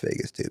Las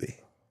Vegas doobie.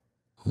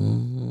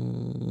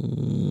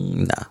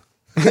 Nah.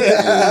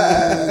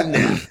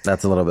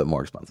 That's a little bit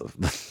more expensive.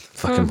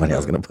 Fucking money I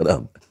was gonna put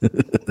up.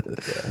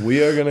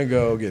 We are gonna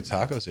go get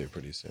tacos here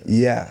pretty soon.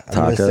 Yeah. I'm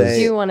gonna Tacos. say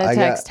Do you want to I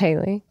text got,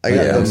 Haley? I got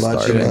Yeah, the I'm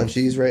munchy starving.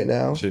 munchies right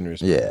now. Shouldn't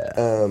respect.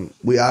 Yeah.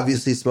 We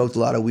obviously smoked a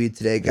lot of weed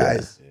today,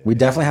 guys. We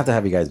definitely have to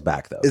have you guys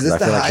back though. Is this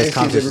 'cause I the feel like highest this you've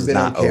conversation's ever been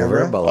on not over,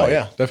 camera? but Oh like,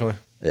 yeah, definitely.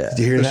 yeah. Did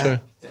you hear For that?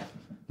 sure.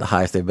 The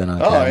highest they've been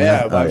on Oh, camera.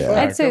 yeah, by far.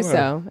 I'd say Come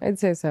so. I'd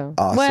say so.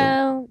 Awesome.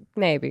 Well,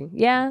 maybe.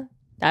 Yeah,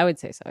 I would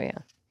say so. Yeah.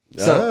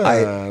 So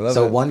I love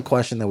it. one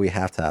question that we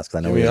have to ask, 'cause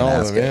I know Give we me didn't all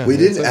of ask them, it. yeah. We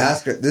didn't That's it.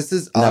 ask her. This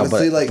is No,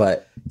 honestly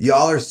but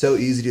y'all are so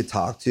easy to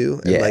talk to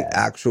and Yeah. like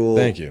actual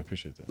Thank you.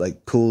 Appreciate that.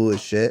 like cool as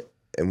shit.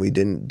 and we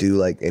didn't do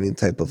like any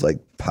type of like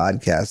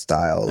podcast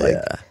style, like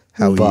Yeah.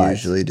 how we But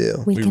usually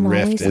do. We can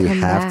always riffed it. come We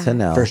have back. to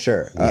know. For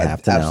sure. We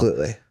have to know.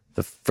 Absolutely.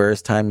 The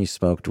first time you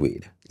smoked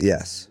weed.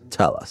 Yes.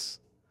 Tell us.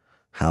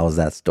 How was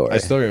that story? I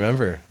still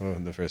remember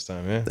the first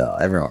time. Yeah. Oh,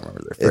 everyone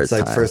remembers their first It's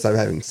like time. first time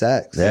having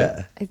sex.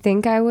 Yeah. I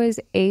think I was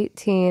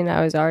 18.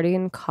 I was already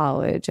in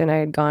college and I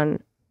had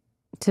gone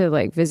to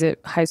like visit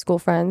high school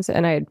friends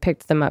and I had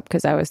picked them up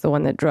because I was the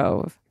one that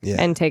drove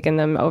and taken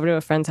them over to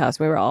a friend's house.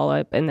 We were all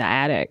up in the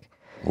attic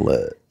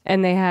Lit.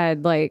 and they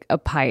had like a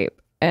pipe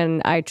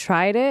and I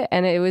tried it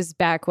and it was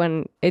back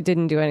when it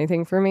didn't do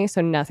anything for me.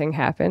 So nothing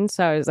happened.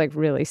 So I was like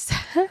really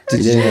sad.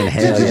 Did you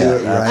inhale? Did you do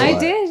it That's right? I why.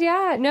 did,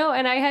 yeah. No,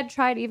 and I had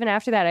tried even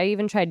after that. I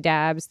even tried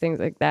dabs, things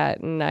like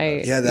that. And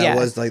That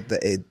was like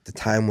the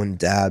time when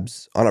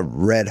dabs on a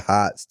red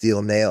hot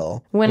steel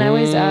nail. when I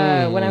was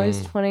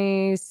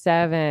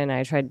 27,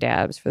 I tried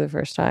dabs for the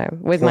first time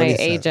with my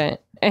 27. agent.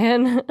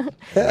 And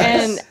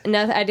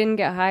nothing, I didn't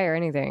get high or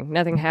anything.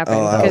 Nothing happened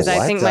I because was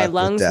I think my fucked with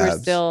lungs were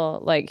dabs.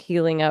 still like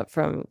healing up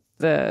from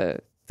the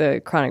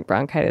chronic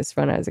bronchitis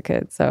when I was a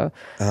kid. So,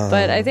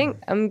 but I think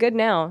I'm good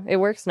now. It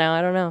works now.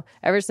 I don't know.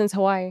 Ever since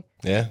Hawaii,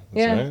 Yeah. That's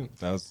Yeah. right.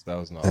 That was an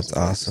awesome. That's place to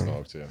awesome.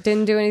 smoke, too.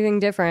 didn't do anything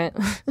different.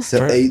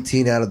 So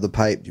 18 out of the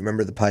pipe. Do you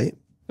remember the pipe?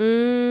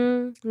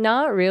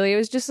 Not really. It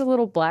was just a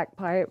little black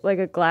pipe, like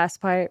a glass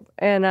pipe,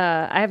 and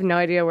I have no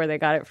idea where they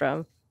got it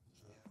from.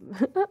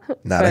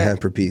 Not a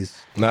hemp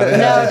piece. No,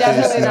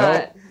 definitely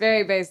not.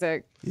 Very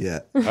basic. Yeah.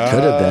 Could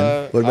have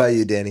been. What about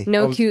you, Danny?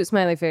 No cute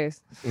smiley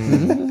face.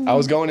 I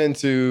was going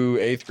into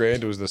 8th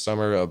grade. It was the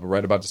summer of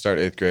right about to start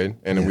 8th grade.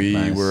 And we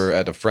nice. were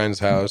at a friend's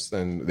house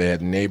and they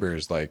had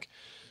neighbors like,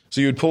 so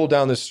you'd pull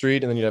down the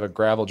street and then you'd have a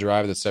gravel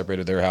drive that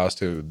separated their house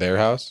to their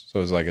house. So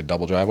it was like a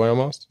double driveway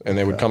almost. And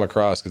they would come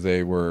across because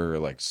they were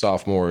like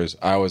sophomores.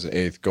 I was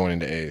 8th going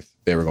into 8th.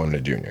 They were going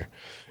into junior.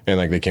 And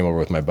like they came over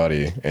with my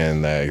buddy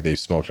and they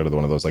smoked out of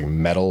one of those like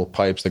metal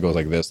pipes that goes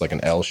like this, like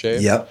an L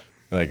shape. Yep.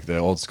 Like the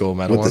old school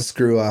metal With the ones.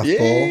 screw off bowl.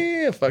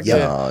 Yeah, fuck Yep.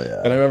 yeah. Oh,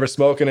 yeah. And I remember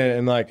smoking it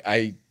and like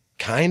it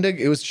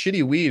was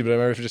shitty weed, but I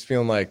remember just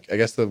feeling like, I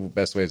guess the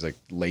best way is like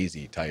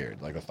lazy,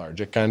 tired, like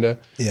lethargic kind of.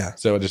 Yeah.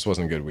 So it just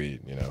wasn't good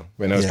weed, you know.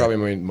 And it was Yeah.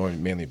 probably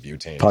mainly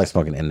butane. Probably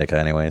smoking indica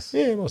anyways.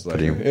 Yeah, most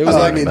likely. Pretty- It was Oh,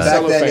 like I mean, back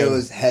then it cellophane.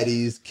 was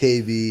Headies,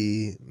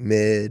 KV,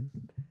 mid.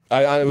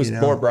 It was you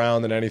know. more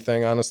brown than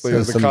anything, honestly. It So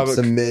was the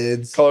some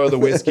mids. color of the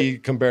whiskey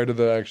compared to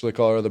the actual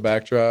color of the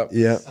backdrop.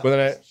 Yeah.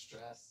 But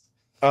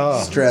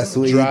then Stress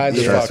weed. dried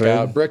the Yeah. fuck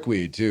out. Brick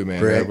weed too, man.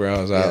 Brick, Back when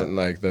I was out yeah. in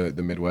like the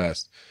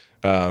Midwest.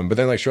 But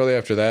then like shortly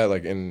after that,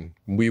 like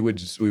we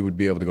would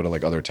be able to go to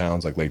like other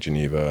towns like Lake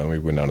Geneva, and we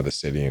went down to the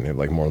city and had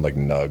like more like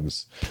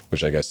nugs,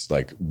 which I guess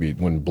like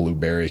when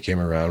blueberry came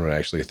around, when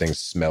actually things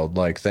smelled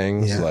like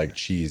things, Yeah. like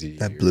cheesy,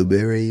 That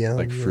blueberry yum.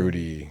 like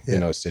fruity, Yeah.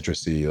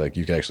 citrusy. Like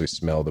you could actually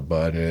smell the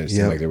bud, and it seemed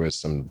Yep. like there was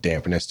some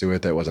dampness to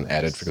it that wasn't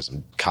added because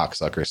some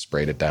cocksucker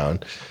sprayed it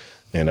down.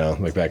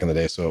 Like back in the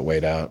day, so it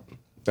weighed out.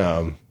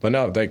 But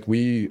no, like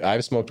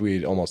I've smoked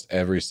weed almost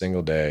every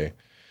single day.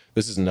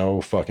 This is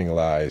no fucking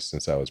lie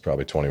since I was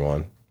probably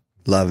 21.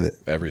 Love it.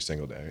 Every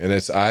single day. And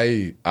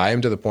I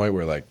am to the point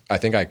where like I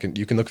think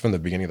you can look from the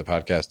beginning of the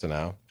podcast to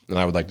now. And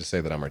I would like to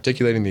say that I'm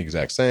articulating the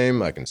exact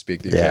same. I can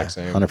speak the Yeah, exact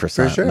same. 100%.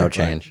 For sure. No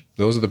change.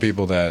 Those are the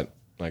people that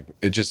like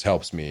it just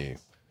helps me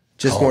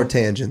Just more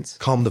tangents.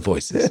 calm the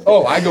voices.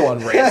 Oh, I go on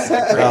rants.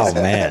 like crazy. Oh,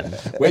 man.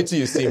 Wait till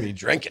you see me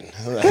drinking.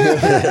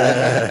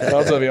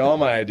 I'll tell you all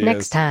my ideas.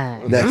 Next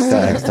time. Next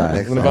time. Next time.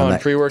 Next When I'm time. on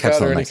Catch pre-workout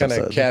on or any next kind of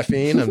episode.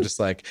 caffeine, I'm just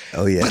like,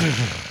 Oh yeah.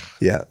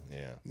 Yeah. yeah.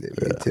 Me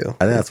too.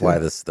 I think that's why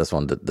this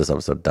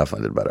episode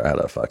definitely did better. I had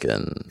a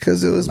fucking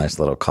Because it was. nice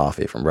little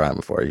coffee from Brian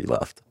before he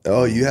left.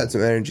 Oh, you had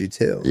some energy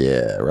too.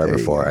 Yeah, right you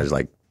before go. I just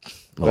like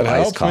That little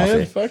iced helped, coffee.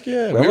 man. Fuck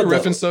yeah. We Remember were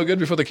the- riffing so good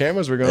before the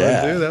cameras were going,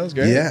 Yeah. dude. That was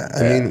great. Yeah.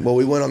 I mean, well,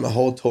 we went on the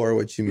whole tour,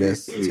 which you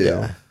missed too.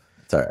 Yeah,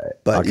 it's all right.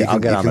 But I'll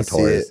get on the see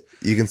tours. it.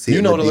 You can see You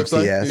it know in what the it looks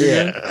like? BTS.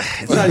 Yeah,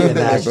 it's not even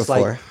that. It's just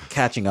Before. like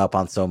catching up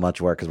on so much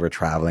work because we're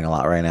traveling a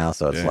lot right now.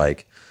 So it's Yeah.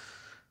 like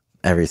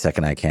every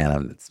second I can,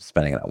 I'm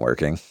spending it on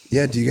working.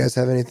 Yeah. Do you guys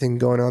have anything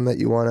going on that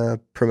you want to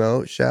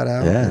promote, shout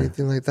out, Yeah.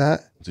 anything like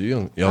that? Do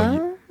you?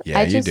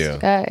 I you just, do.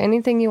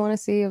 Anything you want to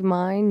see of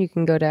mine, you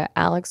can go to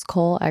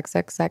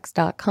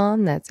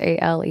alexcoleXXX.com. That's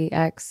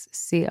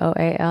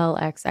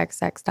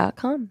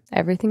ALEXCOALXXX.com.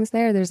 Everything's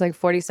there. There's like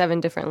 47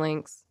 different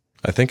links.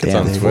 I think it's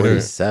Damn, on Twitter.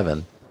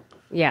 47.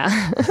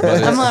 Yeah.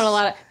 I'm on a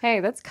lot of, hey,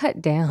 that's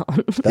cut down.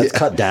 That's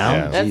cut down.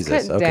 Yeah. That's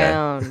Jesus. cut Okay.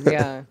 down.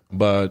 Yeah.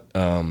 But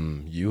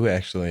you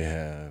actually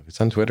have it's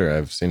on Twitter.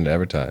 I've seen it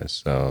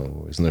advertised.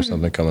 So isn't there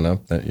something coming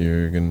up that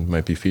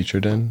might be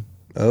featured in?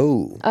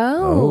 Oh.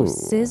 Oh,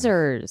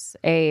 Scissors,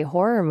 a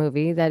horror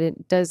movie that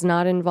it does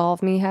not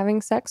involve me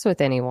having sex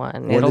with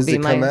anyone. When does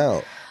it come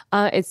out?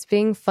 It's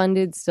being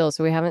funded still,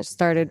 so we haven't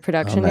started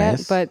production nice.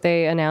 yet. But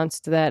they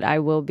announced that I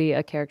will be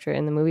a character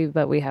in the movie,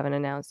 but we haven't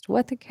announced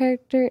what the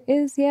character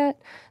is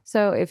yet.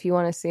 So if you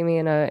want to see me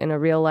in a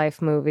real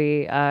life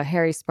movie,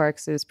 Harry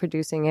Sparks is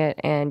producing it,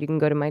 and you can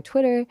go to my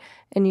Twitter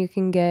and you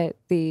can get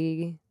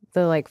the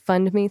like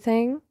fund me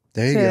thing.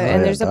 There you go.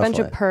 And there's a bunch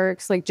of definitely.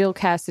 perks. Like Jill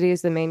Cassidy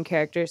is the main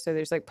character, so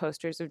there's like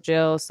posters of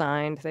Jill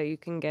signed that you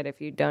can get if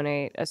you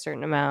donate a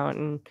certain amount,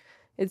 and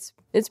it's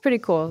pretty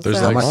cool. There's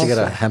so. How like- much you get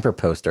a Hemper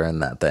poster in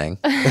that thing?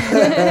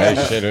 Hey,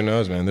 shit, who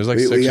knows, man? There's like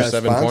 6 or got a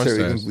 7 porn sponsor.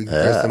 stars. We can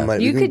press some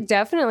money. You We can- could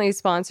definitely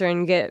sponsor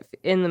and get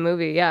in the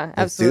movie. Yeah,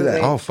 Let's do absolutely.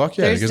 that. Oh, fuck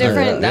yeah. There's because they're-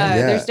 different. yeah.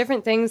 Yeah. There's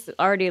different things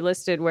already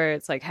listed where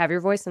it's like have your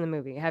voice in the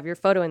movie, have your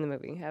photo in the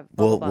movie, have.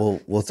 Blah, blah, blah.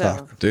 We'll So-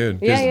 talk.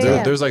 Dude, 'cause Yeah, yeah, there-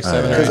 yeah. there's like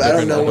 7 or 8 Because I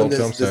don't different know when adult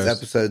film this stars.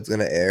 episode's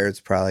gonna air. It's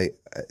probably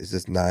is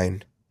this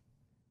 9,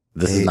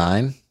 This is 8,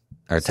 9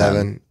 or 10?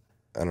 7?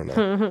 I don't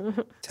know.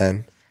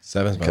 10.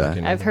 7's my Okay. lucky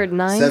I've number. heard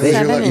 9, Seven's your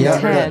 7, lucky and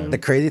number. 10. The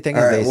crazy thing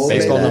All is right, they we'll say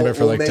Baseball make- number for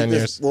we'll like make 10 this-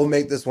 years. We'll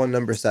make this one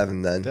number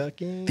 7 then.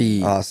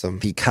 the Awesome.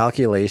 the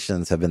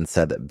calculations have been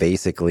said that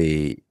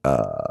basically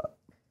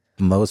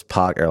most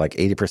or like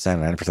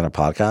 80% or 90% of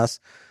podcasts,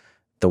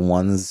 the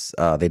ones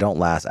they don't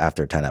last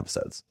after 10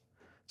 episodes.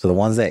 So the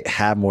ones that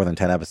have more than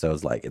 10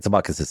 episodes, like it's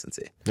about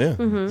consistency. Yeah.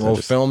 Mm-hmm. Well,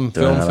 just film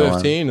doing another one.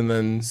 15 and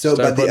then So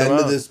by start the putting end them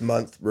of out. this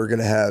month, we're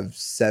gonna have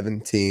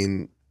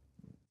 17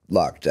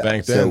 locked out.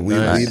 Banked so in. we've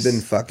Nice.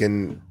 been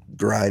fucking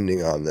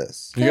grinding on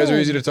this. You guys are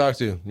easy to talk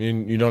to.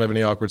 You don't have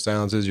any awkward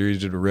silences. You're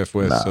easy to riff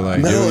with. So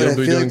like No, you'll and I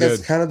be feel doing like that's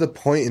good. kind of the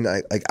point. And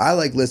I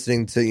like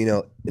listening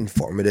to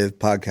informative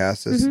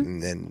podcasts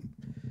and then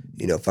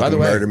fucking the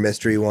way, murder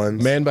mystery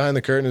ones. Man Behind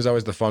the Curtain is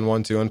always the fun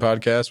one too on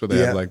podcasts where they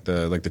Yeah. have like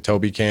the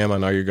Toby cam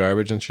on All Your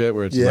Garbage and shit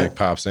where it's Yeah. like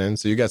pops in.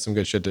 So you got some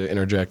good shit to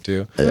interject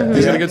too.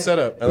 He's got a good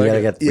setup. I We like gotta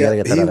it. get we gotta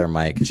get that other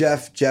mic.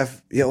 Jeff,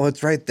 well,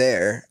 it's right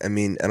there. I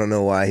mean, I don't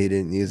know why he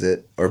didn't use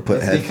it or put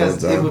It's headphones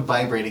because it on. would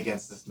vibrate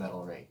against this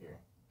metal right here.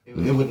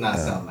 It would not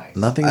sound nice.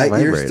 Nothing's Are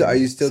vibrating.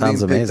 you still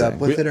Sounds being picked amazing. up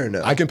with it or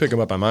no? I can pick him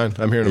up on mine.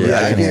 I'm hearing him. Yeah, I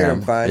I can can hear hear him.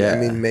 him fine. Yeah. I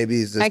mean, maybe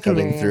he's I just can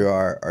hear coming you. through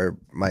our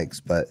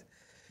mics, but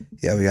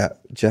yeah, we got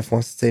Jeff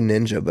wants to say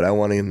ninja, but I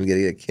want him to get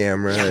a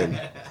camera. And,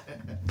 I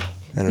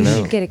don't You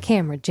know. should get a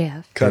camera,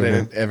 Jeff. Cut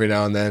in every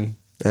now and then.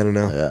 I don't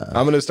know. Yeah.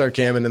 I'm gonna start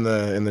camming in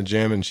the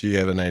gym, and she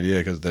had an idea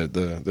because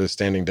the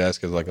standing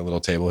desk is like a little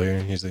table here.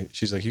 And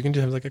she's like, you can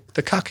just have like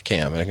the cock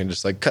cam, and I can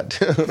just like cut.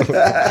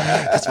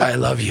 That's why I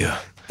love you.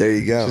 There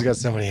you go. She's got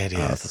so many Oh,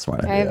 ideas. that's a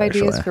smart I have idea,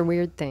 ideas actually. for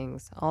weird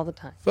things all the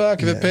time.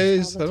 Fuck if it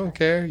pays, I don't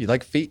care. You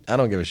like feet? I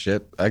don't give a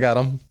shit. I got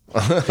them.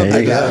 There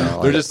you go.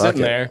 They're just Fuck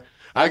sitting it. there.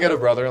 I got a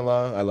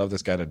brother-in-law. I love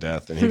this guy to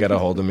death, and he got a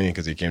hold of me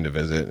because he came to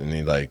visit,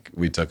 and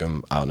we took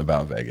him out and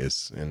about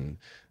Vegas, and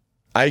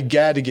I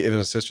had to give it was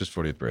my sister's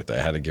 40th birthday.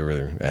 I had to give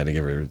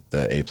her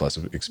the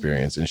A+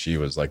 experience, and she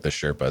was like the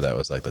Sherpa that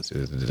was like, let's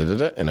do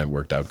this, and it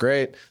worked out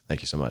great.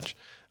 Thank you so much.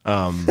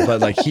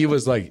 But like he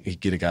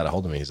got a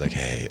hold of me. He's like,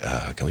 hey,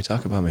 can we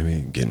talk about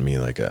maybe getting me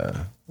like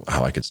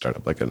how I could start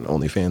up like an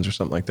OnlyFans or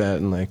something like that?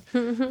 And like,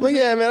 I'm like,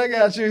 yeah, man, I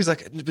got you. He's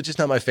like, but just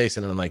not my face.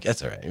 And I'm like,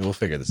 that's all right. We'll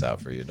figure this out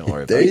for you. Don't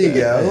worry. There about you that.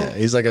 go. Yeah.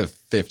 He's like a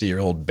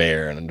 50-year-old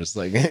bear, and I'm just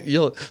like,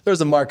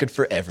 there's a market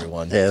for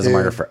everyone. Yeah, there's a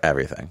market for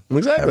everything.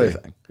 Exactly.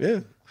 Everything. Yeah.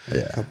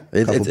 Yeah.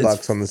 Couple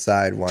bucks on the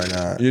side, why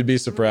not? You'd be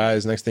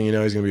surprised. Next thing you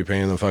know, he's gonna be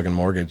paying the fucking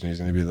mortgage, and he's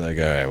gonna be like,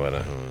 all right,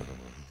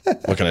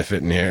 what can I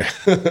fit in here?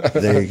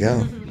 There you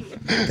go.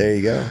 There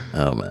you go.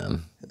 Oh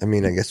man. I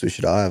mean, I guess we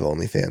should all have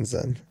OnlyFans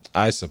then.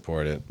 I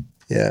support it.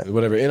 Yeah.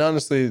 Whatever. And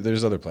honestly,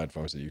 there's other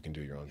platforms that you can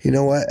do your own. You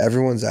know what?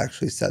 Everyone's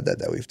actually said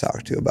that we've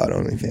talked to about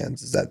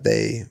OnlyFans is that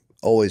they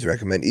always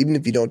recommend, even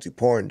if you don't do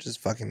porn, just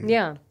fucking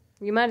Yeah,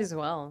 you might as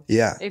well.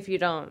 Yeah. If you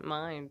don't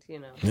mind,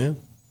 Yeah.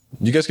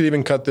 You guys could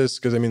even cut this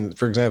because, I mean,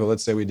 for example,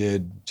 let's say we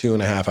did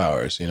 2.5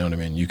 hours. You know what I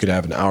mean? You could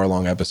have an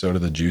hour-long episode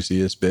of the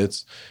juiciest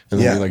bits.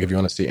 And then, Yeah. like, if you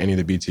want to see any of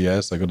the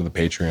BTS, like, go to the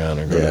Patreon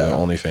or go to the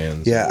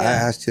OnlyFans. Yeah, I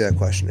asked you that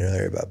question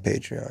earlier about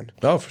Patreon.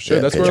 Oh, for sure.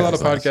 Yeah, That's where a lot of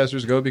Patreon's nice.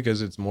 podcasters go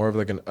because it's more of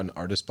like an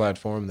artist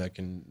platform that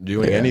can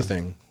do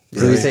anything.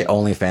 So we say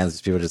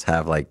OnlyFans, people just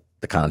have like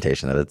the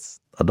connotation that it's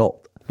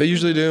adult. They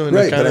usually do. And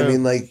Right, it but I kinda-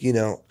 mean, like,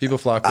 people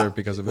flock there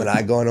because of it. when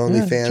I go on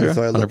OnlyFans, sure.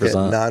 so I look at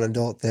 100%.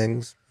 non-adult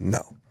things,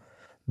 no.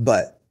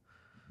 But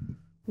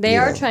they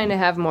Yeah. are trying to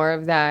have more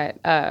of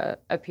that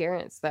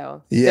appearance,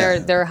 though. Yeah.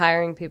 They're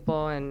hiring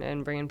people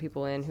and bringing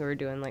people in who are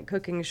doing like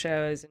cooking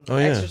shows and yeah.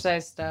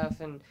 exercise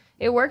stuff, and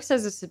it works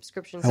as a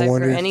subscription I site for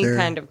wonder if any they're-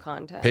 kind of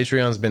content.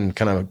 Patreon's been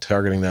kind of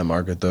targeting that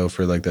market though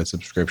for like that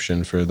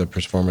subscription for the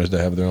performers to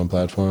have their own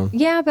platform.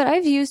 Yeah, but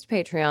I've used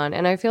Patreon,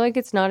 and I feel like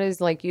it's not as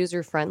like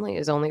user friendly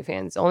as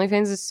OnlyFans.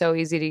 OnlyFans is so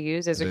easy to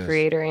use as a is.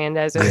 creator and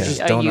as a, I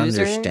just a don't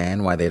user.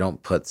 understand why they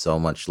don't put so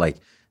much like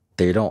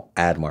they don't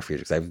add more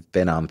features. I've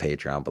been on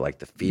Patreon, but like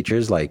the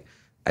features, like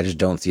I just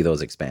don't see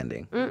those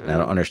expanding. And I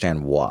don't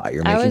understand why.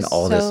 You're I making was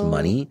all this so-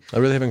 money. I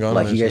really haven't gone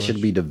Like on you there guys so should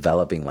much. be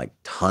developing like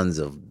tons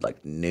of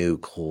like new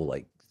cool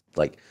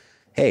like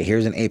hey,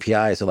 here's an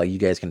API so like you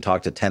guys can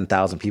talk to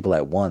 10,000 people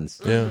at once.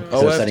 Yeah. Instead Oh,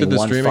 of after sending the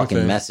one streaming fucking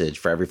thing. message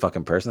for every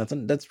fucking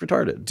person. That's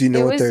retarded. do you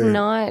know It what was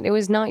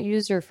they're not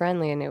user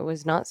friendly, and it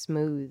was not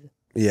smooth.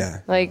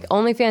 Yeah. Like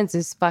OnlyFans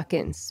is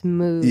fucking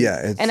smooth. Yeah,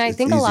 it's- and I it's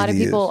think a easy lot of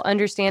to people use.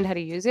 understand how to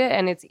use it,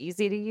 and it's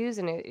easy to use,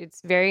 and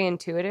it's very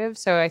intuitive.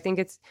 So I think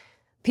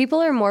people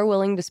are more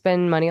willing to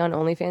spend money on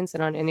OnlyFans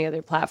than on any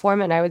other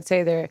platform, and I would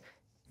say they're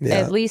Yeah.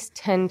 at least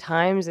 10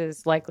 times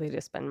as likely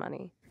to spend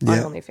money. on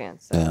Yeah.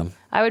 OnlyFans. So Yeah.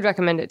 I would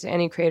recommend it to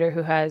any creator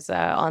who has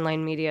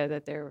online media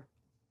that they're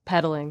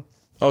peddling.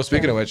 Oh,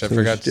 speaking of which, I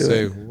forgot to should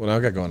say do what I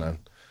got going on.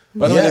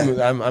 By the Yeah.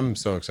 way, I'm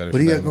so excited. What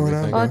for do you that got going movie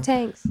on, thing. bro? Oh,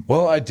 thanks.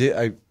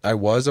 Well, I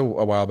was a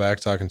while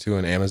back talking to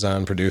an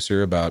Amazon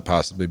producer about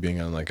possibly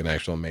being on like an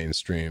actual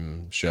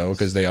mainstream show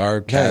because they are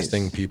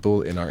casting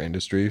people in our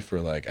industry for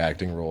like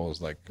acting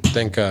roles. Like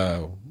think,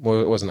 well,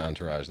 it wasn't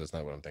Entourage. That's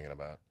not what I'm thinking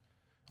about.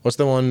 What's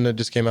the one that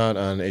just came out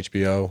on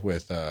HBO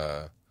with?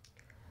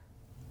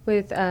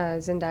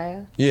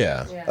 Zendaya.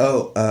 Yeah.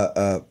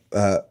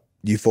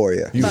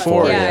 Euphoria.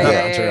 Euphoria. Yeah, not yeah,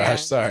 Entourage. yeah.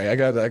 Sorry, I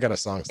got a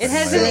song. It stuck in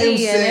has my an head.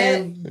 E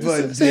in it.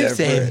 but different.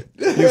 Same,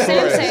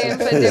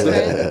 but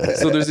different.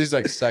 So there's these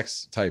like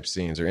sex type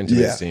scenes or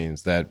intimate Yeah.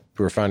 scenes that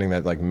we're finding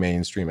that like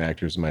mainstream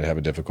actors might have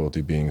a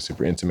difficulty being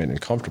super intimate and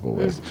comfortable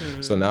with.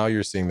 So now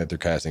you're seeing that they're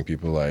casting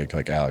people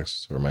like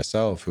Alex or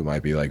myself who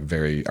might be like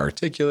very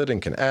articulate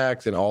and can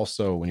act, and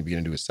also when you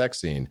begin to do a sex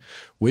scene,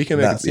 we can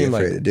make Not it be seem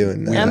afraid like of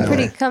doing that. I'm I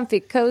pretty don't- comfy,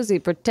 cozy,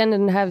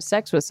 pretending to have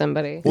sex with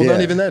somebody. well, not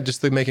Yeah. even that,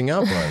 just the making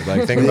out part.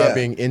 Like think Yeah. about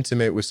being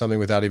intimate with something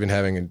without even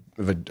having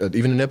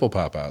even a nipple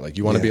pop out. Like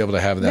you want to Yeah. be able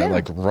to have that Yeah.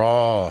 like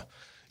raw.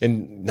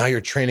 And now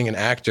you're training an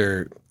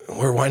actor,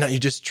 or why not you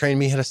just train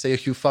me how to say a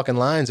few fucking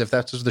lines? If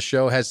that's what the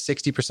show has,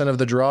 60% of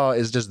the draw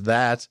is just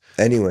that.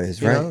 Anyways,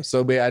 You right? know?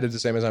 So I did the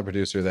same as our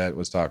producer that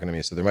was talking to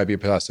me. So there might be a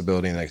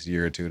possibility in the next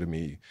year or two to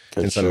me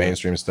in some sure.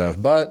 mainstream stuff.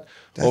 But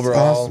That's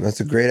overall, awesome. That's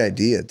a great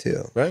idea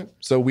too. right?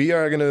 So we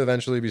are going to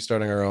eventually be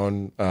starting our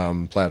own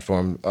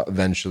platform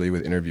eventually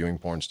with interviewing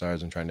porn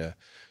stars and trying to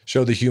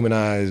show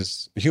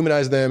humanize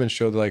them and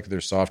show like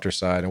their softer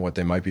side and what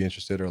they might be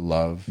interested or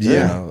love. Yeah. You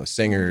know,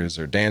 singers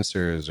or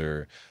dancers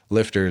or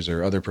lifters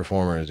or other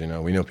performers. You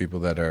know, we know people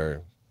that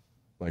are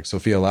like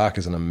Sophia Locke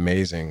is an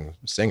amazing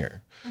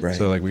singer. Right.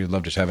 So like we'd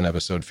love to have an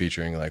episode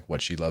featuring like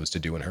what she loves to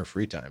do in her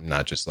free time,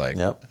 not just like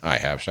Yep. I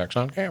have sex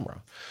on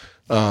camera.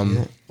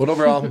 But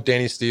overall,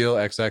 Danny Steele,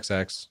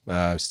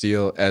 XXX,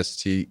 Steele,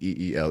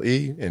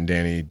 Steele, and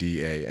Danny,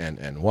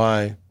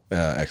 Danny,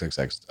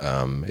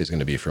 XXX is going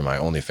to be for my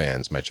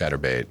OnlyFans, my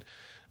Chatterbait,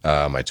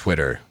 my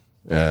Twitter,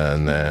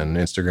 and then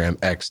Instagram,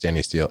 X,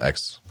 Danny Steele,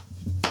 X.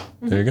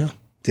 There you go.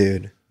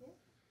 Dude.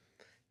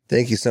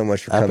 Thank you so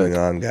much for coming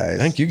on, guys.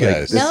 Thank you,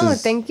 guys. this No,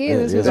 is- thank you.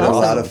 This it was It's been a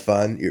awesome. lot of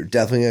fun. You're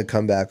definitely gonna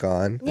come back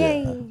on.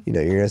 Yay. You know,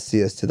 you're gonna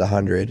see us to the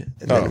 100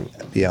 and then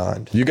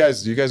beyond. You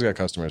guys got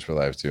customers for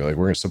life too. Like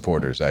we're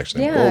supporters,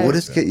 actually. Yeah. Well, we'll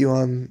just get you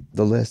on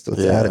the list.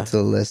 Let's Yeah. add it to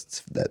the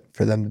list that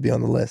for them to be on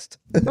the list.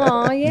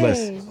 Aw,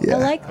 yay. Yeah. I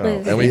like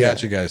this. And we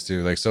got you guys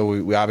too. Like, so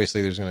we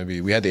obviously there's going to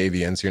be, we had the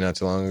AVNs here not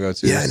too long ago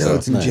too. Yeah, I know so,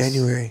 it's in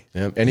January.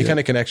 yeah, any kind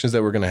of connections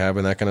that we're going to have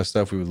and that kind of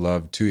stuff, we would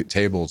love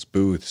tables,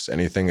 booths,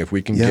 anything. If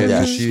we can Yeah. get,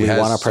 Yes, she we has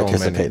want to so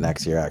participate many.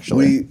 next year,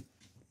 actually.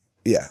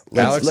 Let's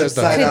Alex let's has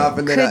the- sign Could- off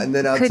and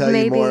then I'll could tell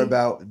you more maybe-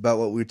 about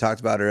what we talked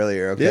about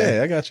earlier. Okay.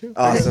 Yeah, I got you.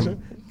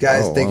 Awesome.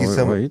 Guys, Oh, thank you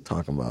so What are much. you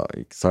talking about?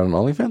 You starting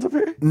OnlyFans up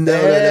here? No.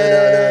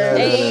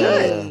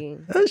 Hey.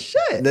 Oh,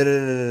 shit.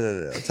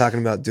 No. Talking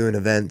about doing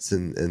events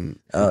and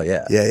Oh,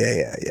 yeah.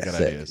 yeah. Good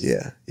Sick. ideas.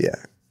 Yeah.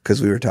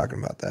 Because we were talking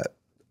about that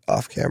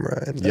off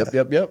camera. And Yep.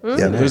 Yeah,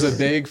 There's a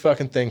big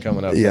fucking thing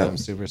coming up Yeah. that I'm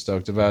super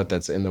stoked about.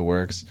 That's in the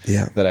works.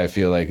 Yeah. That I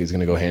feel like is going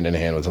to go hand in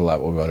hand with a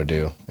lot what we want to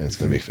do, and it's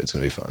going to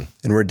be fun.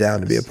 And we're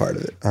down to be a part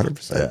of it.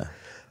 100%. Yeah.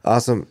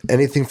 Awesome.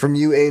 Anything from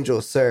you,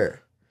 Angel, sir?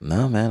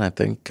 No, man, I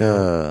think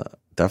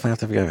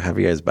definitely have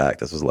you guys back.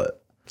 This was lit.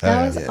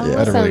 That was I had a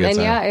awesome. really good And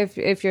time. yeah,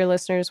 if your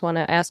listeners want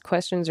to ask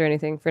questions or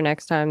anything for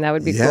next time, that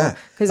would be Yeah. cool.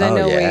 Because I Oh,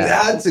 know yeah.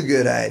 That's a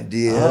good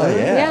idea. Oh, yeah.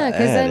 yeah,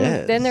 because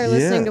it then is. they're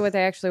listening Yeah. to what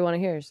they actually want to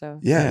hear. So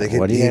Yeah, they could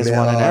What do you guys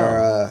email wanna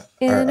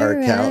know? our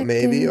account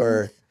maybe,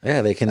 or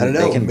Yeah, they can. I don't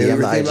know. They can Maybe DM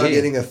we're the thinking about IG.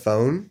 getting a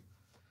phone.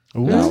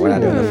 No, we're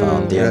not doing the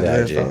phone. DM We're not the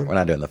doing IG. the phone? We're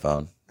not doing the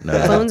phone. No.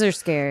 phones are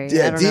scary. I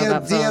Yeah, don't know DM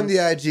about phones. the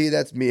IG.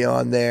 That's me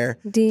on there.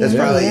 DM That's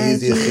probably the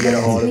easiest to get a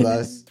IG. hold of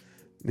us.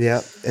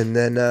 Yeah, and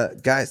then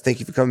guys, thank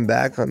you for coming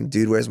back on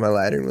Dude, Where's My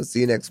Lighter? And we'll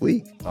see you next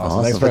week.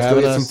 Awesome. Thanks for Let's go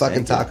having get some us.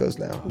 fucking tacos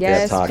now.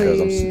 Yes, tacos. I'm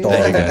please.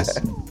 starving. Thank you guys.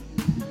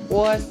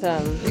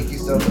 Awesome. Thank you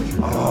so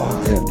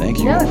much. Yeah, thank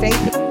you. No,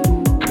 thank you.